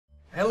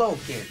Hello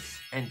kids,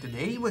 and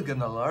today we're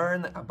gonna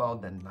learn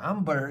about the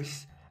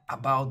numbers,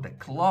 about the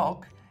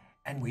clock,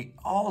 and we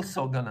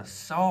also gonna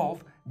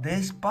solve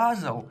this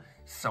puzzle.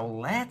 So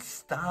let's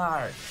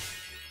start.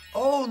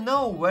 Oh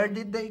no, where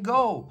did they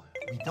go?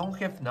 We don't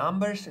have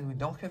numbers and we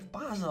don't have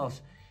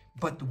puzzles,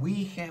 but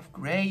we have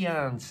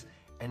crayons.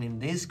 And in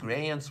these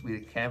crayons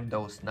we have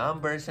those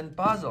numbers and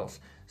puzzles.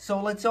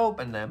 So let's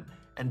open them.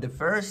 And the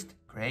first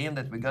crayon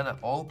that we're gonna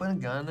open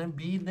gonna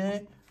be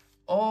the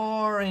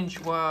orange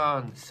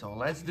one. So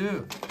let's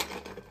do.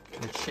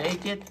 Let's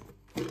shake it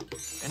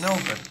and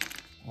open.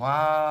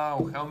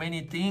 Wow, how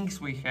many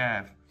things we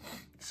have.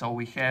 So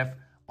we have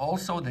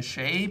also the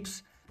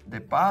shapes,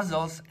 the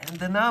puzzles, and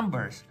the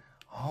numbers.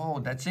 Oh,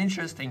 that's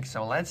interesting.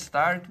 So let's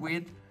start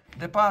with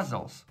the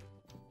puzzles.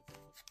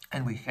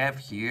 And we have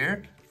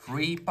here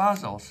 3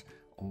 puzzles.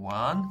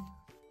 1,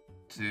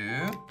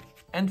 2,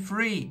 and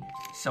 3.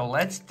 So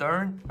let's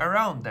turn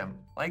around them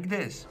like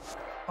this.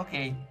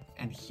 Okay,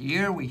 and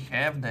here we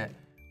have the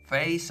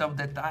face of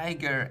the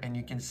tiger, and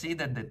you can see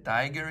that the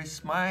tiger is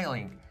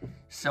smiling.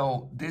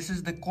 So this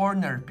is the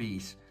corner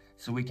piece.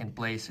 So we can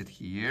place it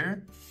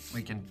here,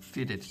 we can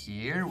fit it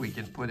here, we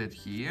can put it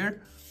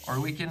here,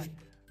 or we can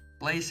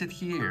place it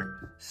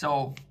here.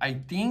 So I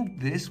think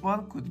this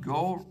one could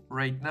go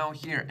right now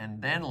here,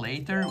 and then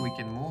later we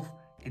can move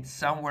it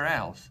somewhere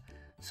else.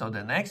 So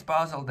the next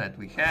puzzle that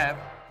we have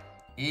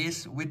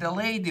is with the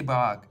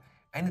ladybug,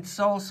 and it's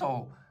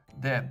also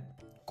the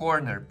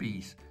corner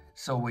piece.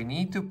 So we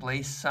need to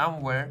place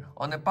somewhere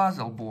on the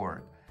puzzle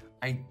board.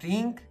 I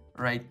think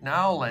right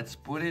now let's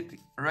put it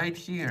right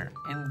here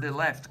in the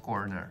left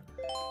corner.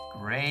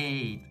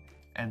 Great.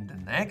 And the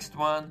next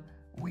one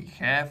we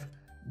have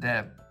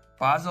the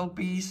puzzle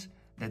piece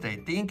that I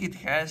think it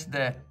has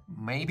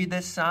maybe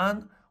the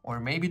sun or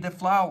maybe the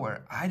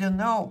flower. I don't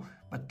know.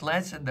 But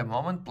let's at the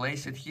moment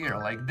place it here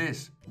like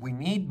this. We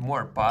need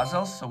more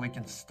puzzles so we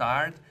can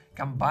start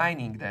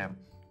combining them.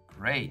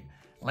 Great.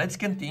 Let's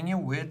continue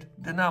with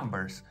the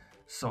numbers.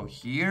 So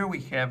here we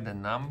have the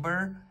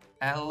number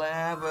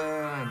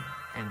 11.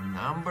 And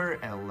number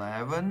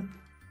 11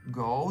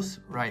 goes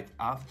right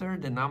after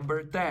the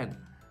number 10.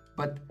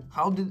 But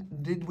how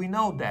did we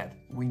know that?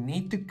 We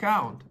need to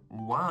count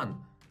 1,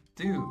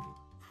 2,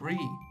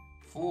 3,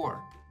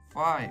 4,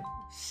 5,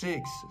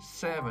 6,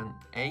 7,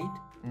 8,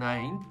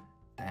 9,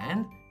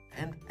 10,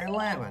 and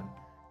 11.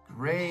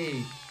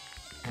 Great.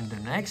 And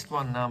the next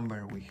one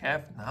number, we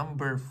have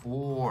number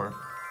 4.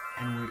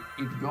 And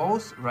it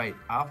goes right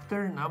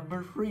after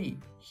number 3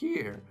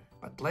 here.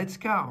 But let's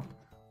count.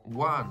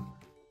 1,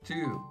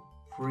 2,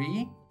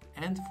 3,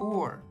 and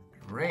 4.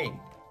 Great.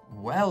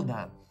 Well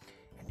done.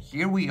 And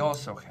here we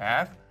also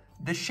have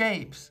the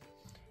shapes.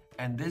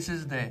 And this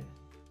is the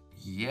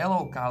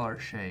yellow color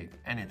shape.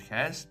 And it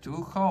has 2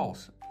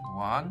 holes.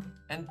 1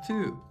 and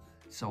 2.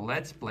 So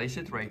let's place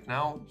it right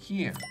now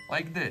here,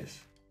 like this.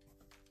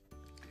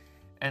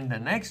 And the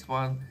next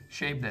one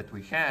shape that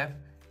we have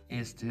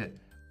is the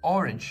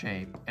orange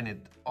shape, and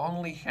it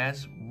only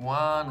has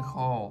 1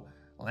 hole.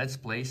 Let's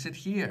place it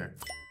here.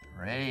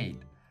 Great.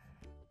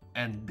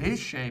 And this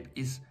shape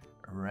is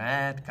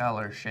red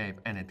color shape,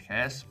 and it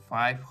has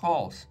 5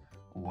 holes.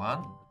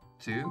 1,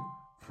 2,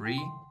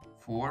 3,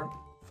 4,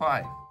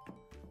 5.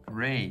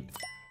 Great.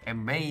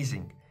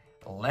 Amazing.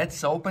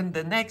 Let's open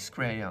the next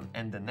crayon,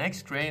 and the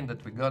next crayon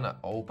that we're gonna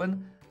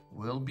open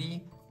will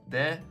be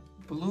the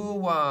blue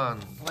one.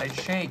 Let's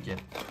shake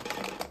it.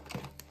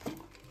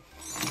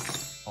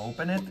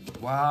 Open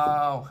it.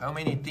 Wow, how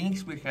many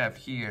things we have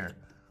here.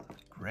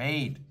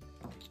 Great.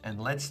 And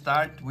let's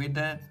start with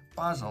the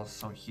puzzles.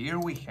 So here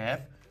we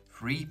have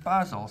 3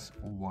 puzzles.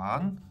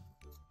 1,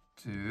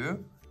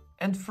 2,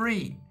 and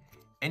 3.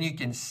 And you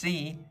can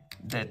see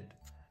that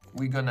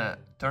we're gonna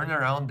turn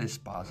around this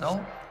puzzle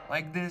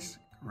like this.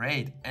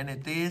 Great. And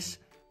it is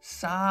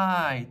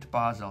side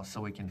puzzle,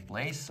 so we can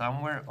place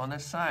somewhere on a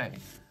side.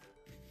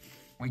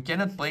 We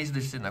cannot place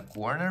this in a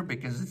corner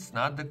because it's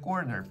not the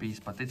corner piece,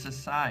 but it's a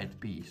side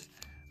piece,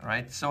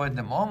 right? So at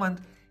the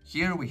moment,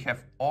 here we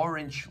have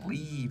orange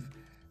leaf.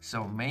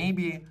 So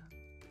maybe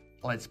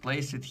let's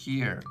place it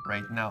here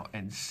right now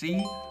and see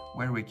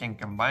where we can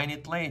combine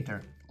it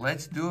later.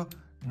 Let's do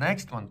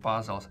next one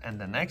puzzles. And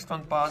the next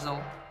one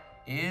puzzle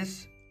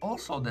is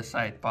also the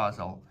side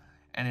puzzle.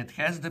 And it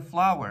has the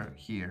flower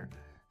here.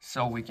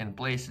 So we can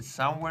place it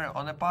somewhere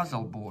on a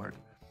puzzle board.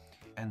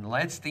 And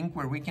let's think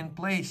where we can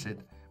place it.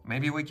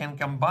 Maybe we can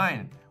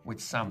combine with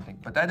something,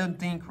 but I don't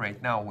think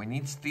right now. We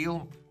need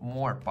still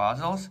more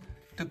puzzles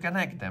to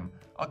connect them.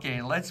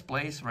 Okay, let's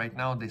place right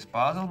now this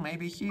puzzle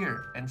maybe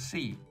here and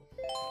see.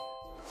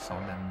 So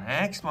the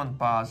next one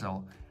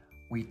puzzle,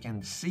 we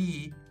can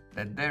see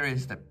that there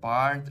is the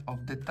part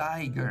of the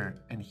tiger,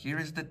 and here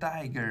is the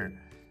tiger.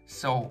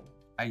 So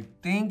I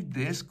think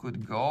this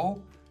could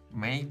go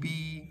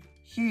maybe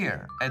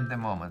here at the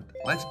moment.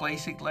 Let's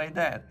place it like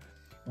that.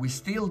 We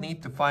still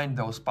need to find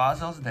those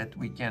puzzles that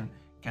we can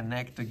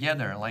connect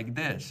together like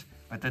this,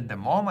 but at the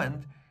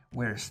moment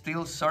we're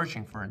still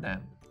searching for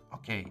them.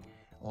 Okay,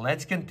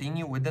 let's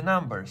continue with the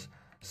numbers.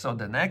 So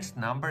the next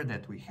number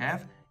that we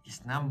have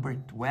is number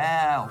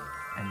 12.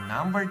 And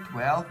number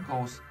 12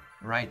 goes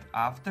right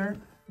after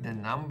the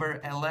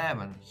number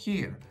 11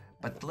 here.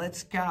 But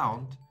let's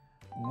count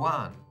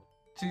 1,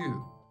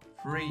 2,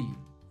 3,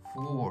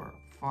 4,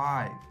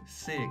 5,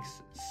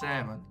 6,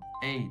 7,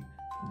 8,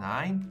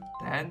 9,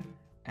 10,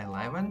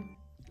 11,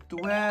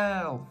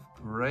 12.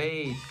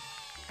 Great.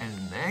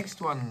 And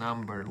next one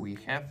number, we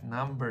have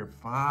number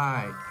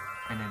 5.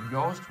 And it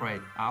goes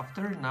right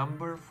after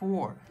number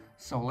 4.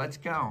 So let's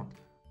count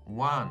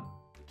 1,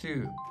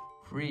 2,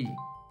 3,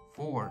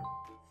 4,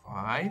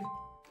 5,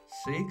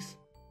 6,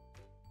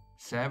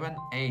 7,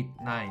 8,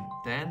 9,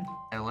 10,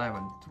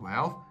 11,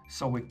 12.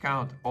 So we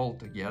count all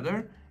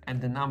together. And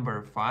the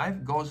number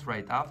 5 goes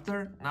right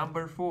after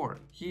number 4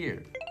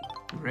 here.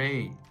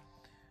 Great.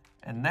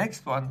 And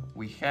next one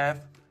we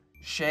have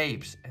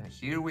shapes. And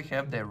here we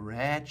have the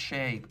red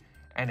shape.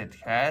 And it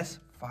has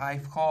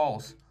 5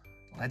 holes.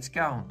 Let's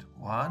count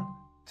 1,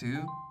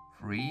 2,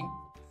 3,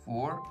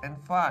 4, and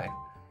 5.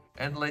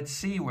 And let's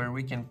see where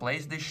we can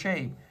place the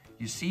shape.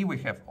 You see we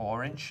have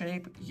orange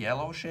shape,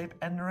 yellow shape,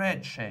 and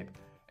red shape.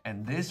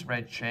 And this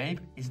red shape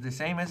is the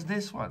same as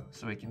this one.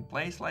 So we can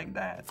place like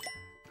that.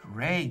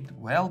 Great,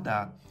 well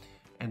done.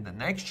 And the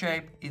next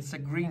shape is a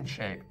green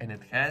shape and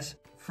it has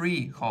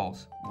 3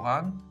 holes.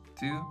 1,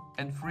 2,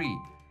 and 3.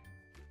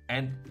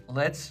 And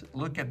let's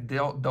look at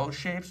those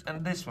shapes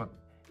and this one.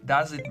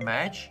 Does it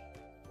match?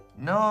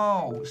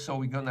 No, so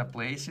we're gonna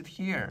place it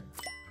here.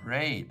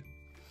 Great.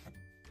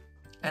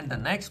 And the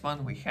next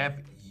one we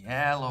have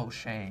yellow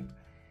shape.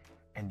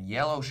 And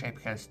yellow shape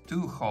has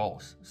 2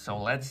 holes. So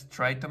let's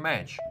try to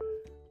match.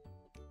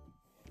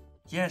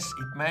 Yes,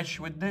 it matched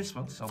with this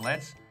one. So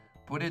let's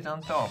put it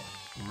on top.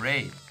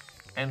 Great.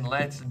 And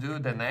let's do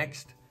the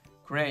next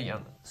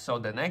crayon. So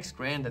the next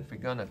crayon that we're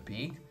gonna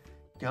pick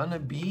gonna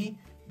be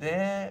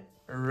the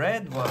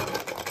red one.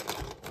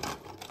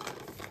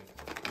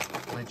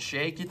 Let's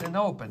shake it and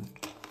open.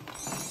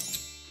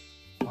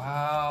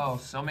 Wow,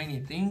 so many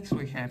things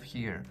we have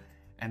here.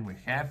 And we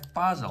have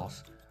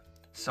puzzles.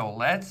 So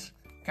let's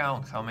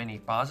count how many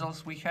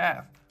puzzles we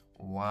have.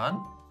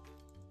 1,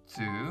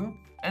 2,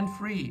 and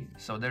 3.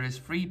 So there is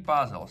 3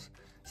 puzzles.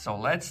 So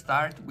let's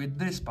start with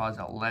this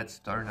puzzle. Let's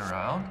turn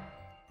around.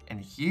 And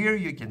here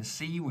you can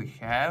see we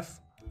have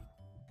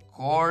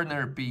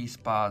corner piece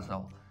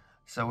puzzle.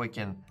 So we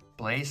can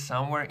place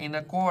somewhere in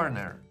a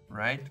corner,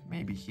 right?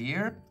 Maybe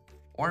here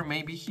or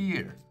maybe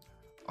here.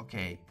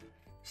 Okay,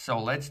 so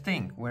let's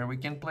think where we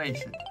can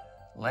place it.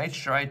 Let's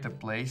try to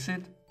place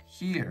it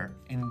here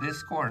in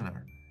this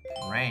corner.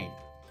 Great.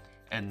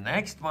 And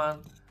next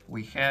one,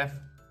 we have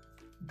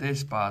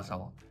this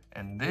puzzle.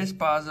 And this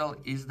puzzle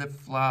is the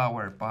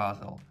flower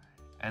puzzle.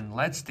 And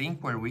let's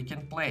think where we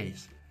can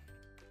place.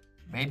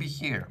 Maybe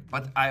here.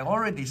 But I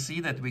already see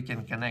that we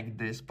can connect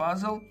this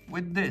puzzle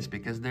with this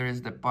because there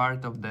is the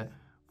part of the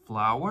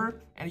flower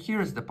and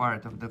here is the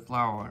part of the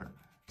flower.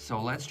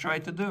 So let's try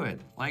to do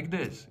it like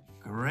this.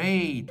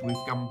 Great!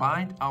 We've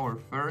combined our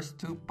first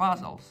 2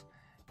 puzzles.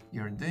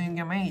 You're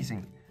doing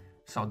amazing.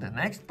 So the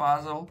next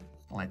puzzle,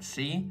 let's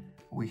see,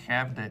 we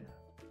have the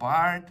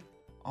part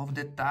of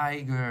the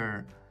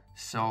tiger.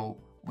 So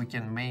we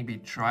can maybe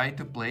try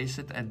to place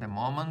it at the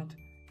moment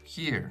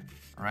here,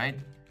 right?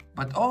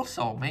 But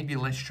also maybe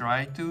let's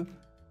try to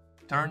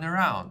turn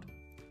around.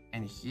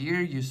 And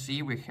here you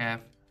see we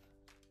have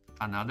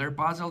another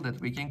puzzle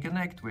that we can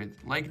connect with,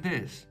 like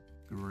this.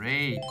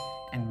 Great.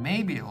 And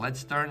maybe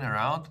let's turn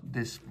around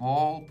this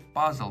small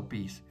puzzle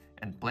piece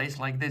and place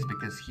like this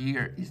because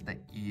here is the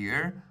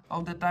ear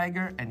of the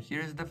tiger and here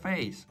is the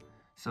face.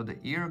 So the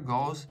ear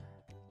goes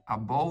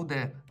above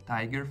the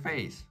tiger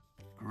face.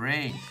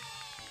 Great.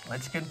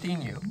 Let's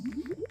continue.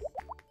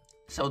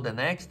 So the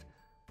next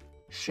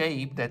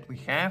shape that we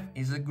have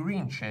is a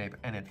green shape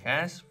and it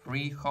has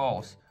 3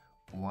 holes.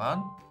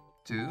 1,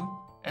 2,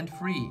 and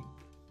 3.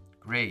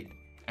 Great.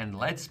 And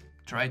let's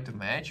try to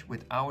match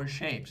with our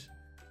shapes.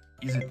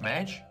 Is it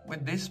match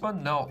with this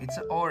one? No, it's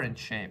an orange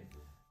shape.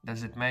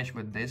 Does it match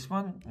with this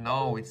one?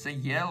 No, it's a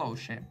yellow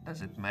shape.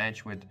 Does it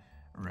match with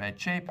red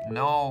shape?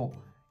 No,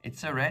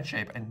 it's a red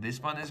shape and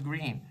this one is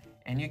green.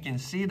 And you can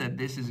see that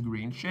this is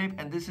green shape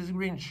and this is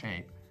green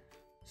shape.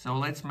 So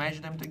let's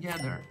match them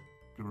together.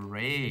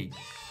 Great.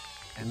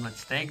 And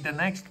let's take the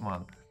next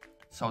one.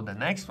 So the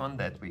next one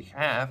that we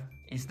have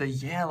is the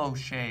yellow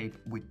shape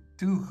with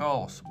 2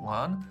 holes,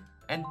 1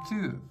 and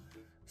 2.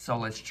 So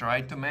let's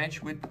try to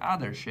match with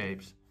other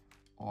shapes.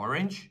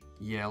 Orange,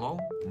 yellow,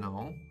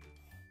 no.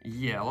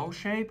 Yellow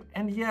shape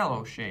and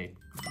yellow shape.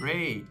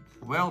 Great,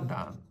 well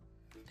done.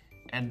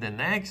 And the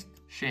next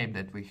shape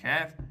that we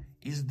have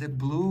is the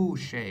blue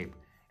shape.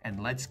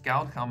 And let's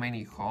count how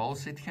many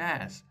holes it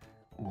has.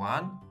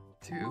 1,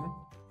 2,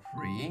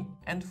 3,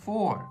 and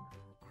 4.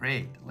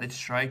 Great, let's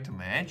try to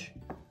match.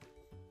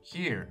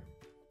 Here,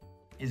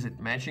 is it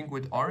matching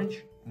with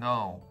orange?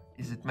 No.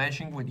 Is it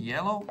matching with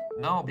yellow?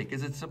 No,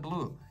 because it's a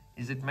blue.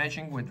 Is it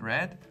matching with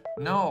red?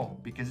 No,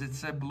 because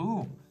it's a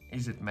blue.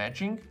 Is it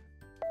matching?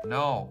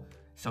 No.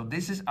 So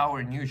this is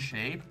our new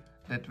shape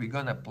that we're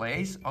gonna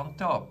place on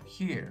top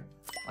here,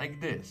 like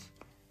this.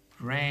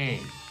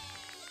 Great.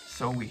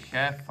 So we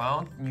have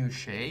found new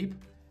shape,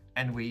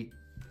 and we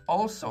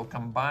also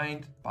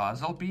combined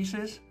puzzle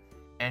pieces,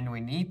 and we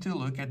need to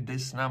look at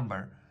this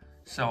number.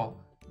 So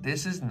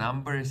this is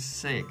number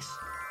 6,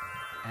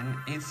 and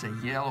it's a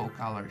yellow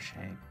color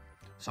shape.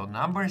 So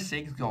number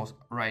 6 goes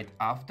right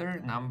after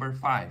number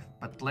 5.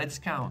 But let's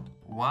count.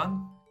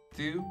 1,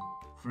 2,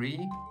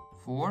 3,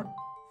 4,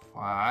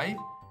 5,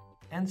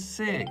 and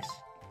 6.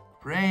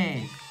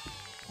 Great!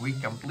 We're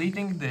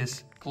completing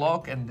this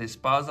clock and this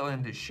puzzle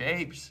and the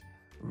shapes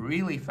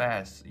really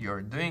fast. You're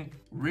doing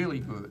really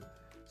good.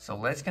 So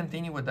let's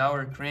continue with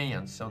our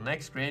crayons. So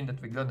next crayon that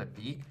we're gonna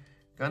pick,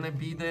 gonna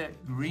be the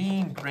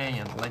green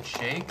crayon. Let's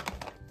shake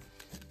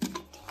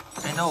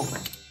and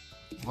open.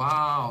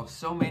 Wow,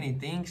 so many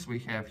things we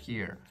have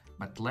here.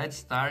 But let's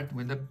start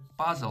with the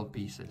puzzle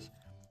pieces.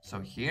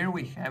 So here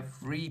we have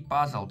 3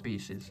 puzzle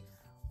pieces.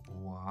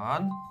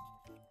 1,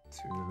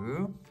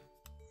 2,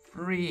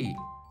 3.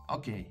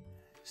 Okay,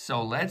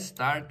 so let's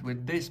start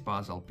with this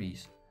puzzle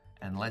piece.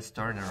 And let's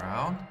turn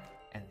around.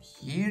 And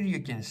here you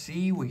can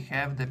see we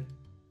have the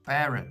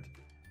parrot.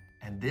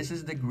 And this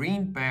is the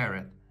green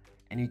parrot.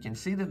 And you can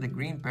see that the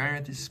green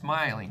parrot is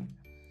smiling.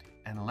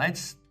 And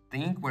let's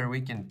think where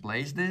we can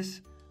place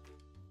this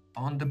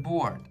on the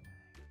board.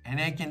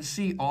 And I can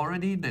see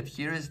already that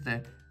here is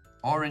the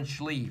orange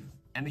leaf.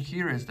 And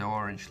here is the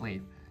orange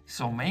leaf.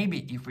 So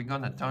maybe if we're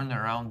gonna turn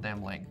around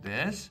them like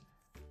this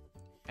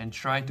and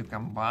try to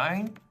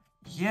combine,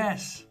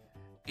 yes,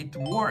 it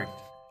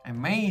worked.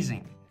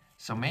 Amazing.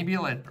 So maybe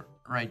let's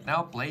right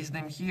now place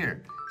them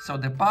here. So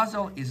the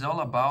puzzle is all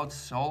about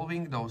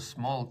solving those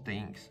small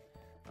things,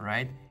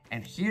 right?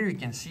 And here you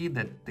can see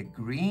that the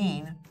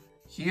green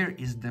here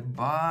is the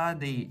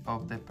body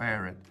of the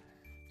parrot.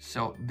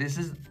 So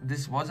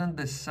this wasn't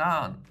the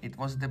sun, it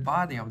was the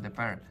body of the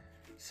parrot.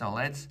 So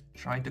let's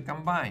try to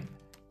combine.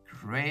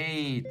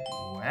 Great,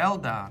 well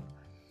done.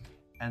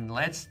 And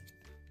let's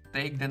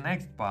take the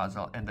next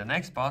puzzle. And the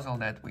next puzzle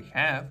that we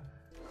have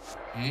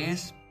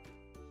is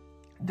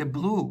the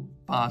blue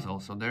puzzle.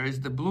 So there is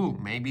the blue.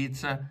 Maybe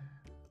it's a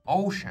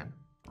ocean,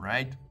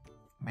 right?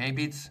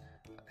 Maybe it's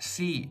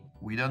sea.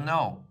 We don't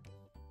know.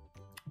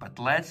 But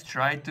let's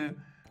try to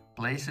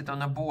place it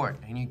on a board.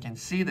 And you can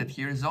see that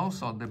here is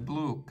also the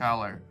blue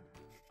color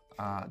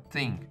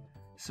thing.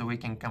 So we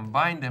can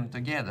combine them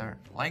together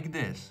like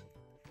this.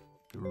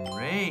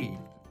 Great,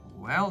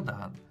 well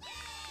done.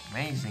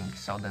 Amazing.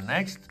 So the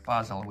next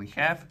puzzle we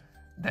have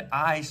the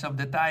eyes of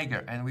the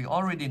tiger. And we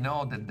already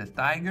know that the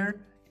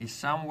tiger is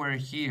somewhere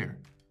here,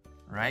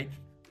 right?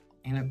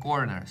 In a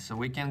corner. So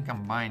we can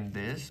combine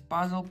this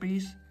puzzle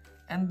piece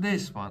and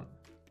this one.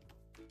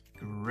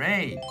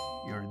 Great,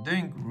 you're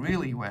doing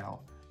really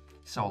well.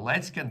 So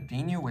let's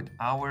continue with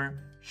our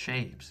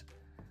shapes.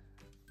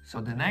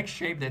 So the next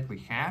shape that we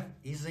have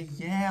is a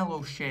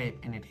yellow shape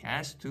and it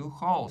has 2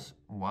 holes.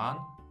 1,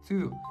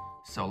 2.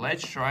 So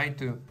let's try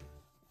to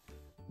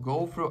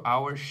go through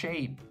our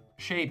shape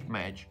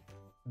match.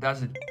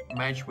 Does it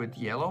match with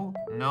yellow?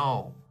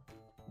 No.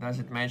 Does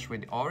it match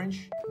with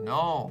orange?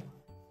 No.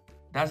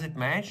 Does it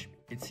match?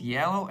 It's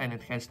yellow and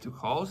it has 2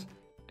 holes.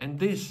 And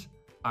these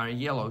are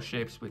yellow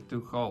shapes with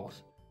 2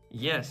 holes.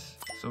 Yes.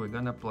 So we're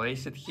gonna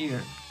place it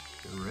here.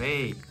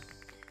 Great.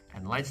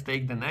 And let's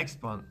take the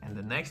next one. And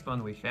the next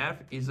one we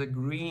have is a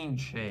green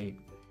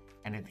shape.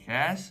 And it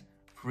has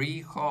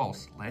 3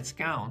 holes. Let's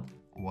count.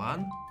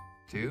 1,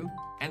 2,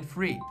 and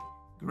 3.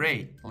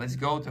 Great. Let's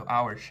go to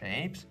our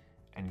shapes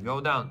and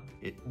go down.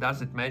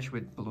 Does it match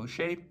with blue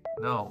shape?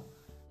 No.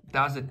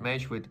 Does it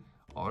match with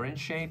orange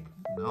shape?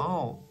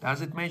 No.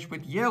 Does it match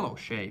with yellow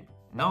shape?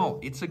 No.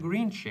 It's a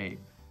green shape.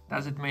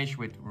 Does it match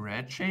with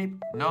red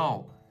shape?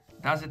 No.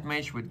 Does it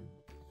match with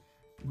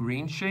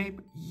green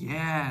shape?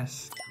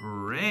 Yes.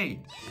 Great.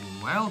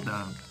 Well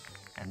done.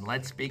 And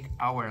let's pick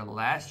our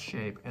last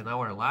shape. And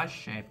our last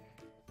shape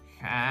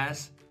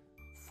has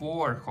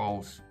 4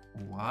 holes.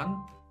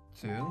 1,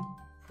 2,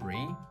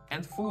 3,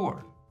 and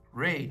 4.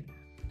 Great.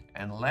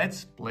 And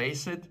let's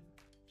place it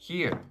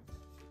here.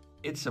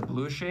 It's a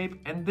blue shape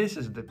and this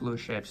is the blue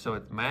shape. So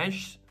it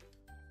matches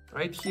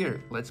right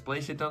here. Let's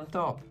place it on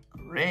top.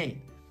 Great.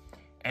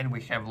 And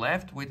we have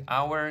left with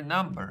our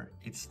number.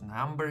 It's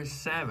number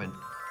 7.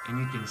 And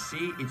you can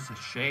see it's a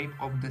shape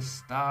of the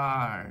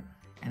star.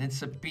 And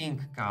it's a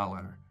pink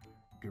color.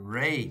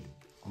 Great.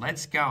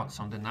 Let's count.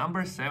 So the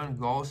number 7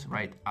 goes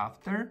right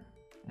after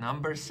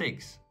number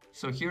 6.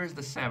 So here's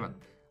the 7.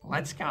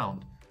 Let's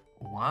count.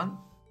 1,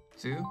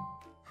 2,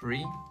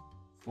 3,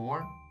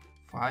 4,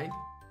 5,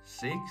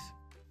 6,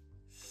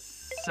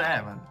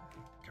 7.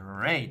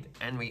 Great.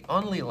 And we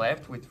only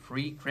left with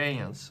 3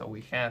 crayons. So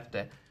we have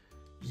the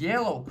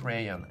yellow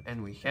crayon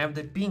and we have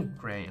the pink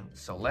crayon.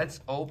 So let's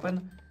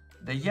open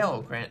the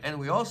yellow crayon. And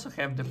we also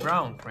have the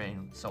brown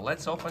crayon. So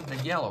let's open the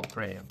yellow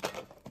crayon.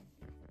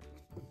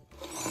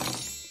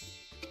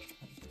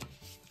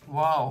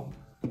 Wow,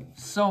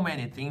 so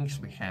many things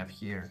we have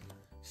here.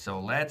 So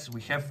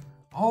we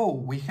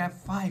have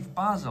 5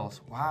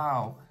 puzzles.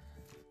 Wow.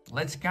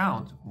 Let's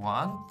count.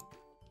 1,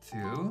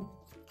 2,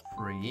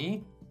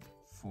 3,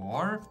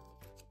 4,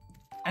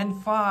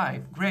 and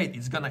 5. Great,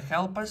 it's gonna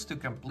help us to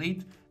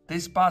complete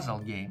this puzzle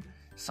game.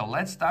 So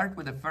let's start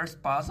with the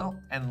first puzzle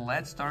and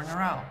let's turn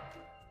around.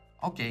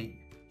 Okay,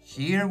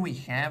 here we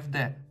have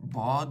the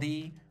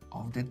body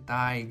of the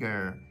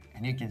tiger.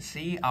 And you can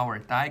see our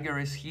tiger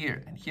is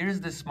here. And here's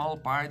the small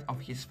part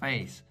of his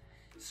face.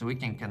 So we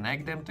can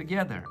connect them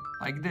together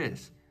like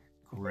this.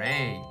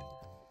 Great.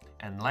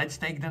 And let's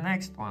take the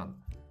next one.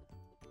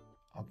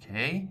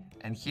 Okay,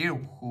 and here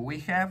who we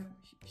have?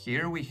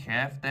 Here we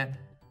have the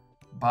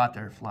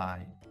butterfly.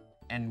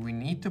 And we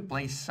need to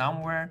place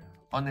somewhere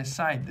on the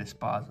side this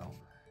puzzle.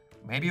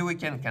 Maybe we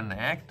can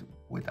connect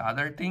with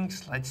other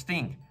things. Let's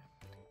think.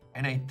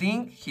 And I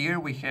think here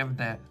we have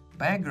the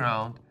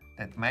background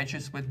that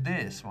matches with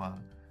this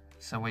one.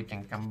 So we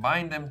can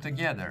combine them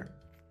together.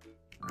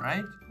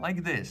 Right?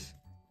 Like this.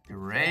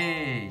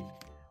 Great.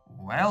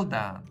 Well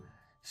done.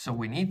 So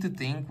we need to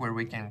think where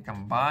we can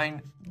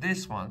combine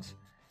these ones.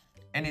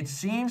 And it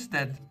seems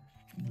that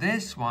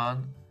this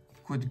one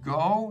could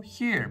go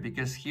here,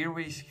 because here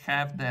we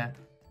have the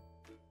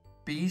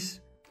piece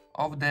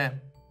of the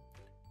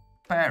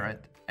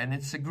parrot and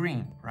it's a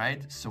green,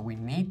 right? So we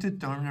need to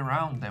turn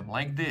around them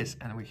like this,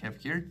 and we have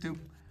here 2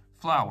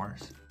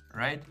 flowers,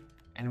 right?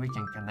 And we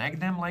can connect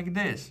them like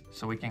this.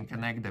 So we can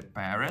connect the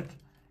parrot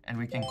and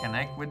we can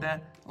connect with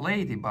the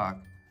ladybug.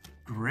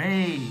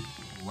 Great,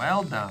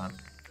 well done.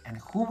 And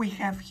who we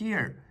have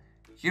here?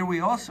 Here we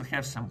also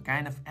have some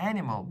kind of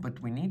animal, but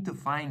we need to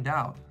find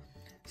out.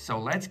 So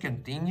let's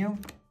continue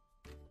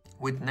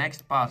with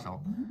next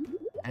puzzle.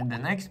 And the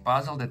next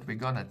puzzle that we're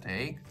gonna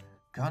take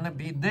gonna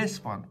be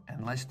this one.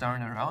 And let's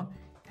turn around.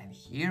 And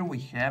here we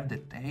have the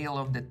tail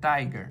of the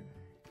tiger.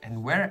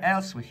 And where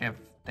else we have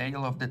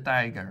tail of the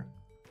tiger?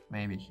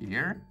 Maybe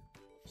here?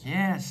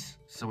 Yes,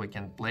 so we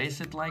can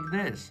place it like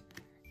this.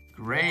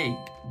 Great,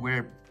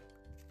 we're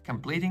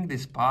completing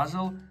this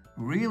puzzle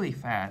really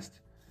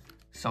fast.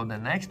 So the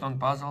next one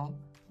puzzle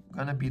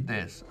gonna be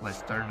this.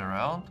 Let's turn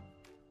around.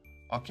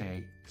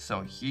 Okay,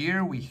 so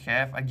here we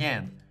have,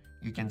 again,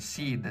 you can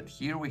see that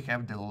here we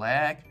have the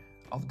leg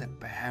of the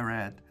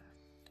parrot.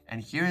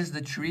 And here is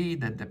the tree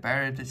that the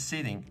parrot is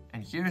sitting.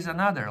 And here's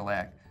another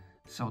leg.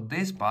 So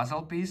this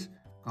puzzle piece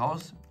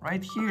goes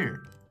right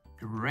here.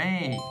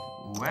 Great,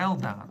 well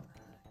done.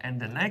 And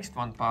the next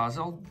one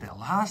puzzle, the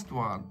last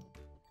one,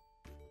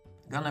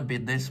 gonna be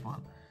this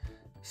one.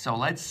 So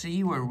let's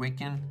see where we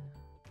can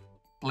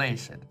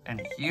place it.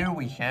 And here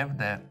we have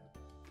the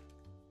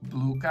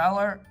blue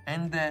color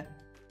and the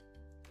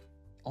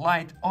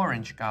light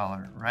orange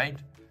color, right?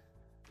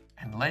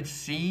 And let's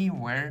see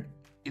where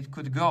it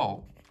could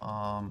go.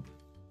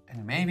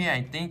 And maybe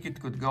I think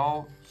it could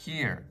go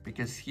here,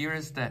 because here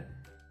is the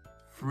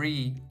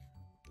 3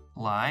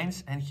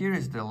 lines and here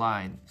is the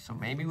line. So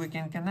maybe we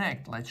can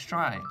connect. Let's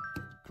try.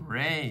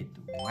 Great,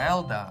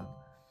 well done.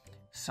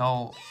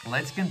 So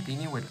let's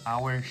continue with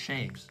our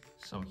shapes.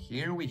 So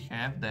here we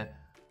have the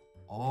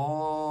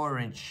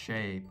orange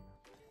shape.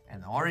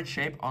 And orange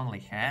shape only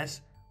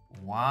has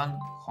 1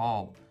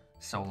 hole.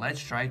 So let's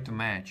try to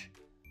match.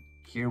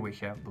 Here we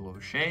have blue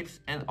shapes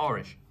and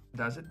orange.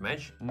 Does it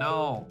match?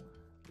 No.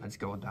 Let's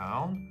go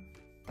down.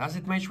 Does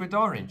it match with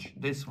orange?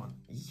 This one.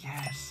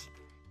 Yes.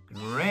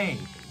 Great.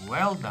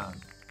 Well done.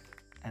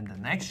 And the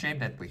next shape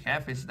that we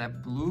have is the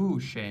blue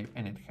shape,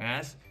 and it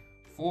has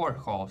 4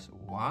 holes.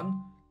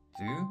 1,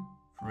 2,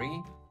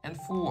 3, and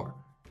 4.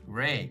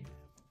 Great.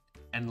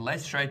 And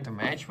let's try to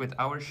match with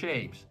our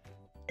shapes.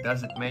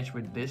 Does it match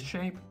with this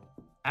shape?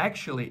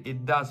 Actually,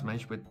 it does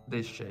match with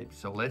this shape.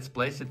 So let's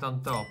place it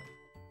on top.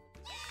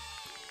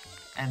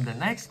 And the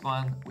next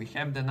one, we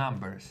have the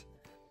numbers.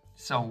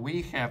 So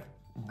we have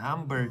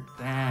number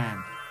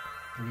 10.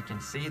 And you can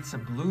see it's a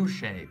blue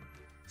shape.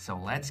 So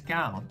let's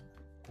count.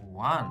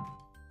 1,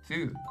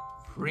 2,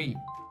 3,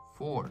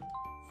 4,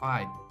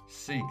 5,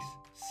 6,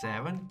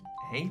 7,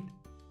 8,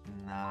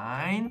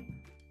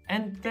 9,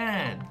 and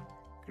 10.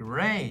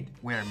 Great,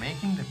 we're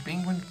making the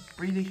penguin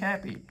pretty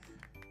happy.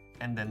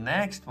 And the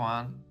next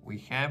one, we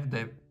have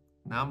the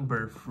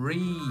number 3.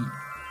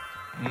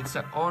 And it's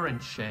an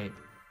orange shape.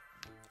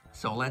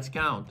 So let's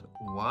count.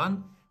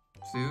 1,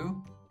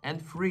 2,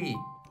 and 3.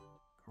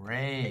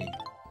 Great.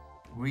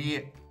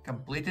 We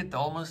completed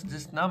almost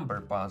this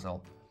number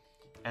puzzle.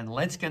 And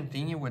let's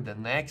continue with the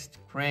next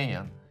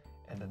crayon.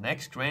 And the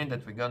next crayon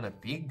that we're gonna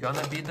pick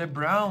gonna be the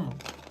brown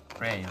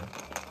crayon.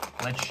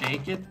 Let's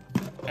shake it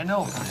and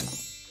open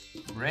it.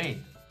 Great.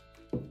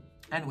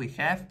 And we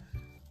have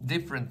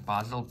different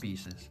puzzle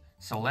pieces.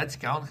 So let's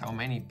count how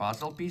many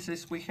puzzle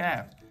pieces we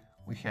have.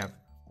 We have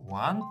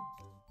 1,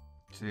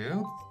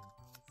 2,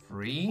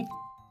 3,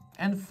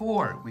 and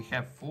 4. We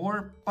have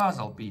 4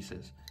 puzzle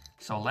pieces.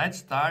 So let's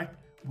start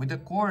with the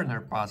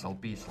corner puzzle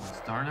piece.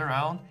 Let's turn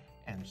around,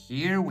 and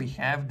here we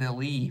have the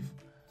leaf,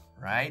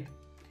 right?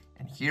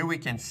 And here we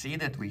can see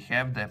that we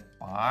have the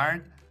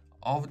part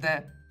of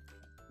the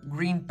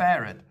green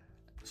parrot.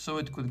 So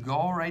it could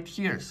go right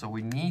here. So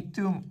we need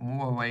to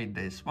move away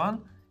this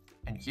one.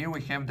 And here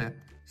we have the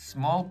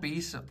small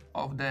piece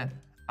of the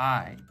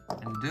eye.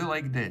 And do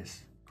like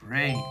this.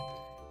 Great.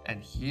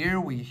 And here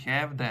we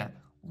have the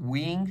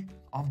wing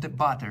of the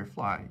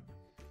butterfly.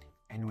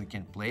 And we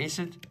can place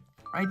it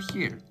right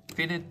here,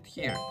 fit it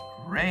here.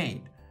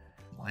 Great.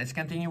 Let's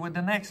continue with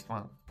the next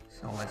one.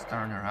 So let's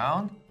turn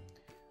around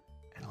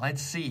and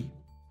let's see.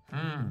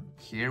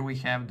 Here we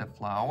have the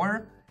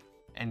flower,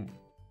 and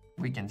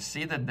we can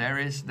see that there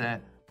is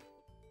the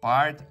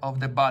part of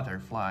the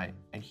butterfly,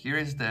 and here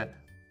is the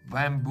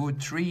bamboo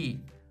tree,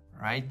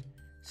 right?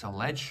 So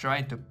let's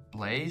try to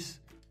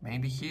place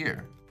maybe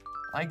here,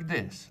 like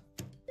this.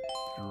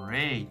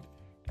 Great.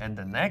 And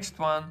the next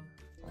one,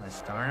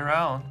 let's turn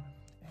around.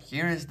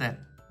 Here is the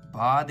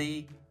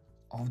body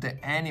of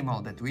the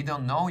animal that we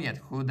don't know yet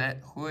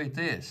who it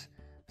is.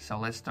 So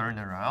let's turn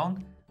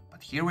around.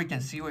 But here we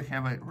can see we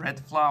have a red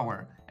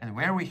flower. And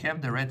where we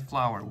have the red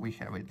flower, we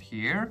have it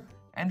here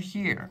and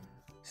here.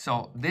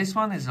 So this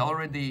one is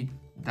already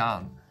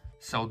done.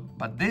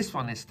 But this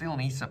one still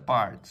needs a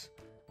parts.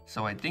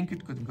 So I think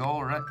it could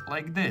go right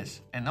like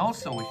this. And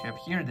also we have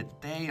here the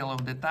tail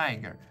of the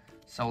tiger.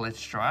 So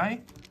let's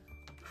try.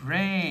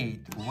 Great,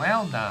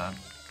 well done.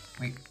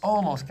 We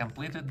almost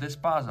completed this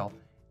puzzle.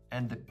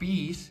 And the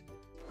piece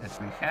that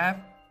we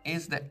have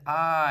is the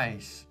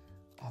eyes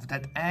of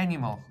that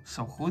animal.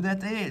 So who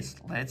that is?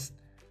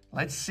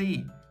 Let's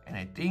see. And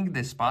I think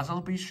this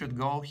puzzle piece should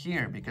go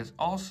here, because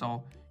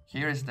also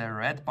here is the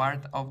red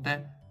part of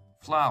the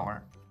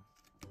flower.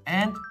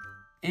 And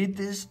it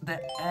is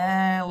the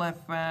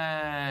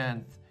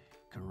elephant.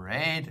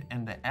 Great.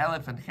 And the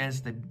elephant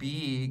has the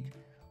big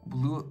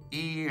blue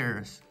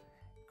ears.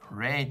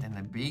 Great. And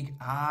the big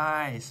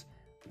eyes.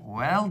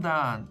 Well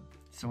done.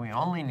 So we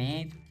only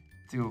need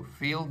to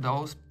fill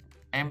those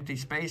empty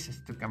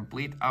spaces to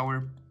complete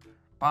our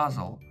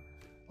puzzle.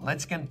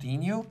 Let's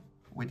continue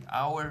with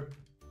our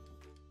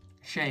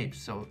shape.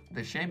 So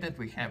the shape that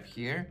we have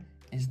here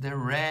is the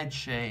red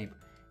shape,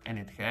 and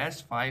it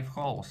has 5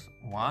 holes.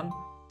 1,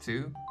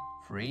 2,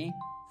 3,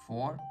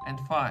 4, and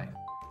 5.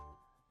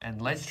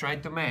 And let's try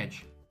to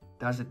match.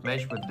 Does it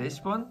match with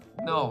this one?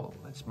 No.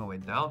 Let's move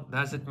it down.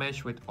 Does it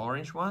match with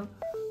orange one?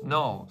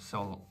 No.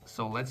 So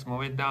let's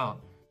move it down.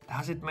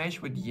 Does it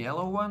match with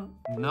yellow one?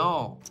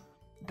 No.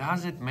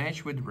 Does it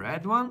match with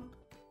red one?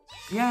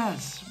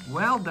 Yes.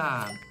 Well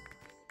done.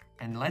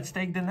 And let's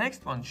take the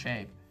next one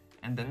shape.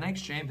 And the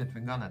next shape that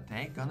we're gonna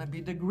take gonna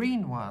be the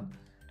green one.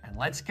 And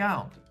let's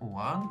count.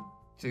 1,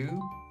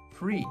 2,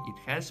 3. It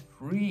has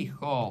 3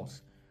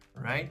 holes,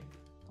 right?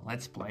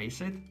 Let's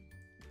place it.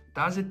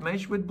 Does it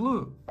match with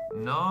blue?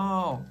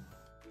 No.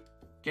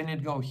 Can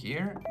it go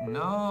here?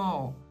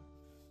 No.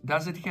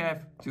 Does it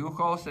have 2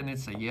 holes and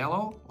it's a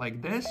yellow,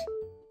 like this?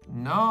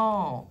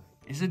 No.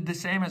 Is it the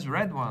same as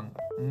red one?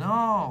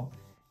 No.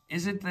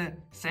 Is it the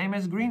same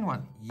as green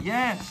one?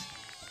 Yes.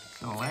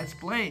 So let's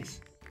place.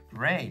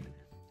 Great.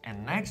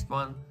 And next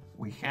one,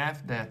 we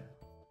have the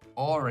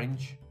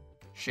orange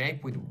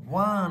shape with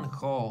 1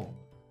 hole.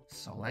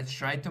 So let's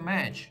try to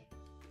match.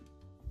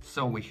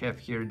 So we have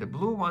here the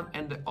blue one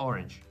and the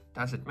orange.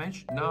 Does it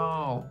match?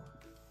 No.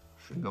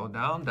 Should go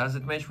down. Does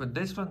it match with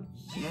this one?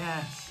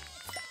 Yes.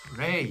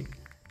 Great.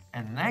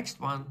 And next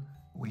one,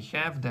 we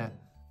have the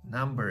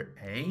number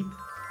 8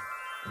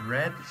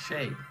 red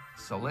shape.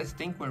 So let's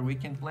think where we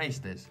can place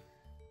this.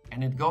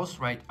 And it goes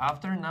right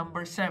after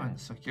number 7.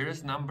 So here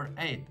is number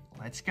 8.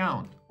 Let's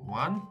count.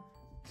 1,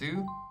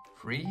 2,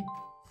 3,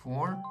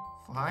 4,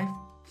 5,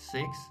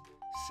 6,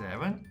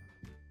 7,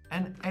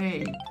 and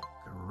 8.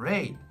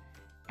 Great.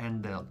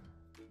 And the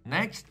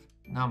next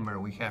number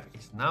we have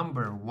is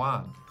number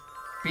 1,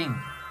 pink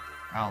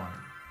color.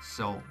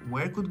 So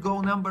where could go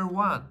number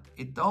 1?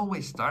 It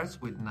always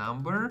starts with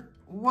number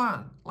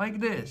 1, like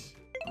this.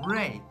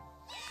 Great.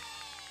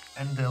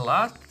 And the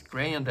last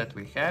crayon that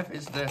we have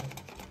is the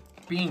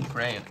pink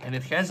crayon, and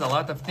it has a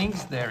lot of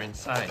things there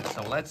inside.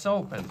 So let's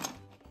open.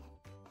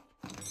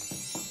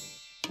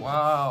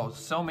 Wow,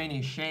 so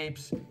many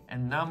shapes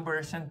and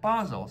numbers and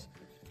puzzles.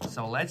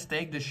 So let's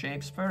take the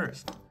shapes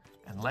first.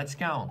 And let's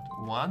count.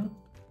 1,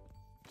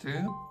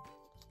 2,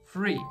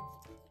 3.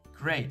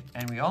 Great.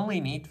 And we only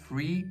need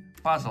 3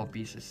 puzzle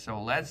pieces.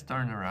 So let's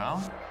turn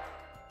around.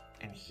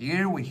 And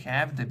here we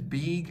have the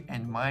big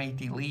and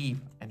mighty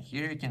leaf. And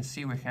here you can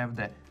see we have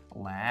the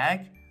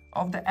leg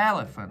of the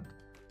elephant.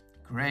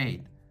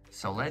 Great.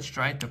 So let's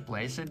try to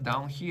place it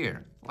down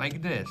here,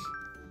 like this.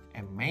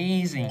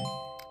 Amazing.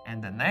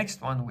 And the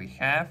next one we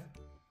have,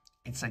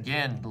 it's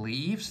again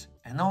leaves,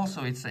 and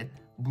also it's a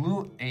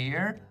blue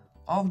ear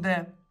of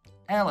the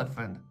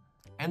elephant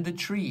and the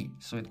tree.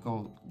 So it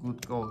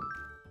could go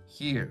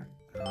here.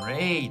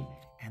 Great.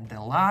 And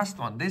the last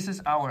one, this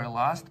is our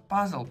last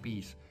puzzle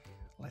piece.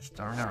 Let's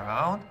turn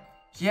around.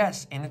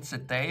 Yes, and it's a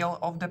tail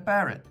of the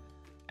parrot.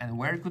 And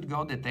where could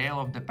go the tail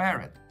of the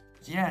parrot?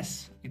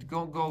 Yes, it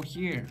could go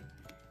here.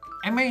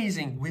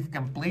 Amazing, we've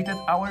completed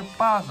our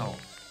puzzle.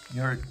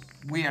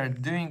 We are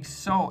doing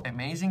so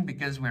amazing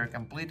because we are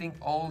completing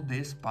all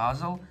these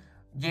puzzle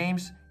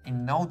games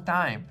in no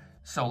time.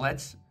 So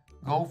let's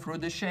go through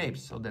the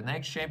shapes. So the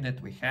next shape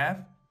that we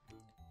have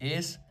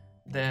is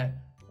the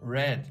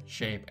red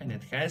shape, and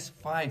it has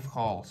 5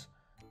 holes.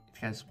 It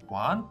has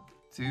 1,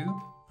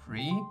 2,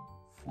 3,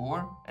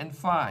 4, and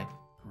 5.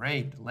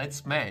 Great,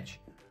 let's match.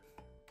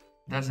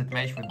 Does it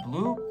match with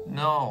blue?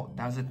 No.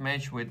 Does it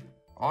match with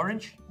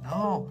orange?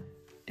 No.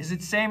 Is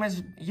it same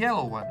as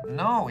yellow one?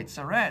 No, it's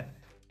a red.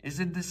 Is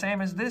it the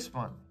same as this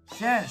one?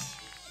 Yes.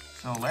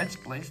 So let's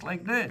place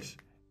like this.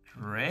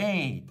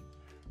 Great.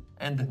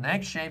 And the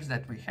next shapes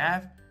that we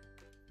have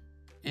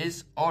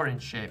is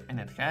orange shape and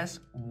it has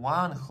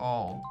one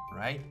hole,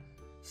 right?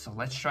 So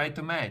let's try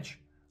to match.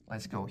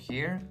 Let's go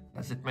here.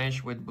 Does it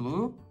match with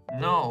blue?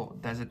 No.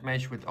 Does it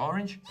match with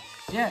orange?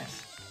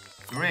 Yes.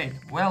 Great,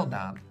 well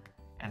done.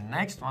 And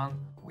next one,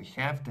 we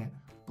have the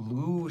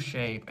blue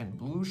shape, and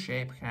blue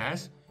shape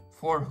has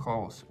 4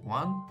 holes.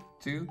 1,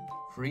 2,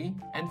 3,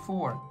 and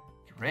 4.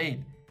 Great.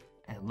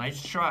 And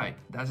let's try.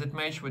 Does it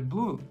match with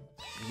blue?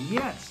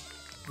 Yes.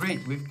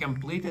 Great, we've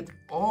completed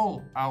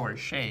all our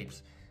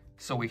shapes.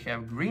 So we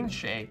have green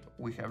shape,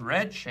 we have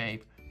red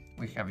shape,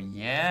 we have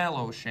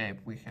yellow shape,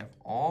 we have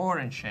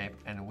orange shape,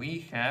 and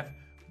we have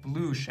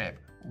blue shape.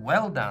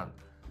 Well done.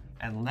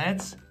 And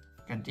let's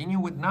continue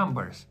with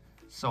numbers.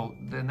 So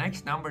the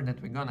next number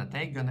that we're gonna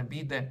take gonna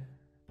be the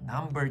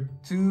number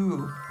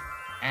 2.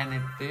 And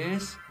it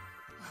is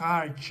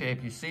heart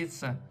shape. You see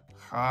it's a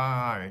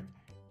heart.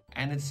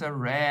 And it's a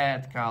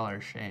red color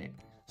shape.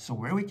 So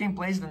where we can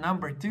place the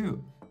number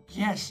 2?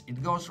 Yes,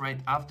 it goes right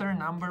after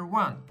number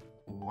 1.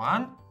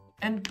 1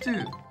 and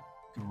 2.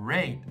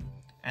 Great.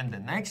 And the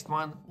next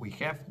one, we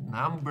have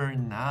number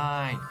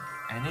 9.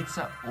 And it's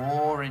an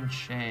orange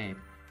shape.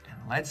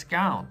 And let's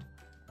count.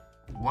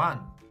 1,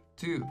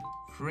 2,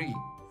 3,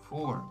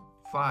 4,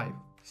 5,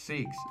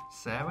 6,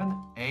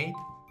 7, 8,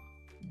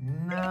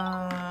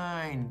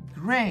 9.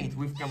 Great!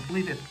 We've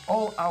completed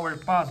all our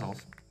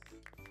puzzles.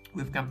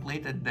 We've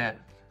completed the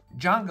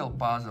jungle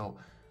puzzle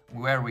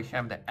where we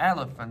have the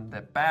elephant,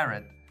 the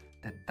parrot,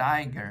 the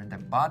tiger, the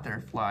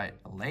butterfly,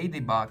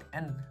 ladybug,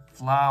 and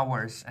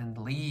flowers and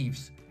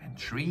leaves and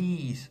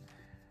trees.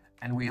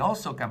 And we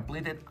also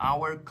completed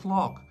our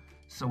clock.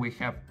 So we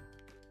have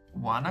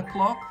 1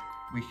 o'clock,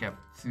 we have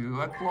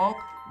 2 o'clock,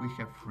 we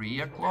have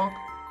 3 o'clock,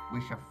 we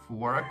have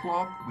 4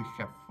 o'clock, we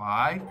have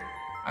 5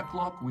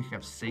 o'clock, we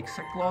have 6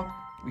 o'clock,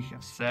 we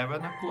have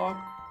 7 o'clock,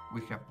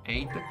 we have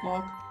 8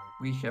 o'clock,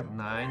 we have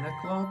 9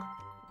 o'clock,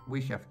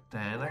 we have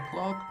 10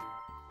 o'clock,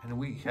 and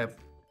we have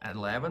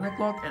 11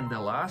 o'clock, and the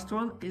last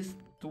one is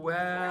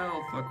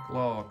 12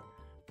 o'clock.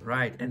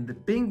 Right, and the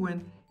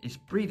penguin is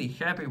pretty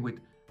happy with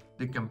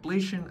the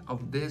completion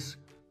of this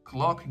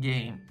clock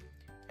game.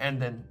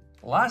 And the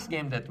last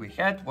game that we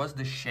had was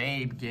the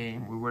shape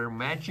game. We were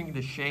matching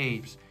the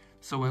shapes.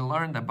 So we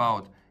learned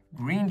about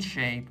green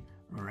shape,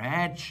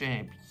 red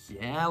shape,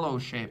 yellow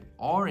shape,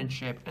 orange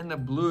shape, and the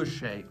blue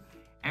shape.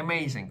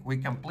 Amazing. We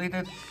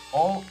completed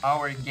all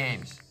our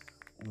games.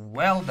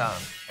 Well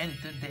done. And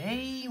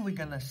today we're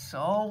gonna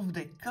solve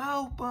the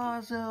cow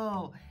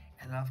puzzle.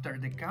 And after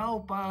the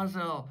cow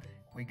puzzle,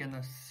 we're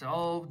gonna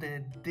solve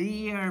the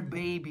deer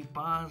baby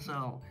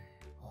puzzle.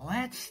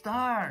 Let's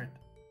start.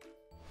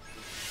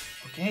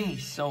 Okay,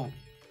 so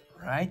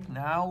right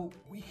now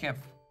we have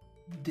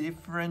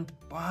different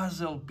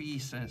puzzle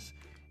pieces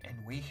and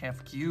we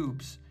have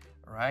cubes,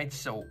 right?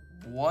 So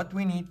what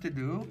we need to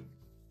do,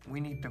 we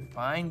need to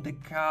find the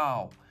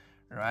cow,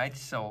 right?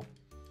 So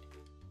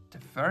the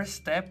first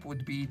step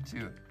would be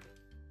to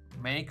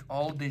make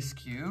all these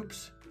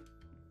cubes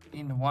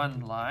in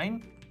one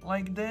line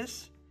like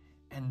this.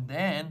 And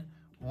then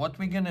what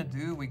we're gonna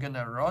do, we're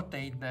gonna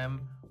rotate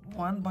them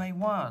one by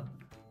one,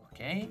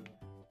 okay?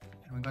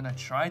 And we're gonna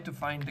try to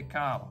find the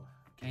cow.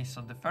 Okay, so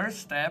the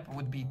first step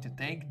would be to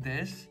take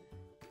this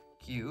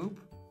cube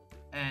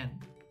and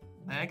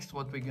next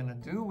what we're gonna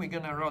do, we're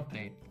gonna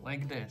rotate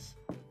like this.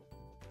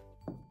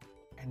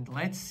 And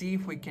let's see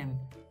if we can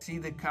see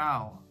the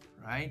cow,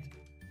 right?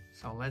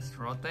 So let's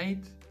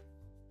rotate.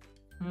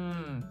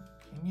 Can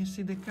you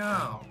see the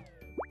cow?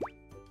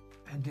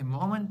 At the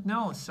moment,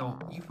 no. So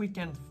if we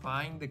can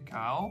find the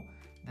cow,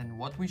 then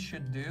what we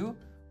should do,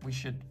 we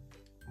should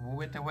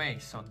move it away.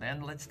 So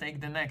then let's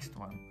take the next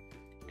one.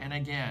 And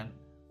again,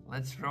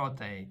 let's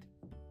rotate,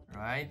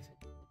 right?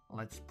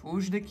 Let's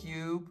push the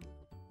cube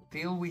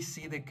till we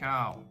see the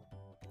cow,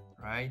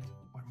 right?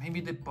 Or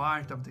maybe the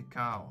part of the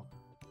cow.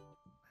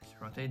 Let's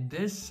rotate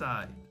this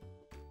side.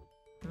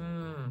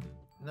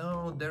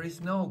 No, there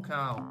is no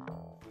cow.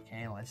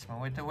 Okay, let's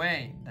move it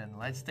away. Then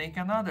let's take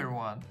another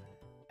one.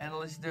 And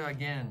let's do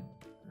again,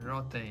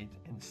 rotate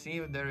and see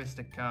if there is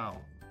the cow,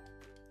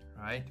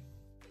 right?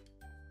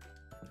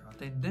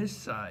 Rotate this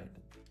side,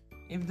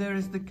 if there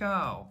is the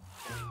cow.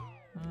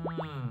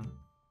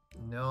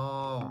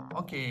 No,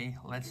 okay,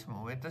 let's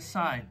move it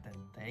aside, then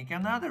take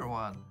another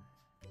one.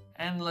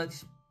 And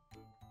let's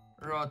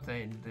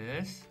rotate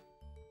this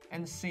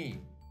and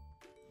see,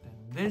 then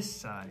this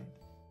side,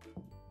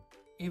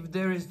 if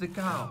there is the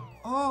cow.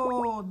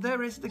 Oh,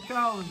 there is the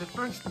cow, the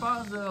first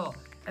puzzle.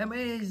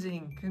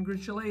 Amazing!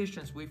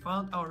 Congratulations! We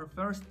found our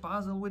first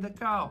puzzle with a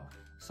cow.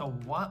 So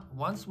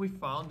once we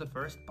found the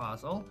first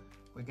puzzle,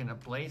 we're gonna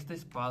place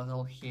this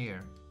puzzle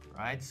here,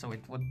 right? So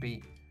it would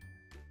be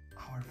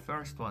our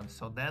first one.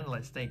 So then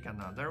let's take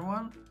another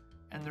one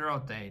and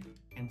rotate.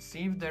 and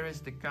see if there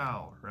is the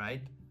cow,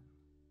 right?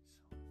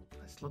 So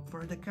let's look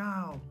for the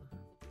cow.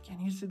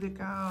 Can you see the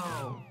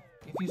cow?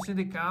 If you see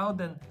the cow,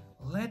 then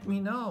let me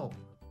know.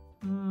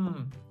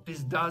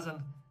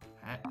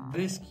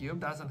 This cube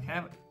doesn't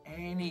have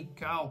any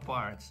cow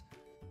parts.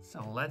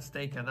 So let's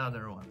take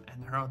another one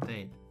and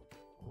rotate.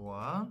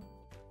 1,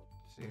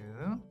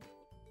 2,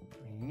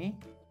 3,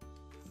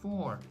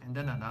 4. And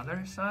then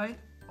another side.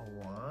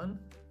 1.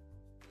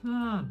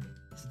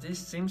 This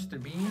seems to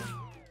be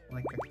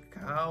like a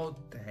cow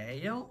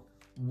tail.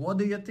 What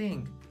do you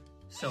think?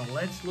 So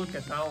let's look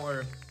at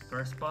our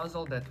first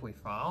puzzle that we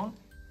found.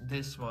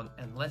 This one,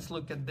 and let's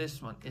look at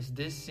this one.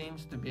 This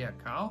seems to be a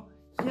cow?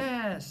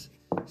 Yes.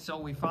 So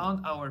we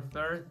found our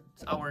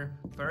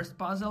first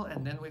puzzle,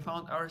 and then we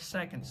found our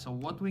second. So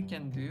what we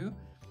can do,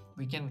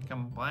 we can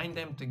combine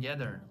them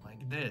together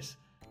like this.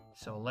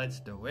 So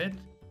let's do it.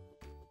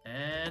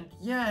 And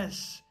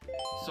yes,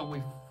 so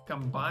we've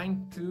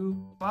combined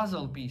two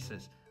puzzle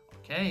pieces.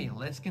 Okay,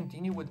 let's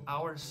continue with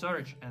our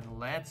search, and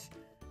let's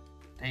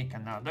take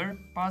another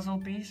puzzle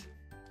piece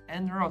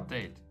and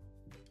rotate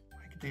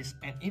like this.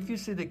 And if you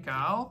see the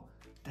cow,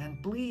 then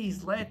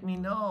please let me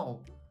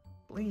know.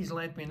 Please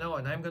let me know,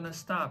 and I'm gonna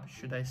stop.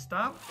 Should I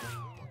stop?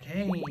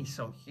 Okay,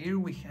 so here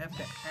we have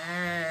the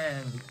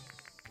hand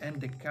and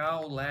the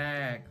cow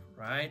leg,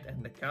 right?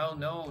 And the cow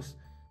nose.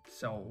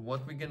 So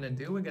what we're gonna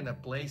do, we're gonna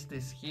place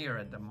this here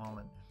at the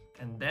moment,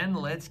 and then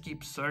let's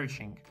keep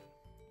searching.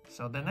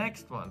 So the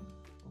next one,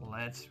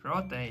 let's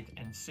rotate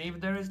and see if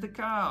there is the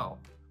cow.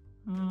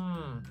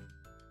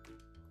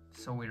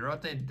 So we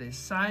rotate this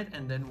side,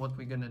 and then what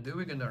we're gonna do,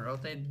 we're gonna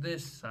rotate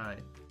this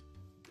side.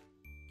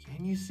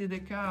 Can you see the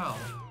cow?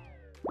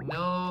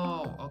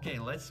 No. Okay,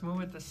 let's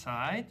move it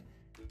aside,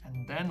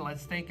 and then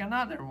let's take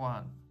another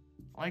one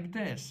like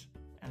this.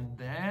 And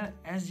then,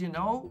 as you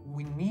know,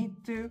 we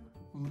need to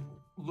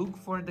look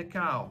for the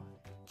cow.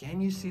 Can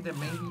you see the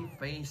maybe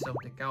face of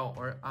the cow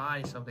or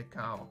eyes of the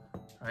cow,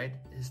 right?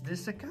 Is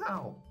this a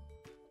cow?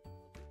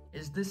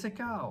 Is this a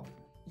cow?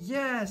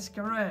 Yes,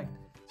 correct.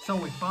 So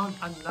we found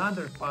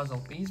another puzzle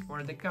piece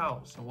for the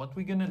cow. So what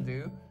we're gonna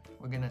do,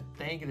 we're gonna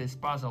take this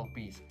puzzle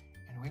piece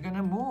and we're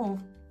gonna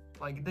move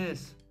like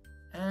this.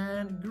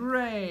 And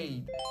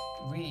great!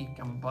 We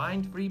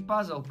combined 3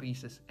 puzzle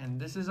pieces, and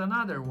this is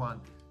another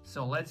one.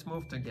 So let's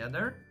move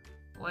together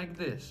like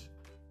this.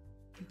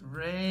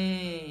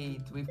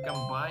 Great! We've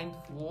combined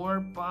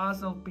 4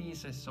 puzzle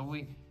pieces, so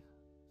we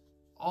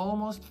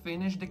almost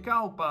finished the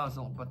cow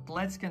puzzle. But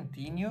let's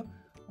continue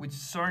with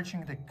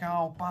searching the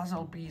cow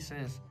puzzle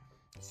pieces.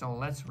 So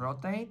let's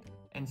rotate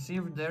and see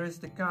if there is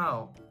the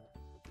cow.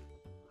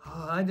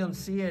 Oh, I don't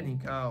see any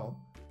cow.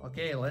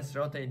 Okay, let's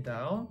rotate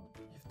down.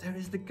 If there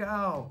is the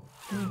cow.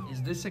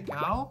 Is this a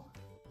cow?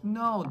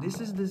 No, this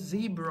is the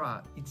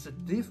zebra. It's a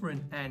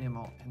different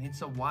animal, and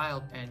it's a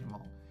wild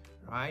animal,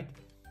 right?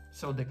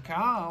 So the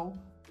cow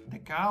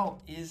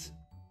is,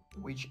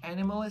 which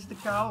animal is the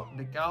cow?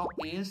 The cow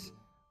is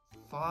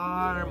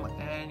farm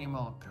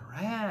animal,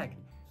 correct.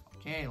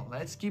 Okay,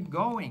 let's keep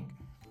going.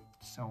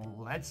 So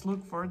let's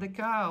look for the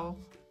cow.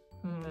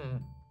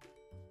 Let's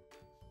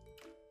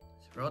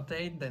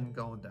rotate, then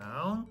go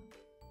down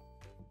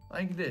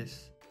like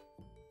this.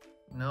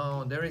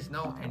 No, there is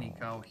no any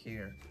cow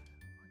here.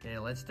 Okay,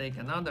 let's take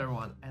another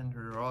one and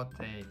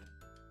rotate.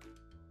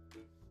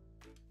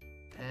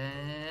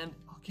 And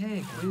okay,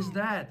 what is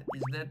that?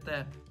 Is that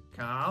the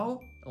cow?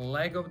 A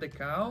leg of the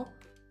cow?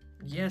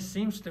 Yes,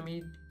 seems to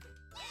me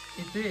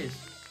it is.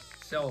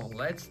 So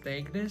let's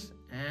take this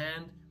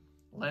and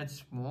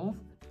let's move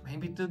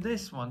maybe to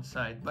this one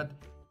side. But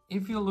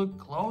if you look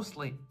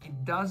closely,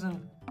 it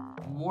doesn't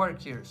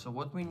work here. So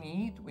what we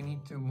need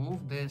to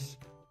move this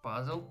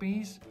puzzle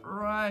piece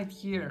right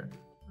here,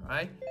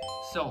 right?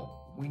 So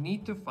we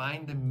need to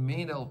find the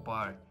middle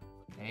part.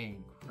 Okay,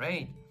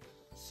 great.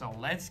 So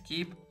let's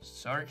keep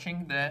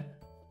searching the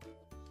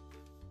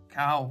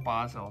cow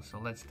puzzle. So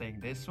let's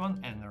take this one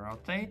and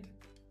rotate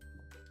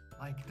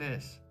like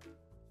this.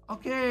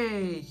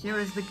 Okay, here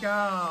is the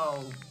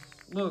cow.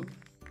 Look,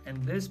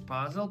 and this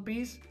puzzle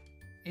piece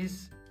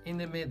is in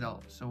the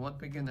middle. So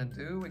what we're gonna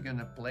do, we're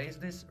gonna place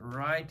this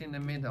right in the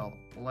middle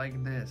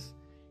like this.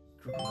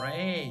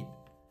 Great.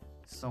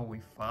 So we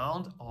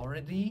found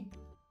already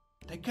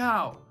the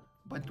cow,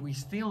 but we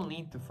still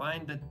need to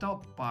find the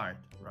top part,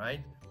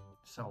 right?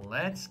 So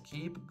let's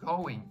keep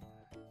going.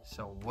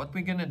 So what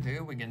we're gonna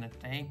do, we're gonna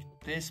take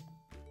this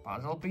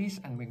puzzle piece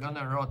and we're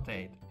gonna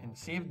rotate and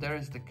see if there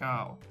is the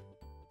cow.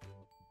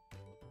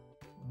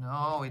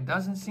 No, it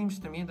doesn't seem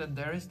to me that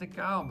there is the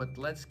cow, but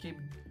let's keep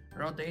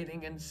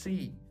rotating and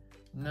see.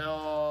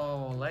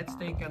 No, let's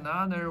take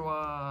another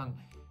one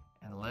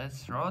and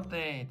let's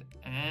rotate,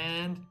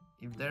 and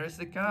if there is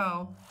the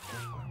cow,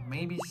 or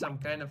maybe some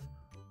kind of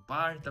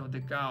part of the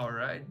cow,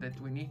 right, that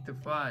we need to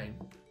find.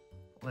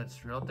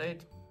 Let's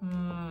rotate.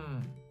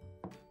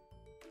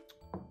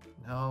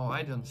 No,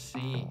 I don't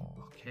see.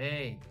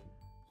 Okay,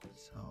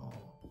 so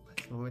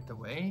let's move it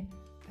away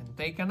and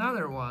take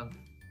another one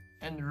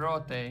and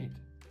rotate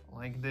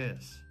like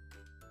this.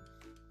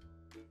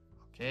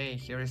 Okay,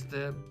 here is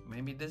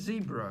maybe the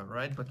zebra,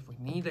 right? But we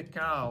need a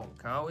cow.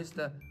 Cow is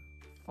the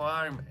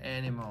farm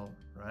animal,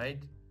 right?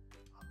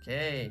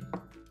 Okay,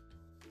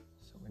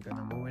 so we're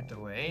gonna move it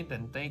away,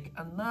 then take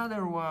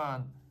another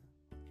one.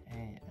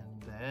 Okay,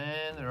 and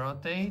then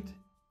rotate.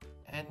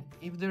 And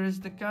if there is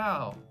the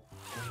cow,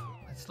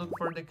 let's look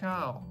for the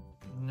cow.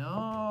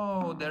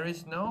 No, there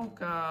is no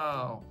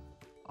cow.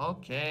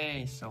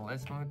 Okay, so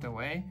let's move it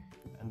away.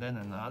 And then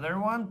another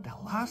one, the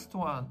last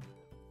one.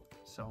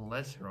 So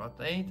let's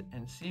rotate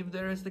and see if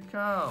there is the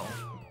cow.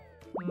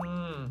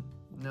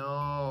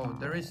 No,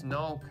 there is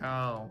no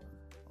cow.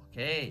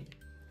 Okay,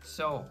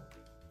 so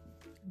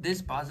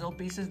these puzzle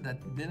pieces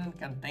that didn't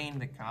contain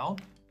the cow,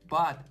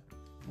 but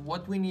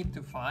what we need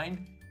to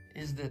find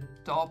is the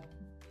top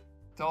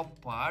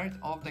part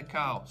of the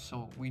cow.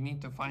 So we need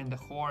to find the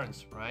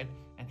horns, right?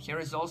 And here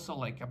is also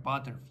like a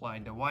butterfly,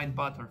 the white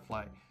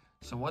butterfly.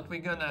 So what we're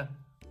gonna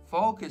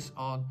focus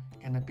on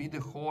gonna be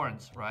the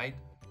horns, right?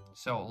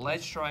 So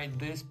let's try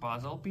this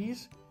puzzle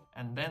piece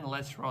and then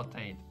let's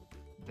rotate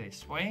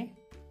this way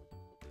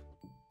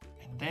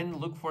and then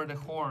look for the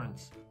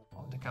horns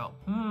of the cow.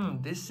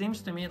 This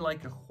seems to me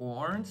like the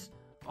horns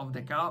of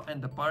the cow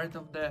and the part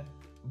of the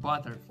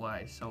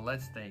butterfly. So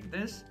let's take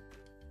this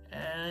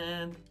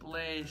and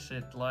place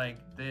it like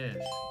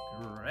this.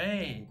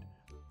 Great.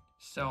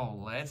 So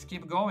let's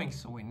keep going.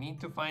 So we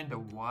need to find the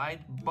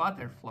white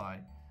butterfly.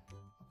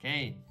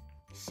 Okay,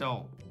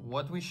 so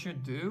what we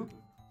should do,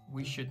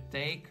 we should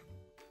take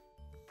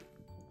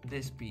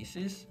these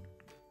pieces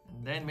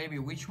and then maybe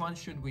which one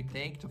should we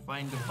take to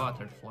find the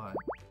butterfly?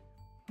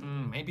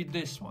 Maybe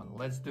this one.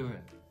 Let's do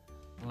it.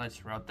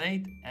 Let's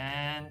rotate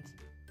and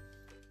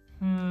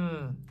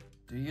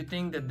do you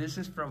think that this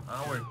is from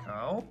our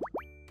cow?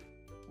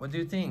 What do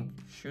you think?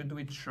 Should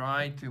we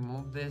try to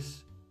move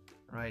this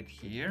right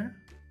here?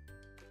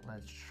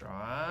 Let's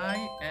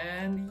try,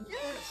 and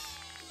yes!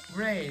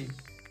 Great!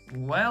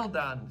 Well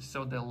done!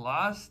 So the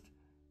last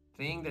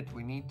thing that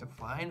we need to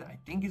find, I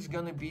think it's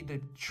gonna be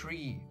the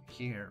tree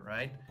here,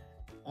 right?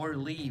 Or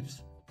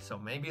leaves. So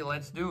maybe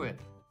let's do it.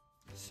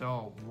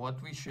 So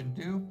what we should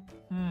do?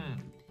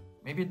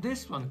 Maybe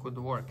this one could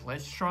work.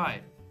 Let's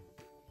try.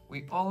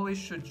 We always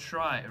should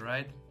try,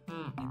 right?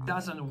 It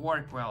doesn't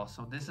work well,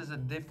 so this is a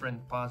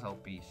different puzzle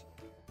piece.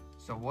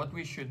 So what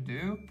we should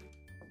do,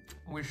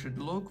 we should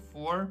look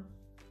for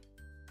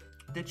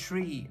the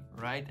tree,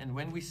 right? And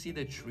when we see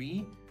the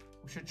tree,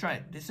 we should try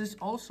it. This is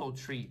also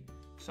tree,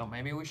 so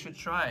maybe we should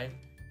try it.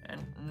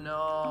 And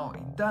no,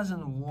 it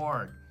doesn't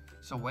work.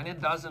 So when it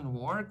doesn't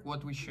work,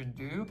 what we should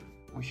do,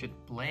 we should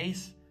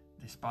place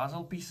this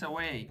puzzle piece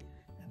away.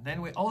 And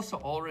then we also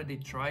already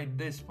tried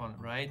this one,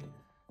 right?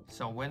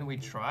 So when we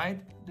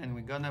tried, then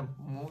we're gonna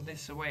move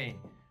this away.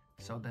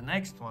 So the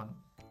next one,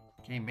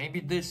 okay, maybe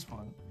this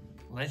one.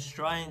 Let's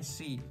try and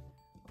see.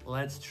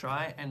 Let's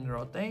try and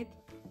rotate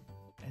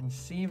and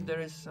see if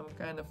there is some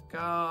kind of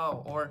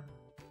cow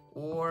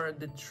or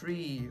the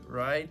tree,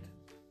 right?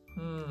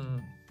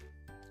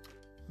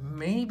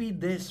 Maybe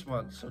this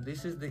one. So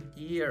this is the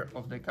ear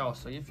of the cow.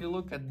 So if you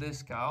look at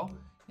this cow,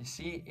 you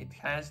see it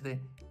has the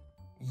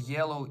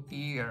yellow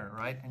ear,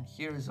 right? And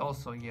here is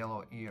also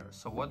yellow ear.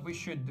 So what we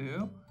should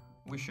do,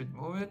 we should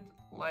move it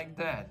like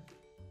that.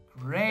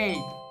 Great!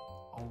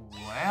 Oh,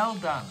 well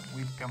done.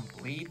 We've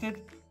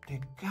completed the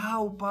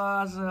cow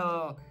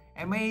puzzle.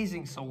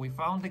 Amazing. So we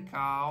found the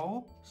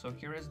cow. So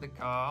here is the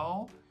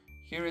cow.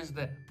 Here is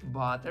the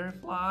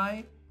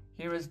butterfly.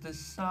 Here is the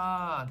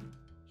sun.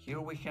 Here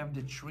we have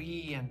the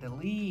tree and the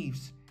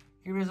leaves.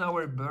 Here is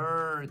our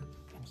bird.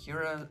 And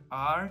here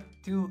are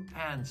two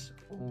ants.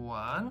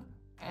 1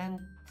 and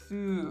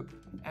 2.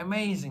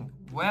 Amazing.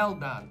 Well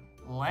done.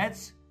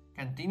 Let's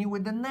continue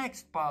with the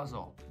next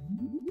puzzle.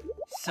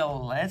 So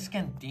let's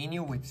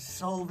continue with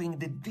solving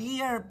the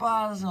deer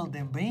puzzle,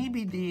 the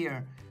baby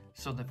deer.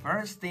 So the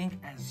first thing,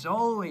 as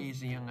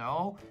always, you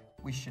know,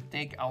 we should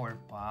take our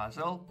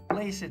puzzle,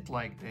 place it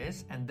like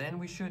this, and then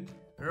we should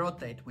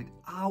rotate with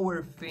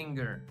our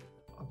finger.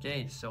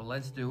 Okay, so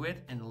let's do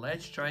it and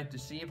let's try to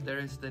see if there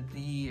is the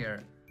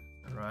deer,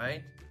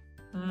 right?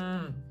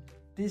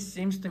 This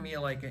seems to me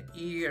like an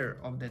ear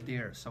of the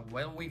deer. So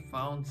when we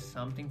found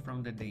something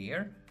from the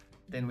deer,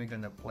 then we're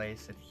gonna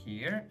place it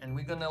here and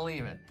we're gonna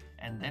leave it.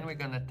 And then we're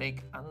gonna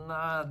take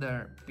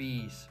another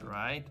piece,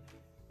 right?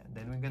 And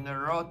then we're gonna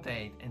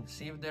rotate and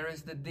see if there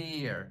is the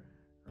deer,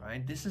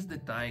 right? This is the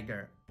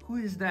tiger. Who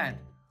is that?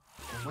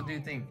 What do you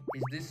think?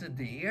 Is this a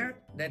deer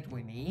that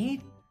we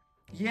need?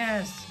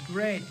 Yes,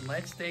 great.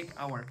 Let's take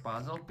our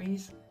puzzle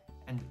piece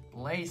and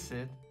place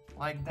it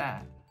like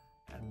that.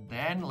 And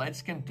then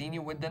let's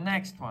continue with the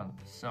next one.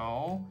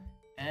 So,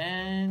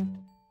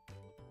 and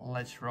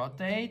let's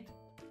rotate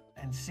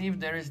and see if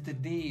there is the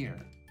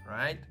deer,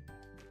 right?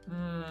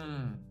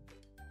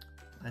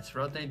 Let's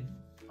rotate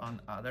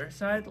on other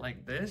side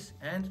like this,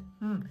 and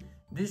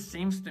this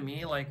seems to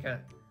me like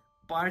a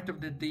part of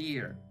the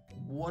deer.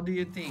 What do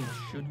you think?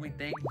 Should we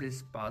take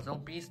this puzzle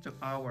piece to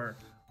our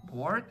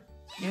board?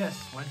 Yes,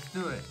 let's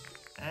do it.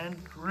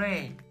 And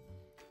great.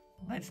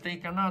 Let's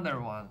take another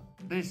one,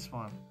 this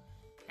one,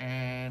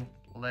 and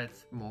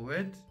let's move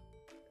it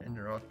and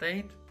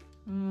rotate.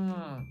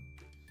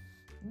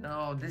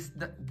 No,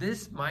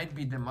 this might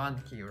be the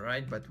monkey,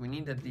 right? But we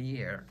need a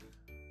deer,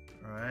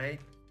 right?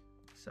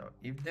 So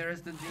if there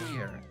is the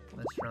deer,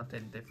 let's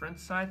rotate different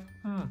side.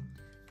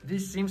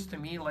 This seems to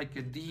me like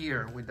a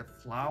deer with the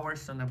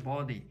flowers on the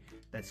body.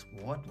 That's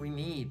what we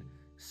need.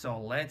 So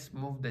let's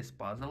move this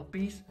puzzle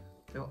piece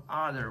to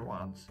other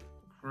ones.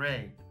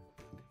 Great.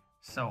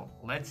 So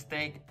let's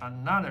take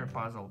another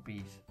puzzle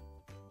piece,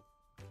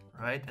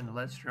 right? And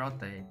let's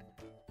rotate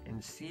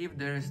and see if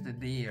there is the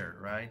deer,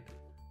 right?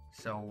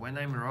 So when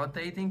I'm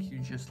rotating, you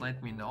just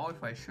let me know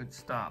if I should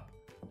stop.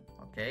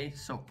 Okay,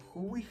 so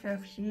who we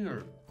have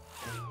here?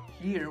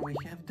 Here we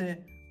have the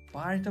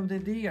part of the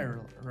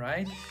deer,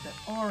 right?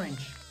 The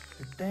orange,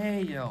 the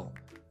tail.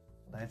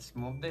 Let's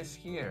move this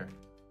here.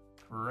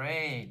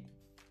 Great.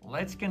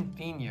 Let's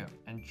continue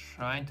and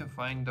try to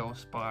find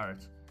those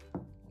parts.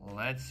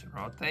 Let's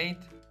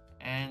rotate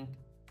and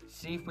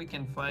see if we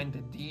can find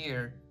the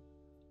deer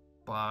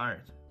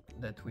part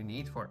that we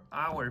need for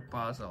our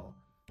puzzle.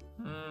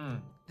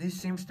 This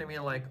seems to me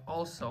like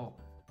also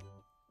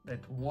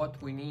that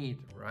what we need,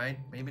 right?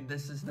 Maybe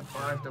this is the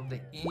part of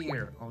the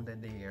ear of the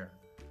deer.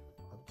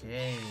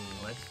 Okay,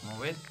 let's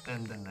move it.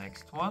 And the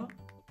next one,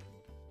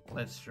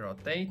 let's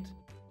rotate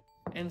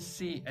and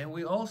see. And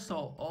we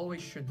also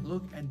always should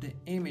look at the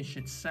image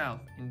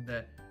itself in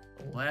the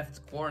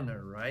left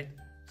corner, right?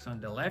 So in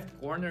the left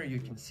corner, you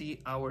can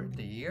see our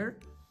deer,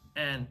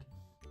 and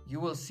you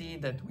will see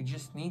that we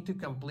just need to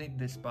complete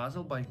this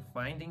puzzle by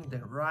finding the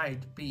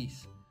right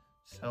piece.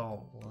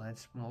 So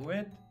let's move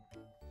it.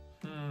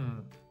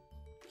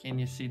 Can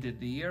you see the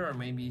deer or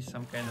maybe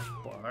some kind of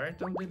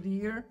part of the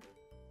deer?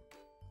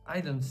 I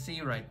don't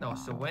see right now.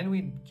 So when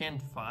we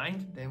can't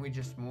find, then we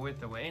just move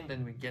it away and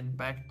then we get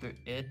back to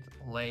it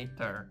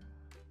later.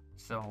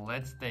 So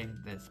let's take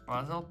this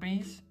puzzle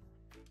piece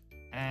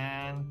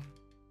and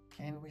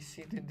can we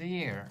see the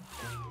deer?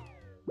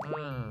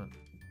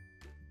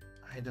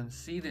 I don't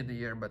see the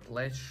deer, but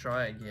let's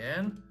try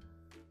again.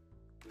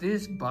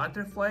 This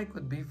butterfly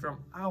could be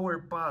from our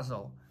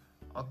puzzle.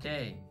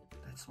 Okay,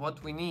 that's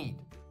what we need.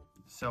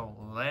 So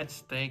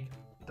let's take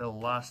the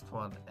last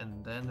one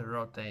and then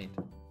rotate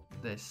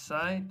this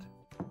side,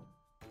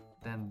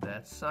 then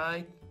that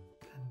side,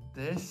 and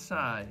this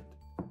side.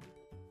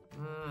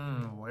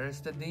 Where's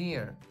the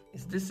deer?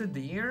 Is this a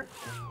deer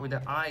with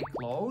the eye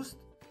closed?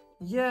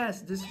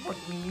 Yes, this is what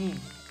we need.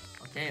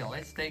 Okay,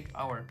 let's take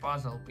our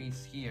puzzle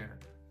piece here.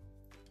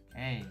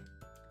 Okay,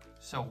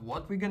 so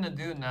what we're gonna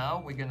do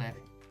now, we're gonna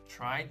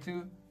try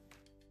to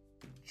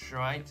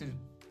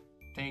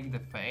take the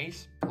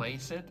face,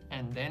 place it,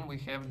 and then we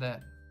have the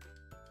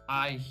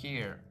eye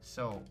here.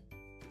 So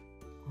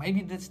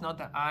maybe that's not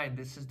the eye,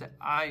 this is the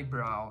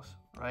eyebrows,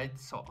 right?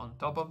 So on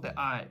top of the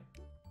eye,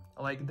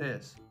 like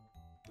this.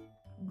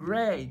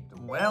 Great,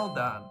 well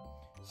done.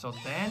 So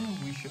then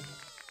we should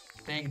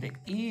take the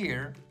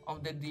ear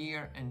of the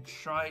deer and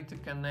try to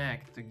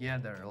connect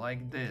together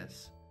like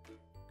this.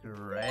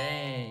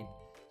 Great.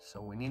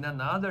 So we need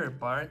another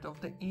part of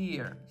the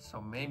ear. So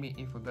maybe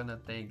if we're gonna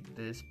take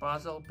this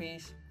puzzle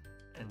piece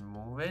and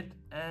move it,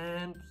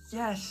 and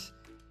yes,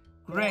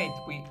 great,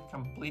 we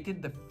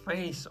completed the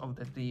face of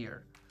the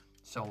deer.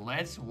 So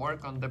let's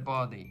work on the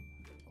body.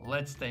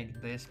 Let's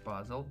take this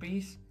puzzle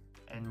piece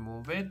and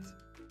move it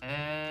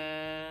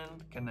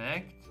and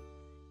connect.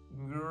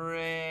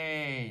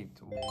 Great,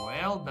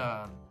 well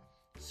done.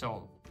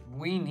 So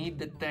we need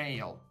the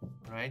tail,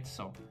 right?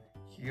 So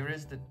here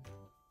is the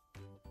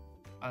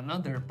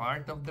another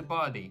part of the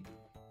body.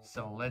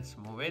 So let's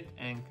move it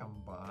and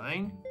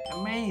combine.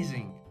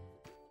 Amazing.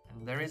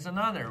 And there is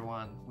another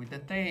one with the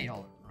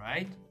tail,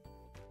 right?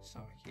 So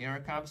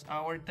here comes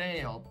our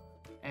tail.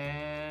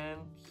 And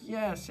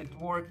yes, it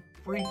worked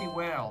pretty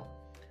well.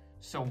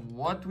 So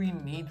what we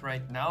need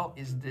right now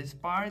is this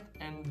part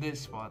and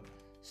this one.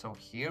 So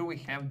here we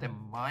have the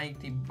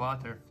mighty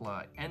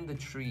butterfly and the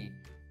tree.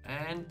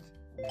 And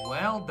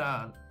well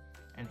done.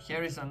 And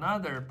here is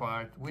another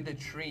part with the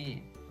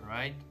tree,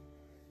 right?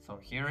 So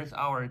here is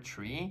our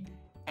tree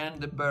and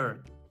the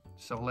bird.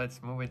 So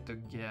let's move it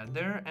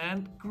together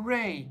and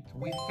great!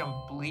 We've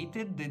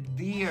completed the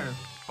deer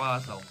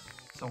puzzle.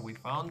 So we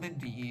found the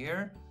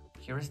deer.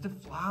 Here's the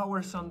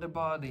flowers on the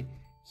body.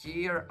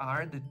 Here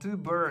are the two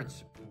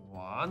birds.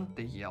 One,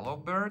 the yellow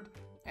bird,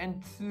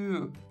 and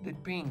two, the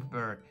pink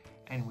bird.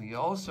 And we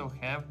also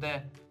have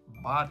the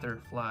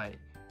butterfly.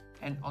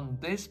 And on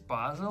this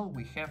puzzle,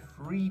 we have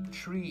 3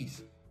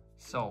 trees.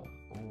 So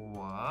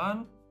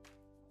 1,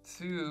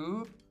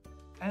 2,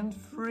 and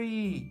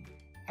 3.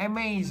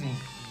 Amazing!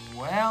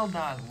 Well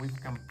done! We've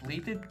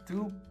completed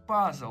 2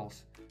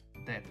 puzzles.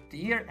 The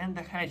deer and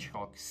the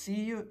hedgehog.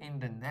 See you in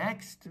the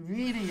next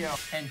video.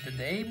 And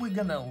today we're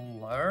gonna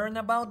learn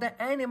about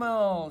the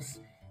animals.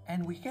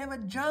 And we have a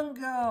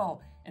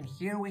jungle. And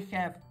here we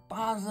have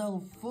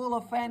puzzle full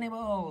of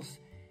animals.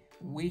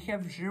 We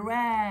have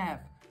giraffe.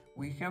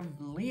 We have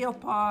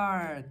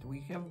leopard.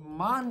 We have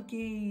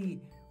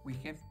monkey. We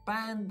have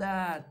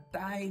panda,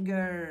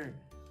 tiger.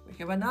 We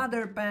have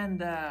another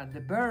panda,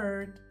 the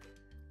bird.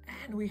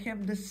 and we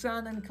have the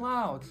sun and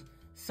clouds.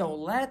 So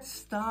let's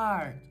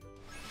start.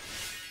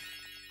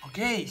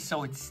 Okay,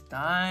 so it's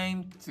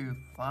time to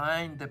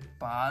find the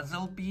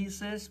puzzle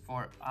pieces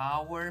for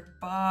our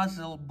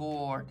puzzle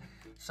board.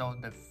 So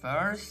the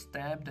first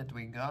step that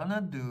we're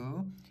gonna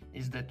do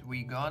is that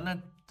we're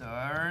gonna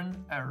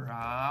turn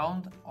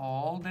around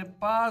all the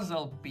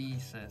puzzle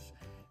pieces.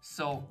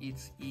 So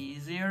it's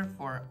easier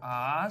for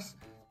us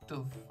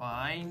to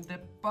find the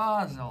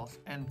puzzles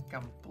and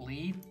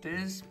complete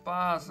this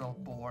puzzle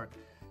board.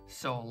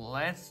 So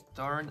let's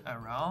turn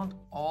around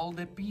all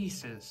the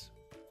pieces.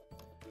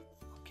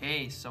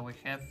 Okay, so we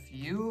have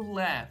few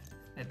left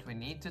that we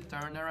need to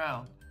turn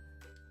around.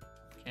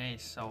 Okay,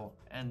 so,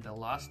 and the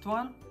last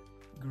one?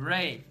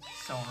 Great,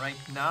 so right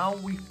now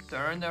we've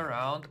turned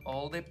around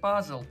all the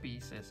puzzle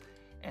pieces.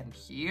 And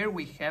here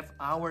we have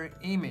our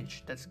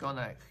image that's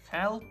gonna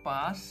help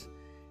us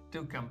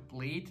to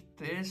complete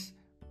this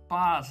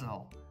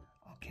puzzle.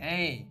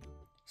 Okay,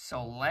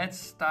 so let's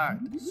start.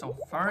 So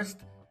first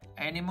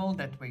animal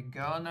that we're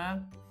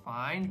gonna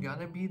find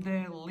gonna be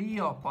the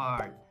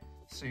leopard.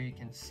 So you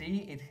can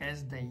see it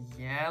has the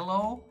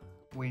yellow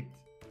with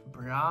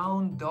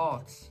brown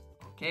dots.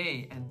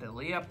 Okay, and the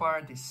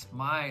leopard is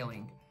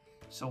smiling.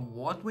 So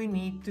what we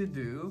need to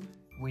do,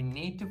 we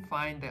need to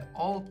find the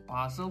all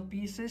puzzle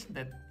pieces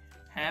that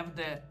have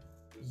the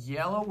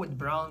yellow with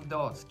brown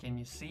dots. Can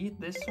you see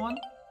this one?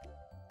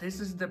 This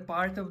is the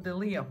part of the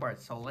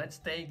leopard. So let's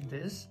take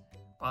this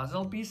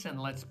puzzle piece and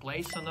let's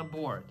place on a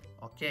board.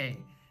 Okay,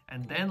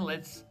 and then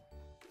let's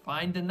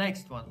find the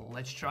next one.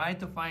 Let's try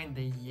to find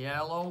the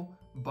yellow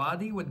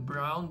body with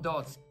brown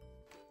dots.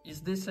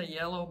 Is this a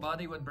yellow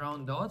body with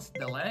brown dots?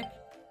 The leg?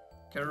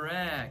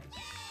 Correct.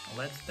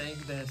 Let's take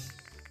this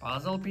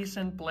puzzle piece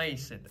and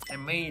place it.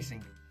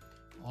 Amazing.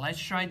 Let's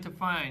try to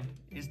find,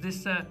 is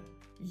this a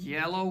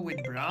yellow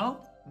with brown?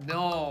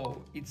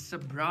 No, it's a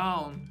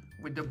brown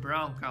with the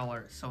brown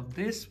color. So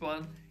this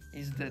one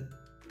is the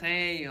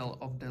tail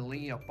of the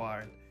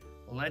leopard.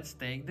 Let's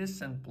take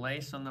this and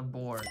place on the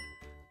board.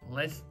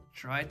 Let's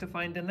try to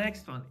find the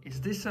next one. Is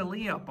this a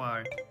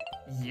leopard?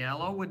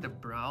 Yellow with the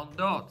brown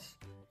dots.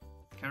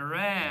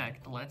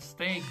 Correct. Let's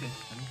take this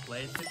and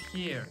place it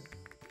here.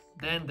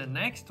 Then the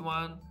next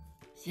one.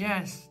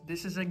 Yes,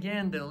 this is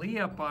again the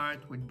leopard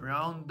with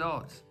brown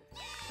dots.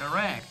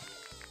 Correct.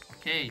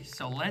 Okay,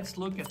 so let's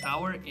look at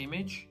our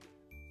image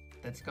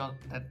that's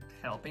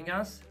helping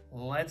us.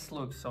 Let's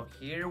look. So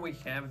here we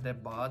have the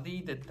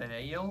body, the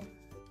tail,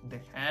 the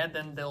head,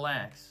 and the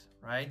legs,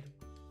 right?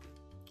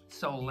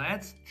 So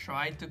let's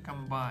try to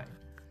combine.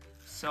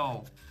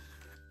 So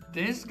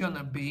this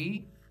gonna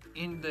be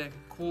in the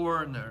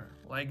corner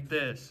like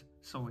this.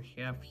 So we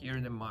have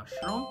here the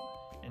mushroom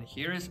and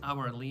here is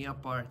our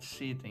leopard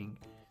sitting.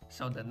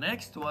 So the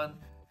next one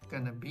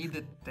gonna be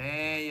the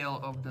tail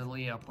of the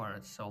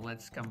leopard. So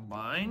let's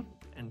combine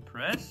and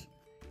press.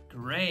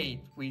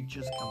 Great, we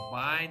just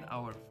combined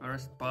our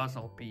first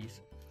puzzle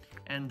piece.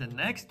 And the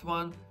next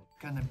one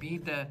gonna be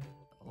the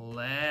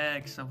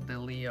legs of the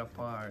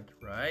leopard,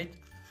 right?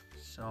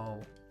 So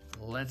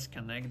let's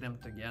connect them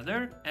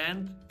together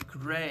and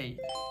great.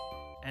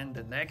 And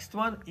the next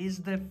one is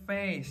the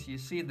face. You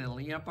see the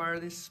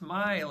leopard is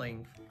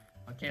smiling.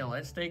 Okay,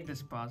 let's take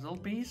this puzzle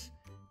piece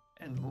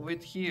and move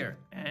it here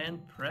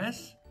and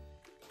press.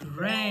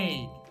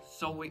 Great.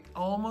 So we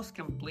almost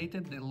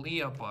completed the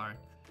leopard.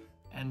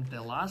 And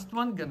the last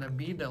one gonna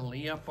be the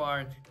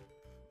leopard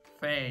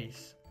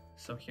face.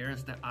 So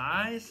here's the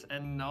eyes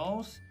and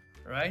nose,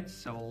 right?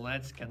 So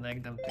let's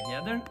connect them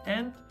together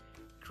and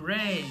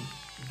great,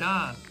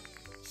 done.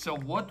 So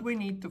what we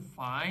need to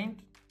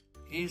find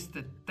is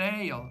the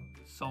tail.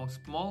 So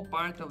small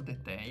part of the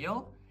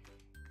tail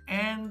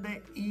and the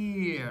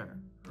ear,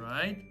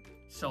 right?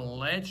 So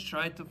let's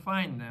try to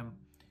find them.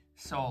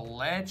 So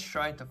let's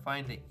try to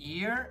find the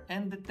ear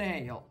and the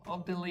tail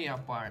of the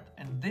leopard.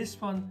 And this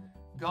one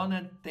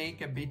gonna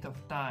take a bit of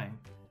time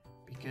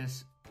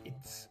because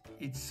it's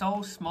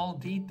so small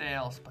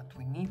details, but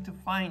we need to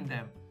find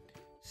them.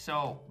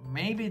 So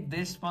maybe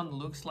this one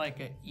looks like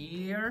an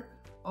ear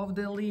of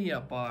the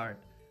leopard.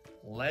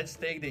 Let's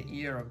take the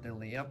ear of the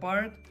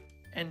leopard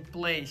and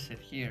place it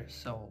here.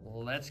 So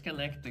let's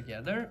connect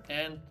together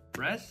and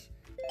press.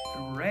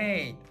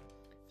 Great.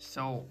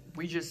 So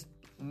we just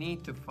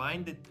need to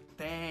find the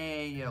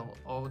tail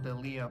of the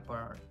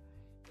leopard.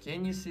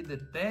 Can you see the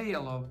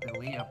tail of the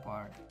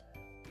leopard?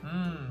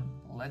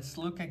 Let's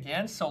look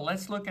again. So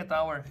let's look at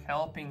our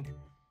helping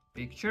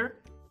picture.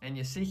 And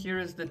you see here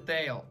is the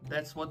tail.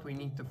 That's what we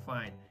need to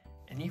find.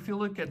 And if you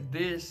look at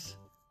this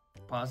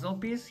puzzle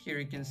piece, here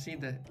you can see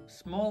the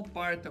small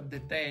part of the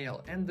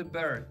tail and the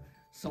bird.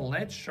 So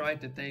let's try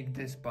to take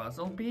this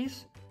puzzle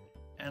piece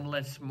and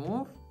let's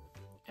move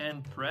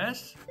and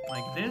press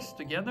like this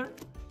together.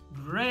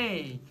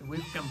 Great,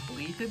 we've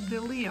completed the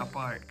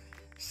leopard.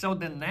 So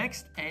the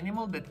next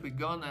animal that we're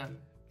gonna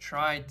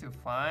try to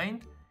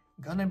find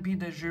gonna be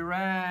the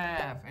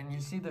giraffe. And you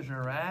see the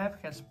giraffe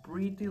has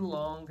pretty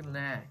long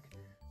neck,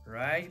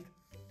 right?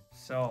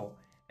 So,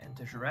 and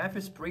the giraffe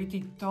is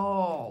pretty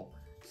tall.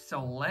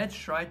 So let's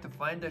try to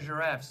find the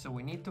giraffe. So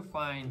we need to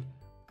find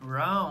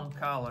brown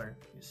color.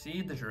 You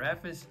see, the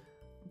giraffe is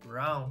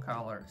brown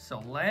color. So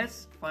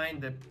let's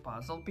find the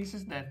puzzle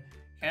pieces that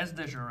has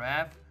the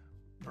giraffe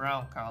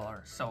brown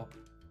color. So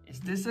is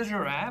this a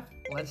giraffe?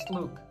 Let's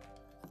look.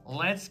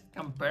 Let's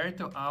compare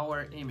to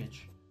our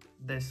image.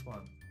 This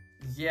one.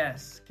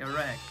 Yes,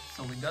 correct.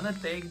 So we're gonna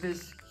take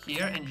this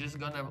here and just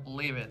gonna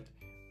leave it.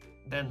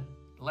 Then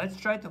let's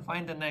try to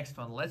find the next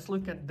one. Let's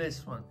look at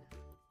this one.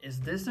 Is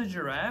this a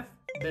giraffe?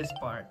 This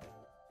part.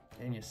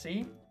 Can you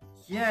see?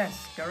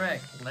 Yes,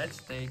 correct. Let's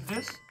take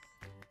this.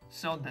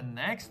 So the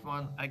next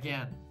one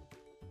again.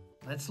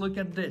 Let's look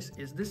at this.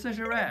 Is this a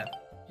giraffe?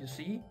 You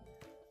see?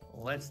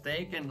 Let's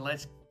take and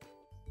let's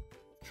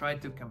try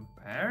to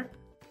compare.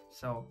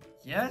 So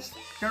yes,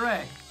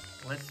 correct.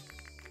 Let's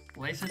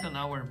place it on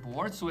our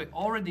board. So we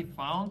already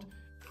found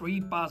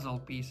 3 puzzle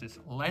pieces.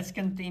 Let's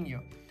continue.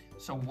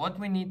 So what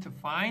we need to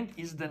find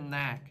is the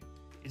neck.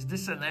 Is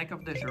this a neck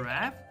of the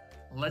giraffe?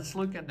 Let's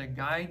look at the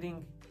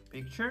guiding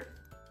picture.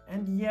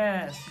 And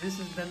yes, this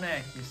is the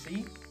neck, you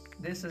see?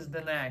 This is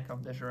the neck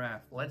of the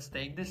giraffe. Let's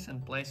take this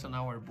and place on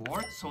our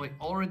board. So we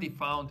already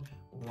found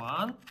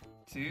 1,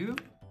 2,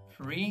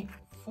 3,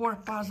 4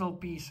 puzzle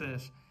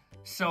pieces.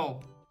 So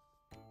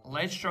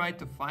let's try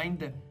to find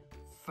the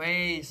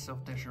face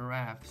of the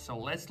giraffe. So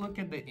let's look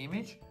at the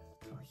image.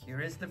 So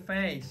here is the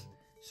face.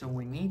 So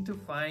we need to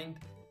find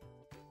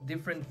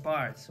different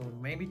parts. So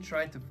maybe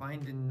try to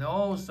find the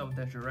nose of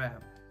the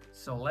giraffe.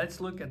 So let's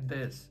look at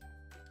this.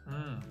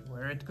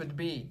 Where it could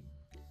be.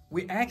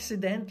 We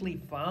accidentally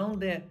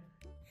found the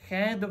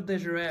head of the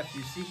giraffe.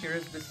 You see, here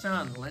is the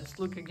sun. Let's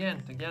look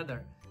again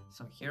together.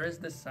 So here is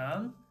the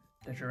sun,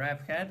 the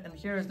giraffe head, and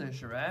here is the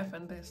giraffe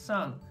and the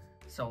sun.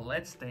 So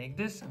let's take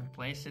this and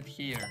place it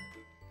here.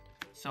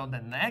 So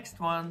the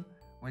next one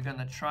we're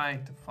gonna try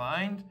to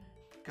find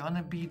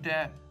gonna be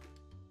the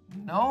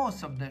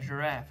nose of the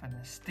giraffe, and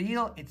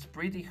still it's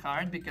pretty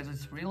hard because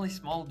it's really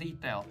small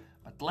detail.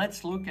 But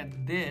let's look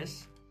at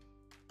this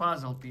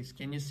puzzle piece.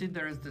 Can you see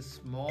there is the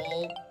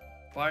small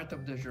part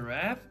of the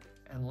giraffe?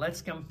 And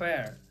let's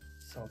compare.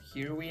 So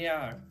here we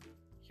are.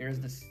 Here's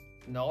the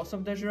nose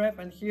of the giraffe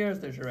and here's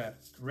the giraffe.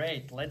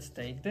 Great, let's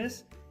take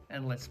this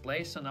and let's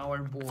place on our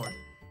board.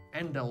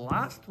 And the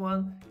last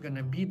one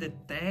gonna be the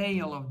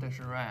tail of the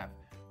giraffe,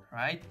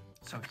 right?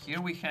 So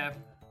here we have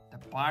the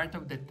part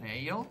of the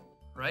tail,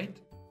 right?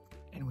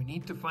 And we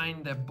need to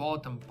find the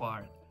bottom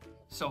part.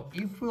 So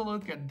if we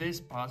look at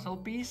this puzzle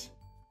piece,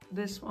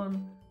 this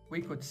one,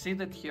 we could see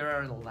that here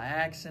are the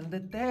legs and the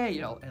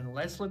tail. And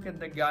let's look at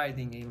the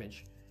guiding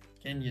image.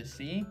 Can you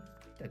see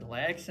the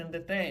legs and the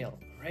tail?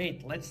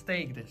 Great, let's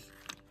take this.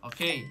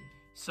 Okay,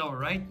 so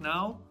right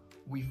now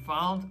we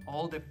found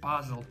all the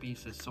puzzle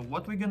pieces. So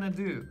what we're gonna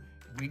do?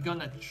 We're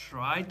gonna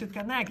try to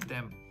connect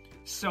them.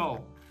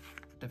 So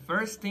the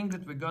first thing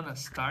that we're gonna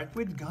start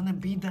with gonna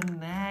be the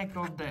neck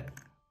of the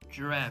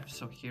giraffe.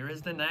 So here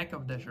is the neck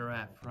of the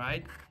giraffe,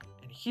 right?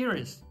 And here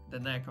is the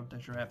neck of the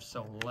giraffe.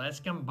 So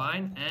let's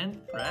combine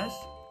and press.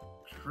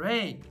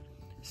 Great.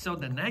 So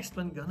the next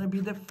one gonna be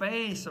the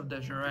face of the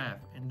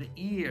giraffe and the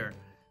ear.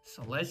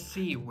 So let's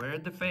see where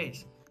the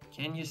face.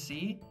 Can you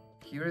see?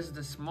 Here's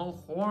the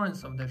small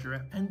horns of the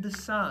giraffe and the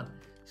sun.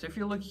 So if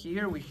you look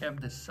here, we have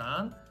the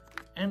sun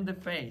and the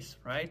face,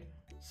 right?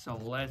 So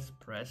let's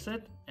press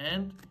it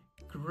and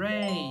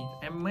great,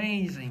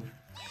 amazing.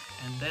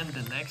 And then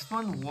the next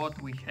one,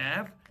 what we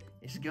have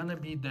is gonna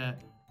be the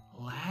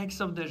legs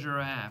of the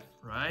giraffe,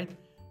 right?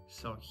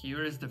 So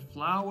here is the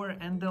flower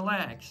and the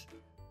legs.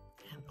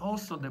 And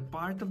also the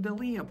part of the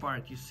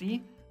leopard, you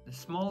see? The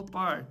small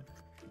part.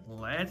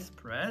 Let's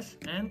press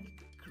and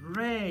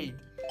great.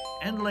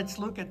 And let's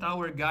look at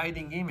our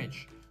guiding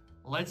image.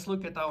 Let's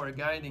look at our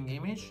guiding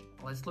image.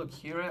 Let's look,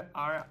 here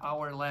are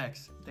our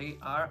legs. They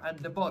are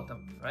at the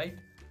bottom, right?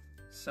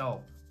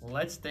 So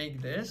let's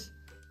take this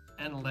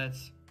and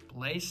let's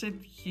place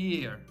it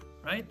here,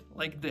 right?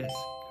 Like this.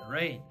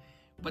 Great.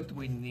 But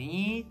we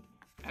need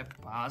a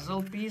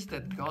puzzle piece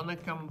that's gonna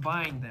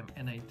combine them.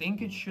 And I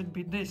think it should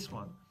be this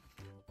one.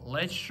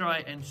 Let's try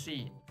and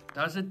see.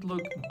 Does it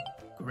look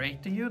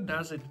great to you?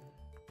 Does it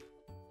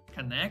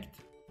connect?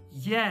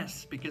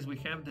 Yes, because we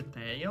have the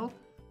tail,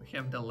 we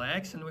have the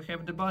legs, and we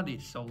have the body.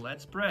 So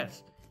let's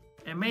press.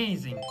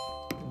 Amazing.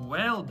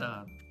 Well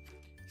done.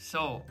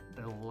 So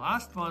the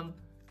last one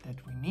that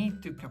we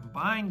need to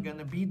combine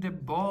gonna be the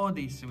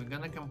body. So we're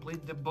gonna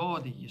complete the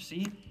body, you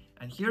see?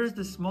 And here's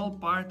the small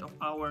part of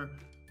our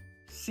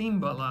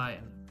Simba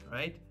lion,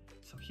 right?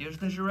 So here's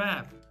the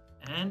giraffe.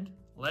 And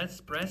let's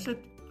press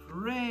it.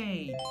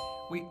 Great.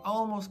 We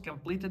almost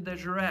completed the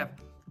giraffe,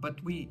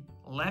 but we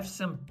left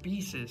some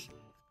pieces,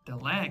 the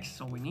legs.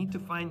 So we need to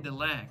find the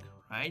leg,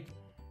 right?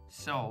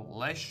 So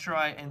let's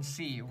try and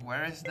see,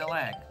 where is the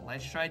leg?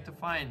 Let's try to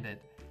find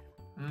it.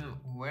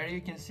 Where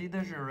you can see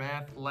the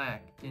giraffe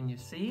leg. Can you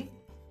see?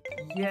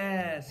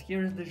 Yes,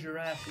 here's the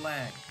giraffe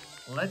leg.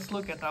 Let's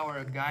look at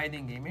our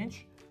guiding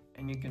image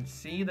and you can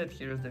see that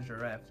here's the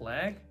giraffe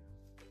leg.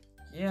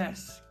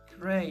 Yes,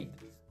 great.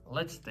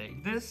 Let's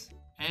take this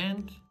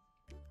and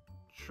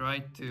try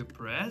to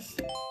press.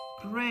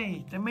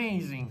 Great,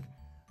 amazing.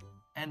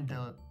 And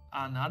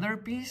another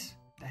piece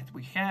that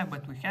we have,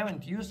 but we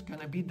haven't used,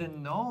 gonna be the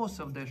nose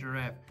of the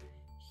giraffe.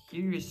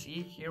 Here you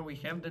see, here we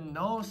have the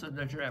nose of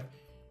the giraffe.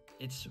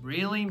 It's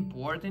really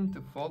important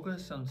to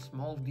focus on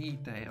small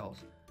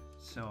details.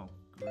 So,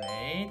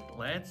 great,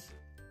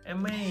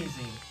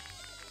 amazing,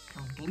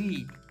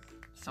 complete.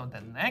 So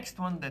the next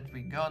one that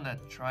we're gonna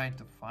try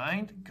to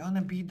find,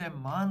 gonna be the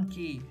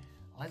monkey.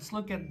 Let's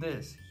look at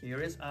this.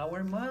 Here is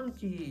our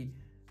monkey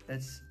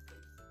that's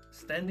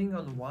standing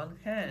on one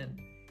hand.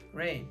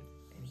 Great.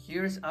 And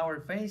here's our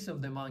face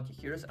of the monkey.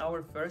 Here's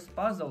our first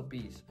puzzle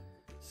piece.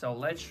 So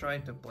let's try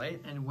to play.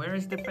 And where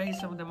is the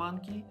face of the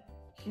monkey?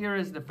 Here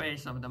is the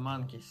face of the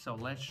monkey. So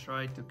let's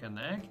try to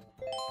connect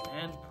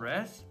and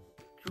press.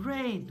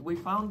 Great, we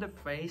found the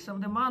face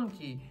of the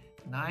monkey.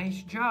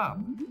 Nice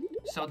job.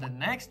 So the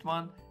next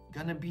one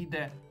gonna be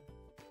the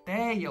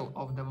tail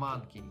of the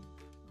monkey,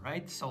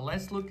 right? So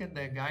let's look at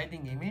the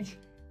guiding image.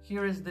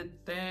 Here is the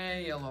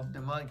tail of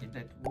the monkey,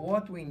 that's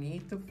what we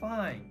need to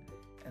find.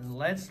 And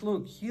let's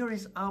look, here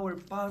is our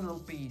puzzle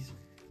piece,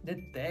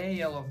 the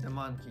tail of the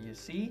monkey, you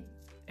see?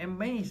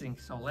 Amazing.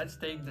 So let's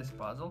take this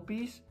puzzle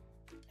piece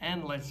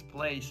and let's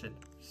place it.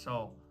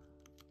 So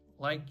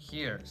like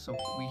here, so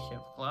we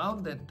have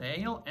cloud, the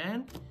tail,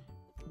 and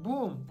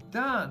boom,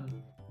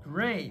 done.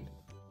 Great.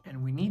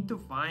 And we need to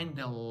find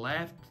the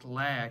left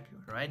leg,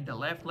 right? The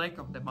left leg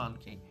of the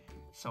monkey.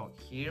 So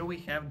here we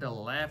have the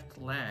left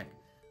leg.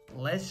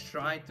 Let's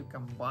try to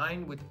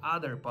combine with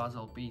other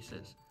puzzle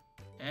pieces.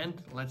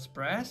 And let's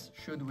press.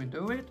 Should we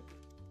do it?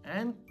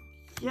 And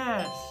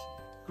yes,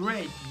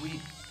 great. We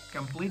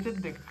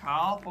completed the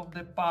half of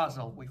the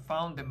puzzle. We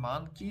found the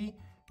monkey,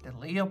 the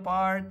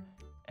leopard,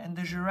 and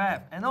the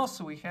giraffe. And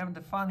also we have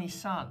the funny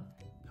sun.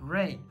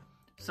 Great.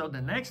 So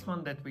the next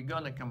one that we're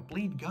gonna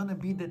complete gonna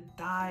be the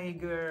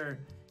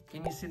tiger.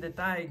 Can you see the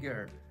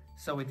tiger?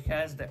 So it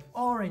has the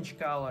orange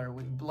color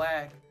with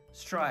black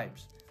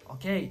stripes.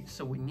 Okay,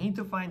 so we need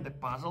to find the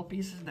puzzle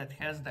pieces that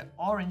has the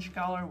orange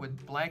color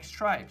with black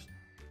stripes.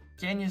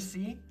 Can you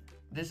see?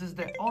 This is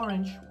the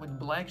orange with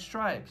black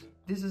stripes.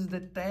 This is the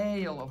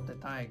tail of the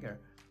tiger.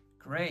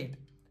 Great.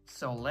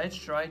 So let's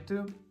try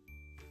to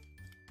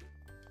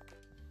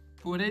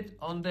put it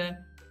on the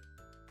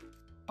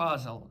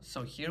puzzle.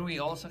 So here we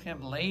also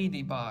have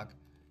ladybug.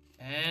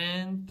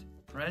 And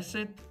press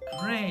it.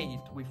 Great.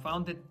 We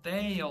found the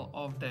tail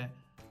of the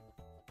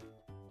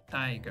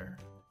tiger.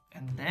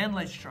 And then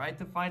let's try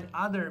to find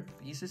other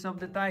pieces of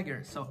the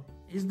tiger. So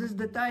is this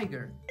the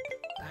tiger?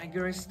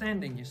 Tiger is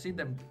standing. You see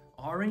the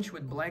orange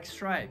with black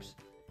stripes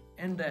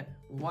and the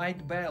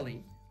white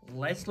belly.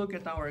 Let's look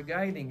at our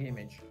guiding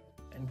image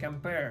and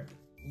compare.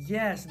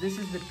 Yes, this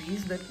is the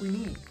piece that we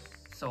need.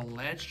 So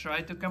let's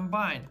try to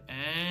combine.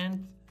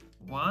 And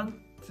 1,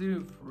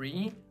 2,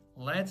 3.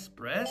 Let's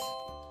press.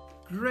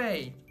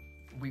 Great.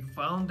 We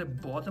found the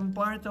bottom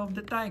part of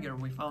the tiger.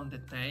 We found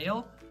the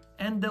tail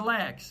and the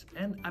legs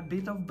and a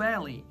bit of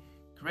belly.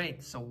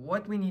 Great. So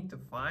what we need to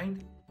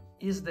find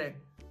is the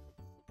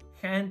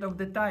hand of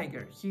the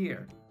tiger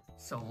here.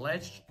 So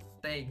let's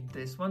take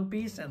this one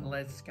piece and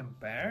let's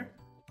compare.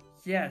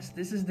 Yes,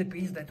 this is the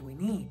piece that we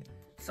need.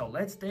 So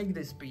let's take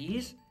this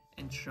piece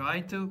and try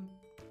to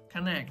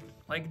connect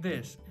like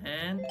this.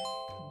 And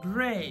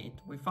great,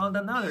 we found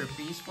another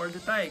piece for the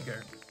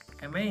tiger.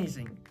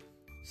 Amazing.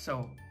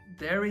 So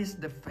there is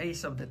the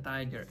face of the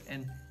tiger.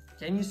 And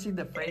can you see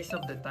the face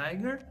of the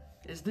tiger?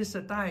 Is this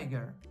a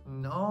tiger?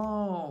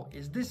 No.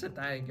 Is this a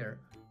tiger?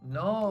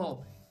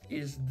 No.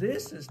 Is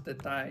this the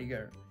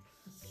tiger?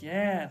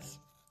 Yes.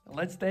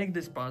 Let's take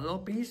this puzzle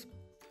piece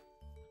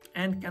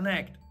and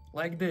connect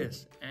like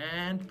this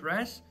and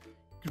press.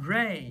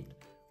 Great.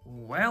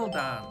 Well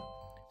done.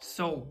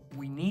 So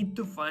we need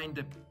to find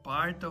the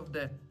part of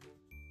the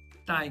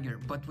tiger,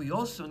 but we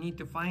also need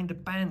to find the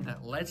panda.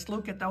 Let's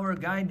look at our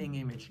guiding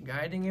image.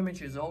 Guiding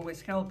image is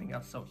always helping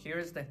us. So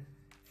here's the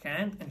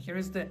hand and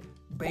here's the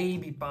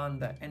baby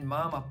panda and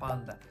mama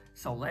panda.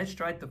 So let's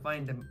try to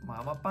find the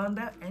mama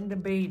panda and the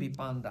baby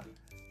panda.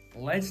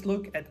 Let's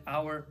look at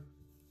our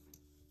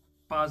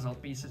puzzle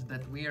pieces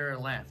that we are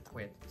left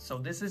with. So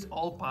this is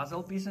all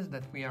puzzle pieces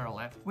that we are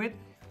left with.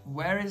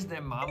 Where is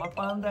the mama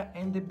panda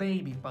and the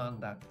baby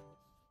panda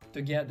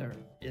together?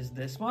 Is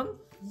this one?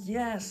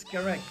 Yes,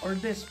 correct. Or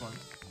this one?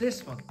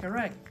 This one,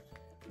 correct.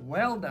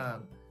 Well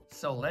done.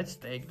 So let's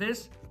take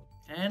this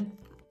and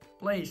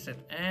place it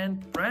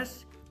and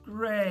press.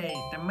 Great,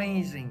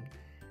 amazing.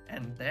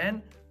 And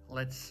then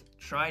let's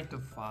try to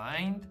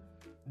find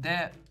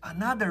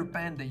another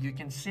panda. You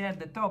can see at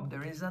the top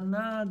there is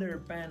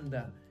another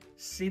panda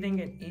sitting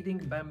and eating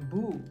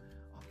bamboo.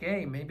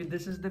 Okay, maybe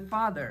this is the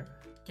father.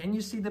 Can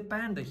you see the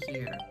panda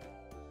here?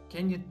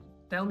 Can you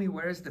tell me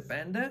where is the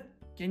panda?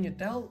 Can you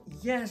tell?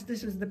 Yes,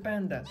 this is the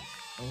panda.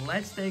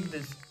 Let's take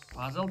this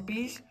puzzle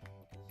piece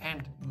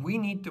and we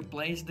need to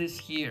place this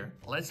here.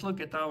 Let's look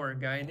at our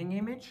guiding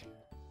image.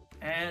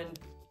 And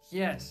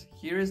yes,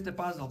 here is the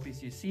puzzle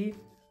piece. You see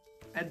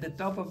at the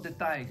top of the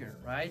tiger,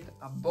 right?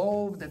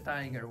 Above the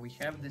tiger, we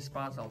have this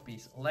puzzle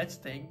piece. Let's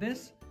take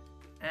this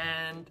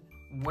And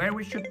where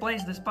we should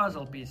place this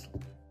puzzle piece?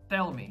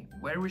 Tell me,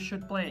 where we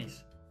should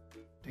place?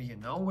 Do you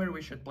know where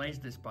we should place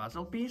this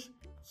puzzle piece?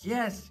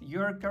 Yes,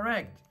 you're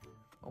correct.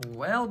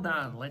 Well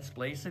done. Let's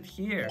place it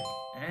here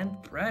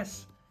and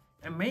press.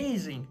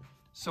 Amazing.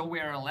 So we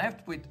are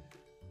left with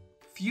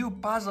few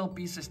puzzle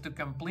pieces to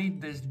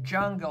complete this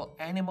jungle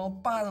animal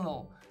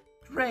puzzle.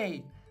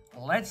 Great.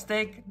 Let's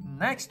take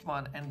next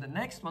one, and the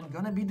next one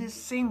gonna be the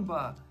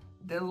Simba,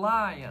 the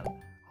lion.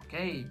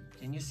 Okay,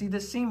 can you see the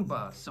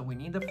Simba? So we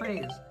need a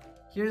face.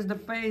 Here's the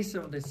face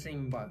of the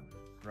Simba,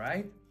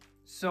 right?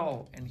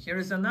 So, and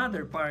here's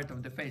another part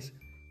of the face.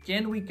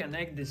 Can we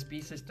connect these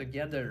pieces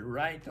together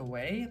right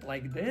away,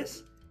 like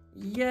this?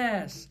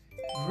 Yes,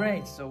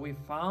 great. So we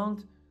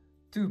found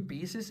two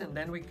pieces and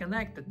then we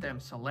connected them.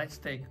 So let's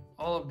take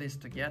all of this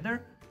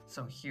together.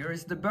 So here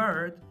is the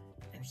bird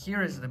and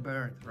here is the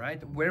bird,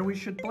 right? Where we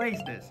should place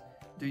this?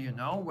 Do you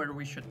know where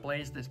we should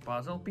place these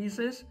puzzle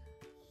pieces?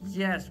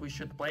 Yes, we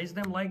should place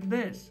them like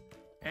this.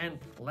 And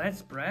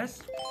let's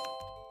press.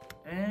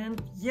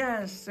 And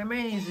yes,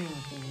 amazing,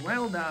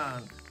 well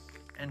done.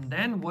 And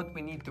then what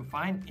we need to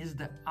find is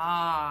the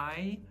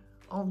eye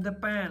of the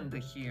panda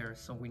here.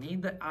 So we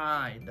need the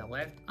eye, the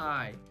left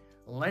eye.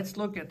 Let's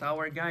look at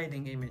our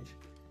guiding image.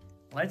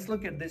 Let's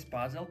look at this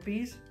puzzle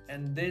piece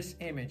and this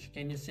image.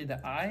 Can you see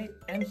the eye?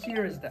 And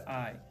here is the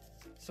eye.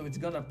 So it's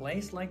gonna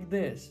place like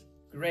this.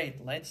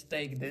 Great, let's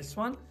take this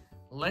one.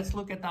 Let's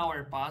look at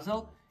our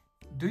puzzle.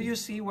 Do you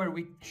see where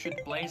we should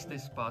place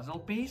this puzzle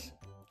piece?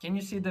 Can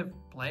you see the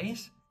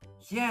place?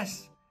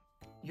 Yes,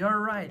 you're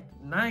right.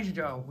 Nice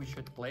job. We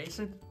should place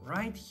it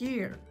right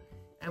here.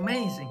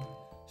 Amazing.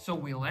 So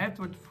we left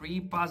with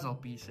 3 puzzle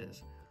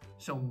pieces.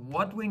 So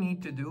what we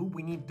need to do,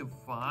 we need to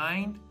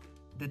find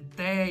the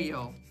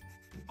tail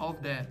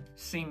of the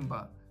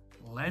Simba.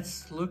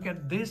 Let's look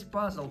at this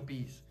puzzle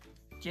piece.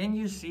 Can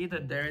you see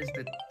that there is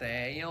the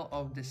tail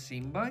of the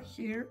Simba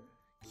here?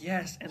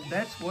 Yes, and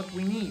that's what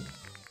we need.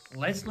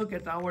 Let's look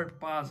at our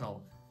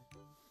puzzle.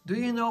 Do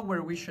you know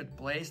where we should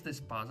place this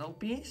puzzle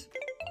piece?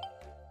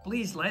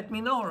 Please let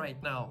me know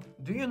right now.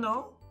 Do you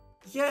know?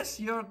 Yes,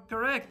 you're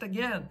correct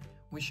again.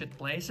 We should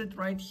place it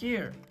right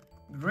here.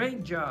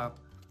 Great job.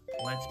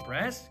 Let's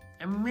press.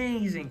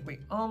 Amazing. We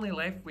only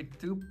left with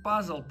 2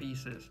 puzzle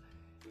pieces.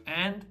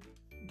 And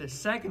the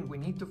second, we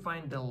need to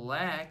find the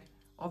leg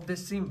of the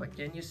Simba.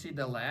 Can you see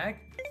the leg?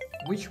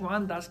 Which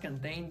one does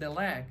contain the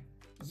leg?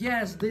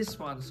 Yes, this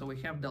one. So we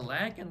have the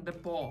leg and the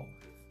paw.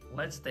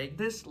 Let's take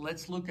this.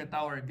 Let's look at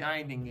our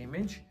guiding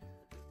image.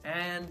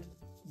 And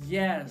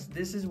yes,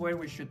 this is where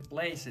we should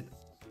place it.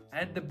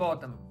 At the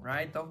bottom,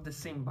 right, of the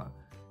Simba.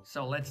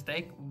 So let's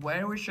take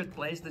where we should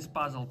place this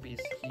puzzle piece.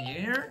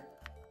 Here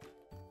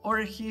or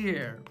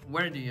here?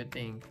 Where do you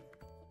think?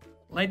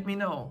 Let me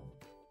know.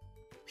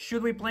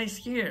 Should we place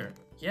here?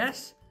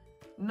 Yes?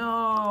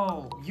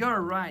 No,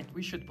 you're right.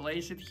 We should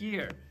place it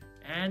here.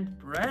 And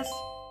press.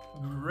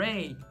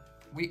 Great.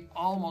 We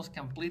almost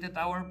completed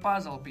our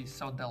puzzle piece.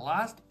 So the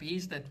last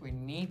piece that we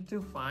need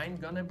to find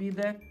gonna be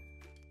the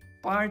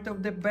part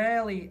of the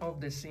belly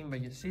of the Simba.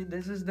 You see,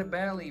 this is the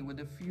belly with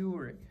the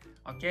fury.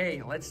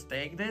 Okay, let's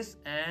take this,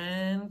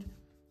 and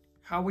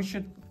how we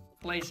should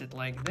place it,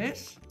 like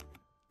this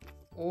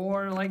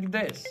or like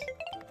this?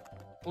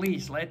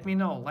 Please let me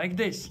know. Like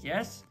this,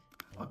 yes?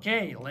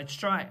 Okay, let's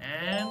try.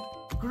 And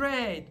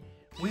great,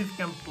 we've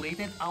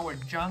completed our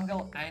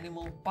jungle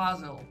animal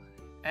puzzle.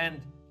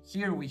 And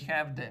here we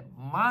have the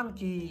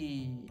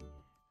monkey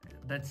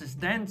that's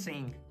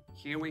dancing.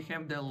 Here we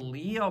have the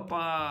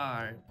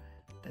leopard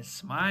that's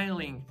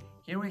smiling.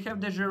 Here we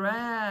have the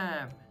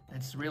giraffe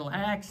that's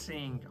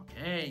relaxing.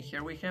 Okay,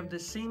 here we have the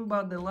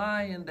Simba, the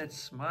lion that's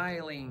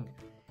smiling.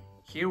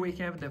 Here we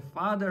have the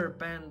father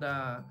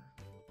panda.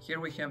 Here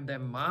we have the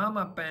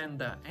mama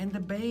panda and the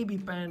baby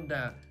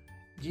panda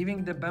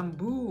giving the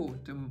bamboo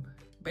to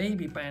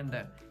baby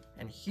panda.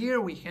 And here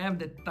we have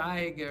the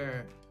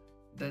tiger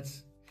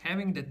that's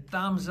having the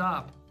thumbs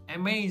up.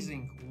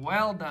 Amazing,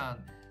 well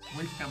done.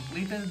 We've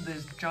completed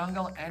this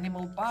jungle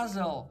animal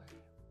puzzle.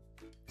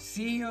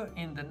 See you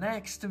in the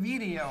next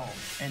video.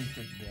 And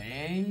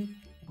today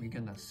we're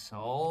gonna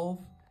solve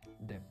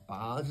the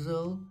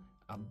puzzle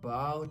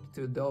about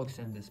 2 dogs,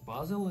 and this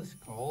puzzle is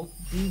called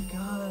Be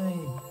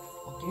Kind.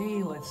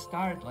 Okay, let's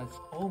start. Let's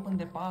open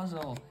the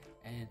puzzle.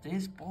 And it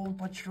is Paw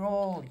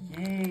Patrol.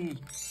 Yay!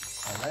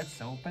 So let's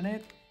open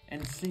it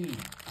and see.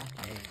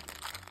 Okay,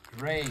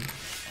 great.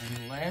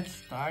 And let's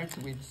start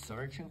with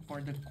searching for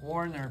the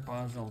corner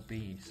puzzle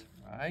piece,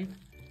 right?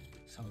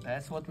 So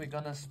that's what we're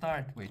gonna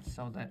start with.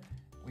 So that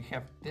we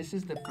have, this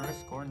is the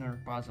first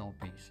corner puzzle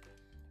piece,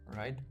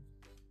 right?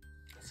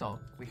 So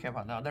we have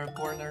another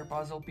corner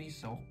puzzle piece,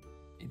 so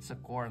it's a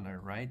corner,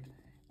 right?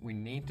 We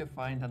need to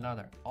find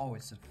another. Oh,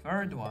 it's the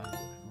third one.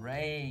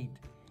 Great.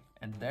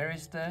 And there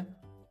is the,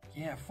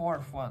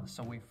 fourth one.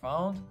 So we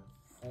found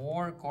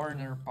 4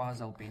 corner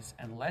puzzle pieces.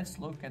 And let's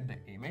look at the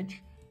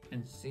image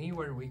and see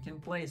where we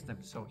can place them.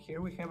 So here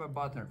we have a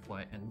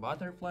butterfly, and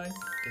butterfly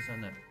is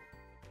on the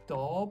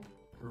top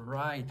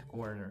right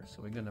corner.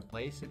 So we're gonna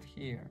place it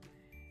here.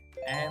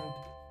 And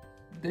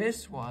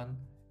this one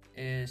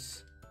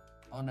is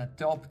on the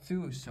top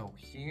too. So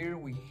here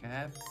we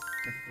have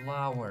the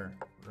flower,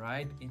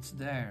 right? It's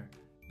there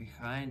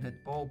behind the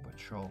Paw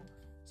Patrol.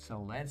 So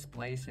let's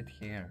place it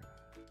here.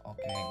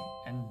 Okay,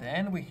 and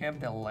then we have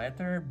the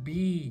letter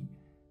B.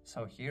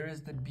 So here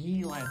is the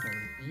B letter,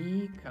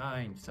 be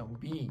kind, so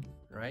B,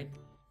 right?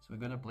 So we're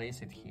gonna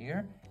place it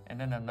here. And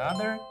then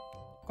another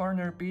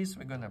corner piece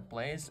we're gonna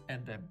place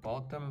at the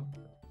bottom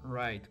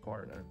right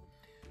corner.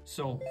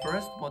 So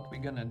first what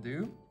we're gonna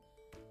do,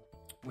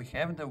 we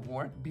have the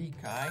word be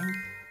kind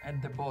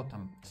at the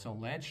bottom. So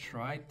let's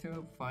try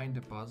to find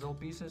the puzzle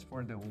pieces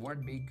for the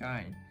word be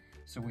kind.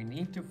 So we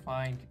need to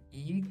find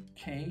E,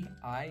 K,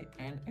 I,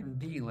 N, and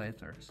D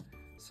letters.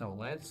 So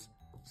let's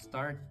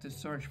start to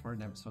search for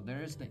them. So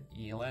there is the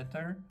E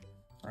letter,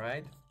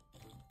 right?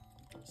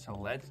 So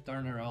let's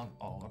turn around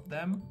all of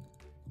them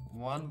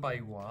one by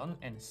one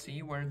and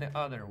see where the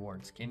other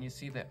words. Can you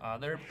see the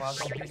other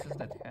puzzle pieces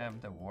that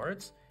have the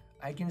words?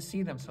 I can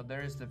see them. So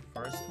there is the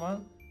first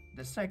one,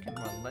 the second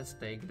one. Let's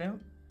take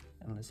them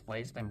and let's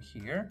place them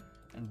here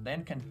and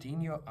then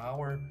continue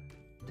our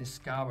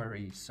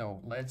discovery. So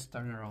let's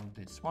turn around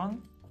this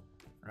one,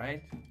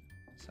 right?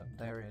 So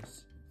there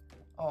is,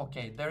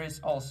 okay, there is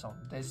also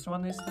this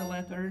one is the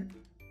letter,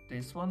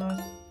 this one,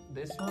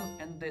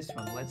 and this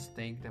one. Let's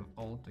take them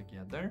all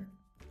together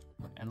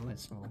and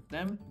let's move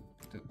them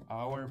to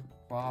our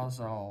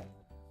puzzle.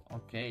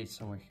 Okay,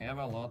 so we have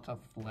a lot of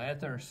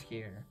letters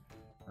here,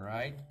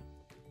 right?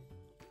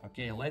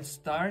 Okay, let's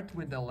start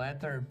with the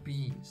letter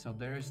B. So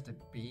there is the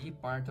B,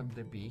 part of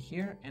the B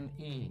here, and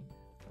E.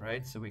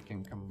 Right, so we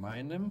can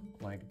combine them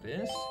like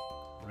this.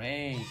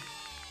 Great.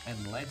 And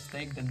let's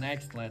take the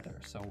next letter.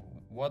 So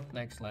what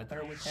next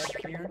letter we have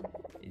here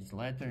is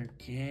letter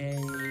K.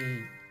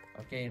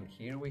 Okay, and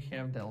here we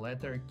have the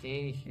letter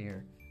K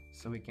here.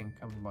 So we can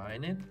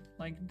combine it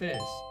like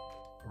this.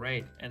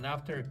 Great. And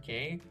after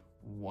K,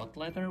 what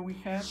letter we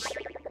have?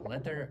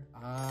 Letter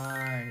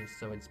I.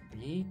 So it's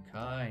be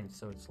kind.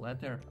 So it's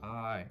letter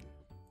I.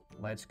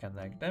 Let's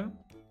connect them.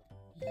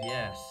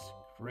 Yes,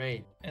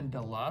 great. And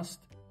the last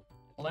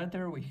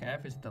letter we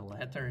have is the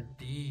letter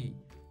D.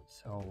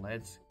 So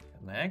let's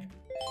connect.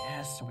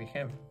 Yes, we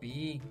have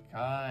be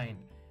kind.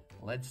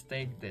 Let's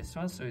take this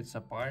one, so it's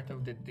a part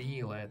of the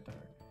D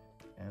letter.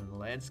 And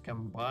let's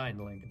combine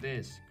like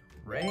this.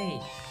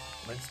 Great.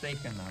 Let's take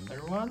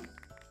another one.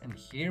 And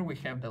here we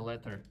have the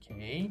letter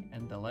K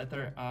and the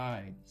letter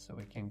I. So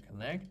we can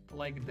connect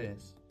like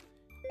this.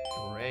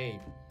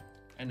 Great.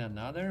 And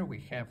another, we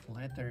have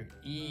letter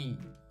E,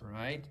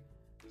 right?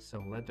 So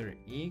letter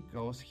E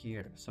goes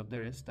here. So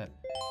there is the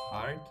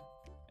heart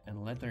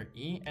and letter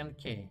E and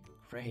K.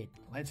 Great,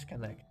 let's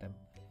connect them.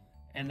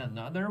 And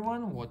another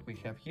one, what we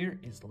have here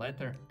is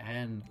letter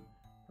N,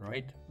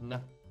 right? N.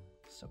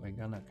 So we're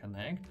gonna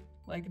connect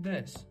like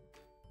this.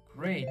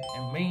 Great,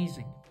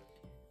 amazing.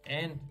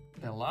 And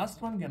the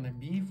last one gonna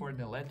be for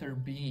the letter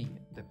B,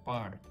 the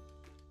part.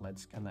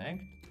 Let's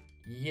connect.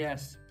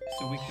 Yes,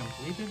 so we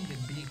completed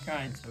the be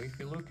kind. So if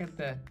you look at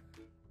the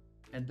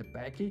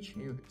package,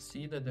 you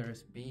see that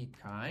there's be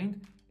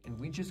kind, and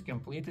we just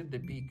completed the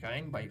be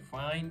kind by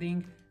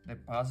finding the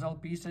puzzle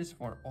pieces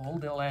for all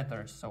the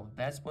letters. So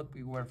that's what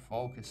we were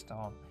focused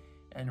on.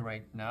 And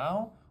right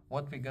now,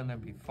 what we're gonna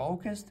be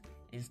focused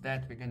is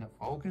that we're gonna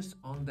focus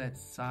on that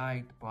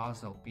side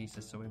puzzle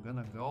pieces. So we're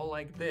gonna go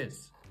like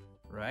this,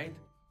 right?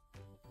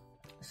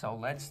 So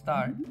let's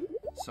start.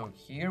 So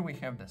here we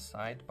have the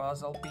side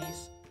puzzle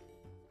piece.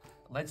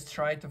 Let's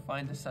try to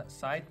find the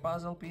side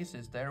puzzle piece.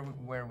 Is there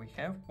where we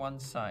have one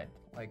side,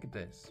 like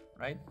this,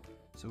 right?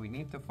 So we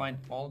need to find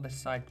all the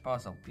side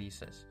puzzle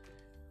pieces,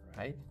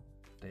 right?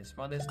 This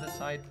one is the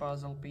side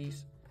puzzle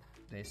piece.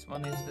 This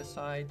one is the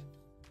side,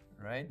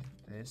 right?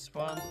 This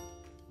one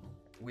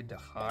with the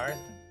heart,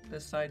 the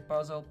side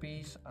puzzle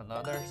piece,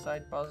 another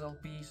side puzzle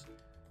piece.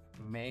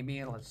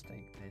 Maybe let's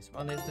take this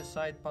one is the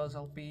side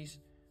puzzle piece,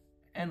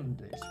 and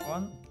this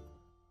one,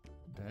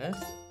 this.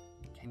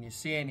 Can you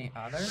see any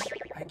others?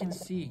 I can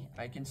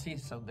see.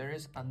 So there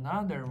is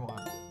another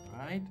one,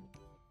 right?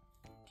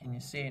 Can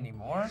you see any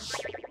more?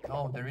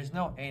 No, there is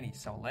no any.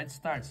 So let's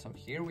start. So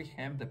here we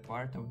have the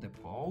part of the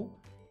paw,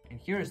 and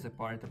here is the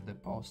part of the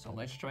paw. So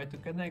let's try to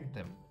connect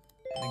them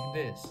like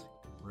this.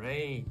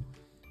 Great.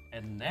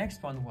 And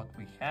next one, what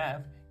we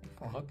have, if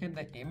we look at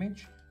the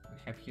image, we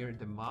have here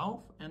the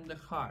mouth and the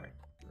heart,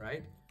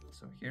 right?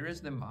 So here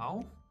is the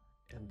mouth,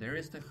 and there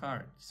is the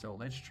heart. So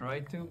let's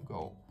try to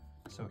go.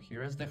 So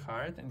here is the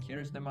heart and here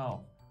is the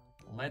mouth.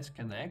 Let's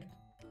connect.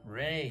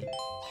 Great.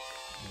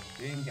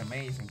 You're doing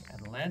amazing.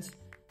 And let's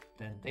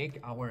then take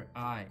our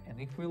eye. And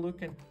if we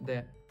look at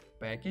the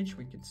package,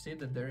 we can see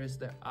that there is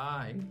the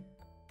eye,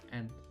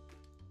 and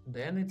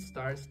then it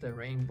starts the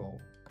rainbow,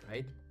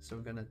 right? So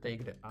we're gonna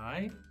take the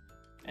eye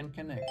and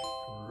connect.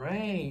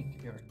 Great.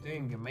 You're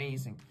doing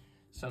amazing.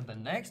 So the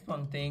next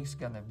one thing's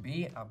gonna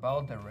be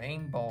about the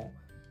rainbow.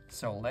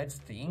 So let's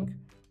think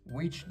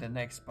which the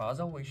next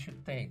puzzle we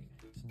should take.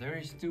 So there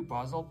is two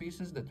puzzle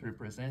pieces that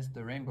represents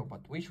the rainbow,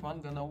 but which one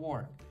gonna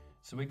work?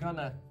 So we're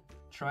gonna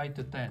try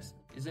to test.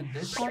 Is it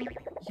this one?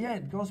 Yeah,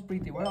 it goes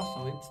pretty well,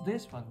 so it's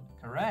this one,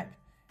 correct.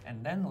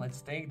 And then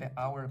let's take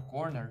our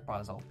corner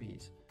puzzle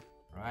piece,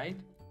 right?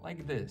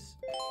 Like this.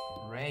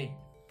 Great.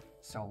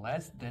 So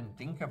let's then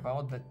think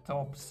about the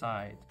top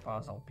side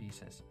puzzle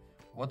pieces.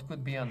 What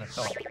could be on the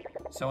top?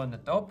 So on the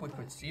top, we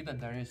could see that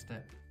there is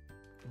the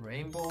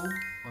rainbow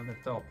on the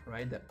top,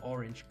 right? The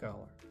orange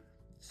color.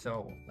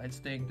 So let's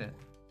take the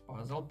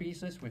puzzle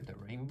pieces with the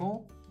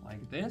rainbow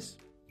like this.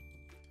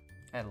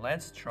 And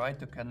let's try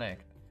to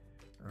connect,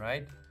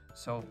 right?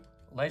 So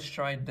let's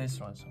try this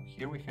one. So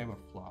here we have a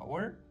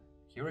flower.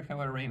 Here we have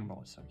a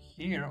rainbow. So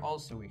here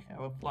also we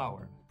have a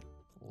flower.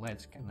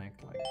 Let's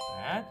connect like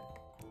that.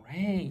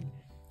 Great.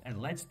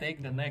 And let's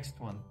take the next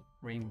one,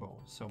 rainbow.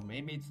 So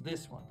maybe it's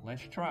this one.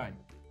 Let's try.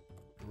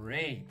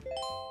 Great.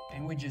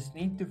 And we just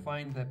need to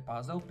find the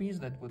puzzle piece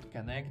that would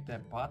connect the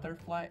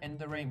butterfly and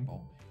the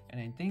rainbow.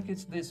 And I think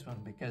it's this one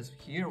because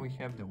here we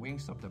have the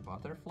wings of the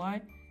butterfly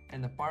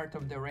and a part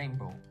of the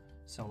rainbow.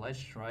 So let's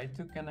try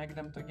to connect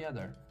them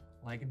together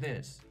like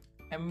this.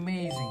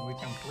 Amazing. We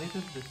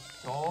completed the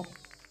top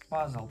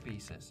puzzle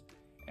pieces.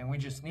 And we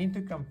just need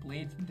to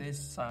complete this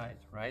side,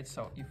 right?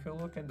 So if you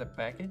look at the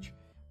package,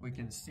 we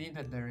can see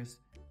that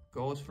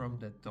goes from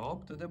the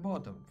top to the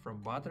bottom,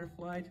 from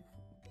butterfly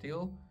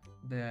till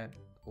the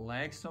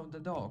legs of the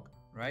dog,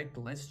 right?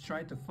 Let's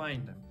try to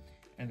find them.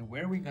 And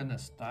where we're gonna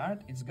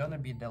start, it's gonna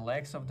be the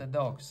legs of the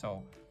dog.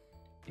 So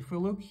if we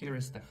look, here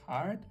is the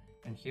heart,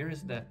 and here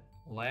is the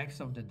legs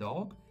of the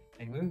dog.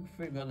 And if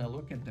we're gonna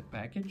look at the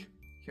package,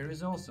 here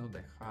is also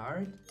the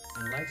heart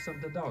and legs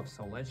of the dog.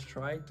 So let's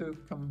try to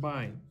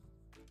combine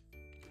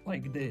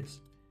like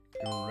this.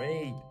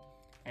 Great.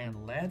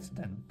 And let's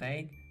then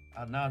take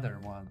another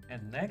one.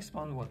 And next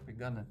one, what we're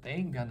gonna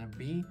take, gonna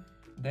be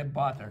the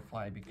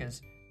butterfly,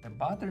 because the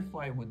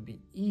butterfly would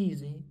be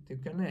easy to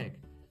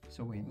connect.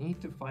 So we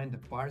need to find the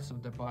parts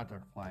of the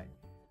butterfly,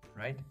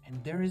 right?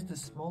 And there is the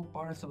small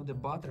parts of the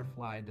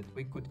butterfly that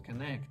we could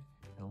connect.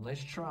 And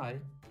let's try.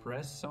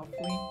 Press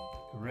softly.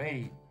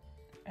 Great.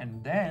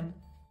 And then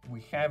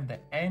we have the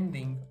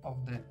ending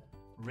of the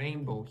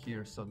rainbow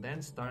here. So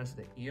then starts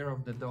the ear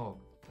of the dog.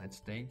 Let's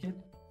take it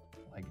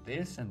like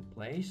this and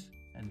place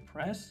and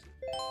press.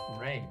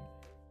 Great.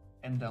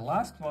 And the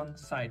last one,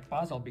 side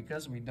puzzle,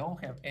 because we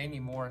don't have any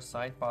more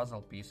side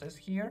puzzle pieces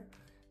here,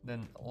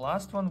 then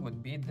last one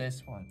would be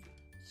this one.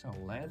 So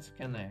let's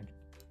connect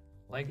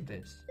like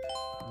this.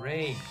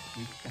 Great.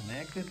 We've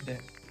connected the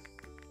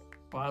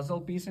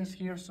puzzle pieces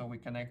here. So we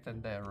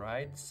connected the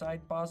right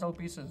side puzzle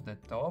pieces, the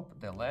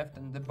top, the left,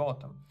 and the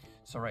bottom.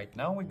 So right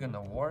now we're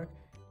gonna work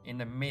in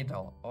the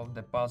middle of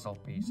the puzzle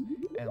piece.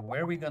 And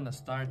where we're gonna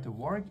start to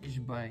work is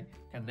by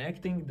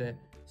connecting the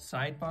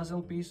side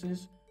puzzle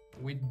pieces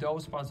with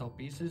those puzzle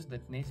pieces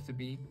that needs to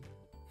be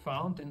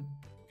found and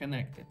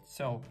connected.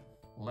 So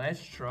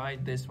let's try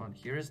this one.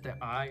 Here's the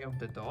eye of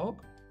the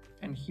dog,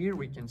 and here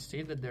we can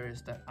see that there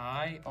is the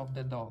eye of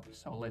the dog.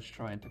 So let's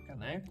try to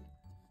connect.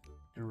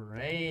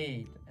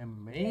 Great,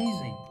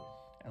 amazing.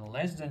 And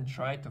let's then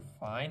try to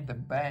find the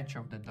badge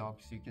of the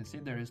dog. So you can see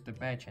there is the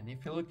badge, and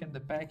if you look at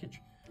the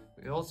package,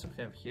 we also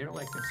have here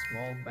like a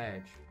small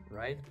badge,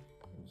 right?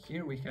 And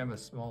here we have a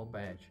small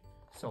badge.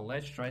 So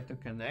let's try to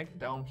connect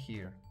down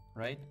here,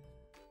 right?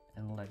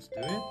 And let's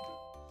do it.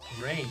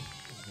 Great,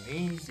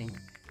 amazing.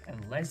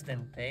 And let's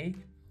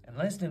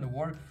then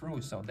work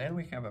through. So then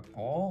we have a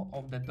paw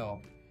of the dog.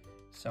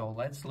 So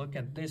let's look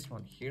at this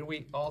one. Here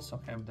we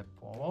also have the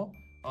paw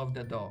of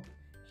the dog.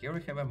 Here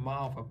we have a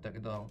mouth of the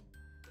dog,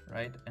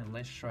 right? And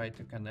let's try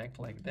to connect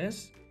like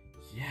this.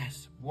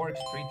 Yes,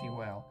 works pretty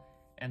well.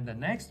 And the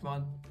next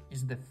one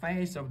is the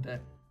face of the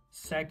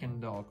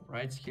second dog,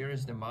 right? Here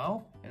is the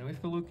mouth. And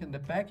if we look in the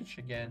package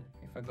again,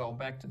 if I go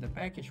back to the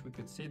package, we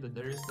could see that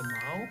there is the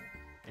mouth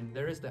and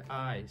there is the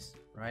eyes,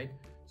 right?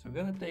 So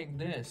we're gonna take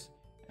this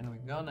and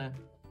we're gonna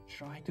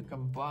try to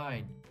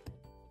combine.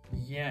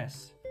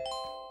 Yes,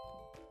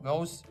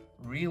 goes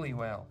really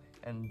well.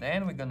 And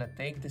then we're gonna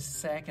take the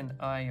second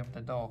eye of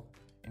the dog.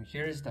 And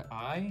here's the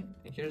eye,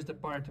 and here's the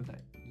part of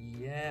that.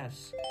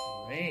 Yes,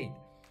 great.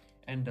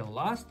 And the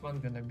last one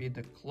gonna be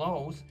the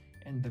claws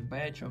and the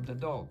badge of the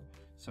dog.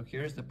 So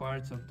here's the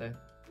parts of the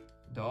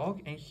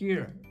dog, and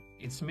here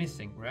it's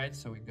missing, right?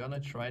 So we're gonna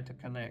try to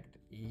connect.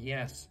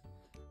 Yes,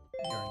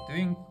 you're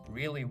doing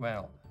really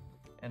well.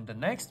 And the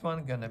next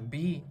one gonna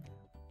be,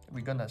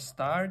 we're gonna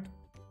start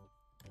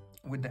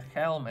with the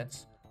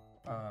helmets,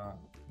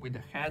 with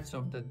the heads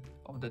of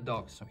the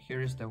dog. So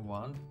here is the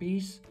one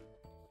piece,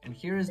 and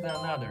here is the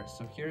another.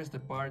 So here is the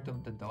part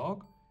of the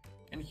dog,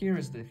 and here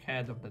is the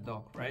head of the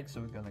dog, right?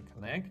 So we're gonna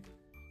connect.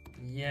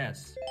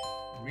 Yes,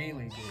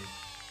 really good.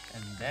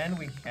 And then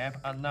we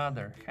have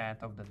another head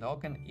of the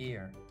dog and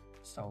ear.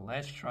 So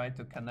let's try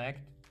to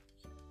connect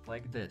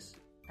like this.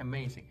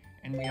 Amazing.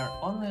 And we are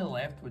only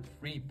left with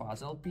 3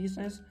 puzzle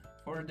pieces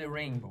for the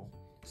rainbow.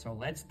 So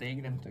let's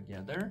take them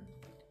together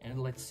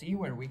and let's see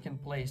where we can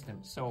place them.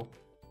 So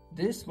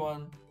this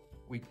one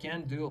we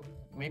can do,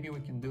 maybe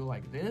we can do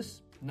like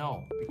this.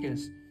 No,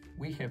 because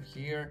we have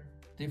here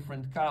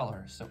different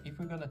colors. So if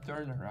we're gonna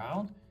turn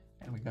around,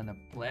 and we're gonna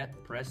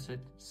press it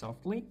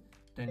softly,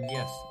 then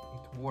yes,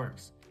 it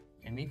works.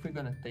 And if we're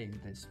gonna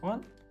take this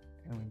one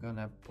and we're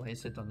gonna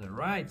place it on the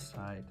right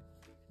side,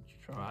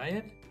 try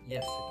it,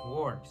 yes, it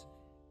works.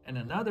 And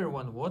another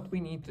one, what we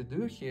need to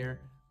do here,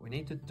 we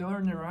need to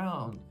turn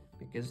around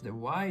because the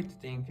white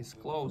thing is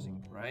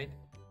closing, right?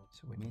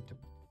 So we need to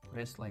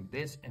press like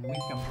this, and we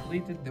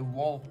completed the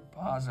wall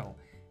puzzle.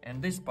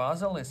 And this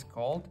puzzle is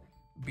called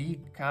Be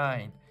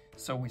Kind.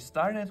 So we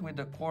started with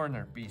the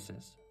corner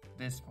pieces,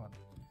 this one,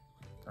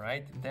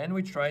 right? Then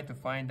we try to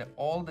find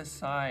all the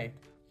side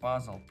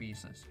puzzle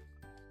pieces.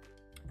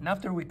 And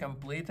after we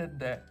completed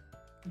the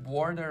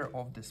border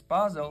of this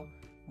puzzle,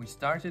 we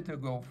started to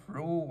go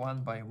through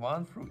one by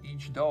one through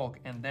each dog,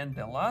 and then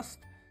the last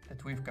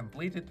that we've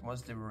completed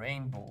was the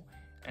rainbow.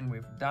 And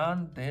we've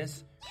done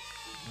this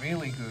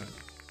really good.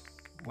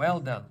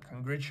 Well done,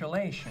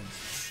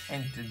 congratulations.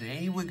 And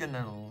today we're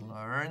gonna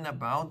learn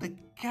about the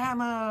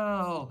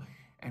camel,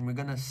 and we're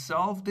gonna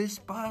solve this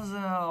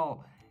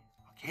puzzle.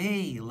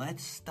 Okay,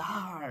 let's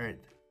start.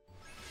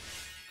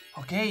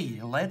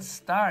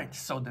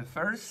 So the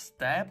first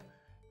step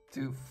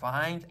to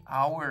find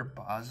our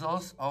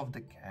puzzles of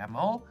the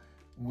camel,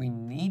 we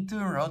need to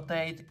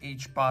rotate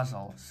each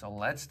puzzle. So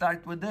let's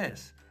start with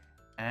this.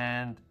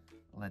 And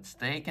let's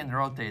take and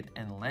rotate,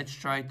 and let's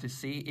try to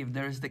see if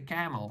there's the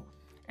camel.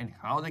 And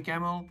how the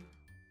camel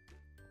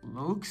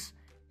looks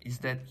is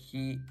that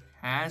he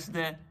has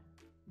the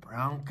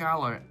brown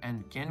color.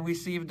 And can we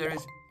see if there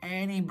is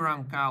any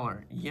brown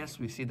color? Yes,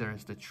 we see there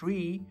is the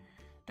tree.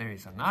 There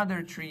is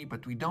another tree,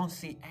 but we don't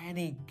see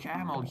any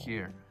camel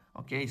here.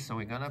 Okay, so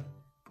we're gonna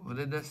put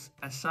it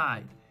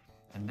aside.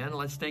 And then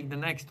let's take the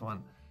next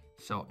one.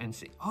 So, and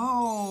see,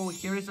 oh,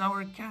 here is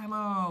our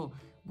camel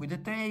with a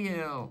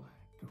tail.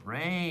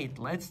 Great,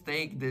 let's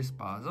take this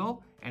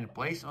puzzle and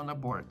place on a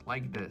board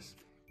like this.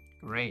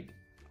 Great,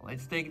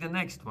 let's take the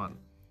next one.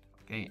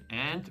 Okay,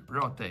 and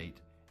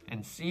rotate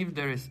and see if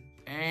there is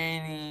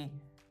any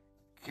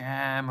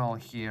camel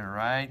here,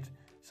 right?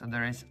 So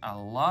there is a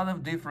lot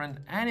of different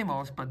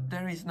animals, but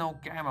there is no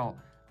camel.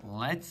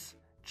 Let's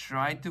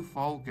try to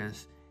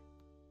focus.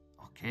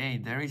 Okay,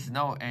 there is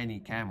no any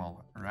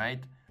camel,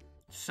 right?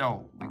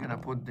 So we're gonna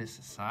put this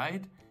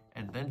aside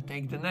and then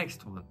take the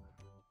next one.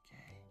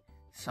 Okay,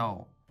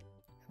 so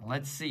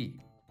let's see.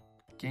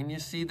 Can you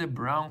see the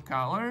brown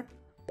color?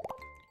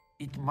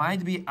 It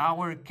might be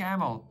our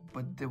camel,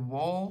 but the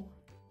whole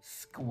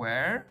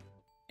square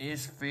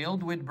is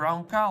filled with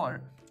brown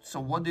color. So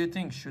what do you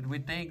think? Should we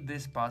take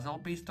this puzzle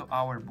piece to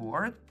our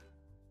board?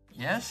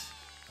 Yes?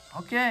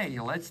 Okay,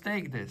 let's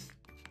take this.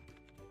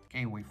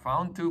 Okay, we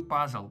found two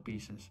puzzle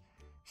pieces.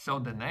 So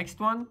the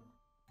next one,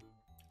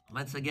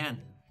 let's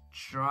again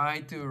try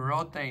to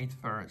rotate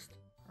first,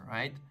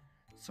 right?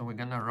 So we're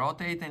gonna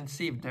rotate and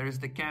see if there is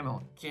the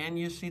camel. Can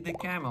you see the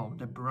camel,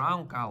 the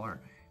brown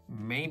color?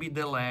 Maybe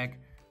the leg,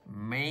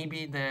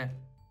 maybe the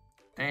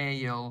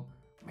tail,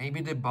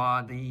 maybe the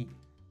body.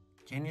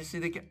 Can you see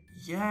the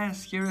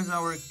yes, here is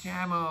our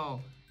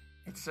camel.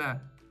 It's a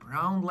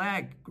brown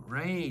leg.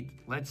 Great.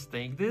 Let's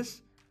take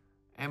this.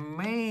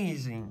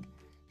 Amazing.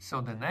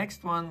 So the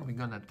next one, we're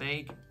gonna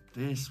take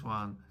this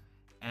one.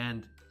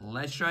 And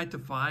let's try to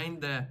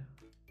find the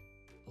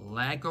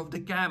leg of the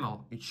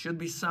camel. It should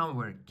be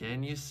somewhere.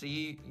 Can you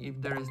see if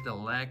there is the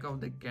leg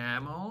of the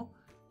camel?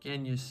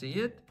 Can you see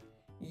it?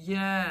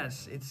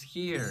 Yes, it's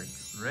here.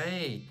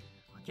 Great.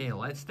 Okay,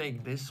 let's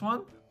take this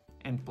one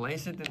and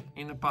place it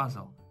in a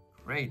puzzle.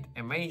 Great,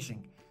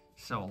 amazing.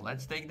 So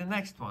let's take the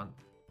next one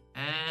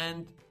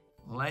and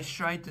let's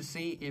try to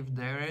see if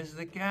there is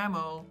the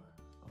camel.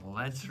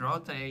 Let's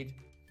rotate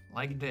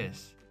like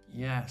this.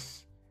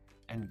 Yes.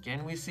 And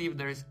can we see if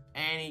there is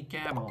any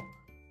camel?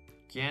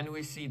 Can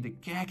we see the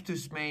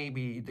cactus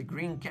maybe? The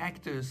green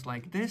cactus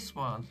like this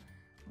one?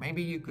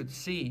 Maybe you could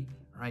see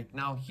right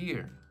now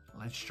here.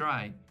 Let's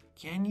try.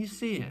 Can you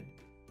see it?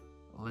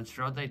 Let's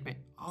rotate.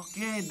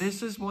 Okay,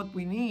 this is what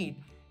we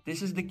need.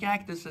 This is the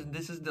cactus and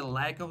this is the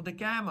leg of the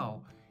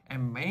camel.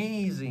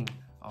 Amazing.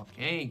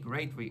 Okay,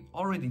 great. We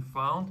already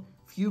found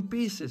few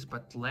pieces,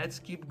 but let's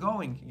keep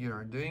going.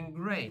 You're doing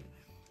great.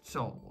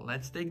 So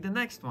let's take the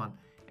next one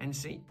and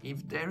see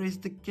if there is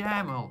the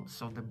camel.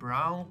 So the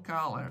brown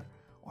color,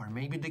 or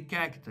maybe the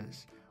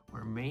cactus,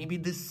 or maybe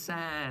the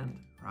sand,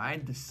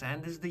 right? The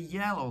sand is the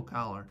yellow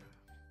color.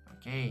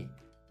 Okay,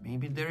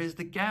 maybe there is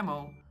the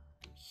camel.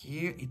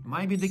 Here, it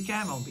might be the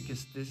camel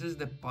because this is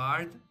the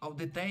part of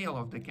the tail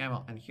of the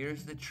camel. And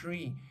here's the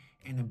tree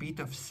and a bit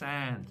of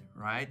sand,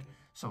 right?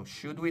 So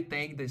should we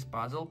take this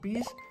puzzle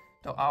piece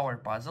to our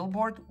puzzle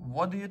board?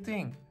 What do you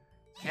think?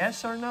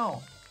 Yes or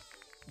no?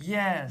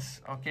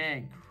 Yes.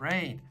 Okay,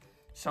 great.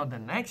 So the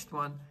next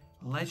one,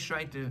 let's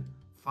try to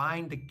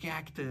find the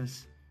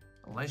cactus.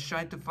 Let's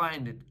try to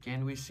find it.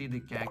 Can we see the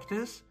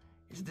cactus?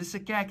 Is this a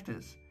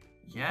cactus?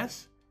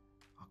 Yes?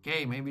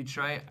 Okay, maybe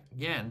try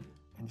again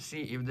and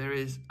see if there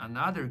is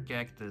another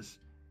cactus.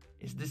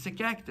 Is this a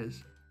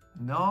cactus?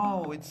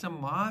 No, it's a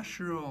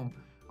mushroom.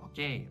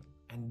 Okay,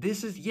 and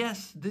this is,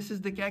 yes, this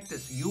is the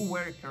cactus. You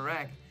were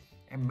correct.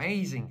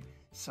 Amazing.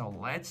 So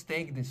let's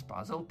take this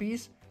puzzle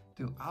piece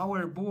to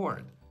our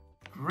board.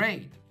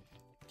 Great.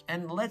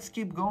 And let's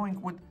keep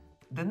going with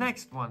the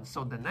next one.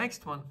 So the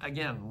next one,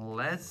 again,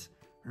 let's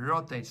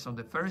rotate. So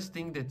the first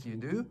thing that you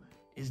do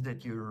is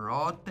that you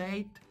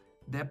rotate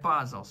the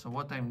puzzle. So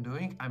what I'm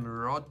doing, I'm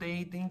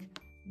rotating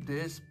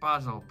this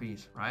puzzle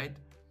piece, right?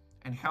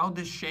 And how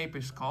this shape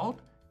is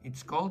called?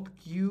 It's called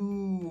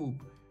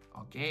cube.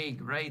 Okay,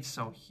 great.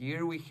 So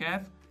here we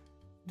have,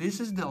 this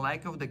is the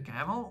leg of the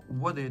camel.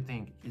 What do you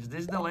think? Is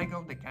this the leg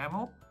of the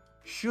camel?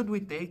 Should we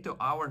take to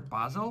our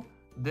puzzle?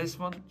 This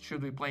one,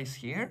 should we place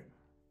here?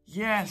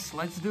 Yes,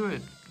 let's do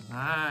it.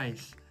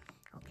 Nice.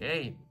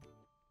 Okay.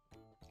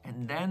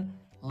 And then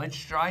let's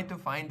try to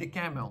find the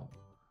camel.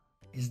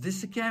 Is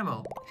this a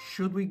camel?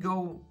 Should we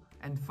go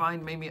and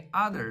find maybe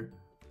other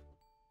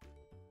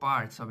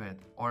parts of it?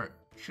 Or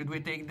should we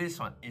take this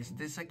one? Is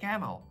this a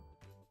camel?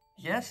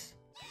 Yes?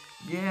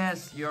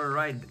 Yes, you're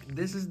right.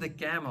 This is the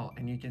camel.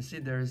 And you can see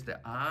there is the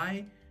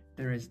eye,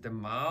 there is the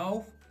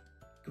mouth.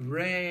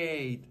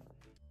 Great.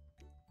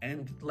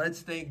 And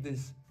let's take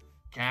this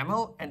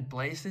camel and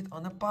place it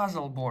on a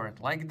puzzle board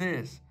like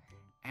this.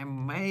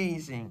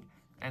 Amazing.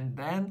 And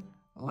then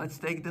let's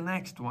take the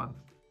next one.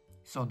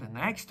 So the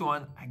next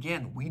one,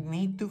 again, we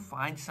need to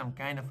find some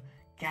kind of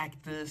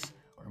cactus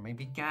or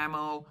maybe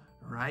camel,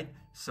 right?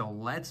 So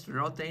let's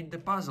rotate the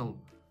puzzle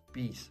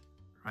piece,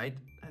 right?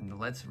 And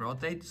let's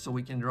rotate, so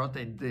we can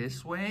rotate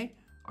this way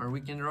or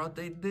we can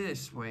rotate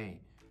this way,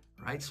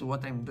 right? So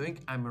what I'm doing,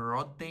 I'm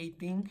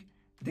rotating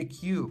the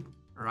cube,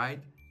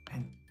 right?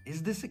 And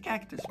is this a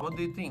cactus? What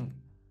do you think?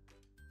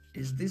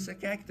 Is this a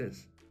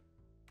cactus?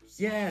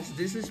 Yes,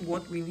 this is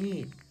what we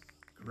need.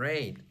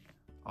 Great.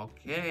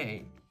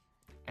 Okay.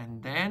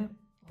 And then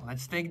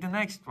let's take the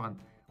next one.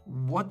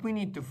 What we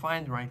need to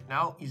find right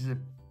now is a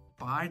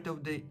part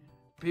of the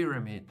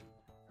pyramid,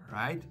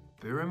 right?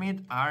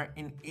 Pyramids are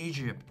in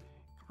Egypt.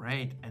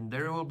 Great. And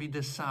there will be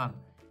the sun.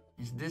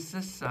 Is this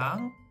the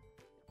sun?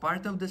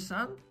 Part of the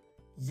sun?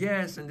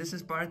 Yes, and this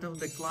is part of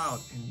the cloud.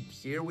 And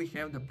here we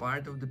have the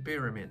part of the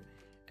pyramid.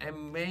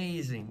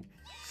 Amazing.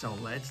 So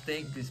let's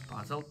take this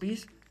puzzle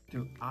piece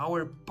to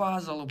our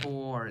puzzle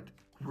board.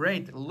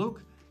 Great.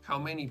 Look how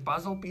many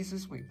puzzle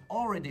pieces we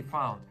already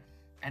found.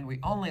 And we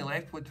only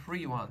left with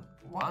 3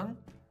 1,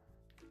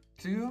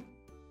 2,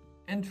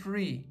 and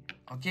 3.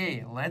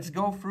 Okay, let's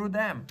go through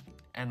them.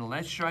 And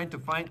let's try to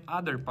find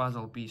other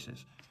puzzle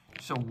pieces.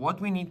 So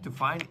what we need to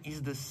find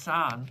is the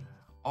sun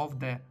of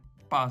the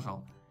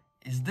puzzle.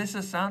 Is this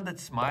a sun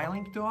that's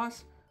smiling to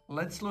us?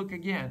 Let's look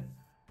again.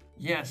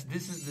 Yes,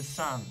 this is the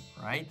sun,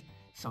 right?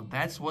 So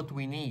that's what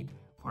we need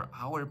for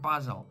our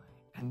puzzle.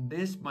 And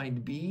this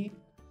might be,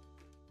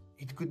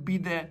 it could be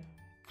the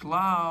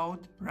cloud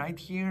right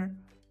here.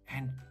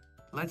 And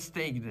let's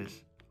take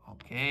this.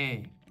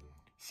 Okay.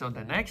 So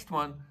the next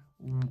one,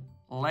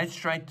 let's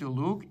try to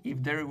look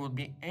if there will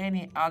be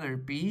any other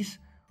piece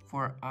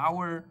for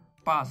our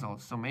puzzle.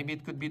 So maybe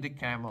it could be the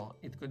camel,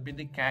 it could be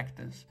the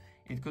cactus,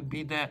 it could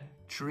be the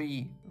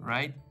tree,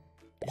 right?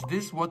 Is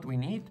this what we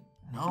need?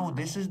 No,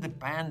 this is the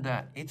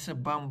panda. It's a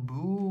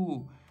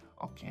bamboo.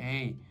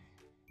 Okay.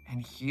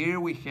 And here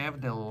we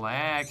have the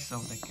legs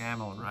of the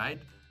camel,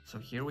 right? So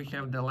here we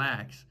have the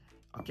legs.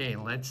 Okay,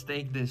 let's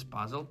take this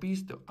puzzle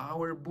piece to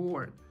our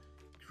board.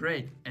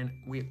 Great. And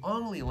we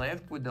only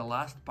left with the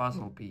last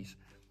puzzle piece.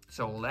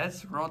 So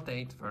let's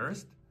rotate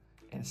first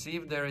and see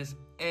if there is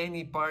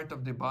any part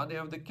of the body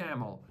of the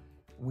camel.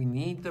 We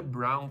need the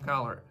brown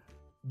color.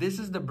 This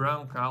is the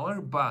brown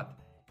color, but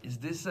is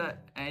this an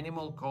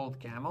animal called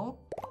camel?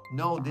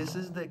 No, this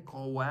is the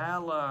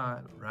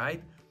koala,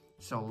 right?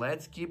 So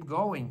let's keep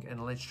going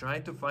and let's try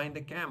to find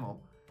the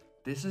camel.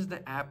 This is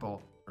the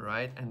apple,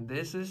 right? And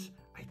this is,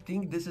 I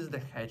think this is the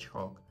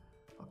hedgehog.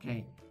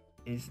 Okay,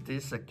 is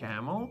this a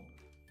camel?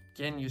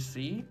 Can you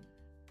see?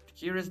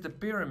 Here is the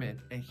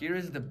pyramid and here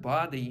is the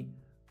body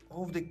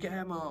of the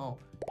camel.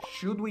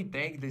 Should we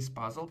take this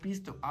puzzle piece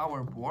to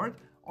our board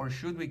or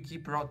should we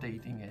keep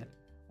rotating it?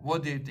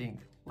 What do you think?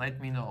 Let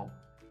me know.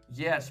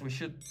 Yes, we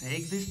should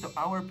take this to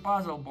our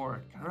puzzle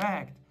board.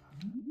 Correct.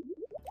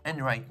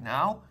 And right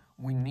now,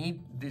 we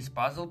need these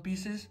puzzle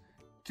pieces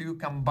to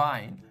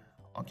combine.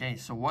 Okay,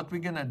 so what we're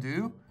gonna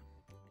do,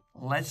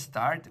 let's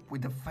start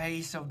with the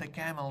face of the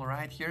camel,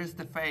 right? Here's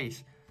the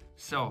face.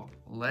 So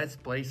let's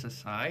place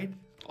aside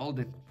all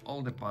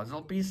the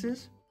puzzle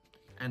pieces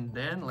and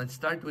then let's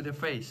start with the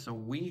face. So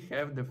we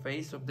have the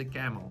face of the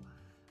camel.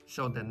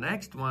 So the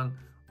next one,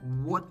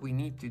 what we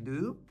need to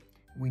do,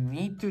 we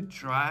need to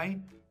try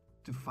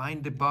to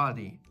find the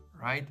body,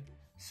 right?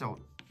 So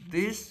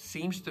this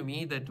seems to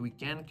me that we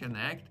can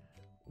connect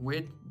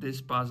with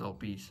this puzzle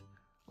piece.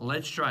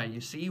 Let's try. You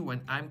see,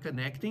 when I'm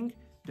connecting,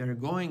 they're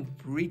going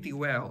pretty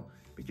well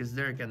because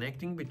they're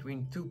connecting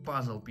between 2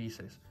 puzzle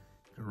pieces.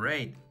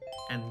 Great.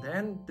 And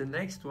then the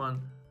next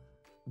one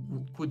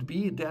could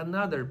be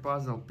another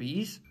puzzle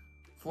piece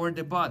for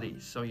the body.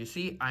 So you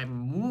see, I'm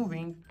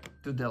moving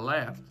to the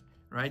left,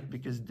 right?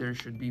 Because there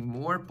should be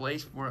more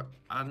place for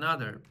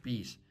another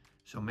piece.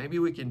 So maybe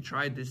we can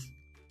try this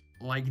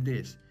like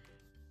this.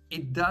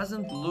 it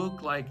doesn't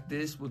look like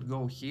this would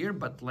go here,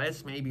 but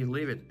let's maybe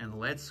leave it and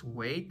let's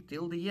wait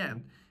till the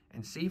end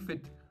and see if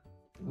it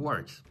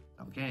works.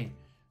 Okay,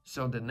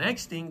 so the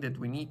next thing that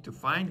we need to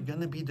find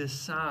gonna be the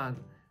sun,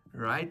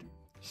 right?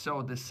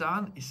 So the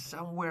sun is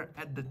somewhere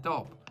at the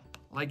top,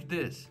 like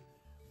this.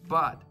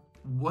 But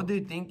what do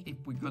you think if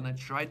we're gonna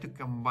try to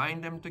combine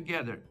them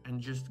together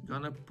and just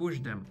gonna push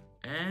them?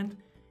 And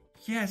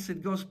yes,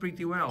 it goes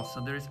pretty well.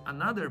 So there's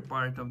another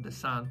part of the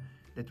sun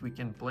that we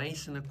can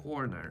place in a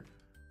corner,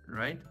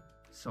 right?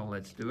 So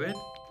let's do it.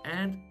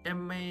 And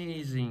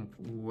amazing,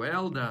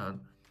 well done.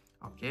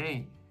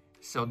 Okay,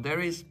 so there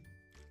is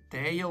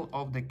tail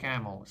of the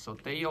camel. So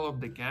tail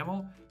of the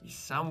camel is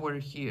somewhere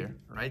here,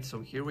 right? So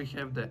here we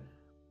have the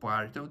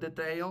part of the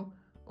tail.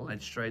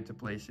 Let's try to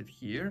place it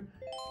here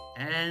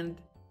and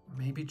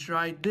maybe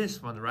try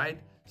this one, right?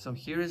 So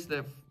here is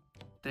the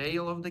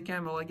tail of the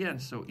camel again,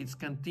 so it's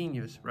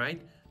continuous,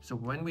 right? So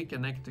when we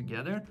connect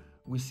together,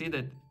 we see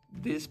that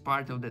this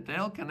part of the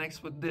tail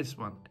connects with this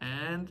one,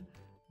 and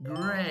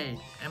great,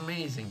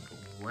 amazing,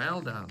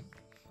 well done.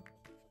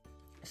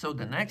 So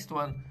the next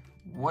one,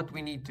 what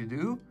we need to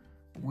do,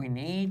 we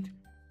need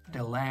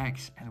the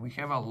legs, and we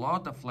have a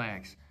lot of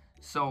legs.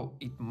 So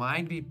it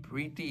might be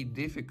pretty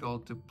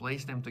difficult to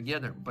place them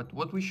together, but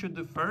what we should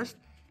do first,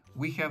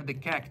 we have the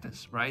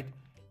cactus, right?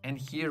 And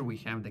here we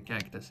have the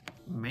cactus.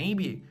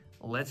 Maybe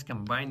let's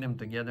combine them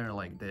together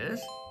like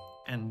this,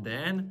 and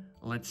then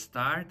let's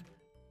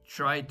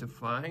try to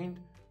find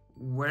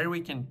where we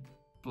can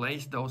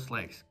place those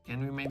legs.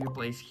 Can we maybe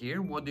place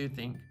here? What do you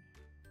think?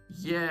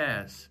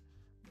 Yes.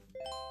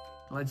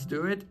 Let's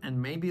do it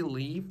and maybe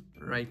leave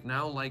right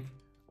now like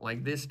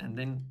this, and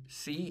then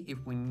see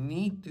if we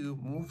need to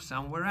move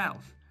somewhere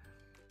else.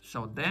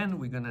 So then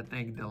we're gonna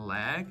take the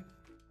leg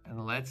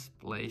and let's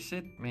place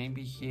it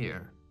maybe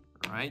here,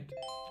 right?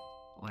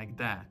 Like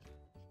that.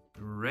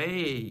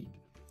 Great.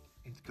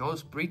 It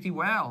goes pretty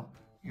well.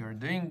 You're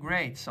doing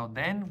great. So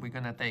then we're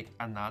gonna take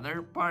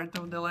another part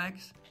of the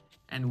legs,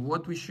 and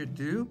what we should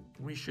do,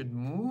 we should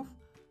move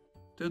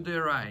to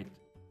the right,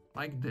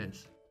 like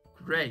this.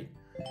 Great.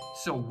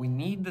 So we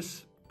need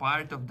this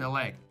part of the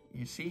leg.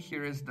 You see,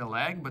 here is the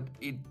leg, but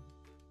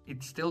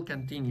it still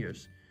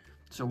continues.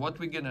 So what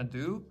we're gonna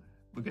do,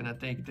 we're gonna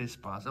take this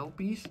puzzle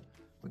piece,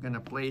 we're gonna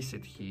place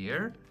it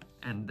here,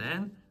 and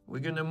then we're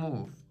gonna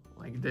move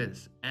like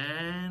this.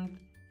 And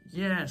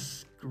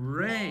yes,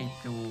 great,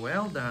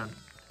 well done.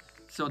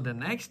 So the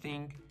next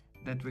thing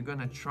that we're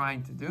gonna try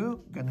to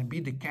do, gonna be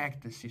the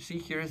cactus. You see,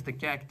 here is the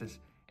cactus,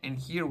 and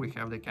here we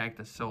have the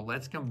cactus. So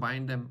let's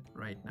combine them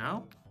right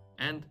now,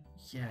 and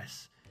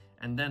yes.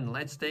 And then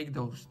let's take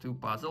those two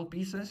puzzle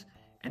pieces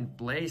and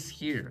place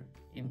here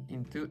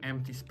into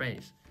empty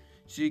space.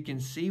 So you can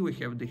see we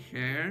have the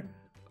hair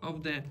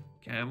of the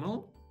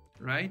camel,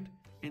 right?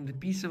 And the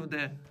piece of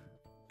the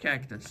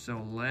cactus.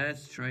 So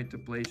let's try to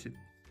place it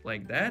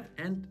like that,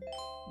 and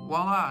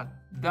voila,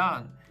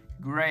 done.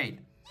 Great.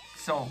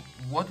 So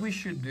what we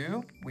should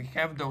do, we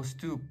have those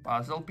two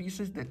puzzle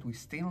pieces that we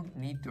still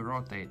need to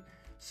rotate.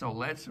 So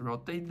let's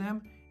rotate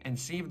them and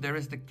see if there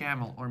is the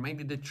camel or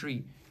maybe the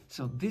tree.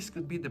 So this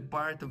could be the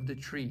part of the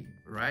tree,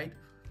 right?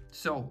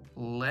 So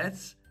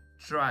let's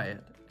try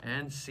it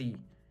and see.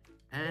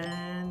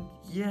 And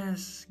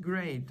yes,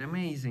 great,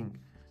 amazing.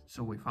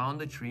 So we found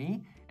the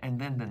tree,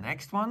 and then the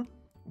next one,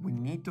 we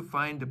need to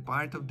find the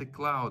part of the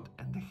cloud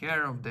and the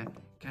hair of the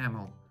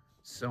camel.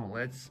 So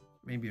let's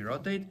maybe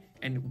rotate.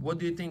 And what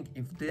do you think,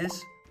 if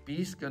this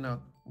piece gonna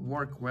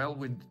work well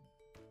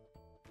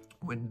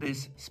with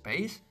this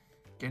space?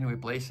 Can we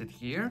place it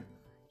here?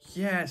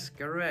 Yes,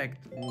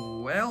 correct.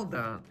 Well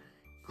done.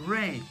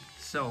 Great.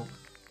 So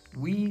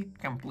we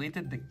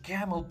completed the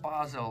camel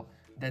puzzle.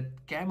 That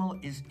camel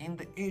is in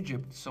the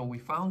Egypt. So we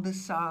found the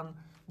sun,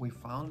 we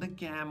found the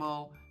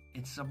camel,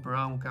 it's a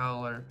brown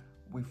color,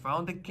 we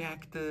found the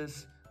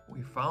cactus,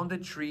 we found the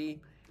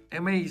tree.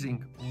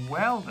 Amazing.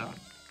 Well done.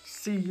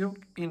 See you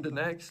in the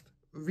next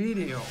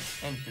video.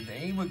 And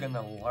today we're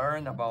gonna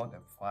learn about the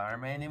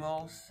farm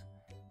animals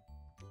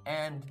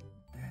and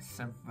the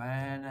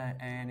savanna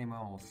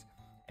animals.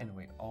 And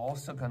we're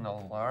also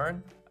gonna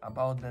learn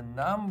about the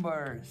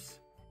numbers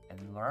and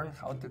learn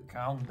how to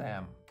count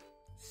them.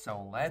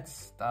 So let's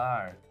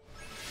start.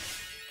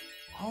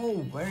 Oh,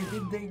 where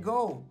did they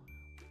go?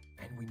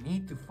 And we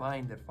need to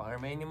find the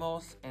farm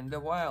animals and the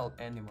wild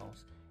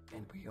animals.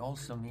 And we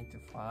also need to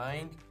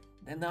find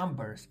the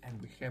numbers.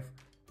 And we have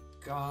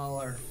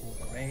colorful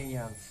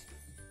crayons.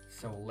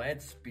 So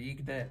let's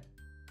pick the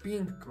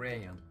pink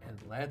crayon and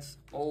let's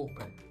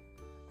open.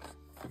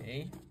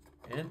 Okay,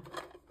 and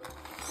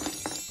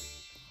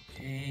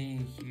okay,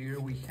 here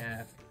we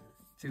have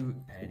two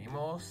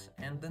animals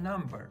and the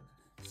number.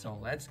 So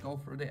let's go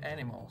for the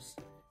animals.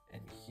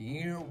 And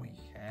here we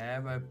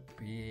have a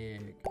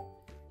pig.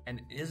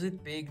 And is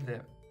it pig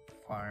the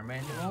farm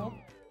animal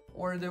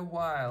or the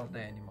wild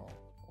animal?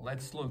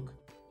 Let's look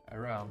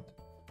around.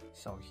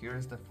 So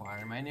here's the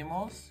farm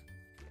animals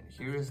and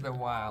here's the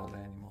wild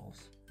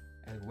animals.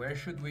 And where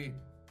should we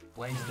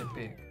place the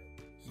pig?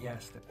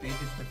 Yes, the pig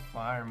is the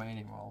farm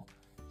animal.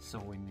 So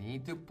we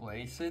need to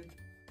place it.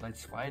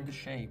 Let's find the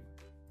shape.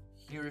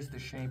 Here is the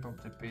shape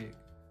of the pig.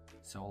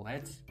 So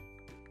let's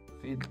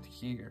fit it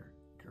here.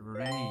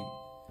 Great.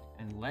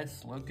 And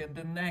let's look at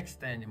the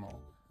next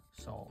animal.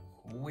 So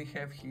who we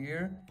have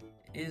here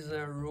is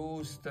a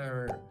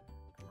rooster.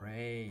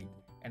 Great.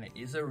 And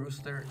is a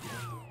rooster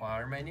a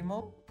farm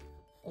animal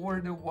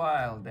or the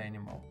wild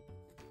animal?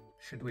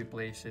 Should we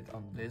place it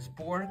on this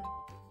board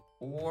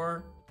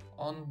or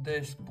on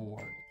this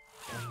board?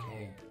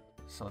 Okay,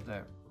 so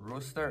the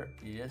rooster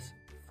is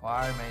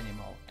farm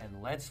animal,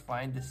 and let's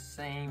find the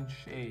same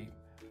shape.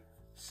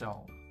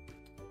 So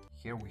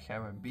here we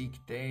have a big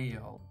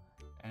tail,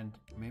 and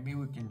maybe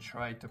we can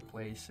try to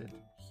place it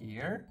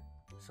here.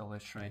 So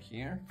let's try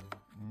here.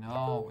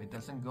 No, it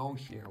doesn't go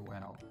here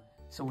well.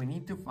 So we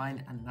need to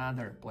find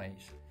another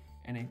place,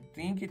 and I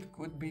think it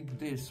could be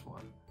this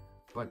one,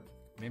 but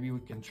maybe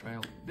we can try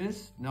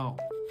this. No,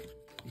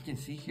 you can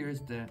see here's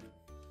the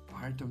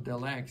part of the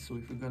leg. So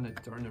if we're gonna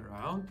turn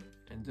around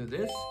and do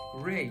this,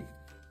 great,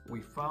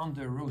 we found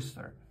the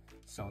rooster.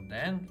 So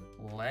then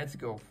let's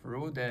go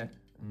through the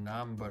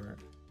number,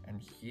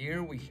 and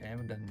here we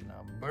have the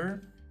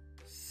number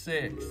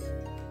 6.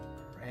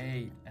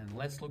 Great, and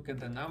let's look at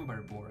the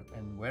number board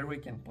and where we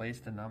can place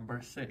the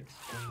number 6.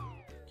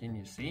 Can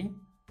you see?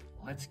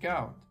 Let's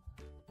count.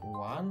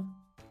 1,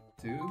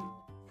 2,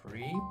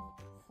 3,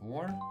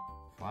 4,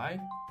 5,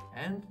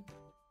 and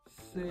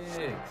 6.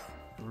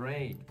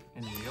 Great,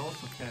 and we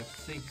also have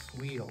 6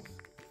 wheels.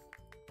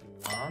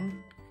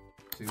 1,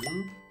 2,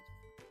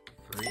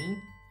 3,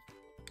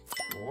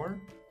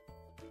 4,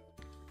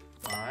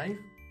 5,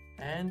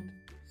 and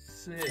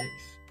 6.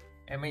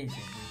 Amazing,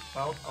 we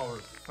found our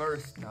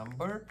first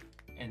number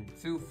and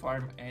 2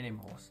 farm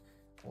animals.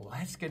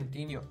 Let's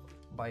continue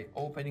by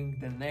opening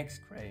the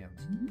next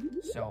crayons.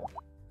 So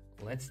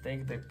let's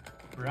take the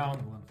brown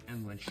one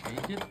and let's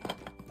shake it.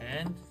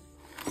 And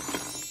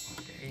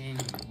okay,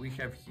 we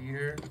have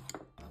here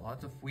a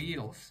lot of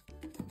wheels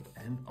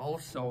and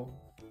also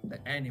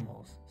the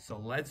animals. So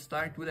let's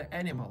start with the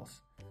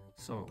animals.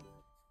 So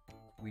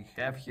we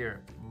have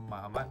here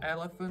mama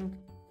elephant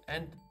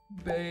and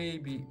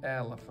baby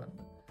elephant.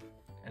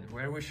 And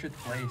where we should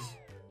place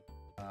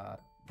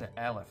the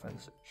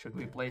elephants? Should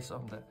we place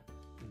on the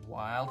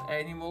wild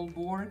animal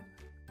board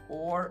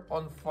or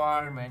on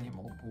farm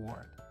animal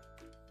board?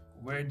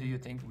 Where do you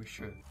think we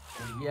should?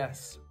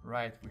 Yes,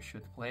 right, we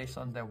should place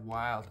on the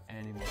wild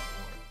animal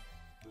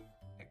board.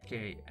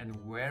 Okay, and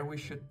where we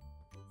should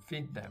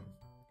fit them?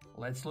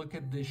 Let's look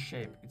at this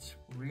shape. It's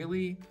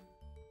really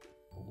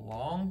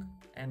long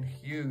and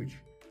huge.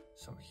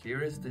 So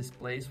here is this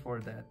place for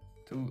the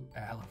 2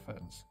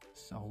 elephants.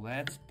 So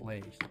let's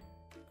place.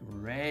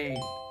 Great,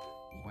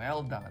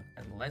 well done.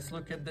 And let's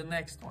look at the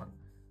next one.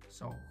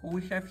 So who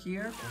we have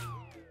here?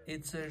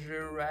 It's a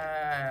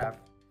giraffe.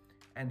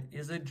 And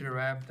is a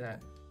giraffe the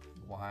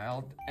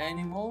wild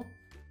animal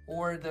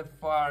or the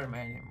farm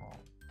animal?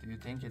 Do you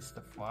think it's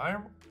the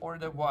farm or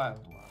the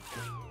wild one?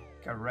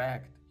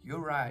 Correct, you're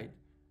right.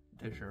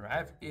 The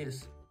giraffe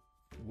is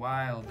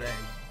wild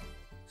animal.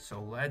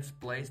 So let's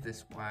place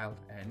this wild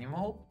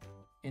animal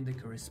in the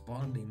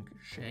corresponding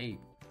shape.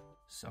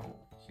 So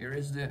here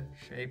is the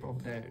shape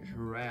of the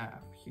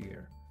giraffe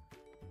here.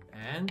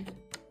 And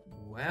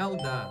well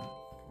done,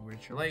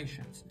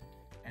 congratulations.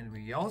 And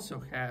we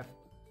also have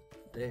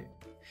the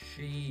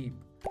sheep.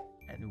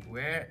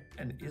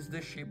 And is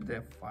the sheep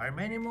the farm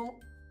animal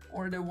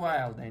or the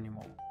wild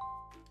animal?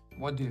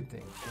 What do you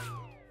think?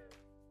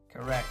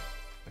 Correct.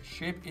 The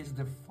sheep is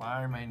the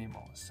farm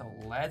animal. So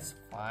let's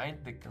find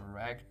the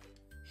correct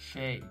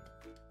shape.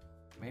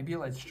 Maybe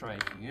let's try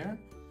here.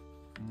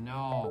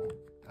 No,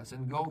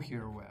 doesn't go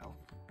here well.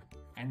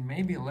 And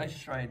maybe let's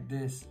try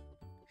this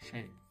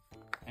shape.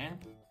 And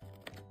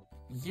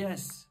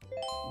yes,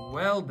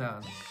 well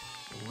done.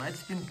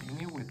 Let's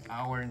continue with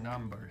our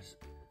numbers.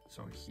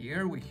 So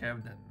here we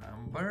have the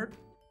number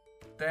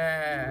 10,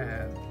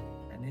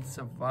 and it's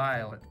a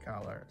violet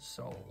color.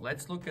 So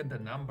let's look at the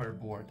number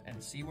board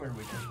and see where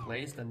we can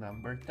place the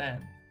number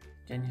 10.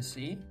 Can you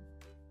see?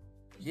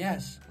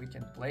 Yes, we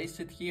can place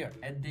it here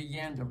at the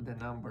end of the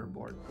number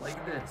board,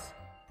 like this.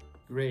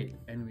 Great,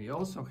 and we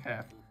also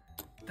have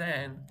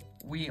 10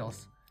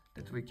 wheels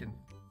that we can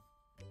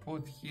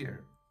put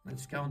here.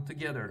 Let's count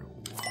together.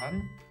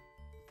 1,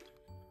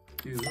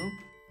 2,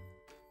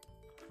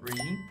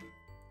 3,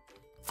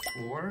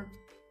 4,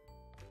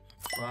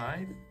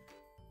 5,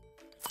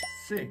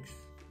 6,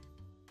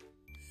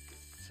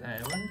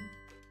 7,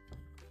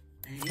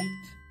 8,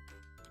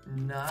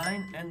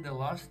 9, and the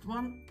last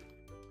one,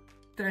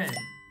 10.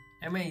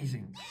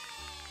 Amazing.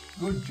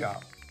 Good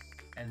job.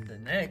 And the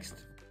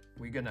next,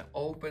 we're gonna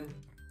open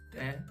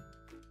the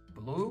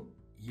blue,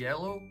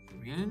 yellow,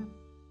 green,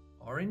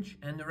 orange,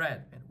 and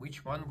red. And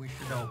which one we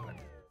should open?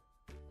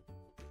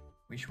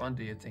 Which one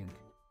do you think?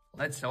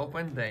 Let's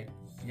open the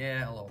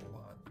yellow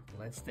one.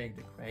 Let's take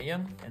the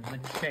crayon and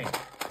let's shake.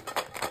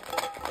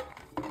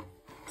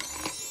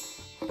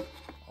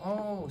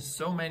 Oh,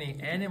 so many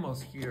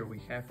animals here we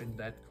have in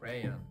that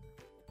crayon.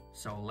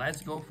 So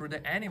let's go through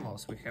the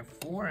animals. We have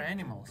 4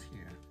 animals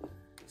here.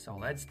 So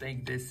let's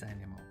take this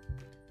animal.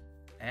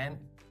 And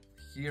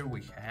here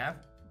we have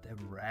the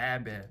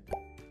rabbit.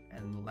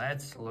 And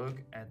let's look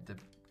at the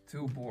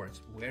two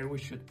boards where we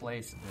should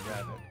place the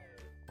rabbit.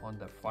 On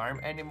the farm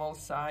animal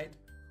side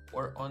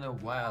or on a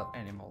wild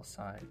animal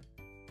side?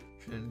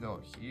 Should it go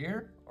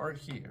here or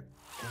here?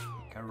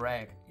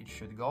 Correct, it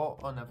should go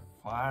on a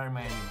farm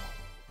animal.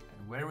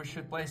 And where we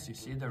should place, you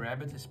see the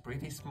rabbit is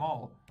pretty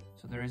small.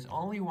 So there is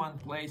only one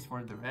place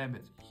for the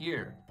rabbit,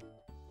 here.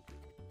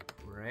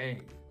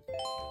 Great.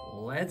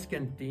 Let's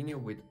continue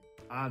with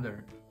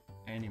other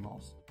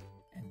animals.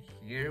 And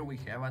here we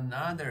have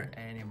another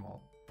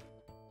animal.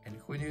 And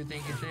who do you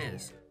think it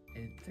is?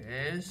 It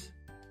is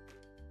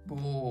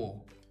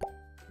bull.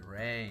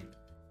 Great.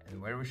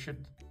 And where we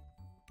should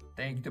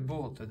take the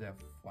bull, to the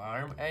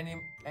farm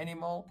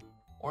animal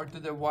or to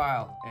the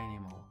wild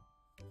animal?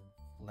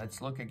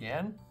 Let's look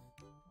again.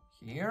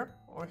 Here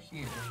or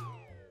here?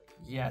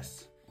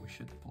 Yes, we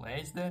should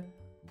place the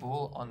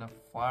bull on the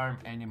farm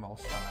animal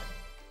side.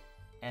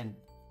 And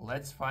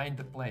let's find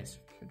the place.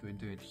 Should we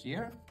do it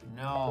here?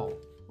 No,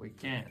 we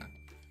can't.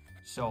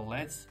 So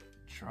let's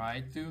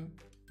try to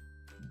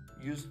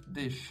use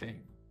this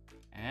shape.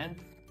 And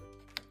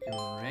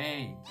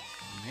great,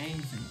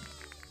 amazing.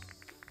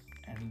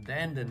 And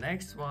then the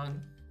next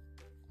one,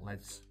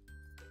 let's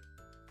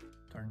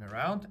turn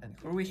around, and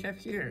who we have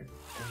here?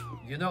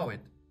 You know it.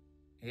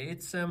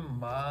 It's a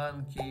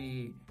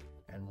monkey.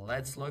 And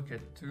let's look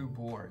at two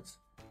boards.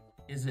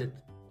 Is it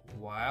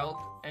wild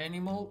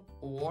animal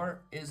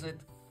or is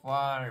it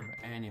farm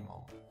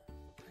animal?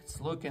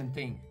 Let's look and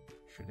think.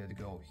 Should it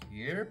go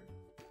here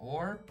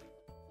or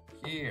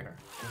here?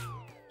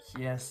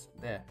 Yes,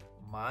 the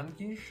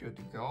monkey should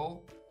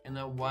go in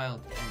a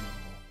wild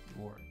animal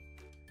board.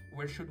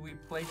 Where should we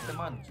place the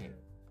monkey?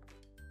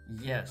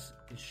 Yes,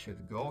 it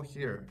should go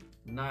here.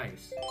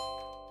 Nice.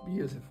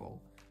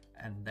 Beautiful.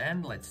 And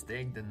then let's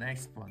take the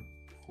next one.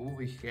 Who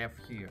we have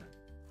here?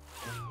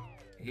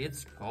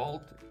 It's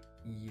called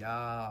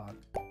yak.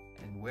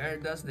 And where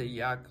does the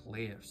yak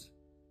lives?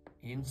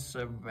 In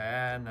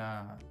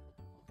savannah.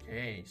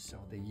 Okay,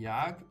 so the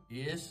yak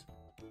is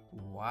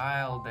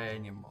wild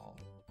animal.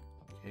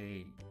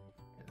 Okay,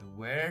 and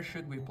where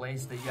should we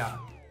place the yak?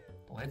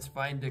 Let's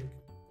find the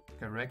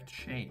correct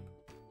shape.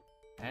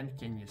 And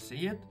can you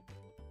see it?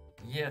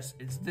 Yes,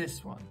 it's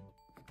this one.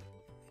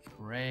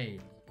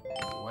 Great,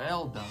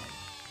 well done.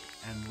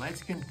 And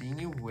let's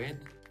continue with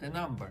the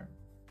number.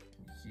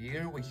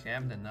 Here we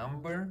have the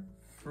number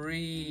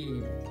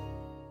 3,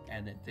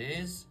 and it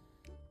is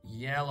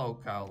yellow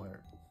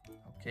color.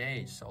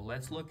 Okay, so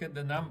let's look at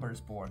the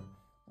numbers board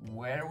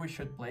where we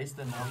should place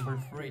the number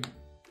 3.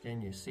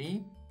 Can you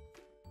see?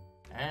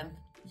 And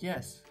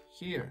yes,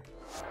 here.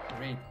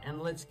 Great,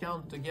 and let's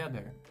count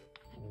together.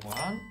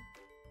 1,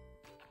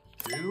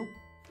 2,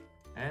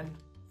 and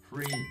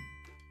 3.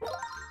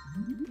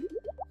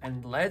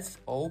 And let's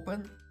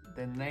open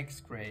the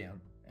next crayon.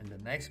 And the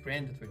next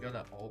crayon that we're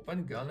gonna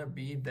open gonna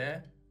be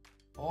the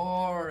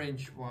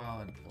orange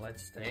one.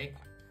 Let's take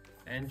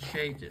and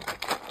shake it.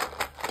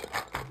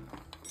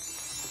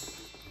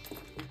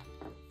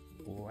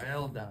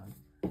 Well done.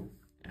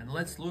 And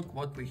let's look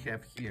what we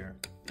have here.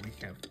 We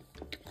have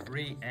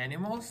 3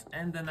 animals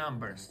and the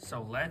numbers.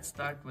 So let's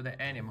start with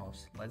the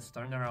animals. Let's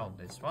turn around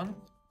this one.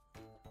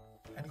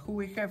 And who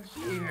we have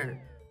here?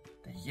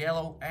 The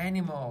yellow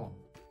animal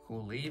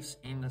who lives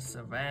in the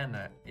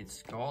savannah.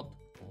 It's called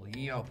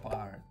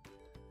leopard.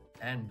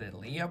 And the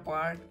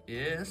leopard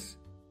is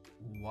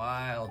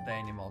wild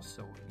animal,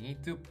 so we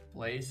need to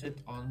place it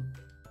on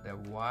the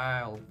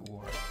wild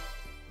board,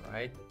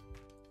 right?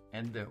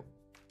 And the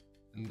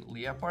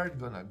leopard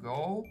gonna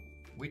go,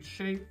 which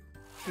shape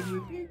should we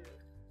pick?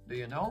 Do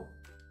you know?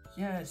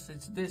 Yes,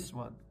 it's this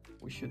one.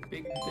 We should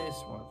pick this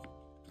one.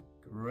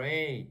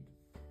 Great,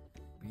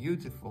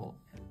 beautiful.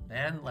 And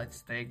then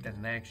let's take the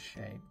next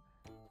shape.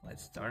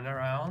 Let's turn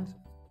around.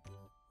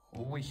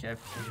 Who we have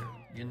here?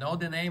 You know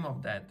the name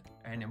of that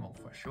animal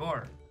for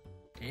sure.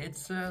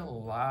 It's a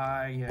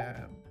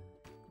lion.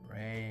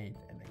 Great,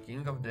 and the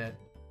king of the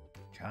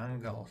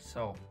jungle.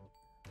 So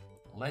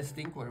let's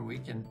think where we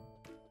can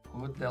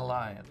put the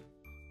lion.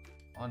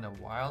 On a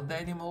wild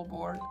animal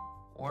board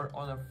or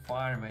on a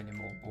farm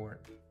animal board?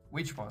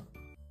 Which one?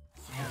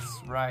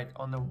 Yes, right,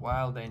 on the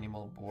wild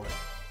animal board.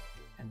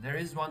 And there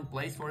is one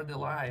place for the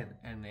lion,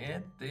 and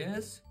it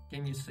is,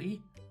 can you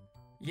see?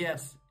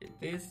 Yes, it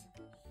is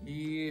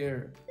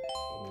here.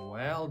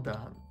 Well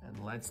done. And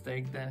let's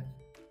take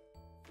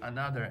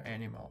another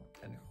animal.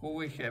 And who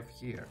we have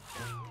here?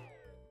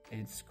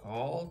 It's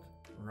called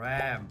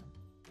ram.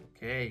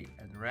 Okay,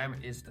 and ram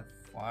is the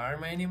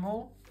farm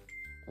animal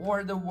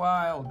or the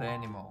wild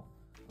animal?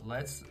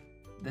 Let's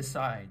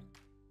decide.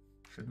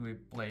 Should we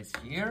place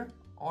here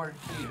or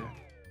here?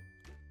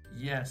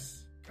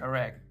 Yes,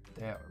 correct.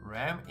 The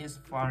ram is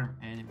farm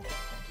animal.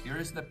 And here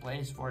is the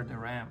place for the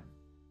ram.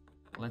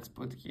 Let's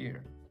put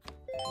here.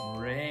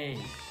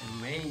 Great,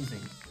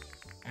 amazing.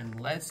 And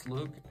let's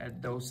look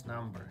at those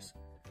numbers.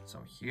 So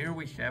here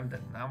we have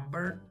the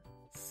number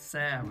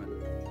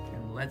 7.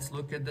 And let's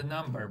look at the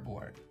number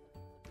board.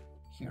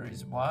 Here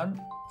is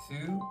 1,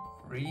 2,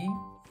 3,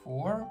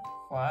 4,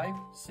 5,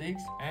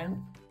 6,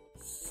 and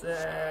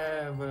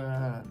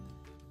 7.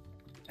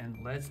 And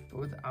let's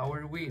put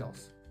our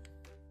wheels.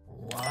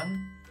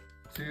 1,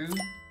 2,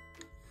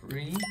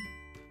 3,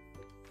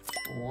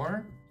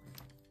 4,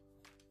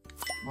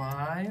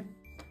 5.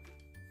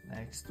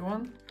 Next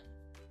one,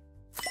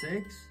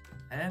 6,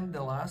 and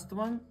the last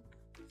one,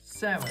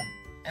 7.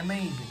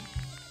 Amazing.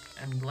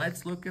 And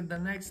let's look at the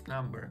next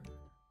number.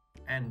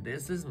 And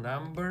this is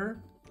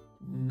number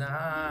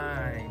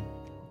 9.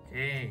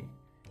 Okay.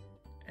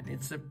 And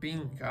it's a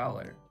pink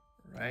color,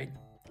 right?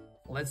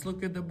 Let's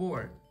look at the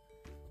board.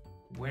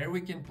 Where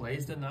we can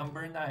place the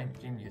number 9.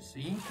 Can you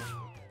see?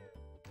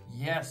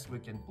 Yes, we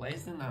can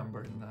place the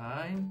number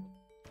 9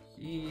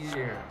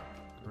 here.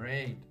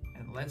 Great.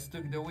 And let's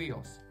take the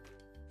wheels.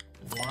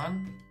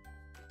 1,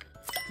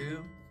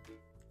 2,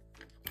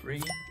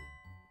 3,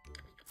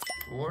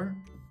 4,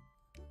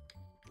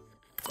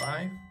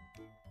 5,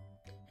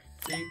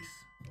 6,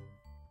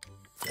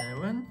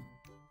 7,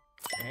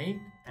 8,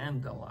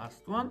 and the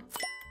last one.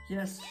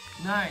 Yes,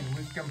 9.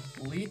 We've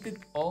completed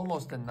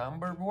almost the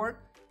number board,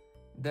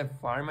 the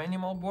farm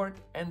animal board,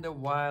 and the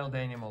wild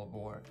animal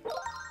board.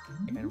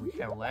 And we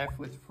have left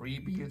with 3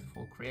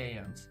 beautiful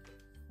crayons.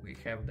 We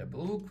have the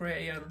blue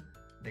crayon,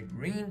 the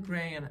green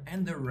crayon,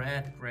 and the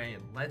red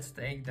crayon. Let's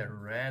take the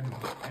red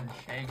one and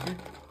shake it,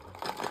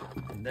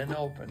 and then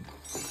open.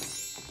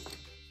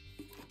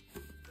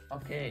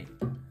 Okay,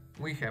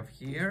 we have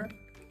here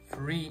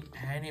 3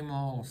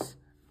 animals,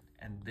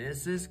 and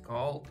this is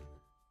called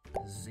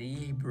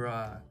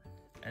zebra.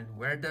 And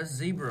where does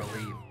zebra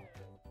live?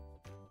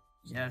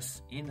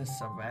 Yes, in the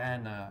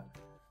savannah.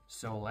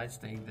 So let's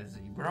take the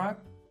zebra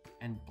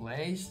and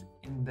place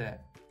in the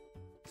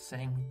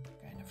same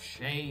kind of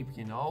shape,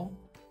 you know.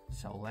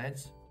 So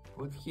let's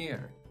put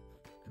here.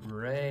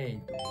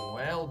 Great,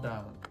 well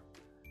done.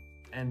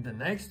 And the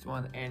next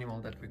one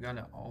animal that we're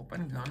gonna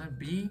open gonna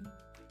be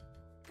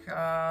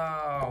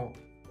cow.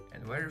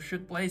 And where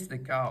should place the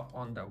cow?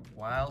 On the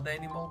wild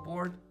animal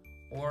board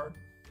or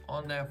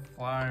on the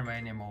farm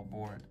animal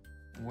board?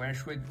 Where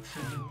should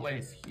we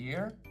place?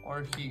 Here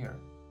or here?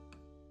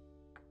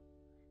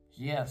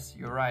 Yes,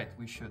 you're right.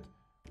 We should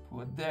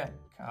put the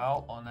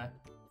cow on a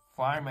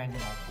farm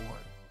animal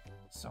board.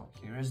 So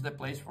here is the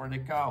place for the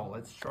cow.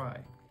 Let's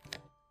try.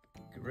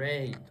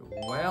 Great,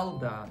 well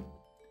done.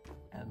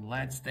 And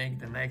let's take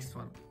the next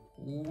one.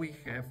 Who we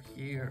have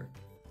here?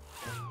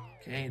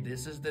 Okay,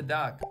 this is the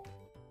duck.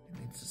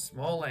 And it's a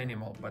small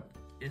animal, but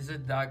is the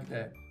duck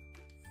the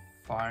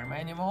farm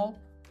animal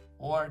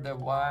or the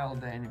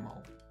wild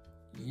animal?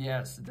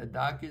 Yes, the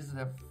duck is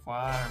the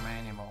farm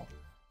animal.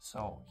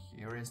 So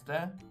here is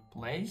the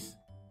place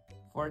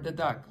for the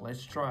duck.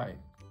 Let's try.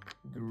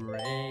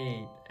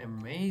 Great,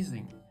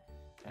 amazing.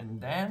 And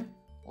then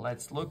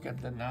let's look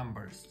at the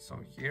numbers. So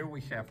here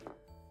we have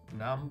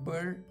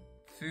number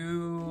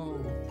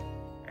 2,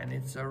 and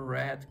it's a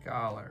red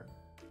color.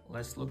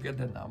 Let's look at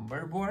the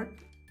number board.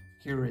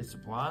 Here is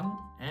 1,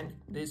 and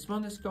this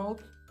one is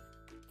called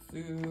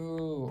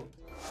 2.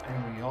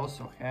 And we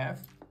also have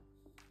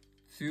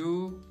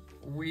 2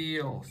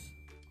 wheels.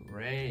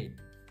 Great.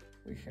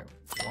 We have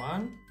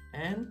 1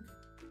 and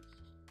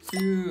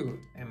 2.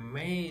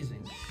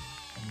 Amazing.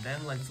 And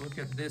then let's look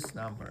at this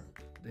number.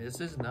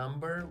 This is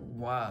number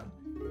 1,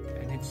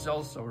 and it's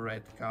also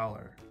red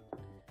color.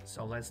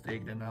 So let's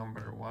take the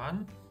number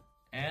 1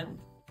 and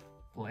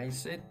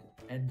place it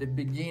at the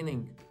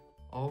beginning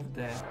of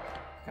the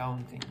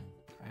counting,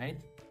 right?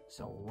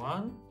 So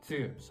 1,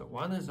 2. So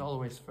 1 is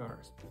always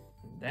first.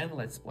 And then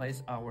let's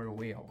place our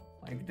wheel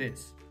like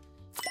this.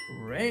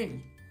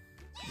 Great!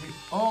 We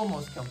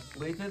almost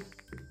completed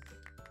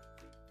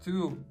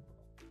 2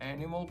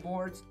 animal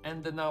boards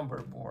and the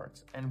number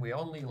boards, and we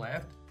only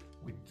left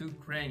with 2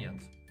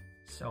 crayons.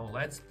 So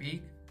let's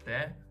pick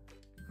the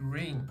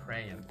green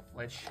crayon.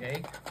 Let's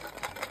shake.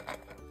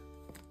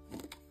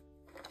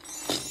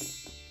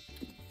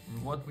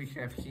 And what we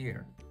have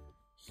here?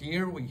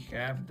 Here we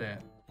have the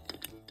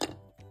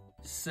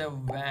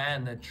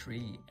savanna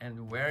tree.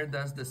 And where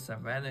does the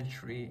savanna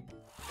tree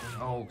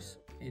grow?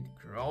 It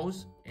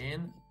grows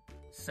in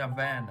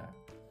savanna.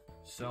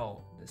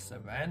 So the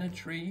savanna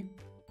tree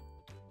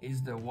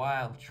is the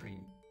wild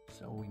tree.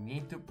 So we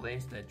need to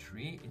place that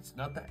tree. It's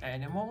not an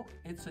animal,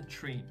 it's a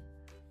tree.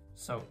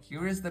 So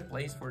here is the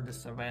place for the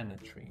savanna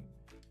tree.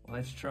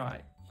 Let's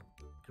try.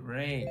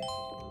 Great,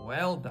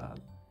 well done.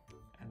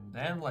 And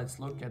then let's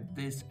look at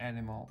this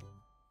animal.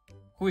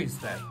 Who is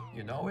that?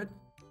 You know it?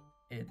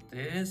 It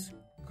is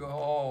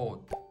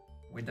goat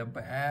with a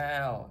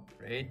bell.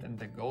 Great, and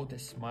the goat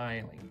is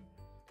smiling.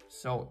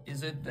 So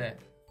is it the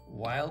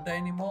wild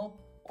animal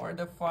or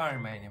the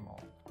farm animal?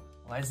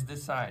 Let's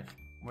decide.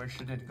 Where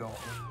should it go?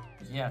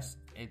 Yes,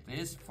 it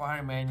is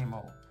farm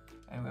animal.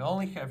 And we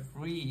only have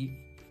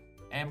 3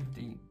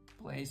 empty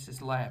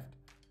places left.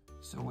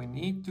 So we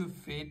need to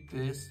fit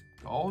this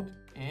goat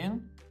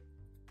in.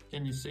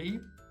 Can you see?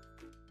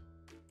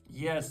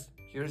 Yes,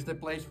 here's the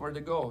place for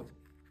the goat.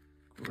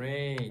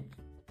 Great,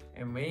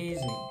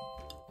 amazing.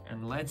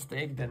 And let's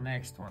take the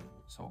next one.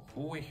 So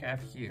who we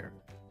have here?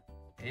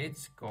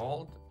 It's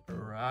called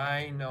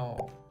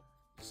rhino.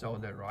 So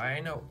the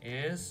rhino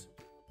is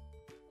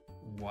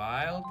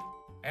wild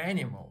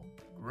animal.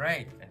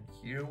 Great. And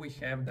here we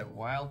have the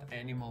wild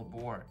animal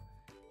board.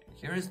 And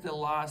here is the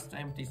last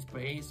empty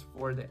space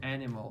for the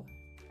animal.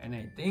 And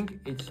I think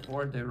it's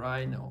for the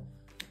rhino.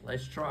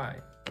 Let's try.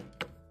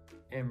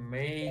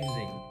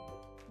 Amazing.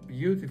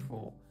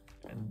 Beautiful.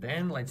 And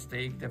then let's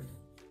take the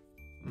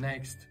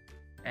next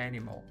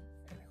animal.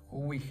 And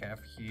who we have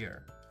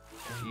here?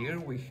 Here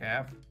we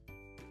have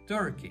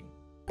turkey.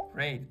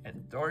 Great.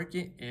 And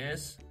turkey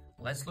is,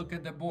 let's look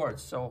at the board.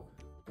 So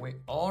we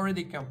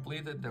already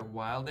completed the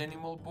wild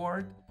animal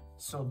board.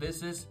 So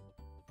this is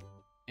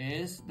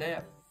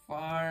the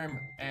farm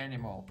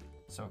animal.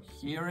 So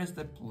here is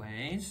the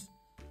place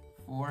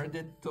for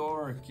the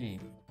turkey.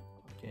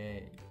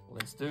 Okay,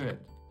 let's do it.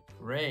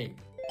 Great.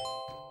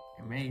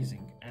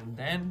 Amazing. And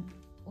then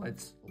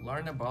let's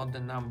learn about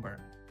the number.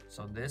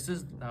 So this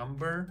is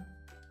number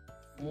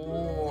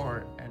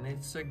 4 and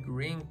it's a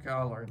green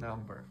color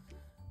number.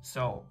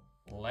 So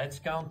let's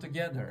count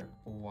together.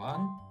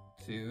 1,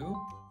 2,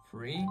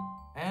 3,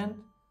 and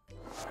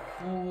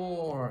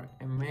 4.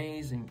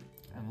 Amazing.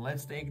 And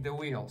let's take the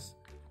wheels.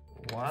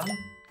 1,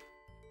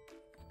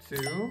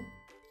 2,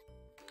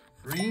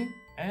 3,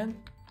 and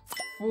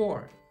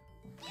 4.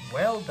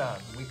 Well done.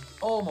 We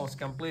almost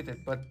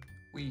completed, but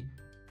we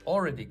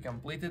already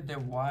completed the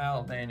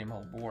wild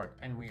animal board,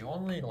 and we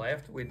only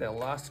left with the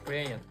last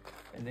crayon,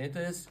 and it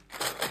is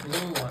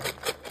blue one.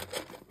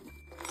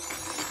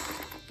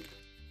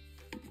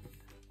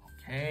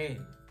 Okay,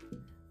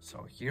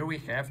 so here we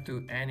have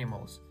 2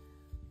 animals.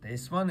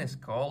 This one is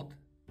called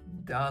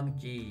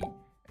donkey,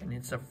 and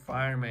it's a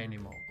farm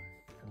animal.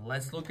 And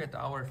let's look at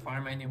our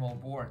farm animal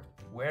board,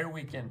 where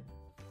we can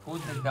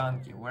put the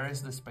donkey. Where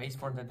is the space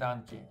for the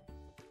donkey?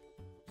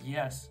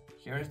 Yes,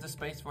 here is the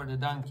space for the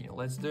donkey.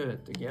 Let's do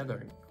it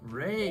together.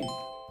 Great!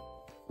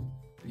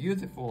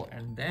 Beautiful.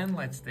 And then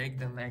let's take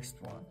the next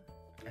one.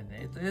 And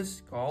it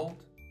is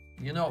called,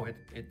 you know it,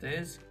 it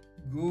is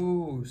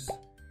goose.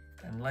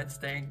 And let's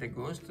take the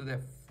goose to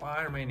the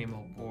farm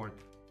animal board.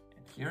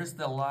 And here's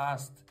the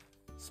last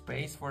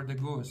space for the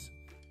goose.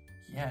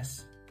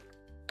 Yes.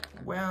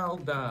 Well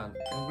done.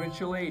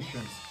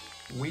 Congratulations.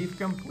 We've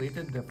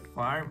completed the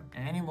farm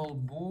animal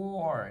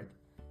board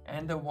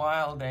and the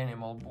wild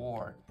animal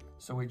board.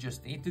 So we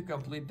just need to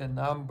complete the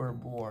number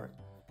board.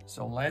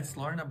 So let's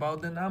learn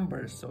about the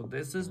numbers. So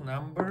this is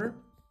number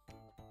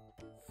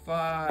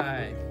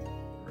 5,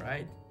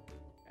 right?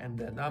 And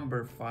the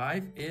number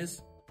 5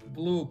 is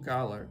blue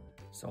color.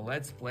 So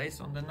let's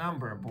place on the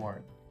number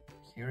board.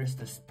 Here is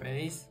the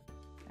space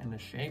and the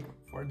shape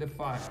for the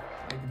 5,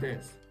 like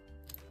this.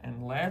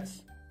 And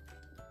let's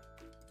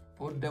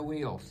put the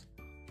wheels.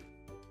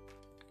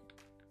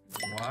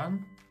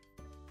 1,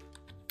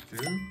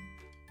 2,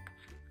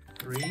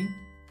 3,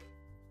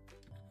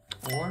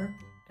 4,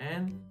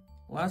 and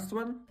last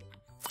one,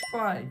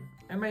 5.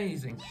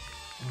 Amazing.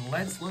 And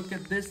let's look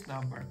at this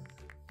number.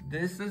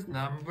 This is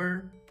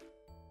number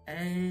 8,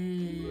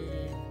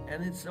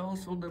 and it's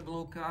also the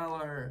blue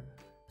color.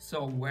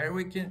 So where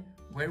we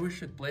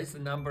should place the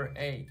number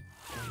 8?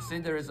 You see,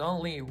 there is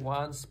only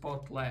one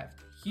spot left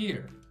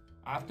here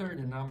after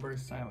the number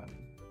 7.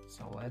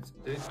 So let's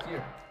do it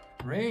here.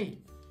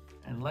 Great.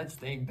 And let's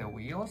take the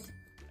wheels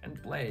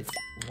and place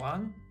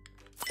 1,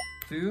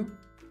 2,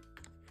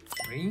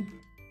 3,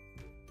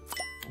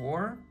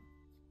 4,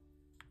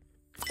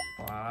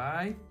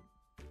 5,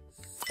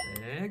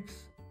 6,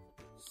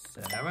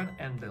 7,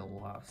 and the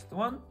last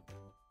one,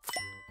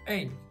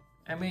 8.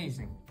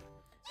 Amazing.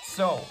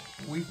 So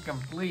we've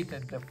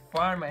completed the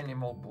farm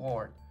animal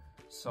board.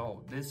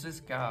 So this is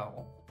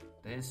cow,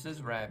 this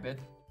is rabbit,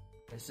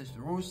 this is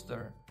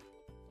rooster,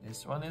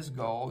 this one is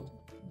goat,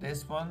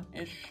 this one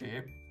is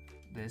sheep,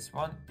 this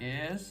one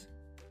is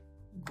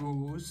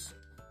goose,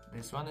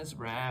 this one is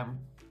ram,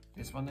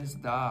 this one is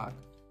dog,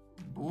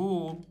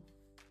 bull,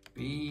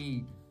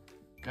 pig,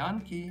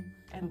 donkey,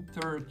 and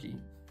turkey.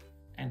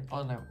 And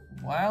on a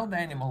wild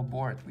animal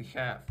board we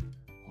have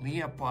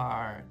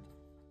leopard,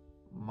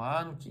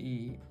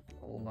 monkey,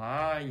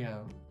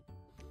 lion,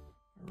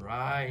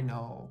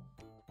 rhino,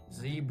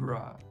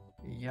 zebra,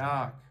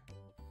 yak,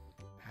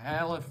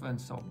 elephant,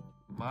 so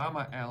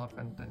mama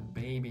elephant and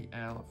baby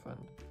elephant,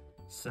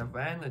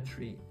 savannah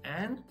tree,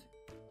 and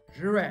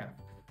giraffe.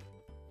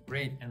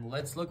 Great, and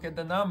let's look at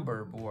the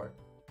number board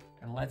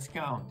and let's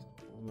count.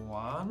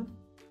 1,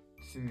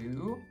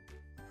 2,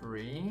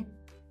 3,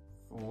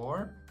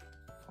 4,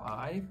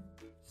 5,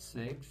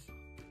 6,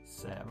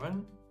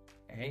 7,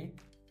 8,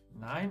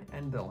 9,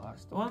 and the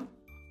last one,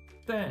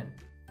 10.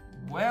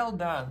 Well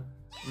done!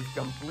 We've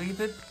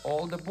completed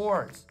all the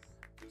boards.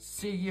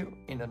 See you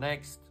in the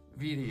next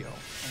video.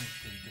 And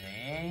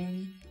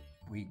today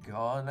we're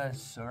gonna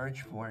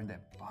search for the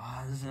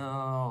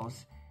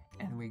puzzles,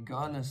 and we're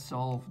gonna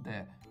solve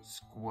the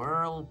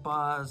squirrel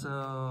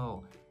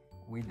puzzle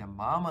with the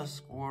mama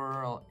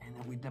squirrel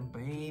and with the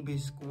baby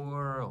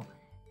squirrel.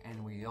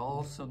 And we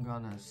also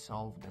gonna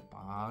solve the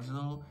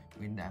puzzle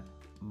with the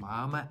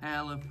mama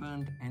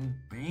elephant and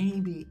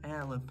baby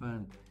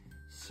elephant.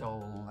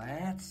 So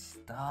let's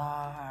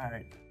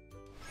start.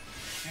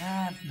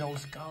 Have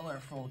those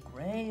colorful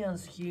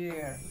crayons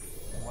here.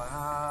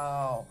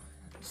 Wow.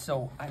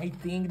 So I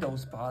think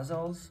those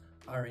puzzles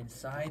are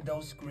inside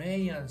those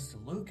crayons.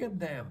 Look at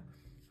them.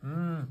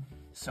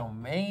 So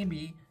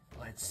maybe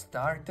let's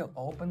start to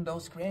open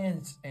those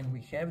crayons, and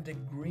we have the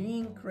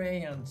green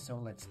crayon. So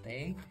let's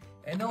take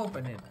and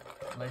open it.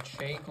 Let's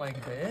shake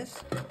like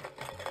this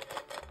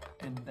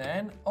and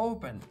then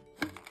open.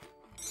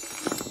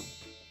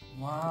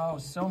 Wow,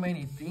 so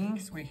many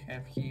things we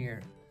have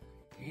here.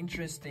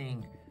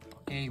 Interesting.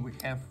 Okay, we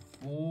have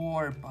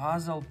 4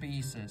 puzzle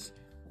pieces.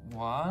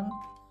 1,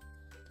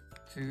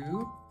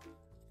 2,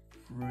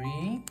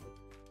 3,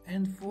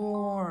 and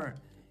 4.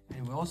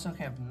 And we also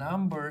have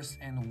numbers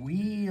and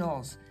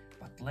wheels.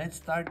 But let's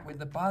start with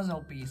the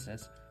puzzle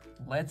pieces.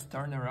 Let's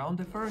turn around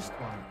the first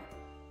one.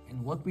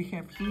 And what we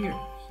have here?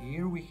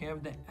 Here we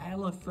have the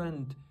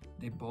elephant,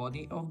 the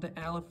body of the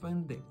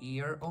elephant, the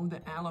ear of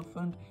the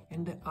elephant,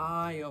 and the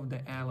eye of the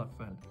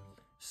elephant.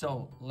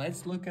 So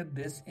let's look at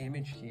this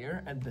image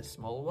here at the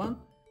small one.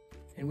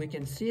 And we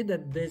can see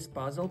that this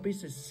puzzle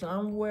piece is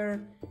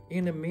somewhere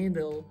in the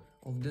middle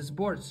of this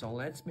board. So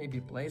let's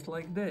maybe place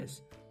like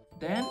this.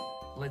 Then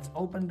let's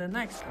open the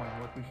next one.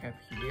 What we have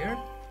here?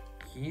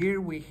 Here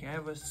we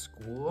have a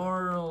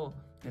squirrel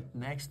that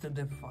next to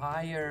the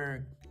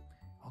fire.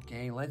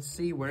 Okay, let's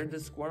see where the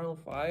squirrel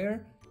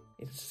fire.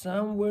 It's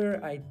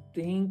somewhere, I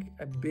think,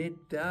 a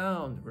bit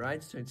down,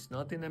 right? So it's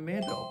not in the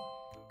middle.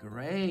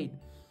 Great.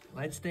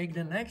 Let's take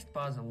the next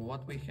puzzle.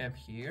 What we have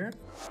here?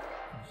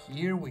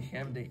 Here we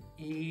have the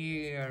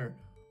ear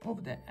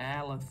of the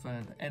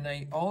elephant. And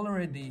I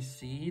already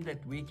see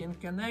that we can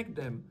connect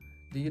them.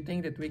 Do you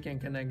think that we can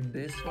connect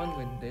this one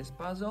with this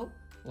puzzle?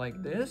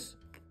 Like this?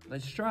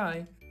 Let's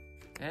try.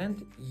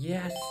 And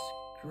yes,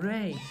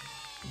 great.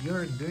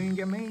 You're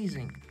doing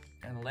amazing.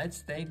 And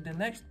let's take the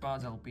next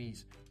puzzle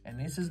piece. And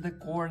this is the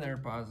corner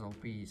puzzle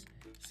piece.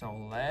 So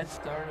let's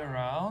turn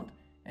around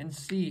and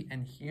see.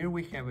 And here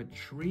we have a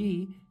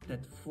tree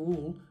that's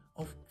full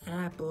of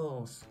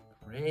apples.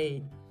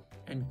 Great.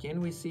 And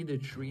can we see the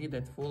tree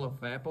that's full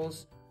of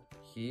apples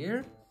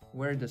here?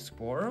 Where the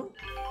squirrel?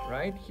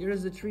 Right? Here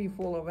is the tree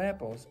full of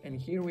apples. And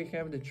here we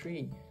have the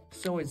tree.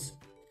 So it's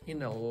in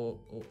the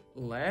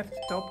left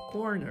top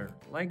corner,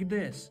 like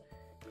this.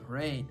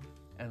 Great.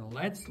 And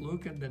let's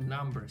look at the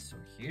numbers. So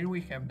here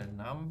we have the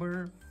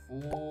number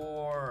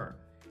 4.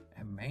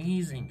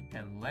 Amazing.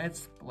 And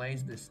let's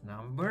place this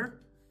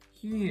number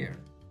here,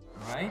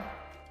 right?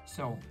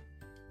 So,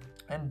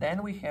 and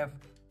then we have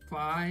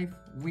 5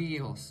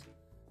 wheels.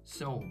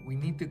 So we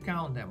need to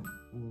count them.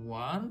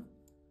 1,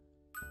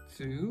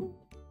 2,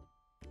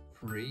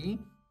 3,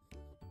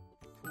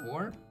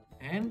 4,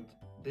 and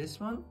this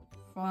one,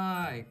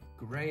 5.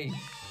 Great.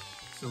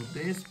 So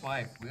these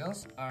 5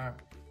 wheels are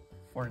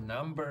for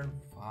number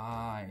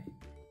 5.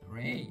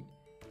 Great.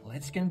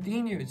 Let's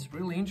continue. It's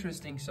really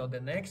interesting. So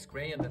the next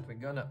crayon that we're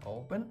gonna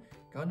open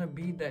gonna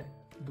be the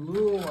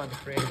blue one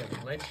crayon.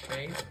 Let's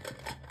shake.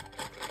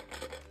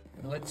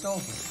 Let's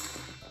open.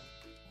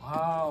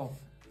 Wow.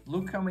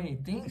 Look how many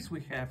things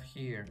we have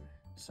here.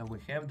 So we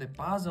have the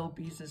puzzle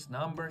pieces,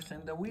 numbers,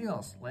 and the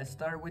wheels. Let's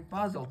start with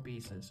puzzle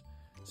pieces.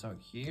 So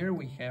here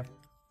we have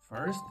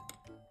first,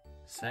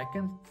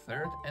 second,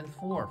 third, and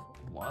fourth.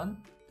 1,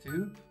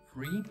 2,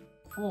 3,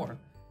 4.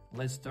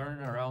 Let's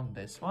turn around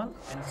this one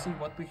and see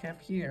what we have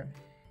here.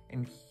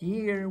 And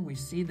here we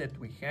see that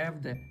we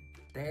have the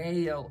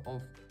tail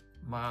of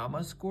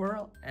mama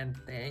squirrel and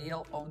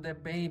tail of the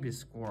baby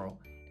squirrel.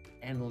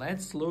 And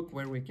let's look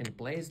where we can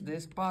place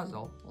this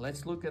puzzle.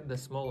 Let's look at the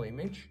small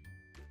image.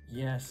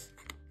 Yes.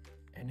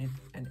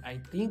 And I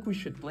think we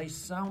should place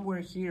somewhere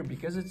here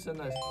because it's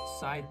on a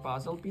side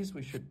puzzle piece.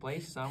 We should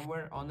place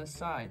somewhere on the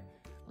side.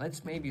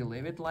 Let's maybe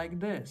leave it like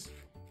this.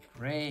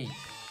 Great.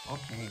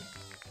 Okay.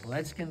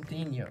 Let's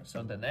continue.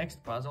 So the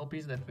next puzzle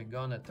piece that we're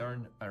gonna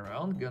turn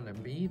around gonna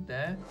be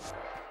the...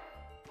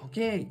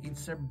 Okay,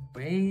 it's a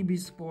baby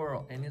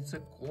squirrel and it's a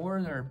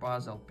corner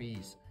puzzle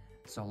piece.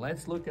 So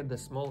let's look at the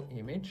small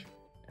image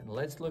and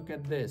let's look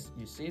at this.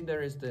 You see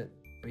there is the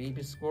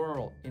baby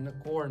squirrel in the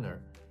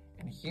corner.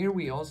 And here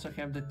we also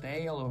have the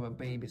tail of a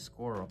baby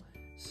squirrel.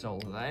 So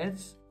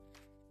let's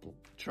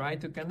try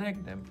to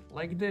connect them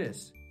like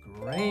this.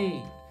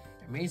 Great!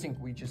 Amazing,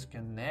 we just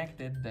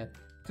connected the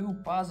 2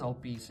 puzzle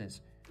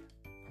pieces.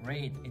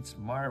 Great, it's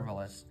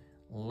marvelous.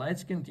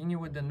 Let's continue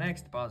with the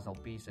next puzzle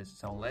pieces.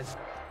 So let's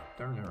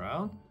turn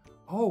around.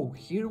 Oh,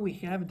 here we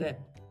have the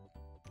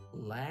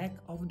leg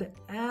of the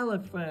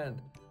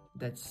elephant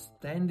that's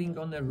standing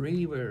on a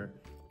river.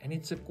 And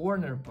it's a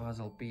corner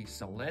puzzle piece.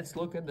 So let's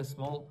look at the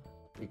small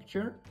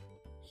picture.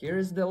 Here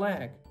is the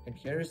leg, and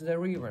here is the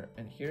river,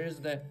 and here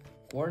is the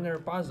corner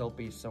puzzle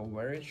piece. So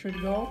where it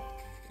should go?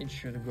 It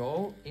should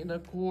go in a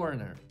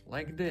corner,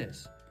 like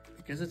this.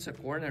 Because it's a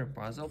corner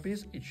puzzle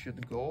piece, it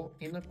should go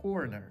in a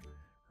corner,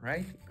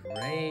 right?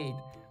 Great.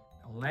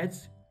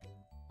 Let's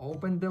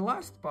open the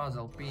last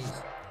puzzle piece.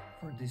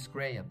 for this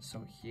crayon.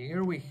 So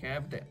here we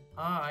have the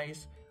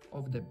eyes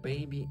of the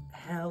baby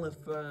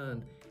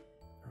elephant.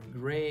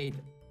 Great.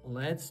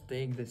 Let's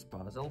take this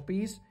puzzle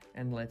piece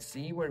and let's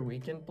see where we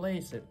can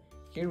place it.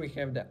 Here we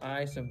have the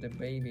eyes of the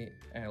baby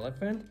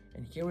elephant,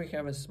 and here we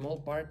have a small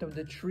part of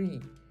the tree.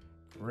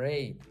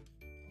 Great.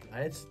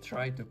 Let's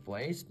try to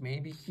place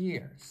maybe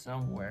here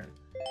somewhere.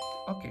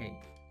 Okay,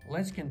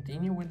 let's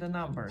continue with the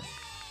numbers.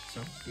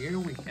 So here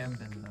we have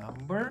the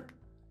number,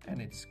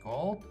 and it's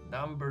called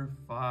number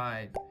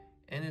 5,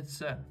 and it's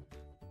a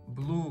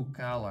blue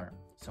color.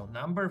 So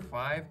number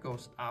 5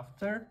 goes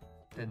after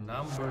the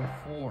number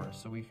 4.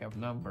 So we have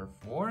number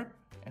 4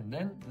 and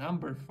then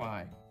number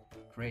 5.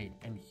 Great.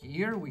 And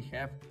here we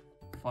have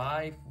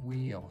 5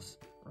 wheels,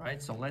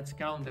 right? So let's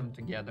count them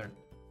together.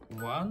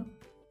 1,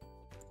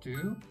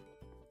 2,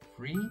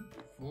 3,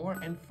 4,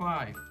 and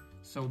 5.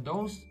 So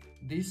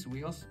these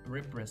wheels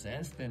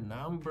represents the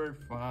number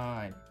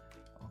 5.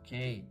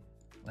 Okay,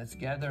 let's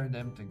gather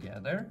them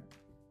together.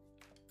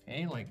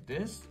 Okay, like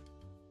this.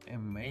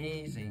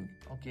 Amazing.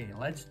 Okay,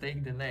 let's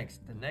take the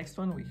next. The next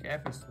one we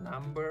have is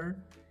number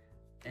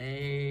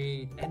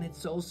 8, and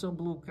it's also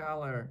blue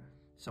color.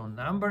 So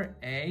number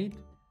 8,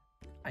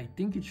 I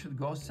think it should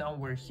go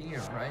somewhere here,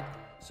 right?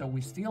 So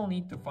we still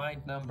need to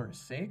find number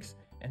 6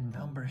 and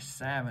number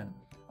 7.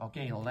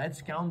 Okay,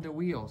 let's count the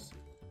wheels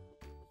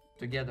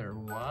together.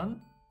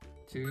 1,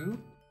 2,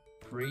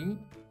 3,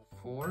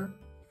 4,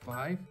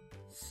 5,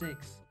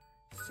 6,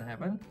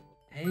 7,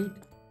 8,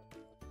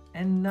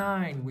 and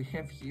 9. We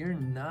have here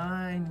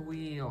 9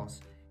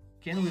 wheels.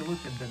 Can we look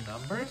at the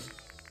numbers?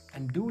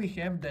 And do we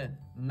have the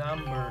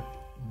number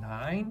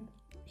 9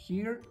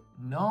 here?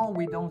 No,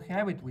 we don't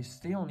have it. We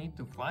still need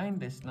to find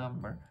this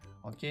number.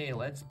 Okay,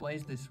 let's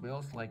place these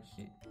wheels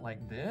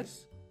like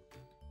this.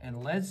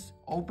 And let's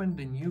open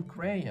the new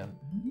crayon.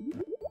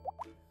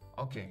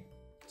 Okay,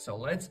 so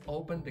let's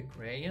open the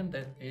crayon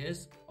that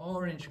is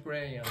orange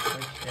crayon.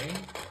 Okay.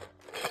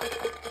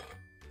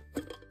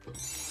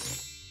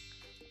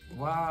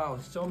 Wow,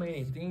 so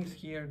many things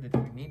here that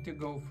we need to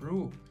go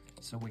through.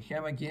 So we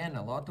have again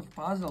a lot of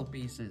puzzle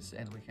pieces,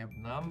 and we have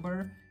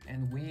number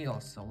and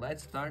wheels. So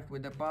let's start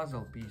with the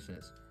puzzle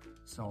pieces.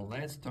 So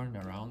let's turn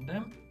around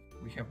them.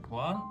 We have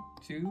 1,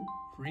 2,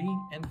 3,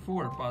 and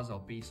 4 puzzle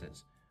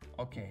pieces.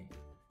 Okay,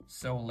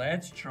 so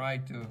let's try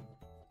to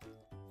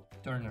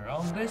turn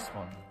around this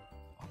one.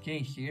 Okay,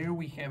 here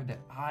we have the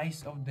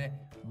eyes of the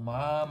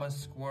mama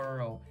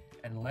squirrel.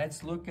 And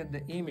let's look at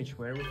the image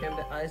where we have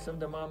the eyes of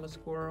the mama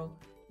squirrel.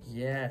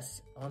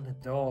 Yes, on the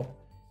top.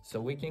 So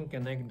we can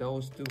connect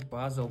those 2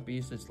 puzzle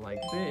pieces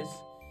like this.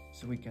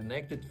 So we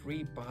connected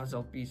 3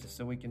 puzzle pieces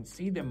so we can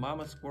see the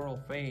mama squirrel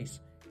face.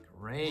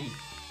 Great.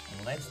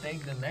 And let's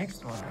take the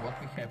next one. What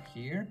we have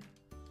here?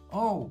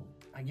 Oh,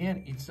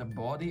 again, it's a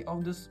body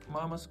of this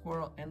mama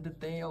squirrel and the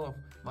tail of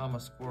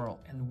mama squirrel.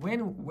 And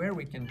where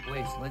we can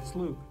place? Let's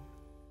look.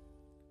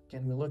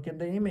 Can we look at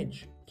the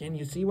image? Can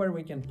you see where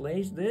we can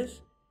place this?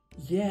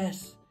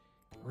 Yes.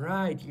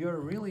 Right, you're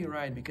really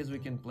right, because we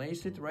can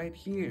place it right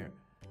here.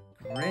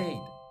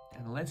 Great.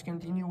 And let's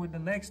continue with the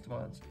next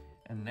ones.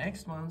 And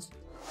next ones,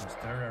 let's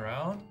turn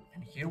around.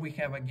 And here we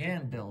have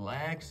again the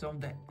legs of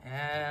the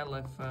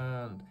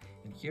elephant.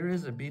 And here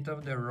is a bit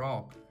of the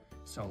rock.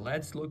 So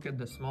let's look at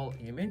the small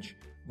image.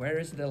 Where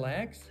is the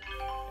legs?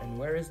 And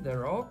where is the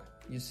rock?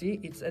 You see,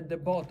 it's at the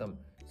bottom.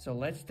 So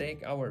let's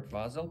take our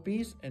puzzle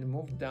piece and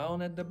move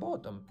down at the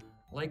bottom.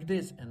 Like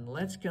this. And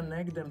let's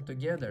connect them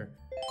together.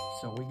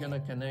 So we're gonna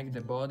connect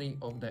the body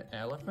of the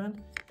elephant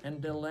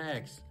and the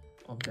legs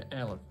of the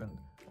elephant.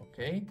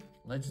 Okay,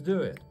 let's do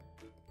it.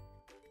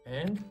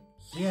 And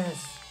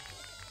yes,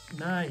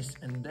 nice.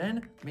 And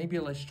then maybe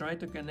let's try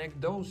to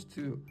connect those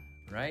 2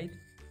 right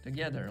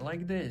together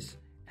like this,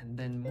 and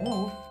then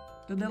move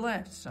to the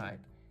left side.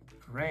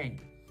 Great.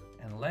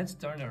 And let's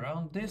turn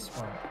around this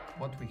one.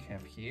 What we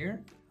have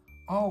here?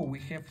 Oh, we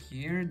have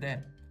here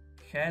the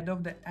head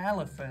of the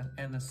elephant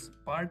and a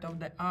part of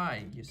the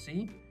eye, you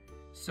see?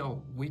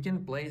 So we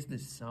can place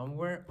this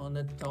somewhere on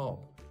the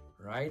top,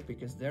 right?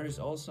 Because there is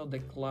also the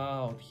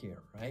cloud here,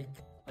 right?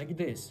 Like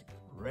this.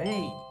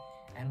 Great.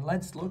 And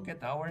let's look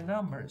at our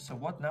number. So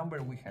what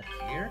number we have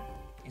here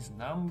is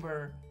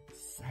number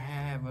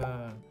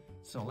 7.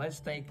 So let's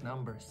take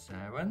number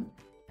 7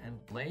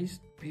 and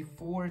place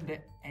before the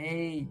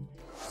 8.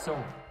 So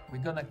we're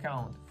gonna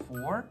count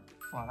 4,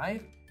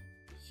 5.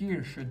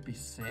 Here should be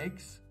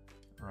 6,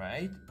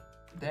 right?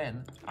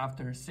 Then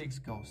after 6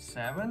 goes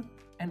 7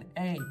 and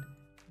 8.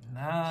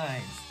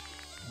 Nice.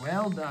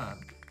 Well done.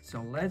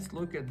 So let's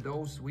look at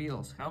those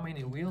wheels. How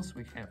many wheels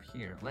we have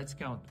here? Let's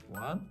count.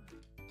 1,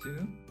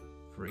 2,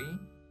 3,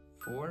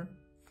 4,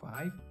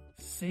 5,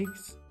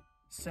 6,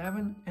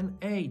 7, and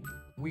 8.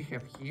 We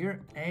have here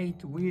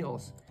 8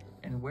 wheels.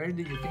 And where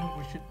do you think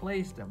we should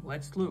place them?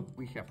 Let's look.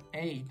 We have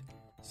 8.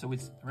 So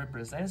it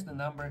represents the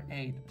number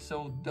 8.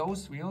 So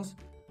those wheels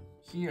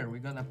here, we're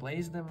gonna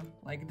place them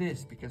like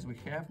this because we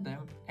have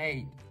them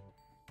 8.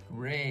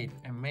 Great.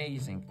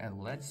 Amazing.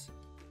 And let's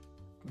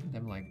put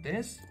them like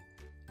this.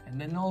 And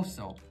then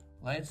also,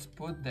 let's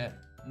put the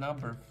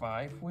number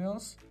 5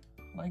 wheels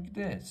like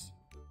this,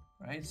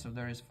 right? So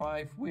there is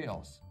 5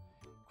 wheels.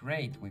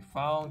 Great, we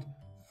found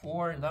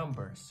 4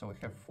 numbers. So we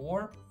have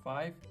 4,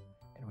 5,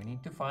 and we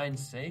need to find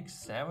 6,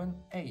 7,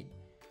 8,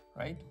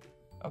 right?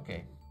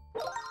 Okay,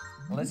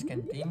 let's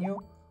continue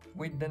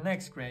with the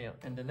next crayon.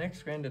 And the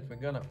next crayon that we're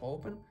gonna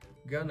open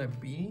gonna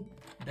be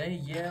the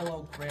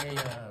yellow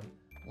crayon.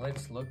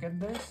 Let's look at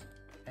this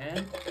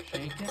and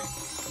shake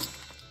it.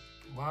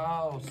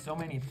 Wow, so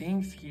many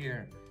things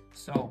here.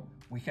 So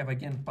we have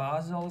again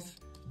puzzles,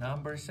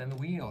 numbers, and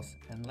wheels.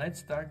 And let's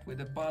start with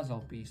the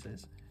puzzle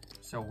pieces.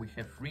 So we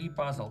have 3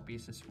 puzzle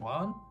pieces,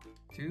 1,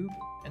 2,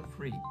 and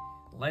 3.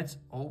 Let's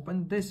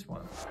open this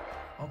one.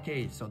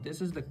 Okay, so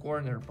this is the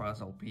corner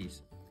puzzle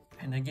piece.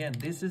 And again,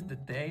 this is the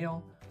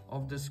tail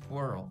of the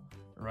squirrel,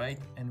 right?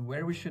 And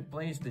where we should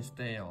place this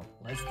tail?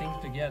 Let's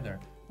think together.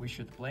 We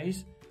should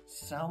place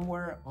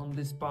somewhere on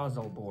this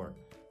puzzle board,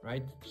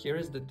 right? Here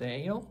is the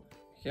tail.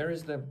 Here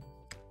is the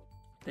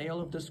tail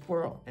of the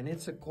squirrel, and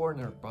it's a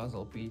corner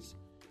puzzle piece.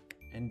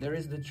 And there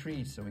is the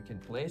tree, so we can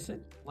place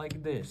it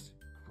like this.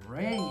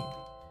 Great!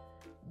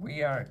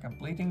 We are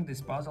completing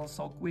this puzzle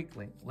so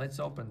quickly. Let's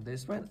open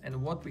this one,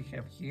 and what we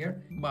have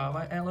here,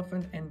 mama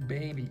elephant and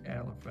baby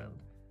elephant,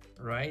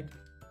 right?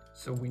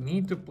 So we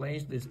need to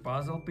place this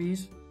puzzle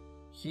piece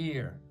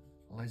here.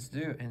 Let's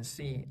do and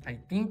see. I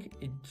think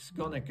it's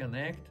gonna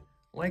connect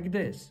like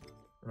this,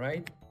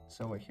 right?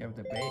 So we have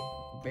the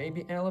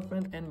baby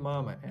elephant and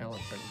mama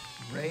elephant.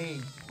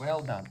 Great,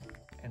 well done.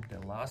 And the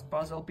last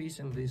puzzle piece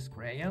in this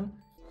crayon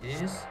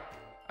is,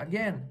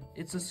 again,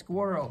 it's a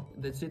squirrel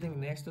that's sitting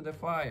next to the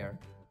fire.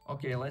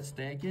 Okay, let's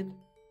take it.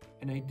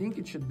 And I think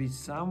it should be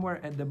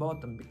somewhere at the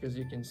bottom because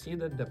you can see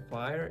that the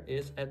fire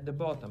is at the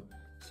bottom.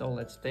 So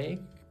let's take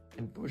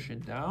and push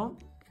it down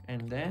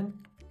and then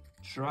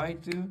try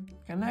to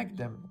connect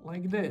them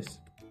like this.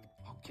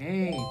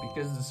 Okay,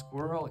 because the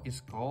squirrel is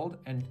cold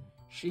and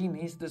she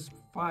needs this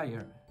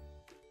fire.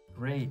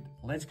 Great,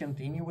 let's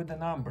continue with the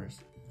numbers.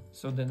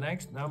 So the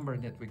next number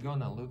that we're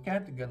gonna look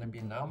at is gonna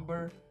be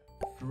number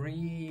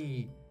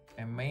 3.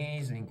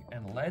 Amazing,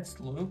 and let's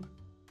look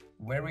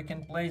where we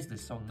can place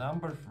this. So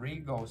number 3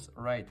 goes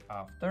right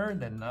after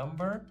the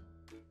number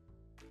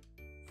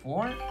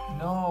 4?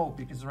 No,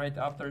 because right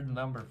after the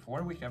number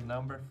 4 we have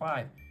number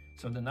 5.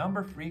 So the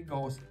number 3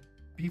 goes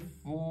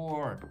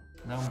before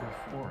number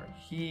 4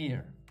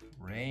 here.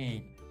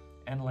 Great.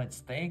 And let's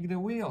take the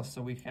wheels.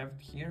 So we have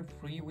here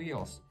 3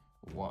 wheels.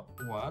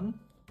 1,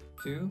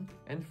 2,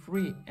 and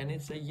 3. And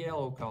it's a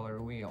yellow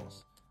color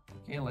wheels.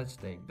 Okay, let's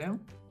take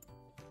them.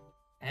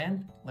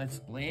 And let's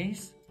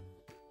place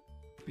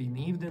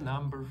beneath the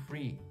number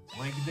 3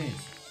 like this.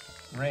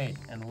 Great.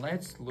 And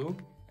let's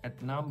look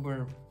at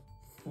number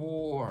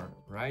 4,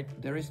 right?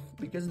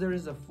 Because there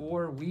is a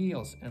 4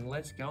 wheels, and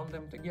let's count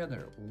them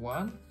together.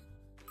 1,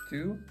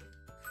 2,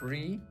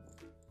 3,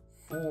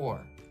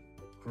 4.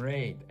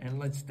 Great. And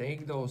let's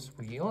take those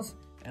wheels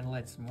and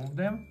let's move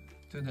them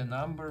to the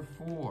number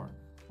 4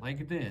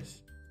 like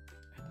this.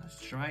 And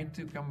let's try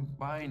to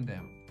combine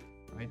them,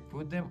 right?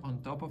 Put them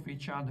on top of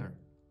each other.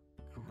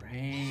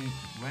 Great,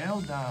 well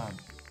done.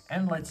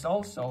 And let's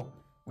also,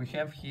 we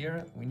have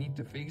here, we need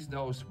to fix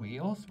those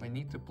wheels. We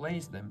need to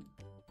place them,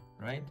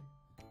 right?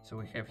 So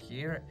we have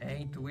here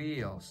 8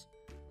 wheels.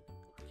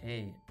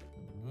 Okay,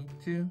 we need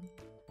to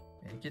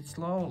make it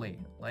slowly,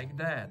 like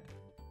that.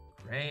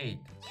 Great,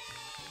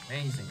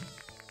 amazing.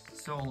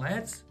 So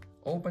let's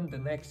open the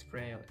next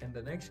crayon. And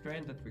the next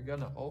crayon that we're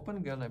gonna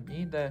open gonna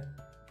be the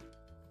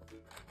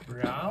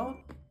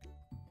brown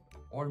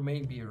or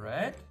maybe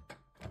red.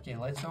 Okay,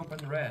 let's open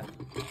red.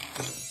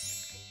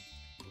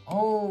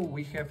 Oh,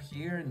 we have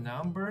here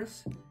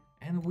numbers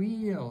and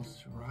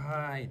wheels,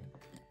 right?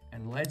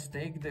 And let's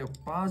take the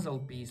puzzle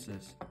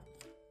pieces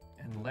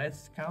and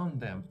let's count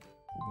them.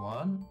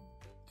 1,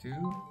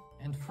 2,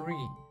 and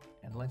 3.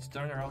 And let's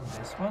turn around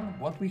this one.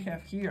 What we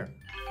have here,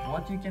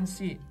 what you can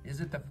see,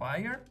 is it a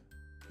fire?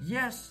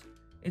 Yes,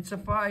 it's a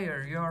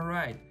fire, you're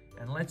right.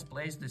 And let's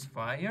place this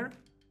fire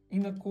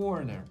in a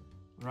corner,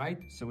 right?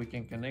 So we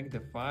can connect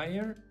the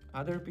fire,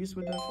 other piece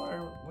with the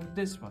fire with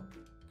this one.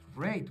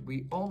 Great,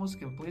 we almost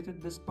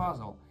completed this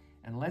puzzle.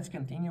 And let's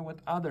continue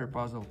with other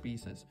puzzle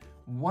pieces.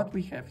 What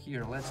we have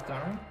here, let's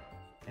turn.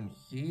 And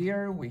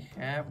here we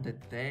have the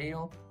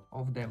tail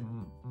of the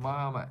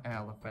mama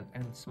elephant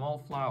and small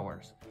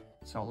flowers.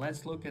 So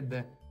let's look at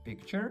the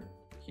picture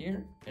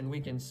here and we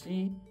can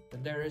see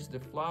that there is the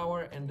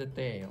flower and the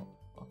tail.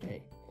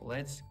 Okay,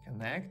 let's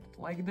connect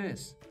like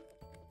this.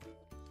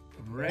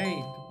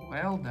 Great,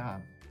 well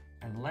done.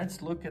 And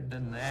let's look at the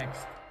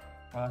next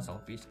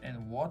puzzle piece.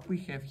 And what we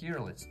have here,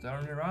 let's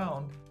turn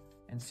around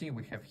and see.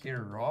 We have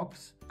here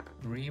rocks,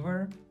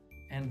 river,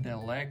 and the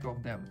leg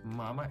of the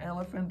mama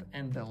elephant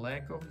and the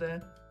leg of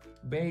the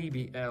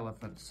baby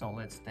elephant. So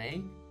let's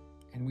take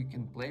and we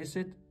can place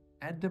it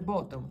at the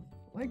bottom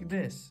like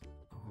this.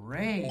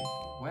 Great,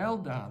 well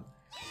done.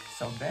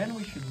 So then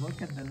we should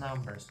look at the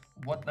numbers.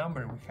 What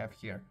number we have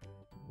here?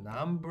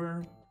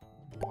 Number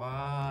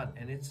 1,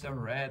 and it's a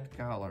red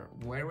color.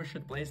 Where we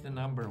should place the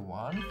number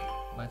 1?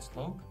 Let's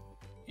look.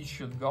 It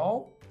should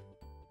go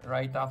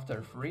right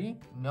after 3?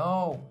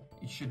 No,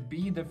 it should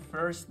be the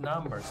first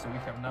number. So we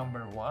have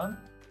number 1,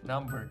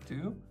 number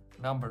 2,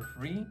 number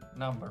 3,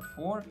 number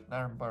 4,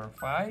 number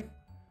 5,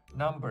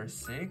 number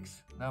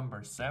 6,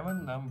 number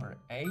 7, number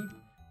 8,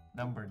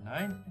 number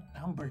 9, and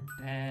number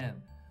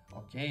 10.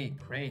 Okay,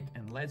 great.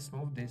 And let's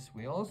move these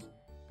wheels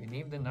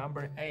beneath the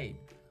number 8.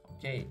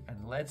 Okay,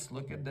 and let's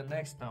look at the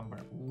next number.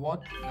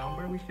 What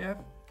number we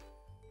have?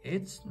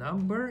 It's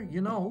number,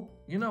 you know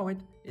it.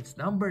 It's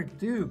number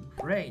 2.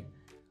 Great.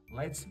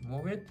 Let's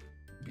move it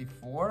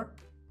before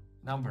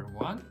number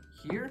 1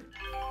 here.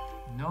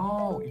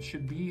 No, it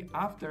should be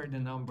after the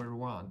number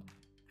 1.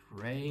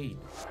 Great.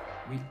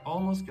 We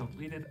almost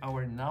completed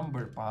our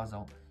number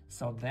puzzle.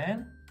 So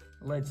then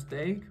let's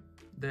take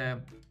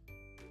the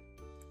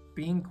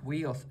pink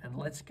wheels and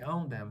let's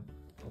count them.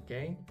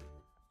 Okay.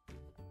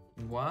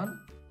 1,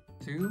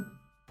 2,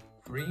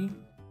 3,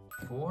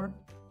 4,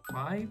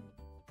 5,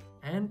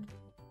 and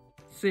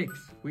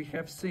 6. We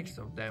have 6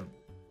 of them.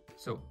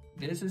 So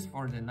this is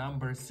for the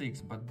number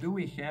 6. But do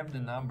we have the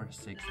number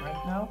 6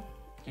 right now?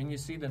 Can you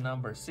see the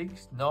number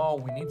 6?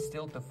 No, we need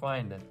still to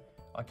find it.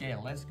 Okay,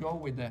 let's go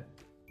with the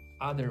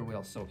other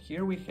wheel. So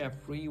here we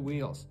have 3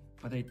 wheels.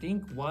 But I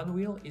think 1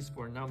 wheel is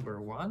for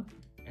number 1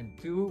 and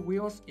 2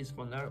 wheels is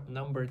for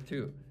number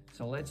 2.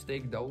 So let's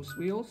take those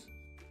wheels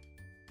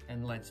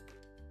and let's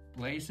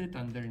place it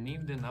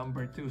underneath the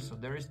number 2. So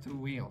there is 2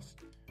 wheels,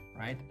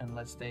 right? And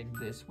let's take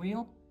this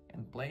wheel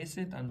and place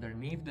it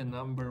underneath the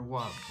number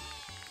 1.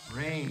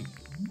 Great.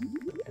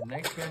 And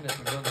next one that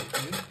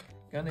we're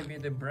gonna be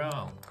the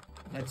brown.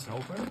 Let's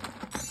open.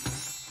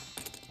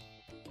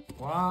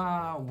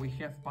 Wow, we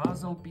have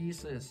puzzle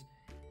pieces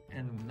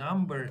and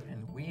number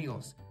and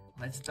wheels.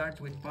 Let's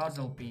start with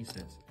puzzle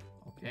pieces.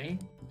 Okay,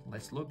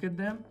 let's look at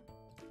them.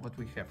 What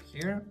we have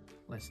here.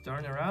 Let's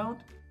turn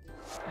around.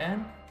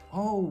 And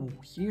oh,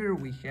 here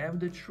we have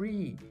the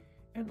tree.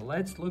 And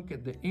let's look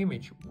at the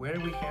image where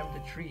we have the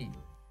tree.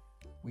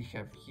 We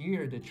have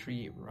here the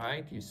tree,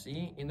 right? You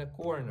see in the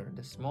corner,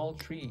 the small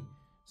tree.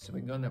 So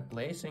we're gonna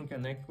place and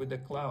connect with the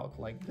cloud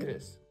like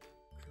this.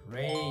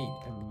 Great,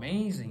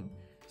 amazing.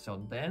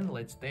 So then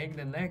let's take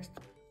the next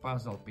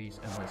puzzle piece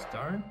and let's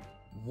turn.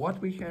 What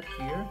we have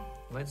here,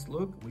 let's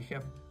look. We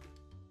have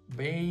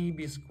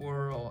baby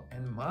squirrel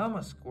and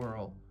mama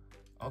squirrel.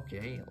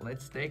 Okay,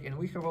 let's take, and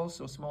we have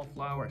also small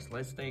flowers.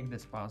 Let's take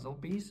this puzzle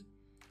piece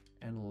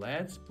and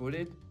let's put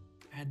it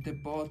at the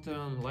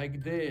bottom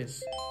like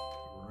this.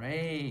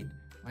 Great.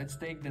 Let's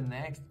take the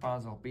next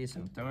puzzle piece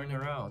and turn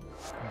around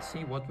and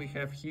see what we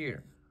have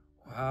here.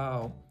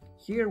 Wow.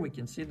 Here we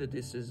can see that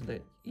this is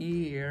the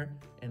ear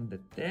and the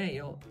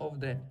tail of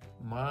the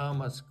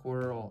mama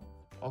squirrel.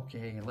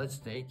 Okay, let's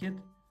take it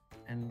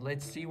and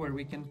let's see where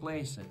we can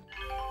place it.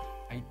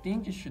 I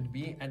think it should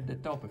be at the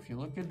top. If you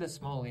look at the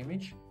small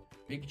image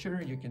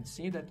picture, you can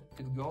see that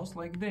it goes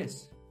like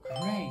this.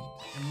 Great,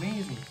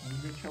 amazing,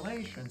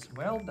 congratulations,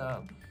 well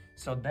done.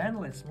 So then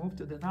let's move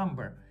to the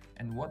number.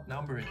 And what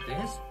number it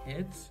is?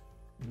 It's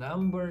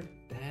number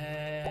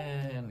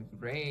 10.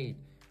 Great.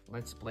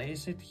 Let's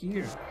place it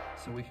here.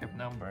 So we have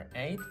number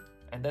 8,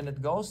 and then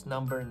it goes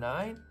number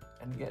 9,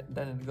 and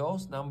then it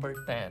goes number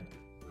 10.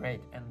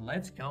 Great. And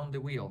let's count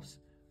the wheels.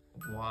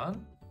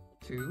 1,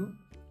 2,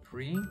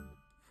 3,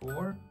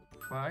 4,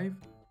 5,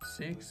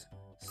 6,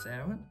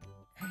 7,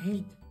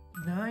 8,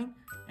 9,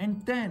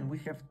 and 10. We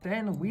have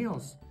 10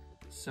 wheels.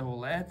 So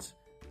let's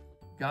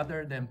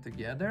gather them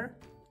together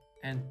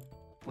and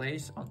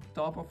place on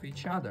top of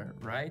each other,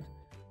 right?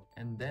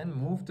 And then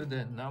move to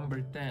the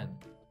number 10,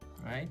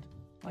 right?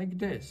 Like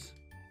this.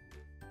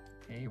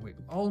 Okay, we're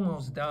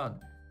almost done.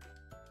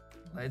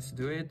 Let's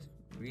do it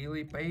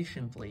really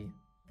patiently.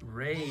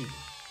 Great.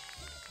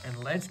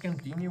 And let's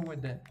continue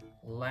with the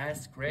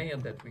last crayon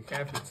that we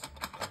have. It's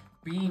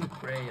pink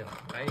crayon,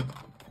 right?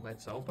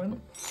 Let's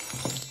open.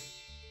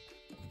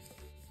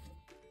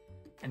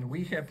 And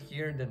we have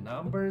here the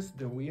numbers,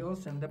 the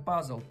wheels, and the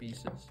puzzle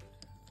pieces.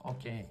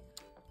 Okay,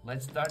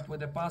 let's start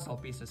with the puzzle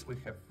pieces. We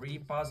have 3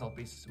 puzzle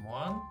pieces.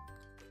 1,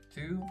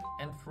 2,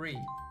 and 3.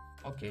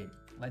 Okay,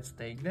 let's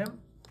take them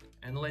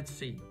and let's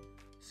see.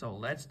 So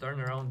let's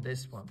turn around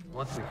this one.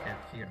 What we have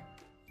here?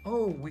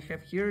 Oh, we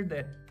have here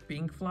the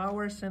pink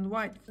flowers and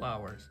white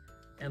flowers.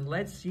 And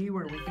let's see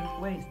where we can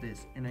place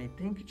this. And I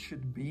think it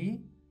should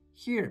be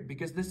here,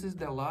 because this is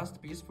the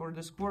last piece for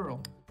the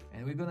squirrel.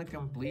 And we're gonna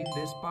complete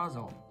this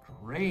puzzle.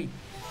 Great,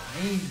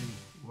 amazing,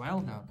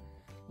 well done.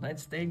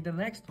 Let's take the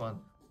next one.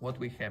 What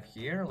we have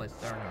here, let's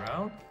turn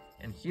around.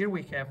 And here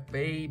we have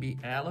baby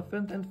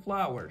elephant and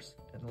flowers.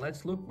 And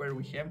let's look where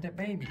we have the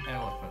baby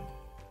elephant,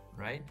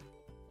 right?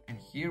 And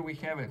here we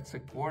have it. It's a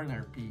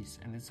corner piece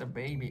and it's a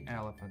baby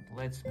elephant.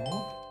 Let's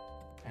move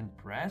and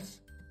press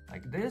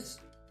like this.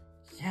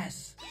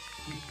 Yes,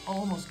 we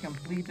almost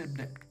completed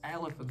the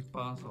elephant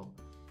puzzle.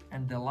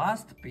 And the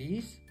last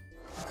piece,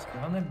 it's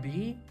gonna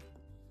be,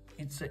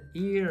 it's the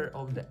ear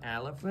of the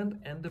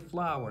elephant and the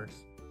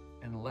flowers.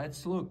 And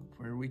let's look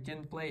where we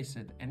can place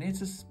it. And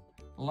it's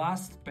a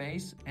last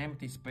space,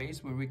 empty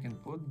space, where we can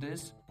put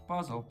this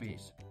puzzle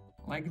piece,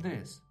 like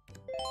this.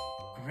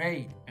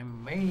 Great,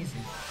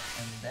 amazing.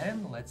 And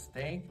then let's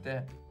take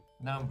the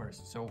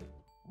numbers. So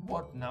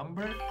what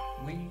number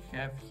we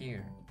have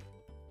here?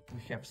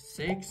 We have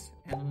 6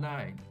 and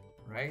 9,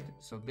 right?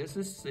 So this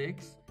is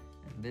 6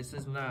 and this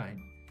is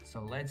 9.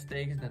 So let's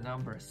take the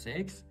number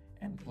 6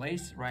 and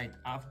place right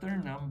after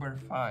number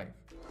 5,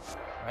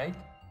 right?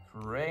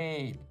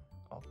 Great.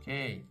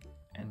 Okay,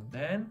 and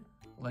then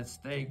let's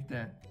take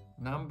the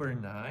number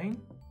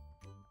 9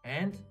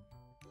 and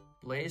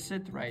place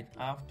it right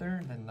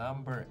after the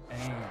number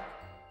 8.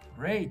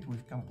 Great,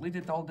 we've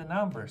completed all the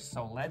numbers.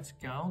 So let's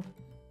count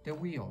the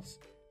wheels.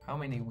 How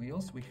many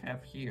wheels we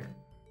have here,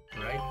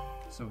 right?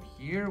 So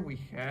here we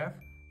have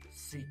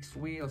 6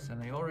 wheels,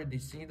 and I already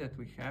see that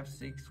we have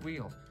 6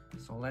 wheels.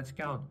 So let's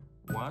count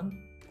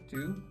 1,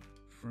 2,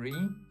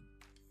 3,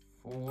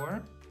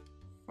 4,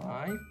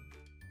 5,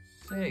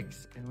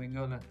 6. And we're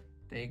gonna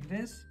take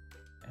this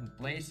and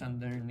place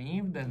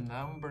underneath the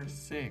number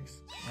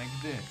 6,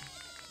 like this.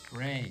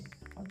 Great.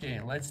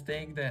 Okay, let's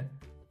take the...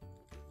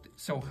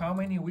 So how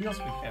many wheels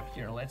we have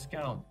here? Let's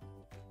count.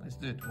 Let's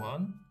do it.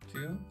 1,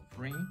 2,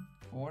 3,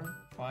 4,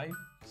 5,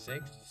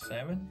 6,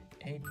 7,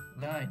 8,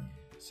 9.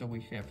 So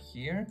we have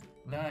here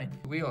 9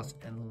 wheels,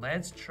 and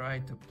let's try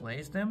to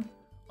place them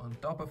on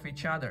top of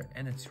each other.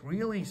 And it's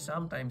really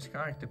sometimes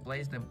hard to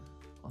place them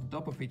on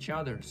top of each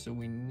other, so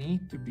we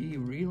need to be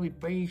really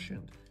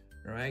patient,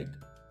 right?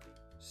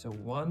 So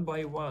one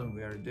by one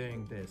we are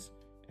doing this,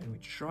 and we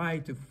try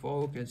to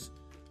focus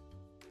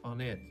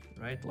on it,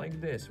 right? Like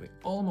this. We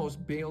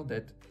almost built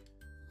that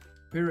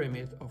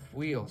pyramid of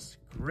wheels.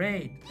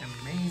 Great,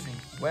 amazing,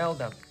 well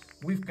done.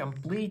 We've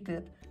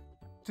completed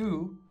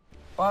 2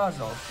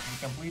 puzzles.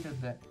 We completed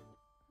the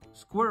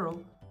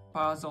squirrel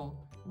puzzle,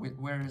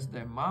 where is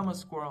the mama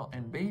squirrel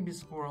and baby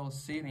squirrel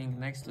sitting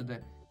next to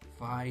the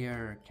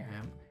fire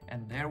camp,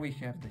 and there we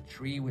have the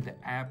tree with the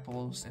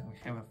apples, and we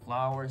have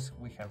flowers,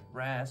 we have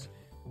grass,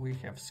 we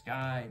have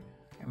sky.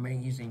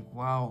 Amazing.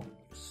 Wow,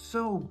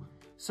 so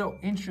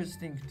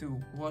interesting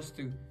was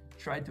to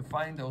try to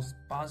find those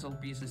puzzle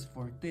pieces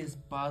for this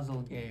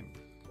puzzle game.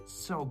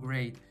 So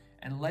great.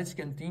 And let's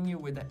continue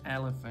with the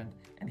elephant.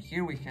 And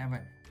here we have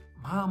a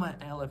mama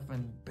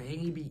elephant,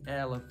 baby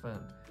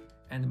elephant.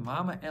 And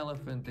mama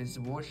elephant is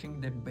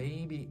washing the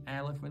baby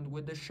elephant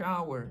with the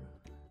shower.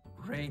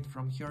 Great,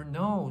 from her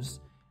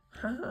nose.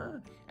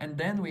 And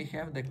then we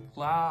have the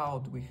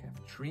cloud, we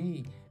have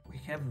tree, we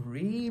have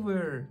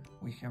river,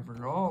 we have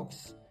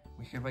rocks,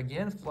 we have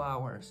again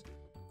flowers.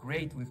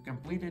 Great, we've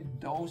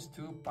completed those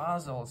 2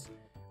 puzzles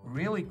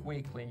really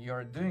quickly.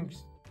 You're doing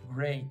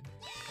great.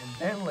 And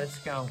then let's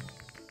count.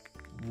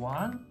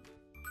 1,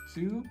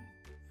 2,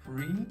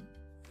 3,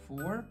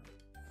 4,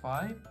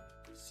 5,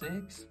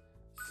 6,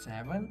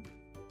 7,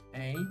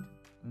 8,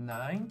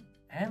 9,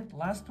 and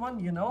last one,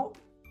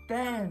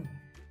 10.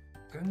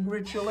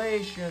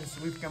 Congratulations,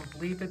 we've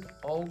completed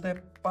all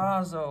the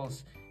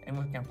puzzles and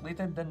we've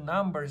completed the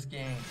numbers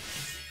game.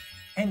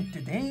 And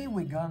today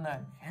we're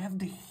gonna have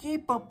the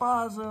hippo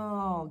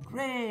puzzle.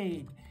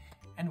 Great.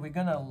 And we're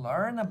gonna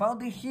learn about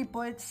the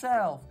hippo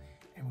itself.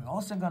 And we're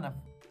also gonna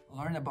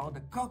learn about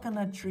the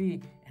coconut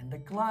tree and the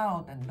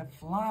cloud and the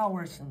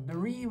flowers and the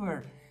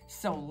river.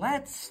 So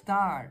let's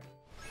start.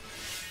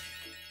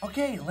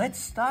 Okay, let's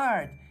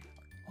start.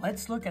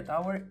 Let's look at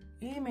our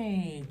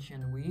image,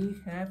 and we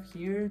have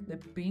here the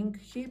pink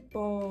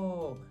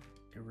hippo.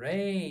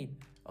 Great.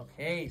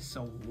 Okay,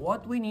 so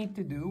what we need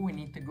to do, we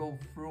need to go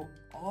through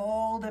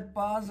all the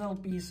puzzle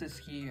pieces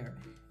here,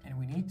 and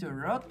we need to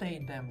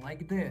rotate them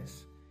like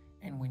this.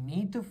 And we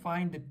need to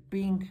find the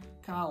pink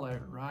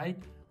color, right?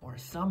 Or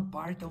some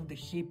part of the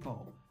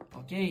hippo.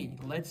 Okay,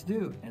 let's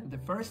do. And the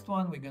first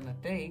one we're gonna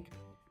take,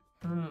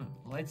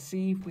 let's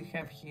see if we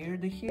have here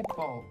the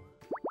hippo.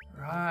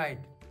 Right.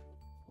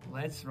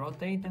 Let's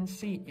rotate and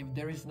see. If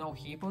there is no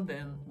hippo,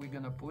 then we're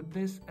gonna put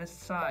this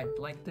aside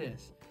like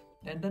this.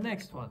 Then the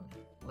next one,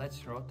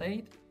 let's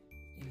rotate.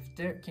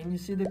 Can you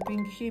see the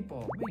pink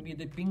hippo? Maybe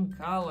the pink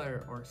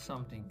color or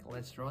something.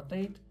 Let's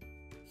rotate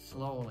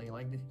slowly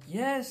like this.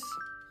 Yes,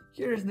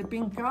 here's the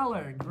pink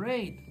color.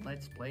 Great.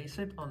 Let's place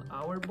it on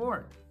our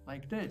board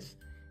like this.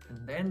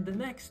 And then the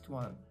next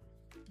one.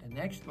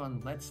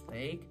 Let's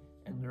take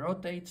and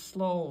rotate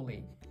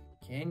slowly.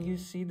 Can you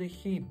see the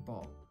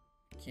hippo?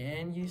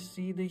 Can you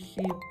see the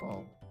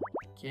hippo?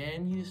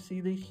 Can you see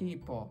the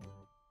hippo?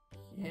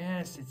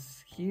 Yes,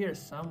 it's here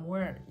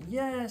somewhere.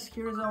 Yes,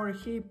 here's our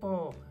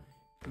hippo.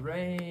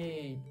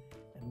 Great.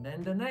 And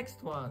then the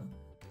next one.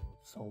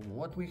 So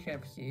what we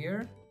have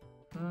here?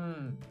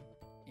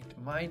 It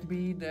might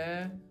be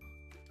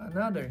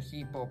another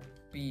hippo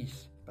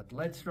piece. But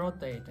let's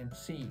rotate and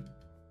see.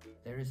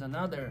 There is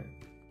another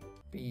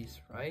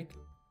piece, right?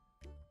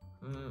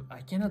 I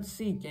cannot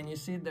see. Can you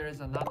see there is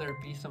another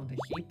piece of the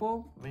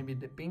hippo? Maybe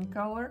the pink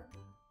color?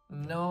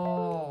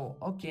 No.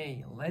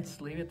 Okay,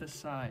 let's leave it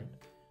aside.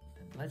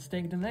 Let's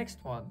take the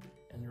next one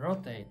and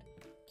rotate.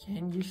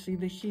 Can you see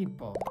the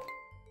hippo?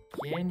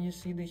 Can you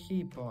see the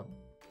hippo?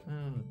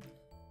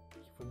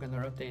 If we're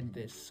gonna rotate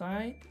this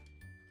side,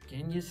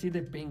 can you see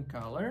the pink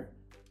color?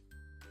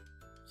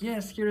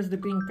 Yes, here's the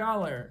pink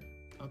color.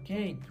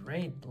 Okay,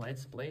 great.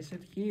 Let's place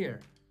it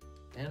here.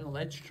 And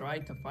let's try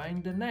to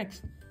find the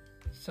next.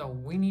 So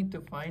we need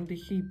to find the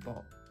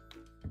hippo.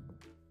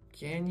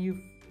 Can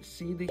you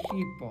see the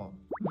hippo?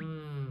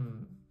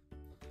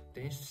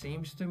 This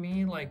seems to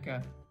me like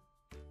a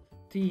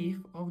teeth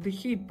of the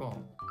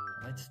hippo.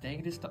 Let's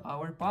take this to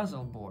our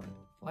puzzle board,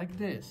 like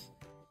this.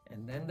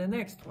 And then the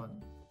next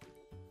one.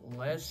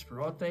 Let's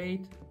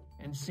rotate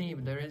and see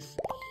if there is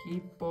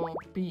hippo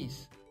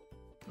piece.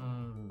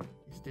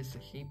 Is this a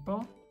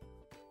hippo?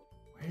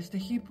 Where's the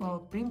hippo?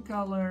 Pink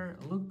color.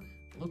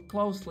 Look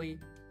closely.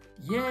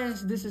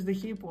 Yes, this is the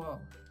hippo.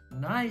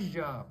 Nice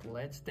job.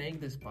 Let's take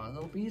this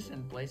puzzle piece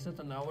and place it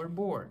on our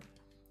board.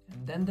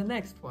 And then the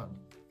next one.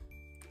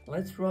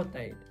 Let's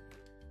rotate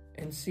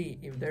and see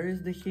if there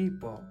is the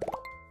hippo.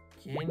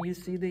 Can you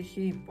see the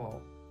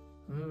hippo?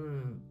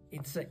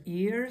 It's a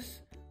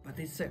ears, but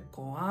it's a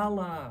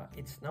koala.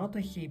 It's not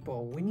a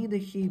hippo. We need a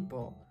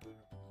hippo.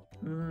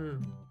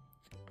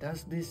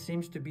 Does this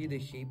seems to be the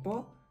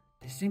hippo?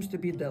 This seems to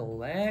be the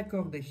leg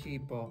of the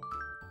hippo.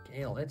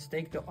 Okay, let's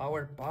take to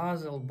our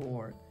puzzle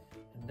board.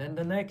 And then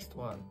the next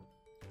one.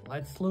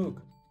 Let's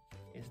look.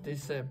 Is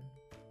this a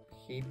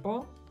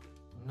hippo?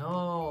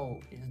 No.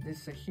 Is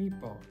this a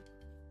hippo?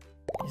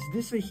 Is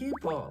this a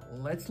hippo?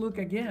 Let's look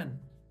again.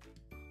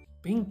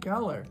 Pink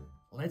color.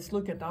 Let's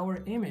look at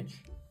our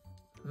image.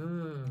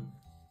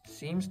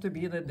 Seems to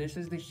be that this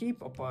is the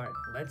hippo part.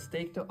 Let's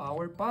take to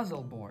our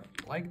puzzle board,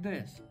 like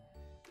this.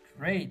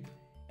 Great.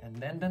 And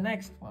then the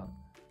next one.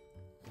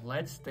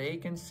 Let's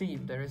take and see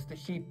if there is the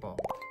hippo.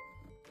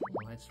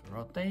 Let's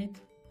rotate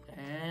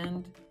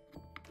and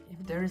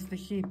if there is the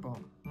hippo.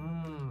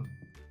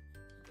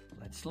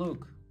 Let's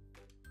look.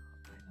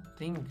 I don't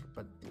think,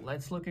 but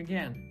let's look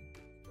again.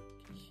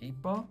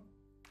 Hippo?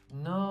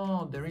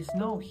 No, there is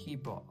no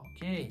hippo.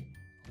 Okay,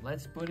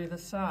 let's put it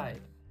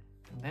aside.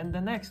 And then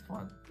the next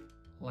one.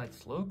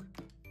 Let's look.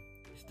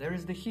 There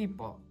is the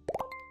hippo.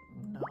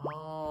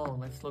 No,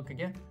 let's look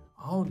again.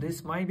 Oh,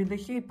 this might be the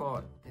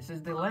hippo. This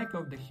is the leg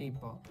of the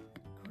hippo.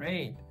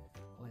 Great.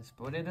 Let's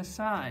put it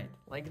aside,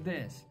 like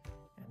this.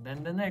 And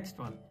then the next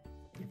one.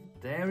 If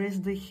there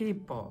is the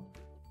hippo.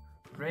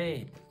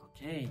 Great.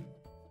 Okay.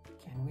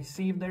 Can we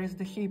see if there is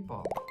the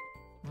hippo?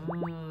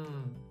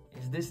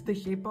 Is this the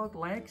hippo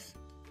legs?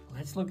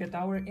 Let's look at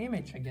our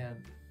image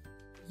again.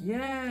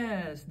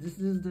 Yes, this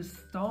is the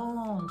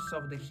stones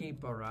of the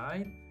hippo,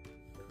 right?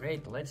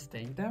 Great, let's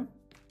take them.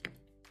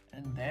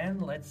 And then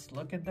let's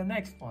look at the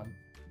next one.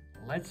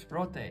 Let's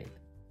rotate.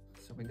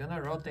 So we're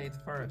gonna rotate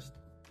first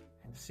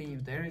and see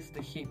if there is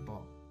the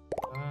hippo.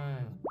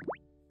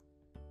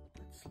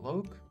 Let's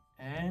look,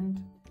 and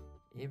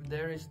if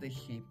there is the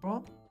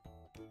hippo.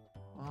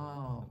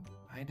 Oh,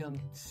 I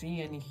don't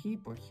see any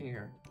hippo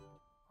here.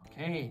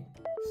 Okay,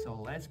 so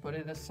let's put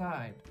it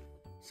aside.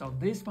 So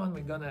this one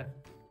we're gonna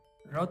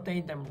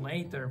rotate them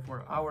later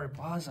for our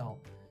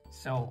puzzle.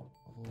 So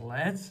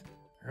let's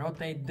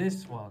rotate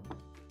this one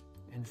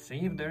and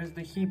see if there is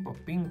the hippo,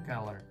 pink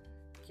color.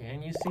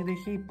 Can you see the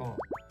hippo?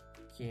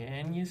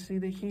 Can you see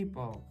the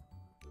hippo?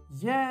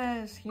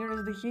 Yes, here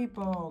is the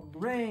hippo.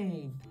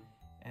 Great.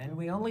 And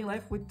we only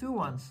left with two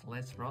ones.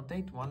 Let's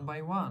rotate one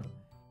by one.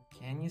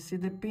 Can you see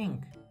the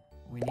pink?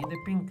 We need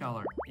the pink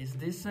color. Is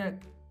this a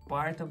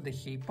part of the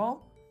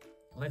hippo?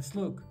 Let's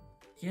look.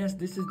 Yes,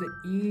 this is the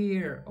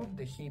ear of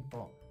the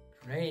hippo.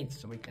 Great,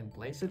 so we can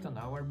place it on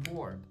our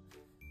board.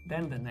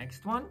 Then the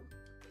next one,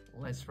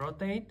 let's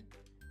rotate.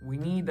 We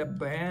need the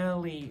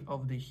belly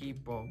of the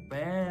hippo.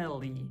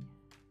 Belly.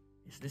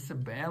 Is this a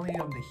belly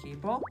of the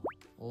hippo?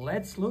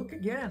 Let's look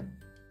again.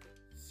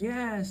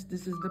 Yes,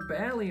 this is the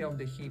belly of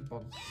the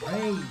hippo.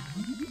 Great.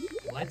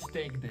 Let's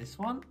take this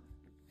one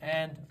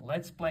and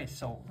let's place.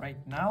 So right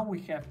now we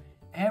have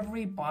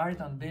every part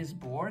on this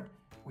board.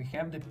 We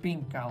have the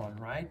pink color,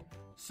 right?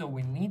 So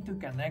we need to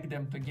connect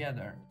them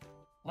together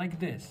like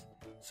this.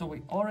 So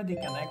we already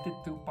connected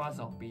two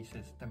puzzle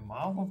pieces, the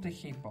mouth of the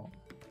hippo.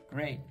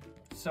 Great.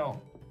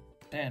 So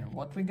then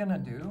what we're gonna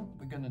do,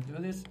 we're gonna do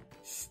this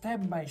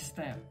step by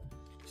step.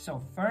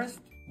 So first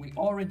we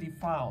already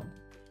found,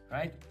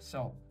 right?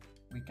 So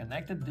we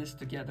connected this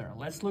together.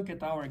 Let's look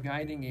at our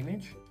guiding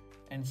image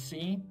and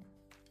see.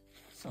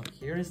 So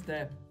here is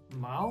the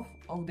mouth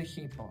of the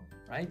hippo,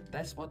 right?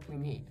 That's what we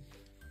need.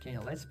 Okay,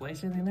 let's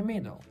place it in the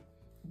middle.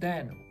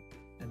 Then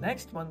the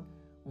next one,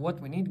 what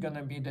we need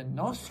gonna be the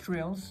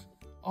nostrils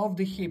of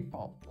the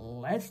hippo.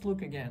 Let's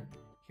look again.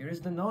 Here is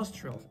the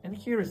nostrils and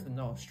here is the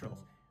nostrils.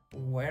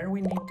 Where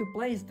we need to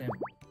place them?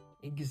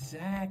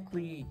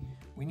 Exactly.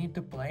 We need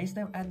to place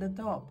them at the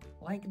top,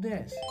 like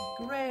this.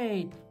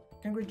 Great.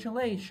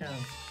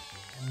 Congratulations.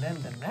 And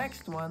then the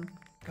next one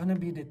gonna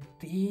be the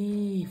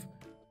teeth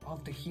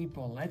of the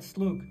hippo. Let's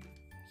look.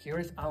 Here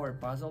is our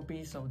puzzle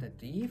piece of the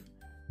teeth.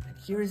 And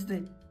here is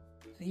the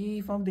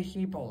teeth of the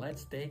hippo.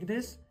 Let's take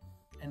this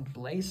and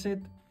place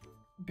it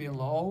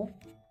below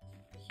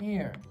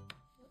here,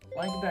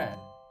 like that.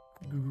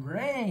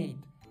 Great.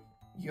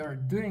 You're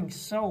doing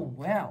so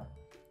well.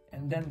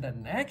 And then the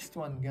next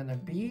one gonna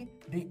be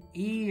the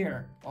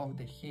ear of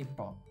the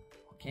hippo.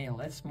 Okay,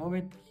 let's move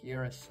it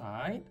here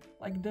aside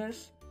like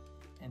this.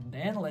 And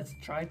then let's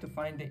try to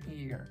find the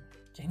ear.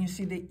 Can you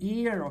see the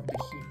ear of the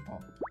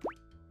hippo?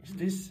 Is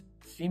this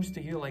seems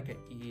to you like an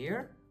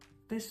ear?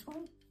 This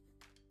one?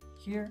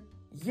 Here?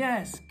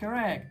 Yes,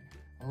 correct.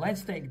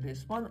 Let's take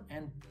this one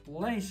and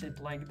place it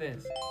like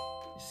this.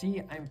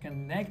 See, I'm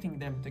connecting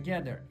them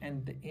together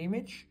and the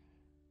image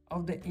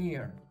of the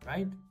ear,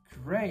 right?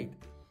 Great.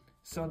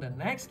 So the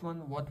next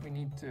one, what we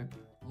need to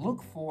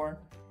look for,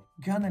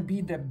 gonna be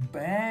the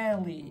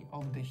belly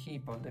of the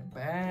hippo. The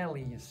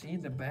belly, you see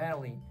the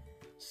belly.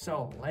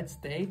 So let's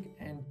take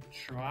and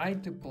try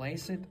to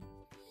place it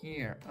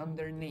here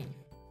underneath,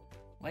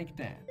 like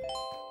that.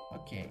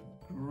 Okay,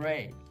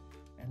 great.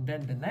 And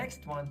then the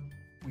next one,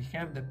 we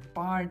have the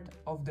part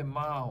of the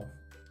mouth,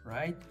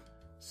 right?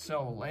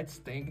 So let's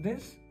take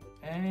this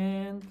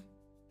and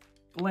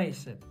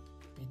place it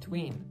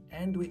between.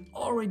 And we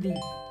already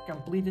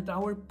completed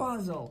our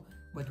puzzle,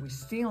 but we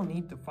still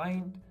need to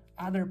find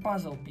other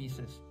puzzle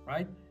pieces,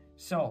 right?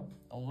 So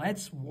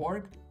let's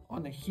work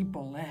on the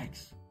hippo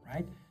legs,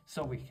 right?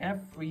 So we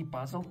have 3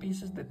 puzzle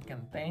pieces that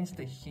contains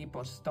the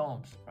hippo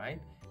stomps,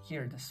 right?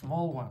 Here, the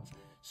small ones.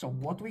 So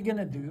what we're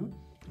gonna do,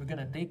 we're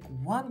gonna take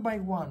one by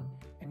one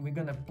and we're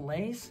gonna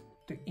place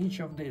to each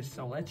of these.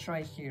 So let's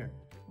try here.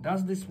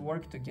 Does this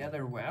work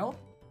together well?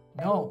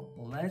 No,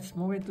 let's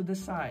move it to the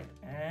side.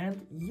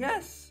 And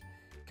yes,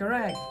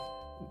 correct.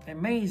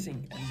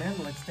 Amazing. And then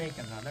let's take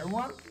another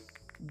one.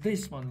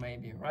 This one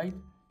maybe, right?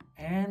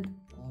 And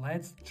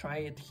let's try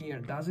it here.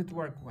 Does it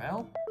work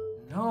well?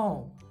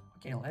 No.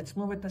 Okay, let's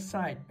move it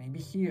aside, maybe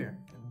here.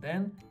 And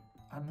then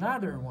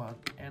another one.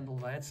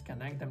 And let's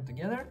connect them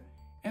together.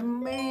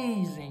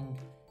 Amazing.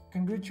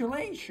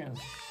 Congratulations.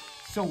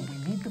 So we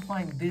need to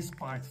find these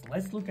parts.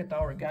 Let's look at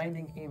our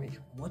guiding image.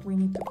 What we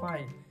need to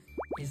find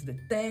is the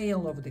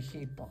tail of the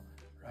hippo,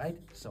 right?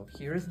 So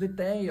here's the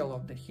tail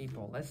of the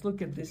hippo. Let's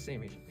look at this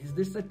image. Is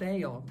this the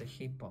tail of the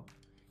hippo?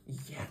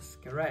 Yes,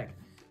 correct.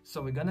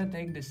 So we're gonna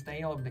take this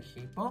tail of the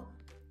hippo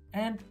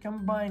and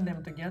combine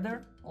them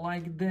together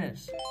like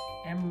this.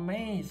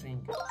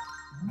 Amazing.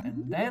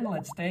 And then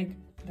let's take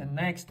the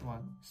next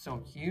one.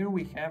 So here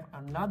we have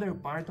another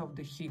part of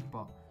the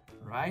hippo,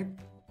 right?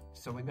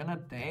 So we're gonna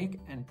take,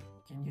 and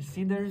can you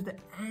see there's the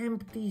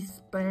empty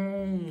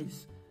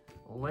space?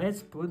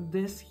 Let's put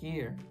this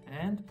here,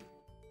 and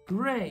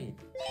great,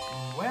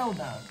 well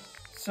done.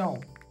 So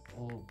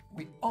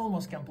we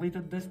almost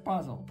completed this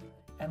puzzle,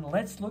 and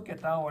let's look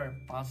at our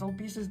puzzle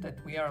pieces that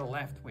we are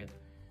left with.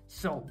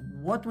 So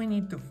what we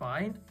need to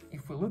find,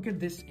 if we look at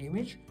this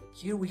image,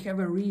 here we have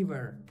a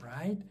river,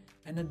 right?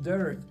 And a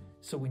dirt.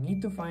 So we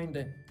need to find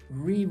the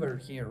river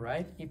here,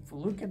 right? If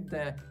we look at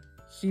the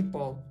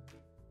hippo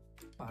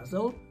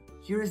puzzle,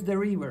 here is the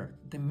river.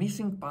 The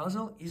missing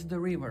puzzle is the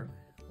river.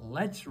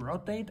 Let's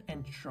rotate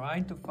and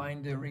try to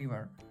find the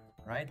river,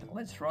 right?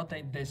 Let's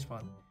rotate this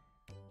one.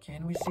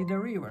 Can we see the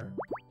river?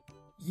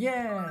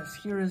 Yes,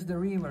 here is the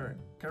river.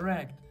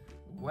 Correct.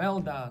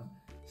 Well done.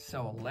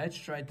 So let's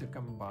try to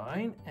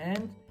combine,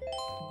 and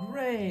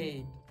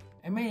great.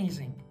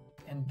 Amazing.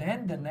 And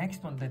then the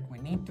next one that we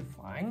need to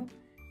find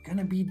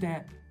gonna be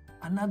the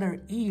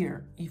another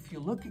ear. If you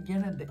look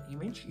again at the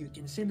image, you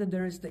can see that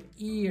there is the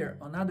ear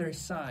on other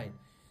side.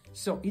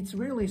 So it's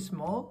really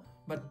small,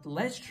 but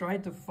let's try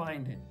to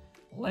find it.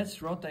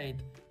 Let's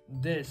rotate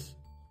this.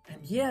 And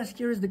yes,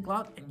 here is the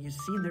cloud, and you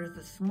see there's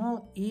the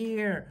small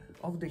ear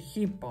of the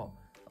hippo.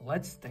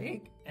 Let's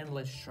take and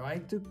let's try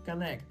to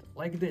connect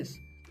like this.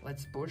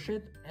 Let's push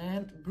it,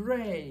 and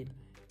great.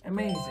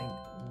 Amazing.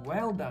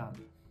 Well done.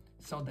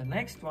 So the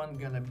next one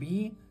gonna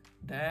be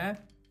the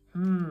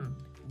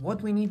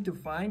what we need to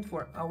find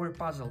for our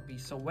puzzle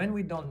piece. So when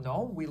we don't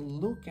know, we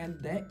look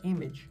at the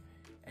image.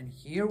 And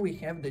here we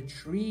have the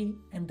tree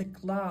and the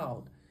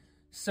cloud.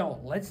 So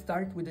let's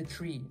start with the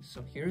tree.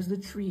 So here's the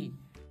tree,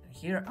 and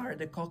here are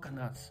the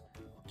coconuts.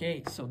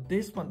 Okay, so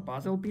this one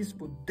puzzle piece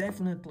would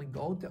definitely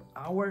go to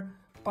our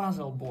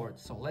puzzle board.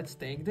 So let's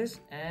take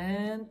this,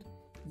 and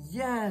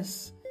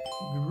yes,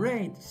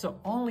 great. So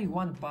only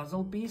one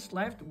puzzle piece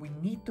left. We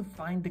need to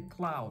find the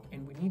cloud,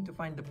 and we need to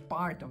find the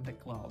part of the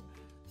cloud.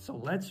 So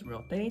let's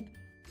rotate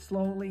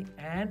slowly,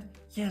 and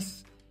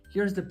yes,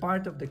 here's the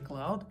part of the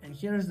cloud, and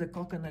here's the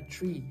coconut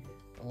tree.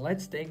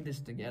 Let's take this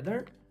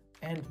together,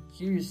 and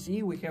here you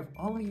see we have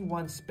only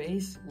one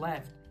space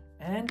left,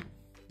 and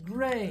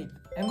great,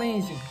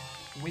 amazing.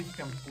 We've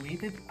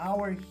completed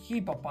our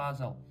hippo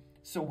puzzle.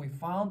 So we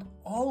found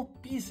all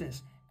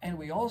pieces, and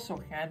we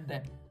also had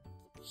the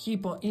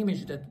hippo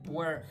image that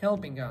were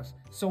helping us.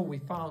 So we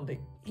found the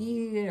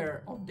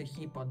ear of the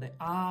hippo, the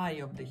eye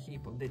of the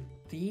hippo, the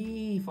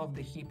teeth of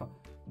the hippo,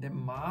 the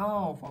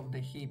mouth of the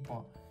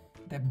hippo,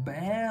 the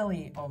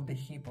belly of the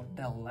hippo,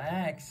 the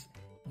legs.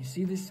 You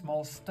see the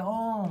small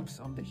stumps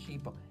of the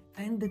hippo,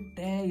 and the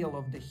tail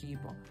of the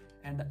hippo.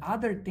 And the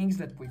other things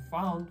that we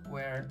found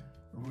were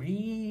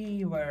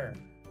river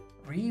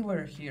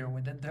here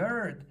with the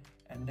dirt.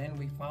 And then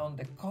we found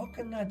the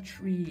coconut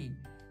tree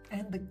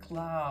and the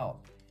cloud.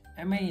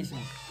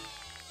 Amazing.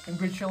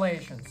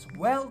 Congratulations.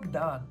 Well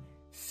done.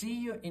 See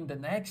you in the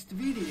next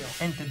video.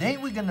 And today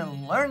we're gonna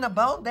learn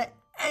about the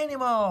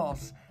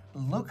animals.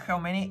 Look how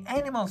many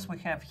animals we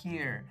have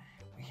here.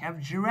 We have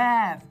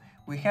giraffe,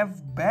 we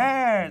have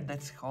bear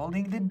that's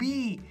holding the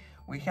bee,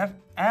 we have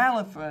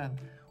elephant,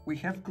 we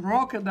have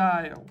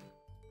crocodile,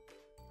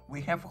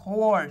 we have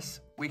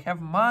horse, we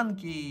have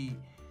monkey,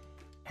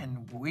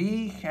 and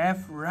we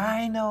have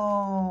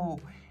rhino.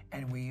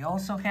 And we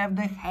also have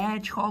the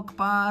hedgehog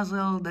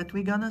puzzle that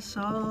we're gonna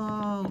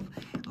solve.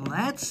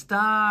 Let's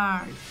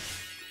start.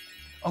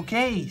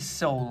 Okay,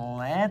 so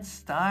let's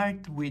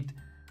start with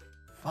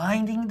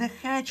finding the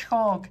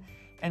hedgehog.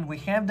 And we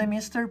have the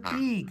Mr.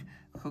 Pig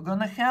who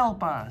gonna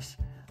help us.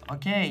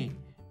 Okay,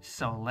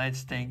 so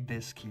let's take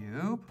this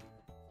cube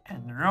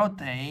and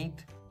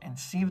rotate and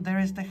see if there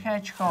is the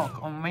hedgehog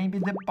or maybe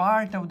the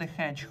part of the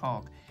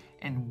hedgehog.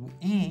 And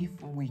if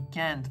we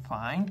can't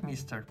find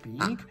Mr.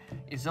 Pig,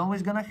 is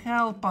always gonna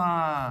help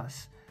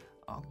us.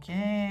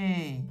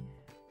 Okay.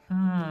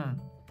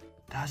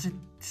 Does it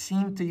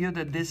seem to you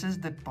that this is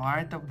the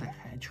part of the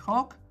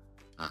hedgehog?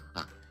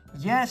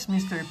 Yes,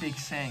 Mr. Pig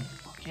saying.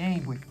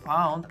 Okay, we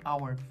found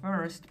our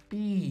first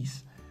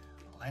piece.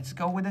 Let's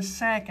go with the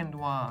second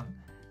one.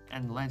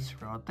 And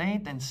let's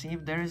rotate and see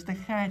if there is the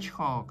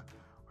hedgehog.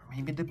 Or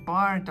maybe the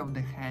part of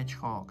the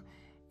hedgehog.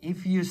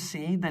 If you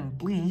see, then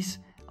please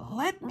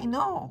let me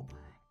know.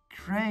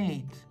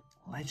 Great.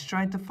 Let's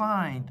try to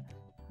find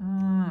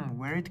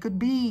where it could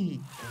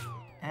be.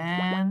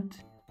 And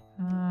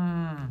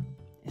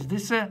is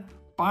this a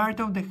part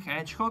of the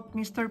hedgehog,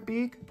 Mr.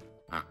 Pig?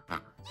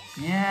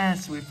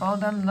 Yes, we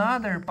found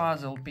another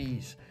puzzle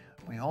piece.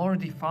 We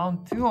already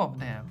found 2 of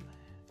them.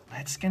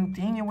 Let's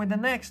continue with the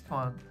next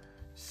one.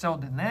 So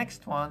the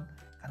next one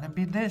gonna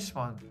be this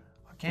one.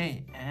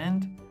 Okay,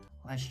 and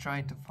let's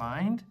try to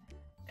find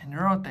and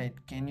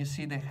rotate. Can you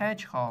see the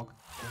hedgehog?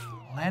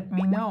 Let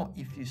me know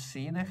if you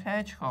see the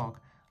hedgehog.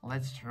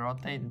 Let's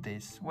rotate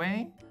this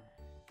way.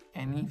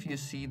 And if you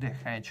see the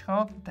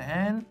hedgehog,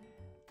 then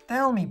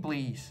tell me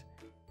please.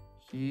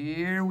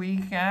 Here we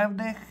have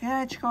the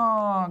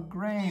hedgehog.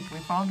 Great, we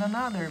found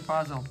another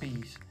puzzle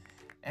piece.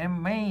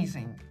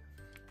 Amazing.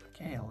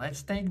 Okay,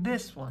 let's take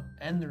this one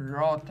and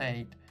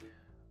rotate.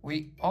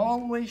 We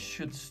always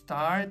should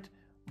start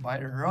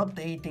by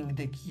rotating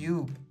the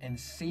cube and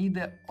see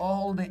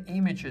all the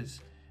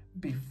images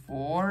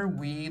before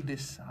we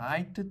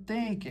decide to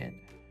take it.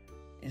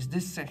 Is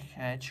this a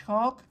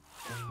hedgehog?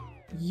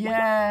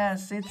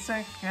 Yes, it's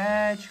a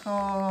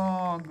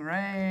hedgehog.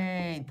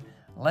 Great.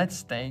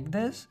 Let's take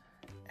this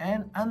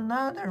and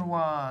another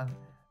one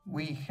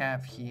we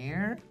have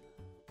here.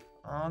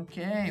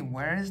 Okay,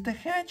 where is the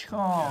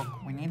hedgehog?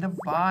 We need a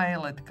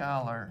violet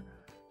color,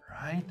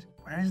 right?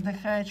 Where is the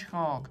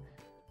hedgehog?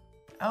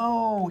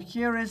 Oh,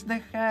 here is the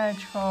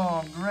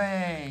hedgehog.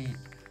 Great.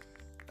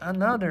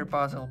 Another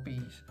puzzle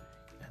piece.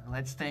 And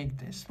let's take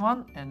this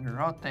one and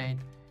rotate.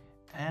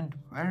 And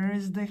where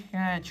is the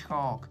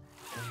hedgehog?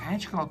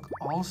 Hedgehog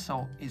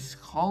also is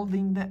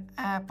holding the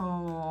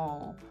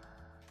apple.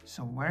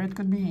 So where it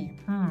could be?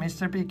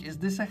 Mr. Pig, is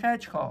this a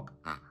hedgehog?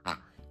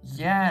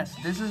 Yes,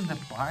 this is the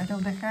part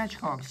of the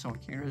hedgehog. So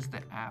here is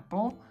the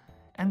apple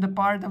and the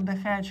part of the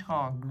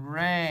hedgehog.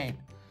 Great.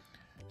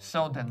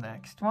 So the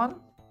next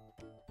one.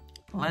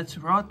 Let's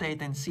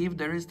rotate and see if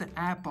there is the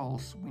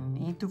apples. We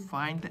need to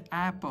find the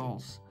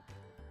apples.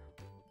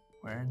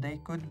 Where they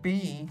could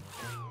be.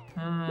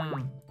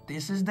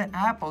 This is the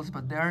apples,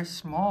 but they are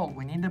small.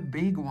 We need a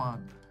big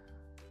one.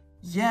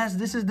 Yes,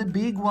 this is the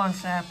big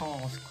one's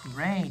apples.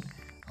 Great.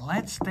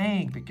 Let's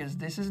take, because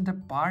this is the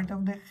part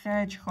of the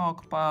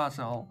hedgehog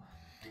puzzle.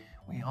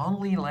 We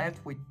only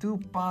left with 2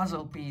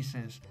 puzzle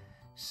pieces.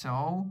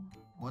 So,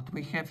 what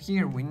we have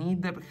here, we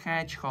need the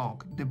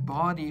hedgehog, the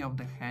body of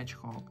the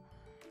hedgehog.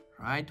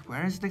 Right,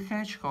 where is the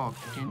hedgehog?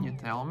 Can you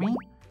tell me?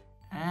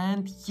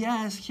 And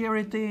yes, here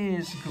it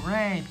is.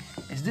 Great.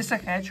 Is this a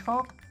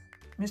hedgehog,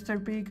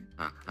 Mr. Pig?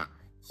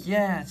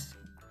 Yes,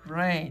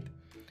 great.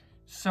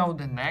 So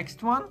the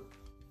next one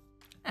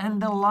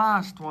and the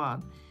last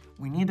one.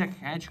 We need a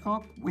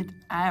hedgehog with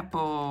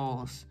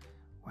apples.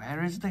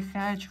 Where is the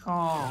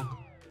hedgehog?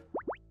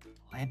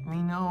 Let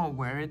me know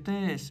where it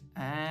is.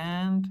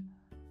 And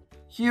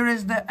here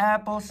is the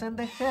apples and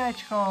the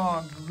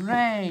hedgehog.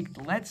 Great.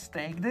 Let's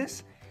take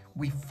this.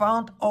 We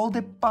found all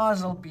the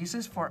puzzle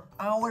pieces for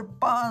our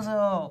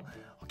puzzle.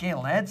 Okay,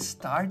 let's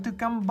start to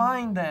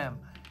combine them.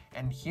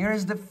 And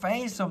here's the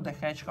face of the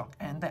hedgehog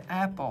and the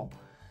apple.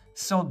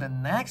 So the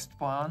next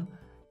one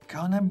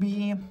gonna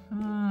be,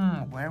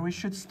 where we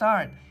should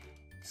start?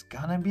 It's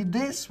gonna be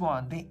this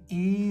one, the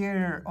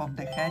ear of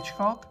the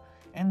hedgehog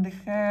and the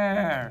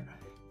hair.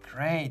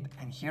 Great,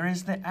 and here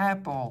is the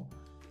apple.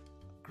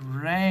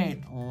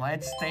 Great,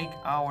 let's take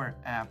our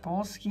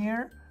apples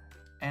here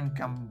and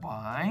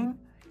combine.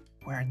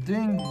 We're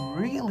doing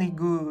really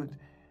good.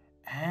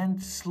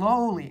 And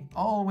slowly,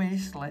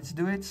 always, let's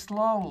do it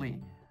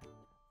slowly.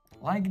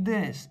 Like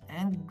this,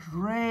 and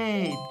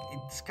great,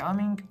 it's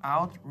coming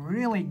out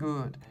really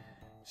good.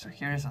 So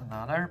here's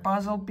another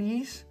puzzle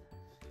piece.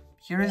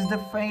 Here is the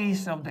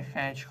face of the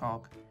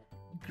hedgehog.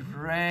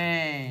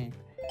 Great.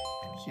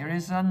 And here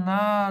is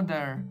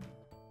another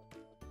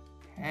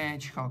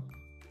hedgehog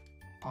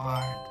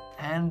part.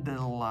 And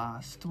the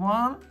last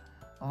one.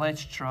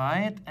 Let's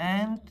try it.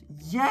 And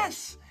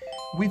yes,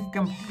 we've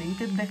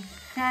completed the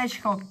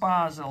hedgehog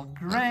puzzle.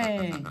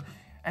 Great.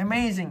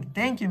 Amazing.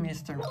 Thank you,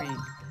 Mr.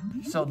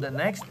 Pig. So the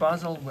next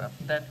puzzle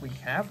that we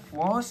have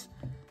was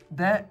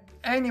the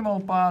animal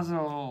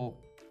puzzle.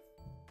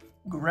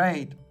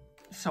 Great.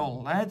 So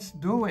let's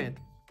do it.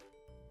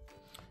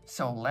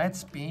 So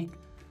let's pick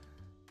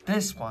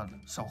this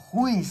one. So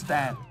who is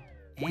that?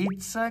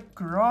 It's a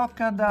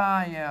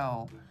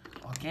crocodile.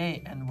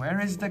 Okay, and where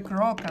is the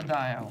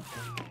crocodile?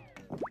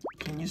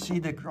 Can you see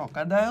the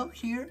crocodile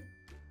here?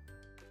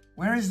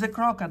 Where is the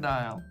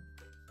crocodile?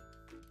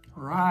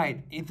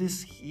 Right, it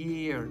is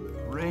here.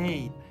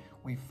 Great.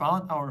 We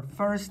found our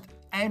first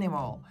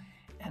animal.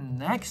 And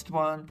next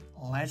one,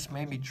 let's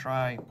maybe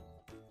try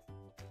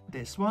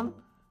this one.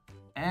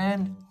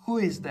 And who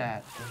is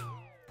that?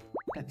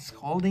 That's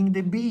holding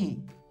the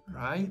bee,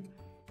 right?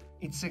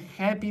 It's a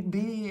happy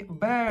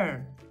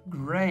bear.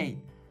 Great.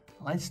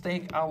 Let's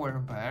take our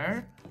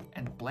bear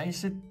and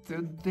place it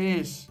to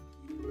this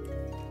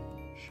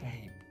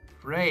shape.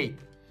 Great.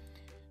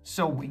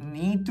 So we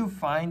need to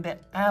find the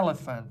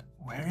elephant.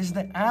 Where is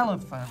the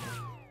elephant?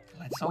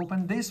 Let's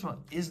open this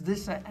one. Is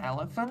this an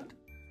elephant?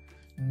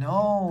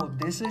 No,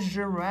 this is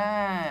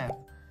giraffe.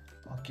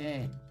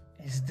 Okay,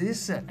 is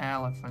this an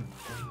elephant?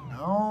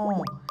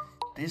 No,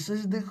 this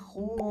is the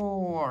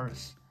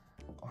horse.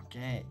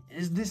 Okay,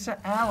 is this an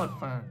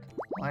elephant?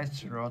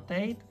 Let's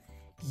rotate.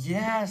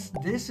 Yes,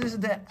 this is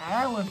the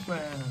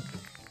elephant.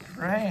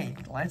 Great,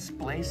 let's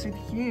place it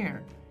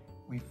here.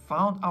 We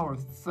found our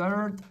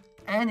third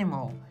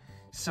animal.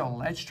 So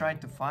let's try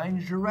to find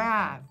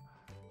giraffe.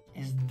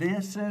 Is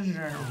this a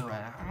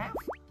giraffe?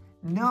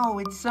 No,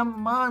 it's a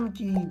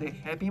monkey, the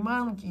happy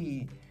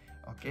monkey.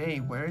 Okay,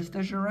 where is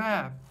the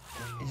giraffe?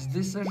 Is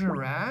this a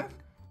giraffe?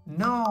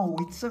 No,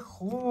 it's a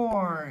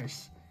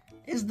horse.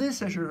 Is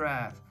this a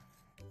giraffe?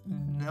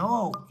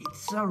 No,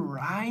 it's a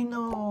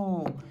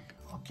rhino.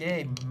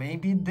 Okay,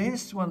 maybe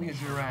this one is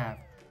giraffe.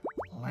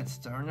 Let's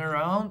turn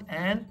around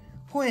and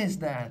who is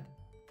that?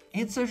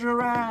 It's a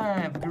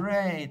giraffe.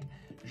 Great.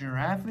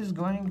 Giraffe is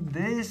going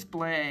this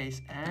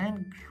place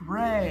and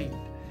great.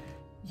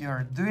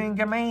 You're doing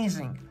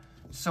amazing.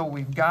 So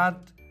we've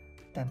got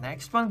the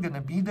next one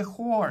gonna be the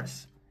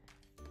horse.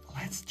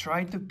 Let's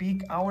try to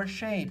pick our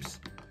shapes.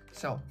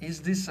 So is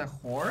this a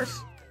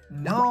horse?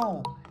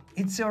 No,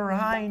 it's a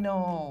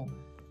rhino.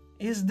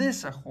 Is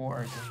this a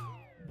horse?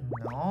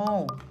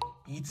 No,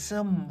 it's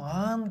a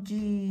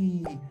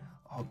monkey.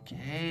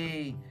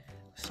 Okay,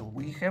 so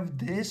we have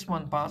this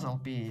one puzzle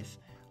piece.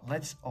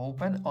 Let's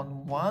open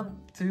on 1,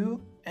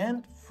 2,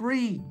 and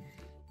 3.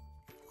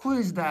 Who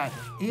is that?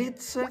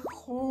 It's a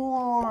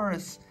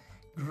horse.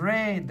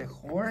 Great, the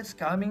horse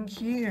coming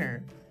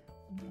here.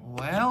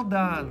 Well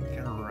done,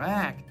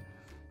 correct.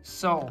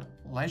 So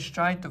let's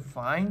try to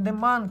find the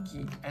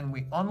monkey, and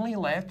we only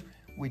left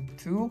with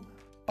 2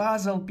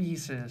 puzzle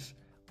pieces.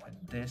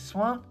 With this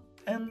one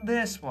and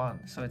this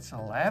one. So it's a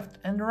left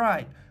and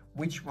right.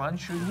 Which one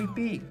should we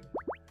pick?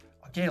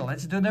 Okay,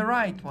 let's do the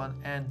right one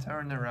and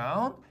turn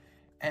around.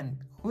 And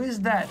who is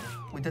that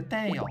with the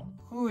tail?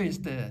 Who is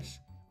this?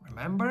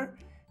 Remember?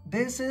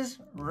 This is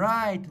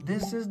right.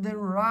 This is the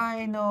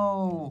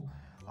rhino.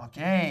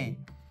 Okay.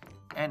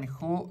 And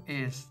who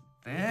is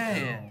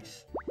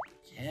this?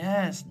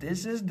 Yes,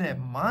 this is the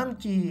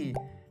monkey,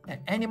 the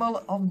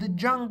animal of the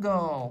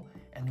jungle.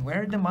 And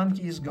where the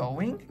monkey is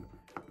going?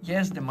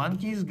 Yes, the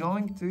monkey is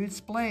going to its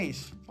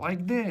place,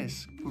 like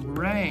this.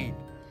 Great.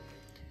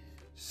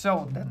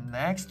 So the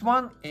next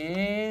one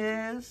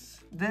is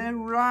the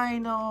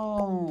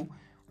rhino.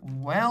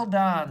 Well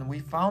done, we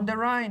found the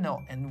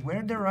rhino. And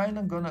where the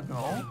rhino gonna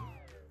go?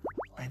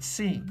 Let's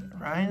see.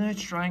 Rhino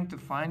is trying to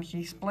find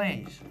his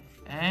place.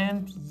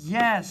 And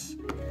yes,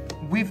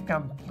 we've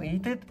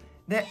completed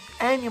the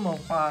animal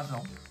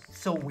puzzle.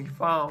 So we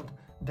found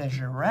the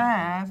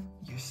giraffe.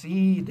 You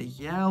see the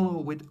yellow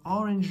with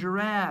orange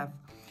giraffe.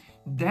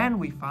 Then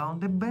we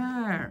found the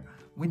bear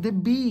with the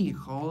bee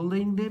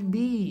holding the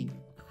bee.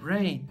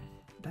 Great.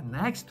 The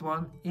next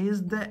one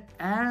is the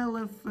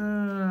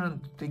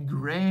elephant, the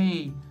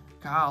gray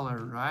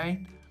color,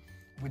 right?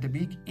 With the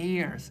big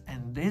ears.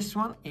 And this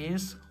one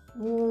is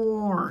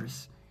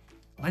horse.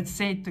 Let's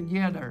say it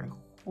together.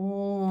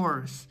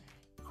 Horse.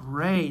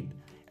 Great.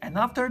 And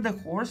after the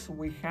horse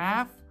we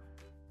have,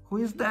 who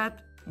is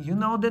that? You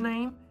know the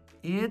name?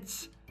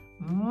 It's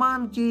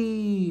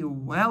monkey.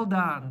 Well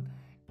done.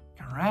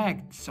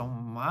 Correct. So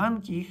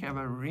monkey have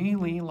a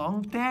really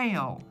long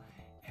tail.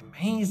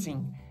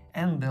 Amazing.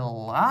 And the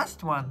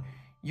last one,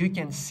 you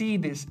can see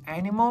this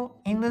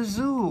animal in the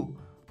zoo.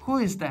 Who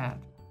is that?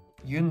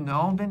 You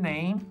know the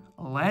name?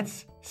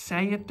 Let's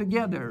say it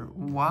together.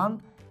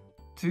 1,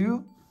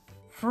 2,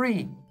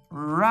 3.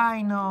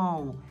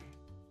 Rhino.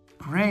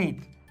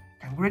 Great.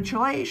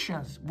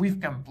 Congratulations.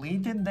 We've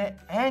completed the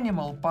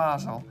animal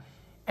puzzle.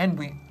 And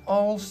we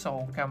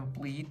also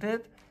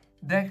completed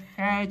the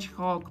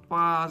hedgehog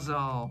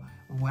puzzle.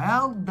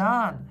 Well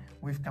done.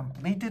 we've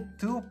completed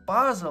 2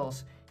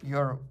 puzzles.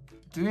 You're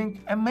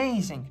doing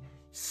amazing.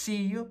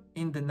 See you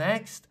in the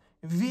next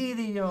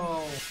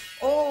video.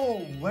 Oh,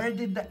 where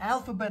did the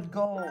alphabet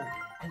go?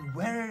 And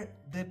where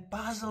the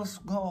puzzles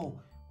go?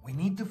 We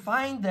need to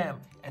find them.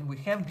 And we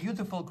have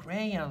beautiful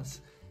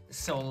crayons.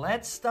 So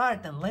let's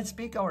start and let's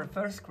pick our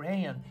first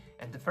crayon.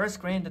 And the first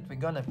crayon that we're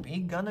gonna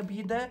pick gonna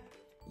be the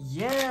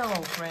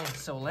yellow crayon.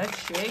 So let's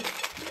shake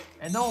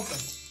and open.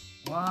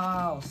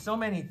 Wow, so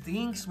many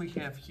things we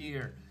have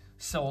here.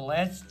 So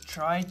let's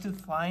try to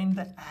find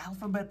the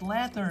alphabet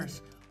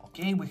letters.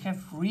 Okay, we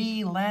have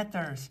 3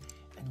 letters.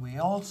 And we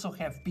also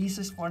have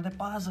pieces for the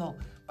puzzle.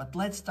 But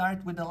let's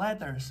start with the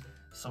letters.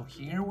 So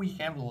here we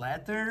have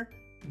letter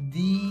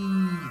D.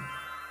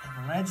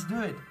 And let's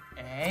do it.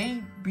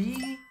 A,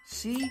 B,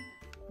 C,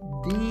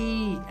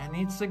 D. And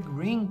it's a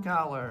green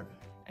color.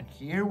 And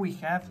here we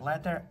have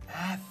letter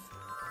F.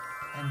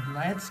 And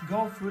let's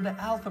go through the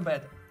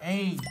alphabet.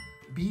 A,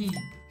 B,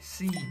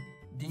 C,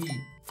 D,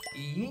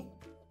 E,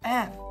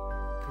 F.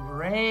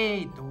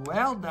 Great,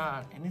 well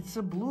done. And it's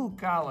a blue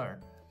color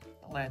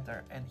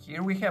letter. And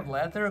here we have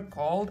letter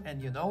called,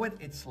 and you know it,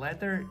 it's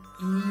letter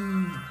E.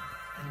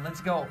 And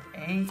let's go.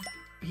 A,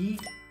 B,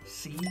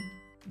 C,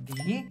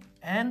 D,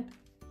 and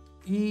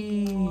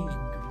E.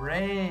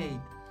 Great.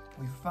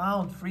 We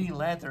found 3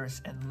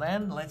 letters, and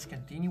then let's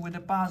continue with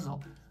the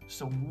puzzle.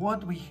 So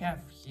what we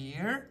have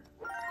here,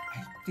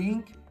 I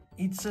think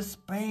it's a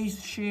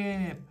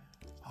spaceship.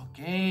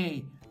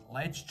 Okay,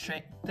 let's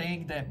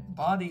take the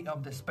body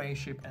of the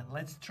spaceship and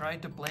let's try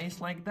to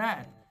place like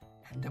that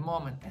at the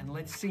moment. And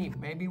let's see,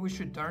 maybe we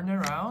should turn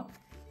around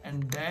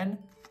and then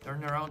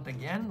turn around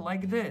again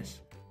like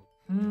this.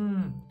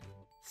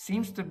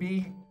 Seems to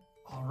be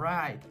all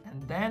right.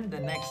 And then the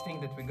next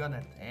thing that we're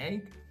gonna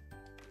take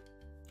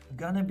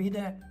gonna be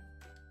the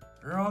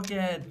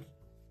rocket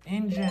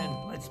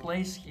engine. Let's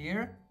place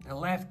here the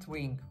left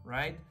wing,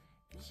 right?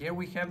 Here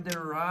we have the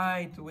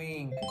right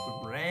wing.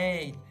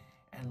 Great.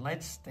 And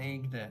let's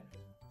take the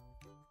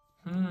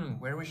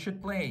where we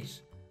should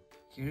place.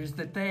 Here's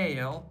the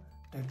tail.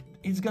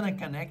 It's gonna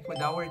connect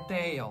with our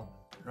tail,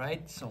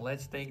 right? So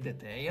let's take the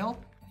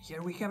tail.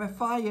 Here we have a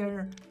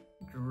fire.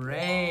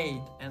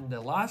 Great. And the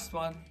last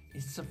one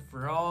is the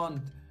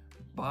front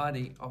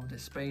body of the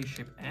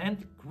spaceship.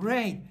 And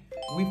great,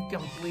 we've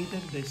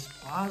completed this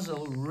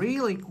puzzle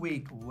really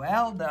quick.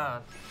 Well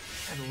done.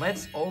 And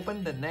let's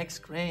open the next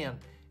crayon.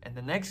 And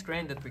the next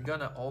crayon that we're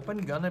gonna open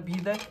gonna be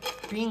the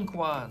pink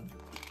one.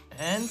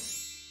 And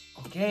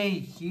okay,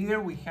 here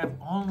we have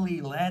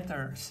only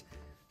letters.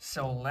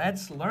 So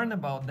let's learn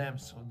about them.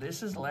 So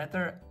this is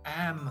letter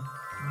M.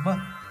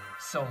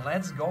 So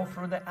let's go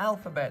through the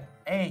alphabet.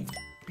 A,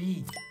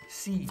 B,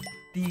 C,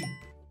 D,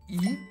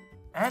 E,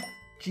 F,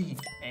 G,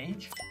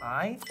 H,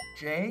 I,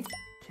 J,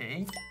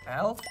 K,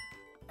 L,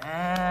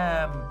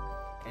 M.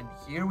 And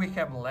here we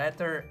have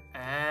letter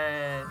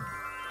N.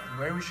 And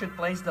where we should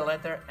place the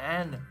letter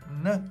N?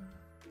 N.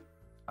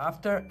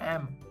 After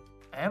M.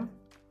 M,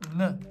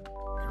 N.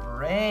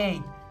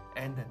 Great.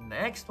 And the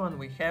next one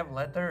we have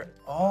letter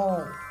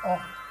O. O.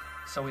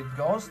 So it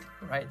goes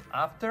right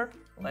after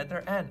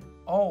letter N.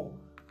 O.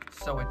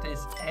 So it is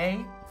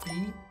A,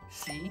 B,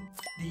 C,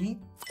 D,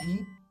 E,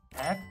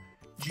 F,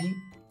 G,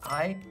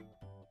 I,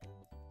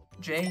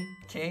 J,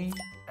 K,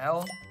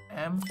 L,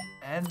 M,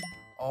 N,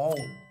 O.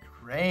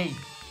 Great.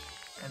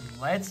 And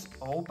let's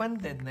open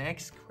the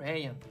next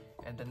crayon.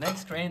 And the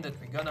next crayon that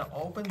we're gonna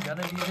open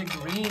gonna be the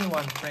green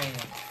one crayon.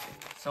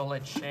 So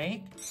let's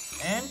shake.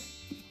 And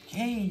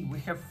okay, we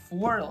have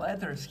 4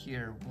 letters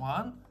here.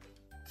 1,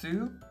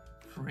 2,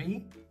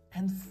 3,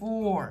 and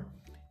 4.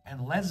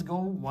 And let's go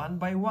one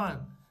by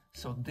one.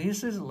 So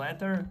this is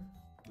letter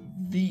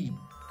V.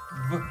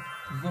 V.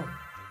 V.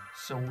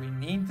 So we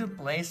need to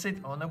place it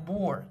on a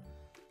board.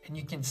 And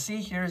you can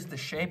see here's the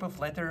shape of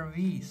letter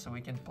V. So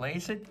we can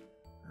place it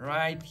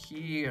right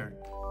here.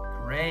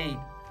 Great.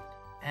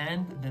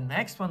 And the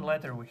next one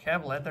letter, we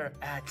have letter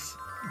X.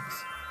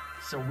 X.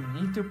 So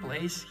we need to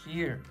place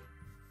here.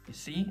 You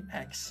see?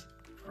 X.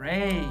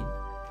 Great.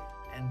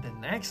 And the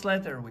next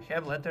letter, we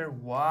have letter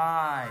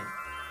Y.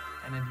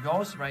 And it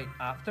goes right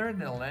after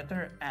the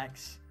letter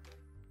X.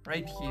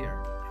 Right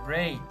here.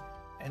 Great.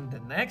 And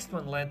the next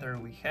one letter,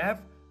 we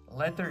have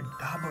letter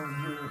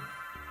W.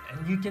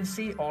 And you can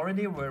see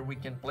already where we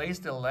can place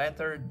the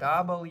letter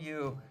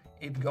W.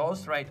 It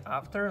goes right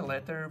after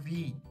letter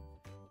V.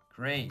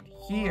 Great.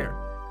 Here.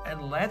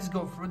 And let's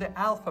go through the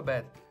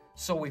alphabet.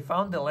 So we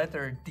found the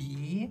letter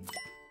D,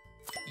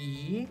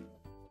 E,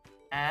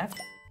 F,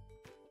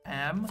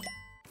 M,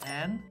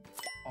 N,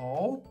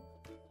 O,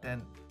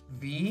 then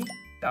V,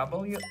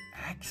 W,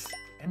 X,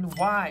 and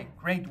Y.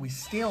 Great, we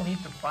still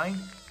need to find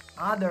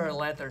other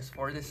letters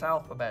for this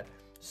alphabet.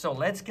 So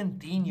let's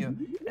continue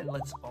and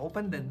let's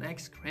open the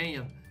next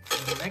crayon.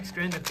 And the next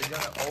crayon that we're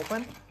gonna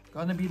open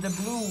gonna be the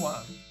blue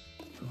one.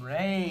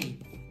 Great.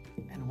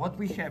 And what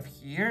we have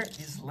here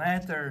is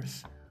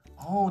letters.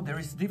 Oh, there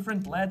is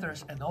different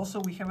letters, and also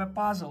we have a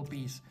puzzle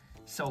piece.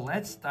 So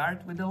let's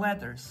start with the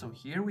letters. So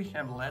here we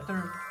have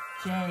letter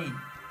K.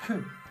 K.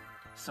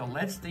 So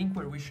let's think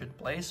where we should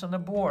place on the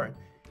board.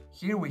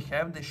 Here we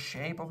have the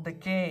shape of the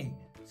K.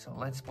 So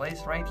let's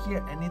place right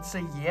here, and it's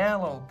a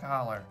yellow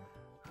color,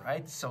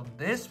 right? So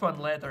this one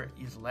letter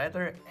is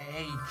letter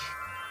H.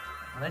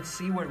 Let's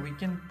see where we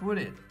can put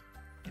it.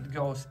 It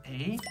goes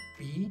A,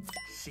 B,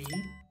 C,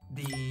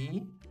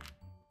 D,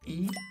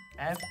 E,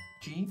 F,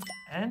 G,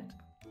 and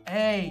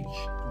H.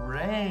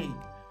 Great.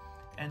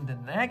 And the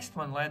next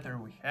one letter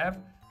we have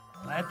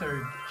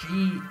letter G,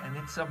 and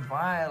it's a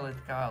violet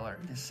color,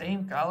 the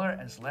same color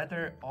as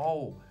letter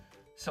O.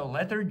 So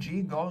letter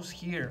G goes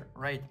here,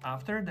 right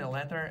after the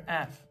letter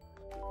F,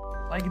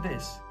 like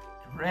this.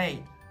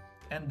 Great.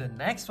 And the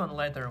next one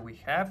letter we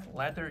have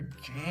letter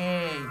J.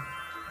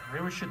 And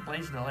where we should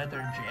place the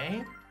letter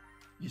J?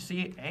 You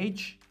see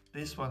H,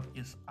 this one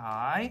is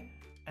I,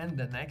 and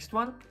the next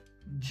one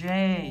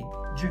J.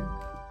 J.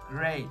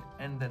 Great.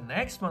 And the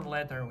next one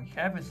letter we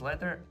have is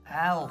letter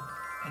L,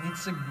 and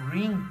it's a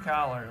green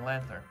color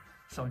letter.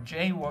 So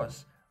J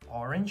was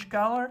orange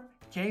color,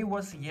 K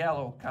was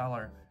yellow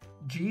color,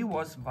 G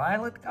was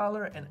violet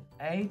color, and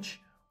H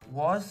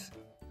was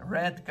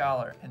red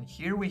color. And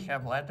here we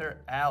have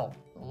letter L.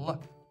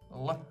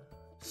 L.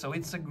 So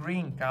it's a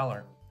green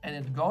color, and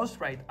it goes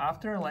right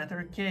after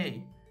letter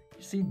K.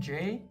 You see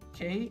J,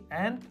 K,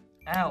 and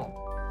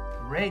L.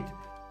 Great.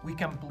 We're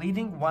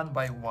completing one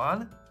by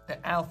one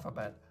the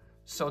alphabet.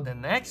 So the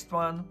next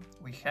one,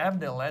 we have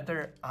the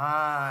letter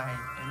I,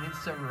 and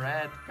it's a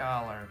red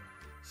color.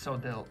 So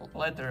the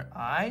letter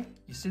I,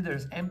 you see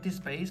there's empty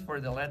space for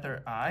the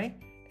letter I,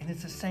 and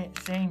it's the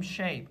same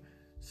shape.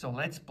 So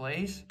let's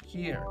place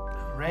here.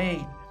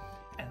 Great.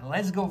 And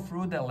let's go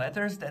through the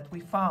letters that we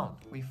found.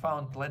 We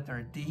found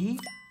letter D,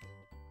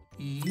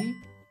 E,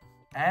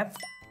 F,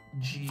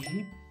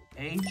 G,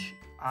 H,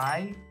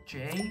 I,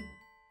 J,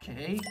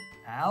 K,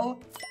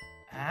 L,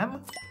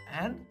 M,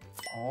 N,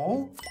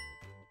 O,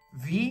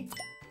 V,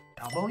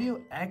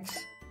 W, X,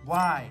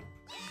 Y.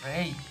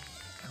 Great.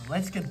 And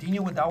let's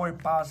continue with our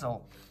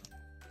puzzle.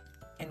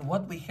 And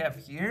what we have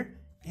here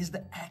is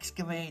the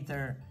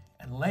excavator.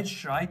 And let's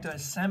try to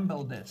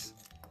assemble this.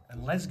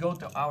 And let's go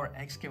to our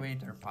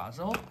excavator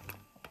puzzle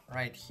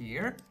right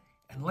here.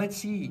 And let's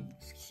see.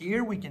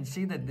 Here we can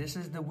see that this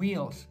is the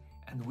wheels.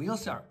 And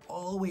wheels are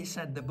always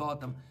at the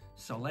bottom.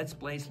 So let's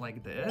place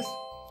like this.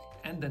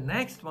 And the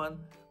next one,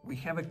 we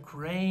have a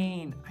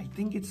crane. I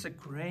think it's a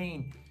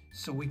crane.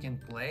 So we can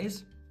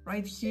place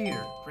right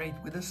here. Great,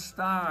 with a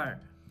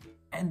star.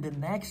 And the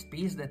next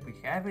piece that we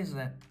have is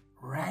a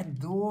red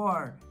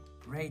door.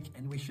 Great,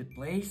 and we should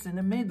place in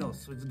the middle.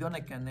 So it's gonna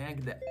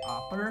connect the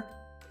upper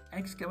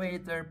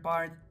excavator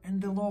part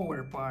and the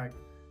lower part.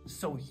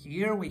 So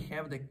here we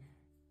have the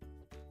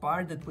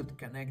part that would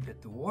connect the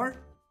door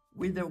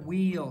with the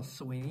wheels.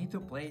 So we need to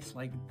place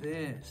like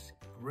this.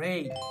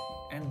 Great.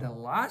 And the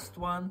last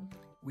one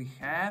we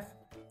have,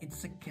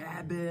 it's a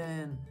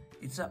cabin.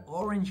 It's an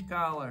orange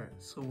color.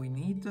 So we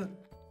need to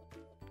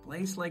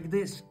place like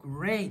this.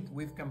 Great.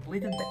 We've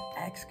completed the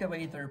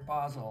excavator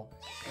puzzle.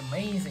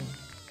 Amazing.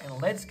 And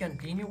let's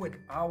continue with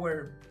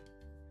our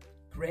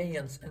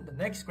crayons. And the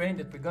next crayon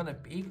that we're gonna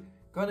pick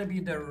gonna be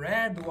the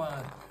red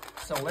one.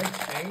 So let's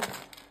shake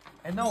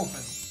and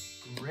open.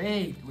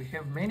 Great. We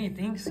have many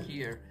things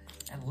here.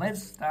 And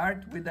let's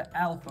start with the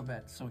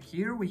alphabet. So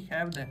here we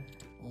have the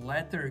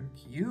letter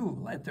Q,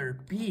 letter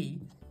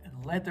P,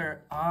 and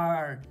letter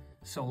R.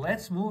 So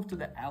let's move to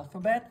the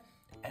alphabet.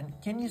 And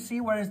can you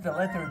see where is the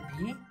letter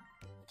P?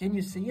 Can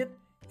you see it?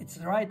 It's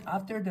right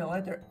after the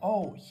letter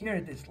O. Here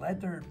it is,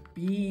 letter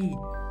P.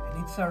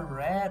 And it's a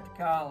red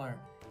color.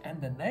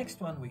 And the next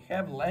one we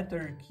have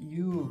letter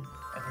Q.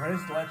 And where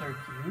is the letter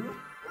Q?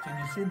 Can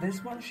you see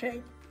this one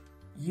shape?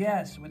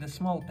 Yes, with a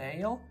small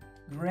tail.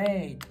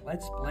 Great,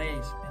 let's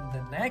place. And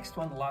the next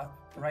one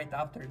right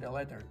after the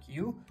letter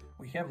Q,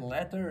 we have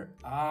letter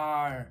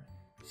R.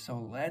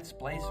 So let's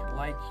place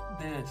like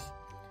this.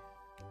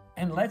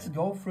 And let's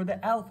go through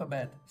the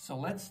alphabet. So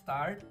let's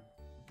start.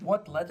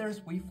 What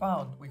letters we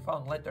found? We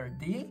found letter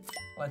D,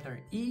 letter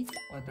E,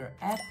 letter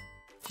F,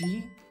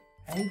 G,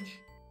 H,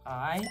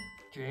 I,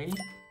 J,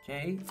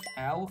 K,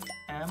 L,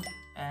 M,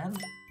 N,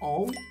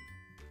 O,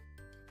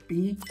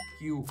 P,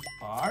 Q,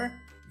 R,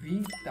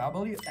 V,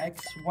 W,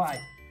 X, Y.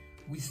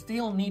 We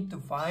still need to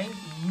find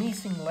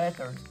missing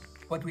letters,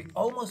 but we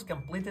almost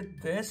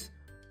completed this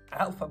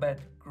alphabet.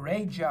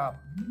 Great job.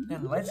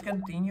 And let's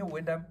continue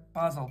with the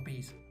puzzle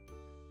piece.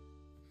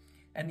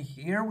 And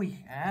here we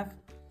have,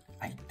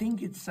 I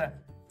think it's a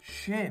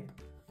ship,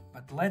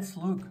 but let's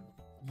look.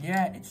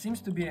 Yeah, it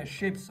seems to be a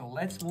ship, so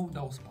let's move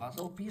those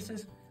puzzle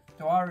pieces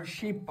to our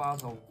ship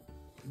puzzle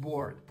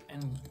board.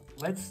 And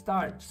let's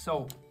start.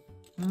 So,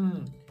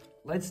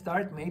 let's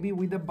start maybe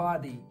with the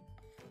body.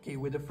 Okay,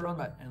 with the front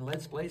part, and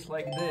let's place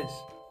like this.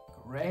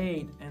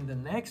 Great. And the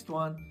next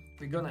one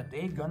we're gonna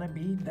take gonna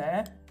be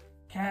the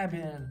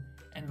cabin.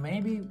 And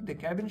maybe the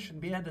cabin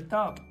should be at the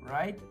top,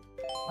 right?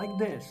 Like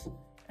this.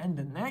 And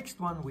the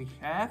next one we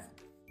have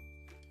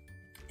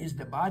is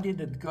the body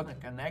that's gonna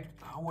connect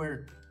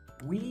our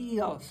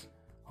wheels.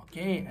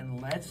 Okay,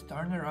 and let's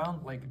turn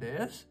around like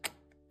this.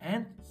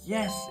 And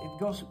yes, it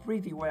goes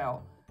pretty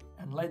well.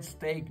 And let's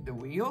take the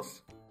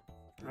wheels,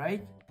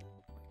 right?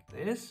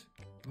 Like this.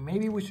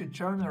 Maybe we should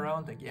turn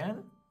around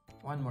again.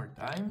 One more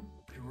time.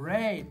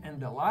 Great. And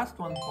the last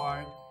one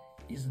part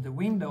is the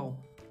window.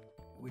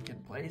 We can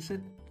place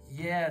it.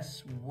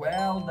 Yes,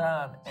 well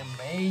done.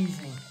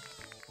 Amazing.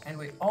 And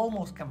we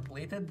almost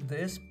completed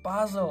this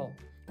puzzle.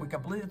 We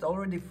completed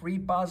already 3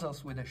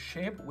 puzzles with a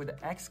ship, with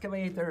the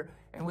excavator,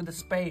 and with the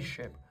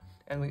spaceship.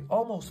 And we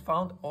almost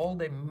found all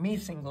the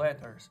missing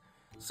letters.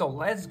 So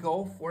let's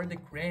go for the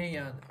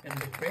crayon. And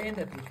the crayon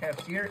that we have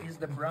here is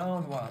the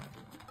brown one.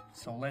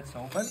 So let's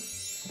open.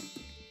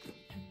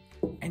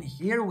 And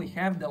here we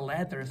have the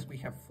letters. We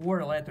have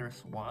 4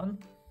 letters. 1,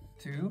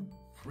 2,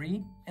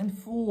 3, and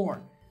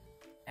 4.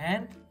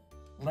 And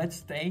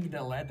let's take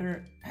the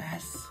letter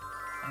S.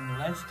 And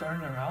let's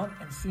turn around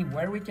and see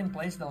where we can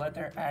place the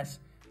letter S.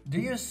 Do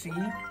you see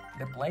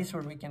the place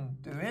where we can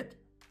do it?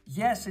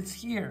 Yes, it's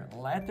here.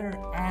 Letter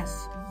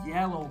S,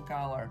 yellow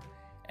color.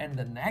 And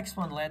the next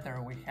one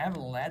letter, we have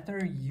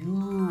letter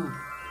U.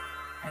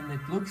 And it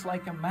looks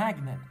like a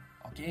magnet.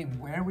 Okay,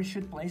 where we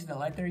should place the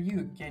letter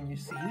U? Can you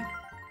see?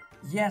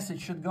 Yes, it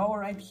should go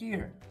right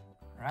here.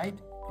 Right?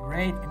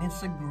 Great. And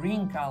it's a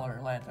green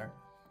color letter.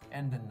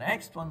 And the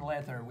next one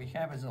letter we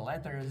have is a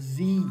letter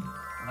Z.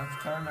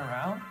 Let's turn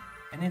around.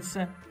 And it's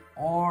an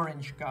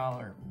orange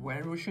color.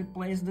 Where we should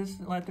place this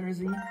letter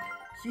Z?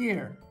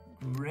 Here.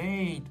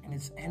 Great. And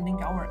it's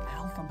ending our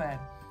alphabet.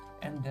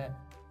 And the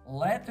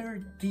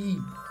letter T.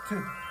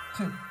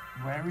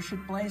 Where we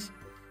should place?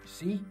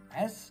 See?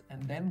 S.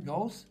 And then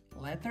goes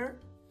letter?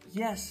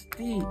 Yes,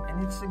 T.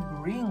 And it's a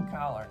green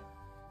color.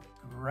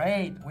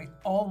 Great. We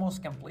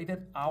almost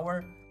completed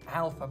our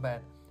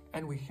alphabet.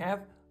 And we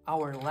have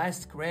our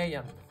last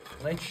crayon.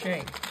 Let's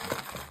shake.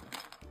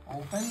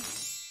 Open.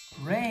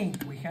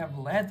 Great. We have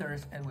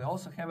letters and we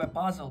also have a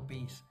puzzle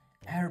piece.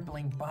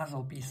 Airplane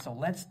puzzle piece. So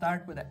let's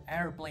start with the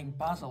airplane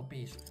puzzle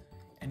piece.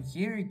 And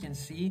here you can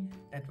see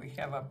that we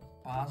have a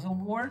puzzle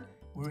board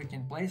where we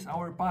can place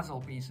our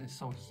puzzle pieces.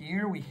 So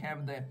here we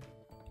have the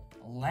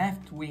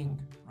left wing,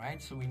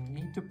 right? So we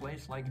need to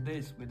place like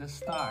this with a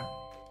star.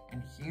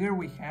 And here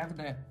we have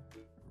the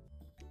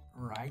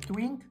right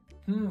wing.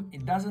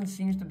 It doesn't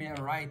seem to be a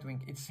right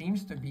wing. It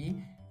seems to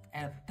be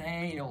a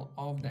tail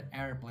of the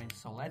airplane.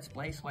 So let's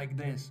place like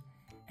this.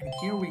 And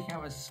here we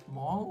have a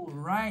small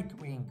right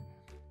wing,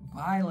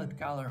 violet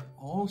color,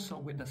 also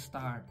with a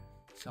star.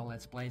 So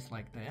let's place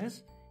like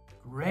this.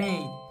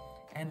 Great.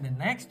 And the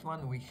next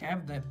one we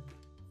have the,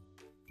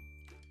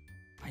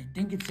 I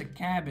think it's a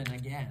cabin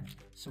again.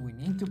 So we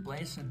need to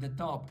place at the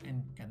top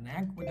and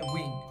connect with the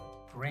wing.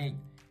 Great.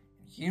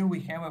 Here we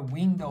have a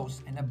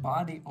windows and a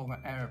body of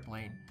an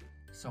airplane.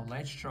 So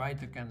let's try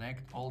to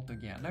connect all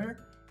together.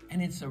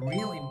 And it's a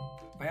really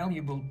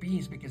valuable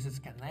piece because it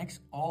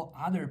connects all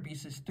other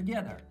pieces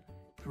together.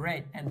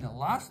 Great. And the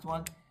last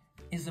one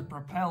is a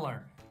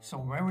propeller. So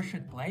where we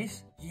should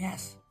place?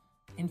 Yes,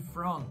 in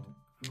front.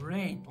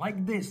 Great.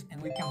 Like this.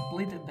 And we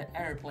completed the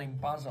airplane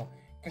puzzle.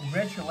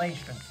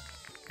 Congratulations.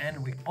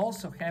 And we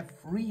also have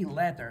 3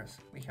 letters.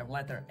 We have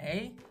letter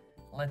A,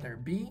 letter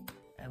B,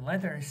 and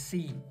letter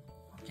C.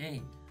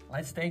 Okay,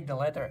 let's take the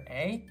letter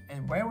A,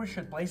 and where we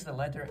should place the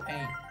letter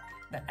A?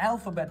 The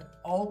alphabet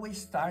always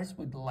starts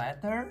with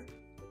letter,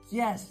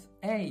 yes,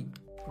 A,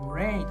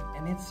 great,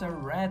 and it's a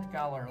red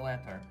color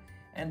letter.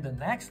 And the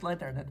next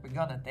letter that we're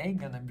gonna take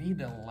gonna be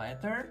the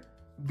letter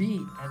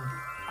B, and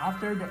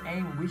after the A,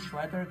 which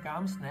letter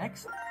comes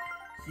next?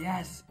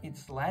 Yes,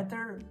 it's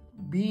letter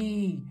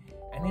B,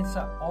 and it's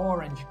an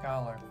orange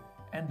color.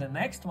 And the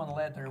next one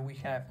letter we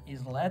have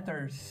is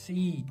letter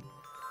C.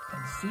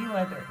 And C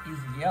letter is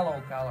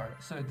yellow color.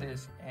 So it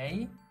is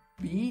A,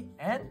 B,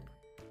 and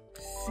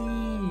C.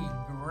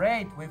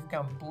 Great, we've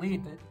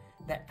completed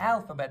the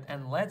alphabet.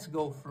 And let's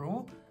go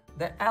through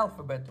the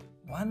alphabet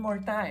one more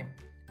time.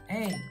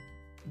 A,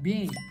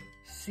 B,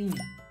 C,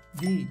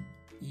 D,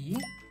 E,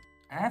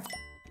 F,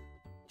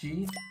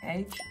 G,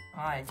 H,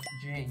 I,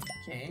 J,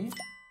 K,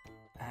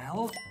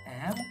 L,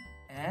 M,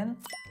 N,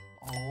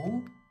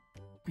 O,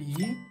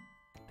 P,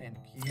 then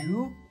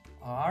Q,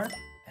 R,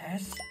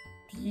 S,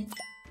 T,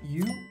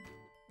 U,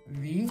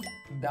 V,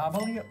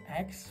 W,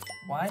 X,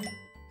 Y,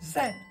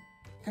 Z.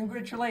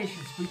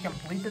 Congratulations, we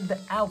completed the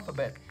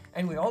alphabet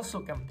and we also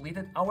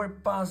completed our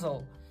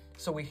puzzle.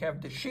 So we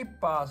have the ship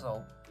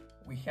puzzle,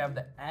 we have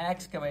the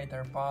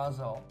excavator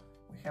puzzle,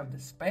 we have the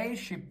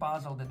spaceship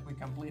puzzle that we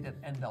completed,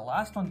 and the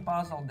last one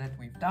puzzle that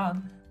we've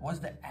done was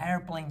the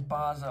airplane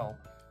puzzle.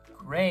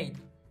 Great,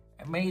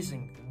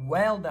 amazing,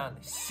 well done.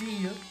 See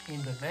you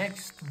in the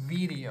next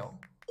video.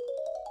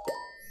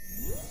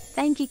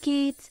 Thank you,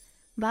 kids.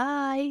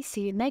 Bye.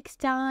 See you next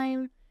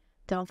time.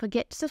 Don't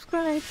forget to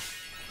subscribe.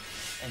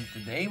 And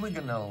today we're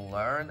gonna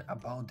learn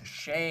about the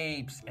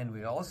shapes, and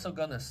we're also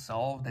gonna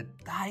solve the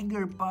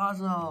tiger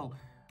puzzle.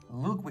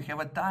 Look, we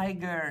have a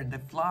tiger, the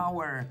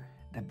flower,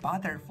 the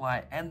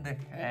butterfly, and the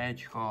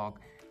hedgehog.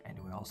 And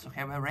we also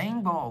have a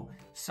rainbow.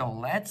 So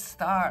let's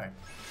start.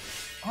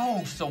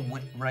 Oh, so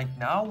right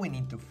now we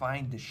need to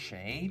find the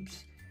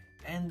shapes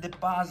and the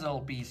puzzle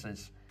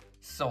pieces.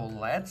 So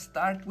let's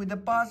start with the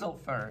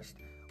puzzle first.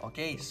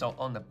 Okay, so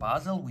on the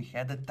puzzle we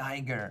had a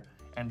tiger,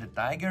 and the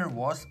tiger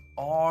was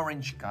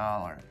orange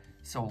color.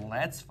 So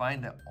let's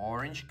find the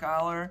orange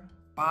color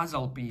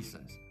puzzle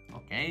pieces.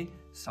 Okay,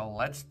 so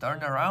let's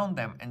turn around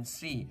them and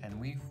see. And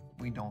we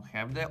don't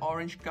have the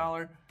orange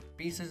color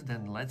pieces,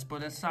 then let's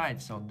put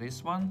aside. So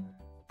this one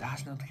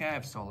does not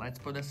have, so let's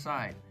put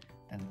aside.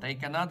 Then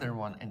take another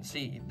one and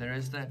see if there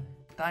is the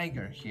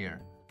tiger here.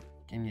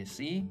 Can you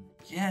see?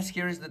 Yes,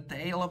 here is the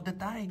tail of the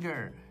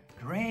tiger.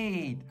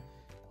 Great.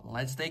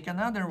 Let's take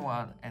another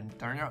one and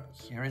turn it.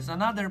 Here is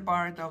another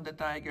part of the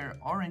tiger,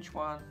 orange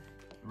one.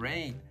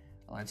 Great.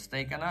 Let's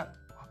take another.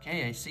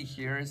 Okay, I see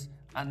here is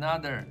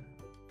another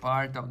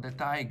part of the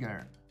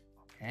tiger.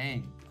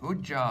 Okay,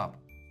 good job.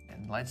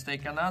 And let's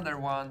take another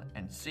one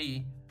and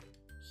see.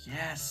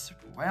 Yes,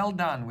 well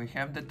done. We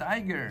have the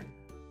tiger.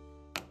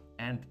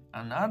 And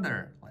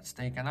another. Let's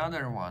take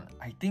another one.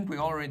 I think we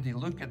already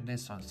looked at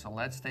this one, so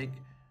let's take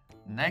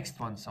next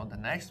one. So the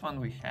next one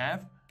we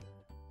have.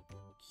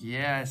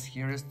 Yes,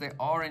 here is the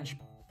orange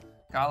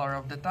color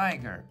of the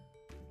tiger.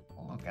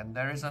 Look, and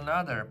there is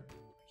another.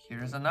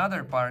 Here is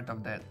another part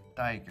of the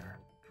tiger.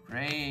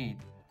 Great.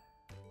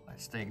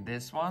 Let's take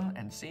this one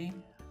and see.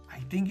 I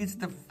think it's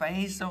the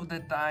face of the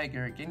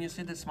tiger. Can you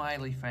see the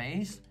smiley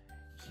face?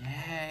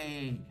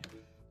 Yay.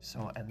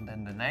 So, and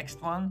then the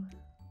next one.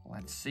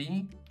 Let's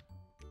see.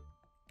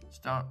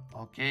 Start.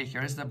 Okay,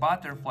 here's the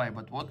butterfly,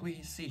 but what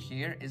we see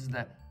here is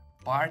the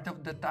part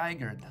of the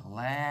tiger, the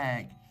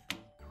leg.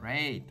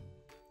 Great.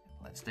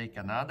 Let's take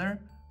another.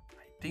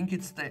 I think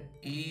it's the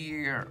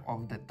ear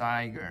of the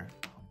tiger.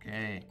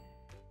 Okay.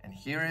 And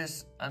here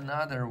is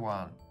another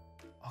one.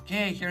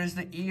 Okay, here is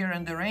the ear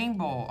and the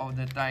rainbow of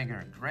the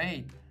tiger.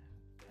 Great.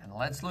 And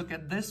let's look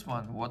at this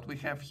one. What we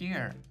have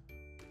here.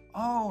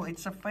 Oh,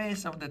 it's a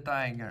face of the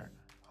tiger.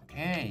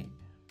 Okay.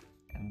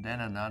 And then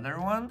another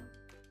one.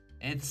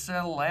 It's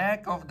a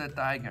leg of the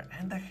tiger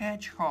and the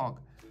hedgehog.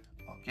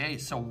 Okay,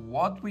 so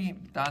what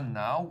we've done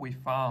now, we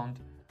found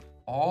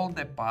all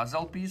the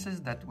puzzle pieces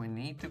that we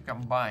need to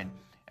combine.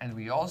 And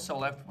we also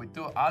left with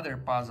two other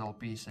puzzle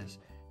pieces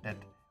that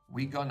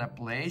we're gonna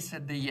place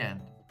at the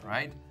end,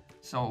 right?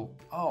 So,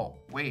 oh,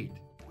 wait,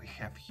 we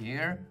have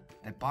here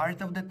the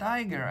part of the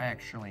tiger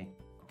actually.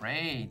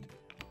 Great.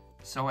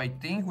 So I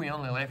think we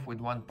only left with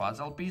one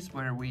puzzle piece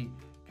where we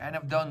kind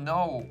of don't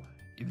know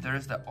if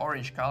there's the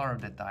orange color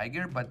of the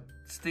tiger, but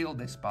still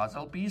this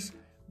puzzle piece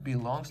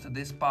belongs to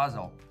this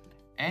puzzle.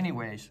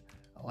 Anyways,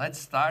 let's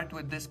start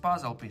with this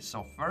puzzle piece.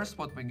 So first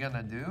what we're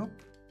gonna do,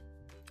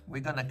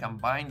 we're gonna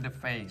combine the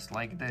face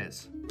like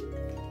this.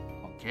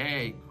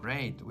 Okay,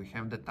 great, we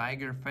have the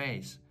tiger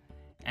face.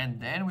 And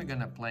then we're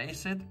gonna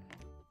place it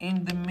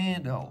in the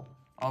middle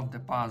of the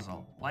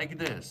puzzle, like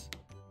this.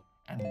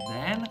 And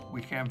then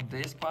we have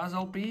this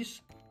puzzle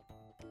piece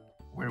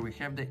where we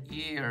have the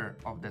ear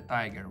of the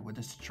tiger with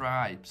the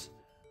stripes.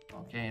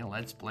 Okay,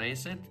 let's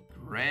place it.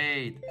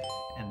 Great.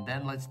 And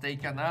then let's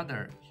take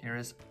another. Here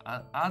is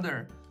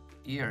another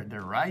ear,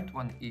 the right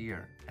one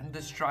ear, and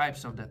the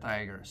stripes of the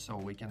tiger. So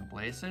we can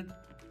place it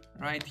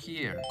right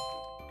here.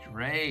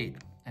 Great.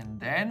 And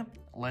then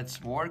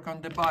let's work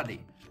on the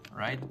body,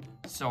 right?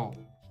 So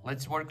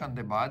let's work on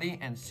the body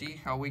and see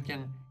how we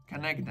can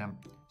connect them.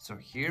 So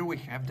here we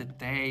have the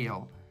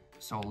tail.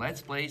 So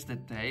let's place the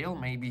tail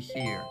maybe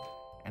here.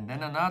 And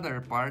then another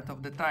part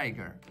of the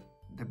tiger.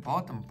 The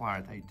bottom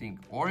part, I think.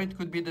 Or it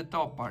could be the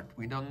top part.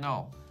 We don't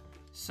know.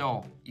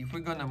 So if we're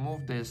gonna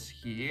move this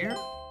here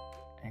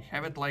and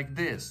have it like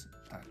this,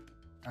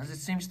 does it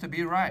seems to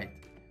be right?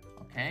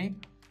 Okay.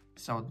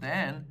 So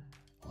then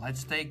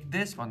let's take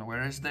this one.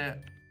 Where is the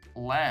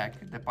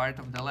leg, the part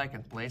of the leg,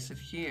 and place it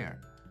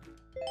here.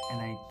 And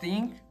I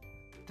think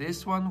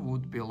this one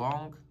would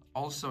belong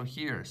also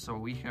here. So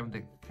we have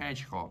the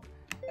hedgehog.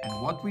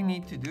 And what we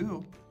need to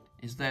do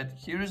is that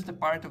here is the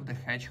part of the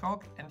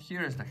hedgehog and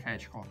here is the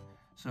hedgehog.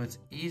 So it's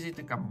easy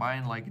to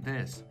combine like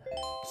this.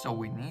 So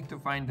we need to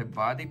find the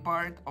body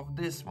part of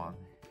this one.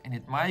 And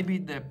it might be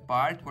the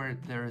part where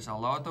there is a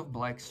lot of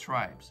black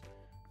stripes.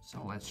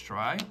 So let's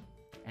try.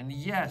 And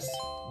yes,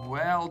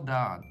 well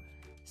done.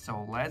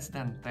 So let's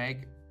then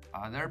take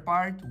other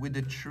part with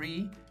the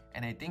tree.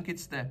 And I think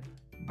it's the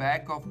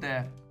back of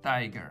the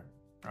tiger,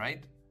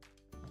 right?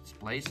 Let's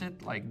place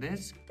it like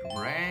this.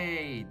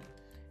 Great.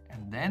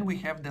 And then we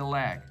have the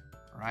leg,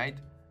 right?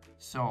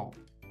 So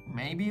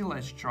maybe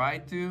let's try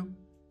to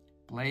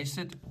place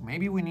it.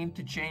 Maybe we need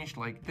to change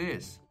like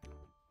this.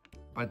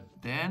 But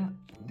then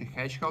the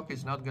hedgehog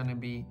is not gonna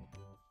be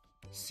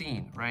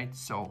seen, right?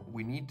 So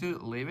we need to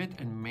leave it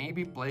and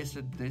maybe place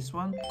it this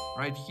one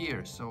right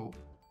here. So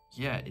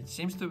yeah, it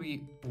seems to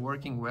be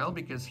working well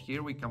because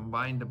here we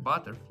combine the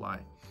butterfly.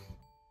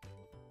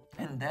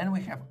 And then we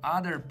have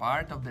other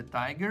part of the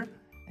tiger.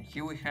 And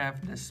here we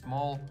have the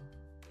small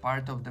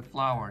part of the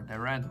flower, the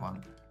red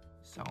one.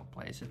 So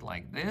place it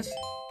like this.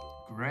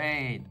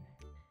 Great.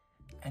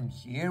 And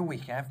here we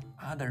have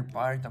other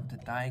part of the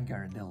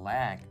tiger, the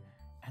leg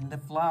and the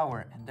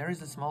flower. And there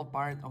is a small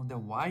part of the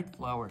white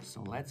flower.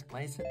 So let's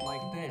place it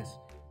like this.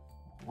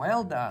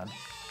 Well done.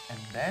 And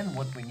then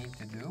what we need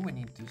to do, we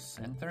need to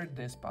center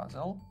this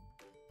puzzle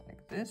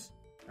like this.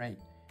 Great.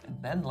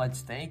 And then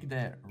let's take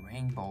the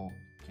rainbow.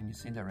 Can you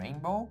see the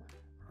rainbow?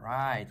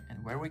 Right.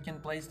 And where we can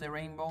place the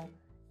rainbow?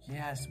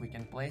 Yes, we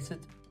can place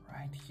it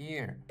right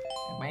here.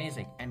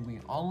 Amazing. And we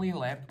only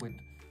left with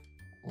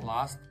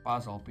last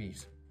puzzle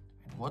piece.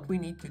 And what we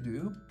need to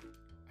do,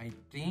 I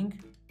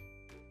think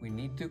we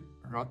need to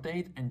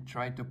rotate and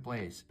try to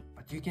place.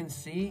 But you can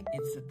see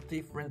it's a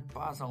different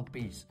puzzle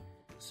piece.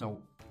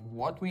 So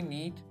what we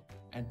need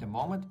at the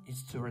moment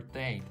is to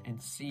rotate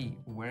and see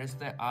where's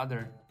the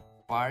other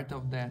part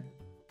of the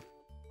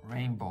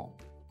rainbow.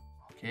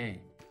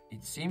 Okay,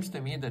 it seems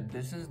to me that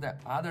this is the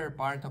other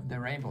part of the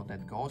rainbow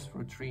that goes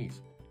through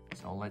trees.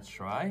 So let's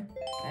try,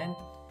 and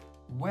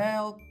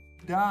well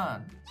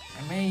done!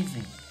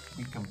 Amazing!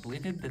 We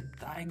completed the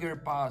tiger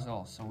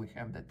puzzle. So we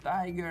have the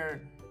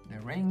tiger, the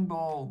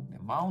rainbow,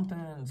 the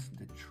mountains,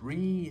 the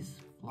trees,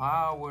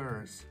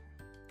 flowers,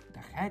 the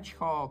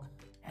hedgehog,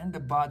 and the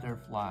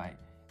butterfly.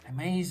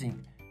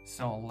 Amazing!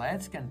 So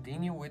let's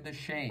continue with the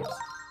shapes.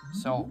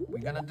 So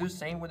we're gonna do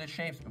same with the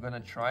shapes. We're gonna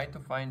try to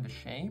find the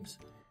shapes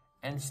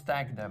and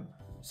stack them.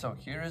 So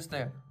here is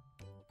the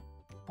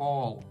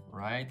pole,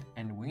 right?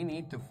 And we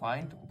need to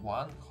find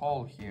one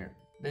hole here,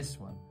 this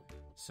one.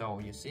 So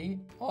you see,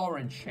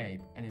 orange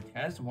shape, and it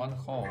has one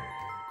hole.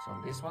 So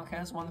this one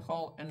has one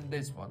hole and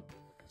this one.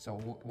 So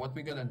what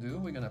we're gonna do,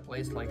 we're gonna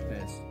place like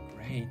this.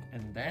 Great,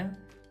 and then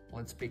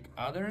let's pick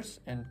others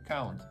and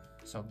count.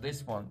 So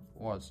this one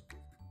was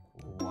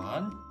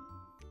 1,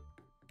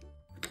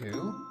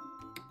 2,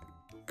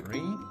 3,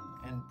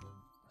 and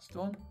last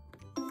one,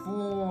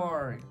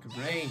 4.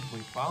 Great, we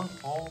found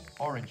all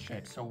orange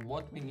shapes. So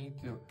what we need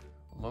to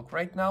look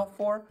right now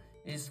for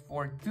is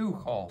for 2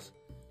 holes.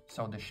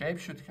 So the shape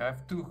should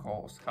have 2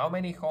 holes. How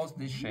many holes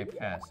this shape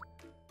has?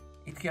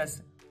 It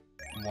has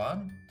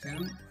 1,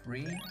 2,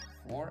 3,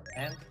 4,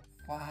 and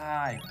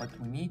 5. But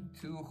we need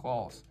 2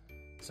 holes.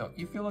 So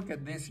if you look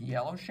at this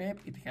yellow shape,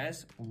 it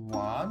has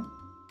 1,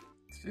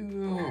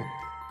 2.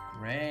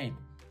 Great.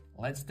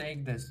 Let's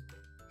take this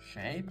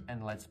shape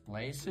and let's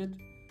place it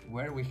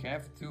where we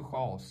have 2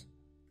 holes.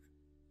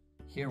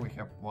 Here we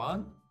have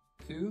 1,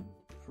 2,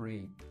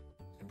 3.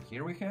 And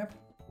here we have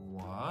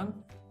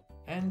 1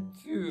 and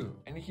 2.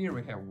 And here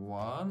we have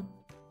 1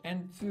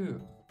 and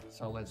 2.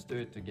 So let's do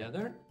it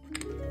together.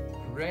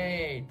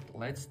 Great.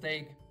 Let's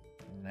take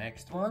the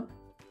next one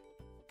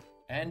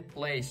and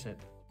place it.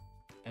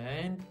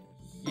 And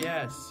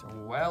yes,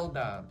 well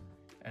done.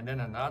 And then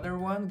another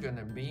one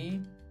gonna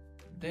be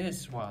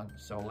this one.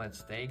 So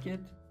let's take it.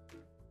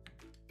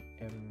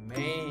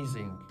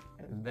 Amazing.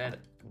 And then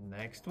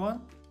next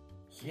one.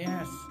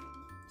 Yes.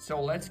 So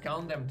let's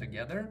count them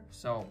together.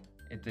 So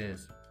it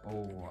is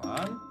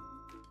 1,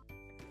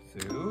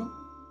 2,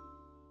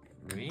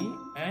 3,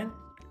 and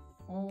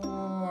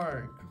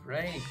 4.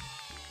 Great.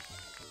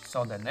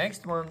 So the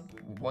next one,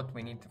 what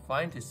we need to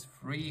find is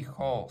 3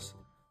 holes.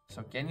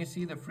 So can you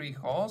see the 3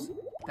 holes?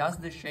 Does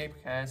the shape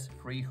has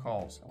 3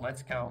 holes?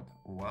 Let's count.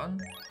 1,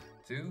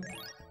 2,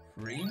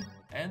 3,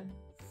 and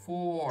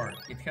 4.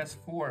 It has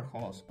 4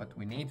 holes, but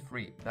we need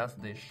 3. Does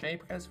the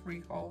shape has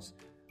 3 holes?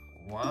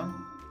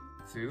 1,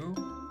 2,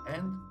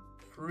 and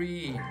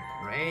 3.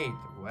 Great,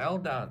 well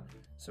done.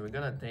 So we're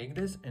gonna take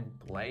this and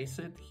place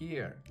it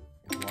here.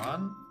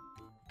 1,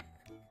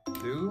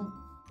 2,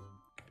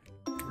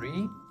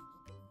 3,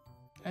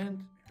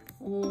 and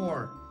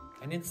 4.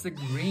 And it's a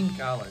green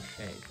color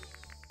shape.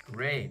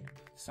 Great.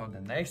 So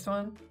the next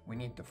one we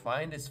need to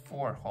find is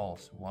 4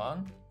 holes.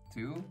 1,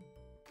 2,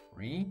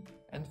 3,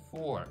 and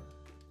 4.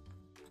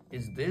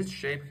 Is this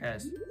shape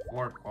has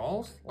 4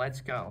 holes? Let's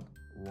count.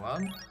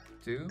 1,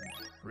 2,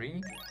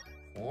 3,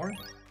 4,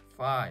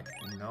 5.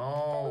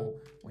 No,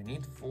 we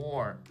need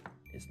 4.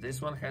 Is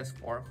this one has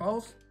 4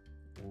 holes?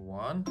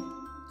 1,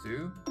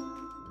 2,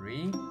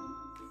 3,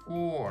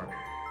 4.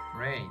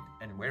 Great.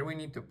 And where we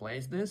need to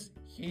place this?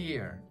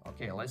 Here.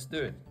 Okay, let's do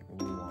it.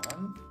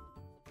 1,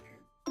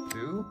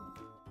 2,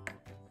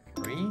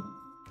 3,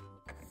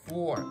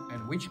 4.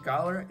 And which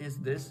color is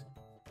this?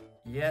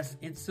 Yes,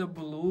 it's a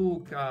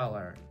blue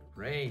color.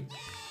 Great.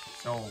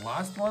 So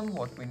last one,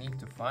 what we need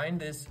to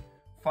find is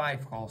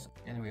 5 holes.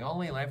 And we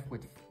only left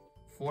with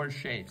 4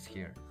 shapes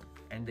here.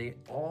 And they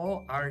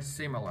all are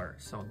similar.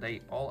 So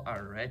they all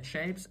are red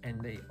shapes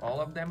and they all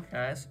of them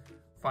has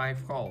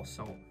 5 holes.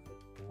 So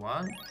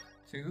 1,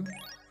 2,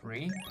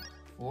 3,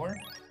 4,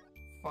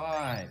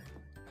 5.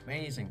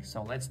 Amazing.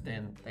 So let's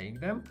then take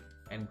them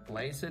and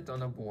place it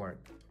on a board.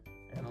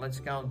 And let's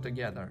count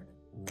together.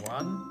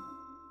 1,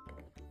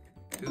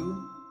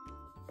 2,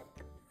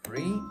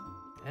 3,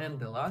 and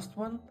the last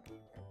one,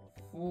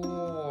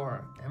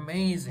 4.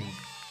 Amazing.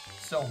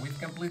 So we've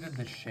completed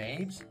the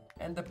shapes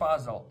and the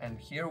puzzle. And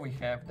here we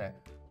have the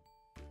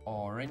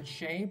orange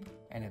shape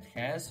and it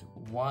has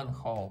 1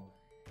 hole.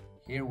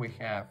 Here we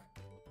have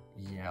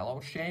yellow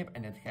shape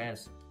and it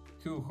has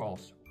 2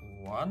 holes.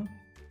 1,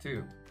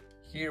 2.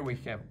 Here we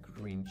have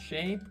green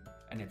shape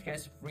and it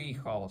has 3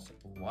 holes.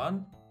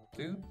 1,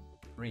 2,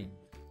 3.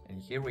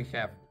 And here we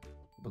have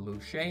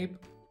blue shape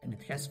and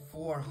it has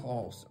 4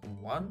 holes.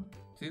 1,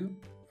 2,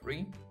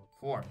 3,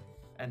 4.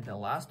 And the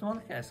last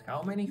one has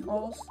how many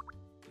holes?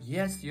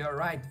 Yes, you're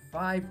right,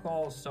 5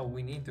 holes, so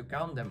we need to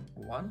count them.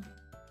 1,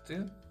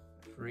 2,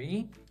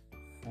 3,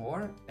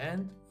 4,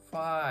 and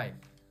 5.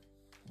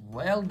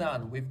 Well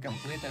done, we've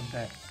completed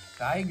the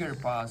tiger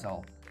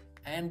puzzle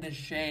and the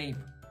shape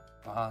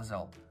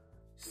puzzle.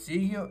 See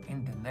you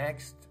in the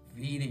next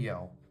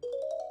video.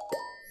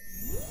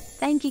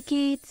 Thank you,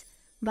 kids.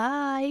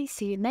 Bye.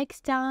 See you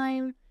next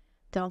time.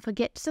 Don't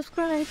forget to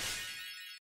subscribe.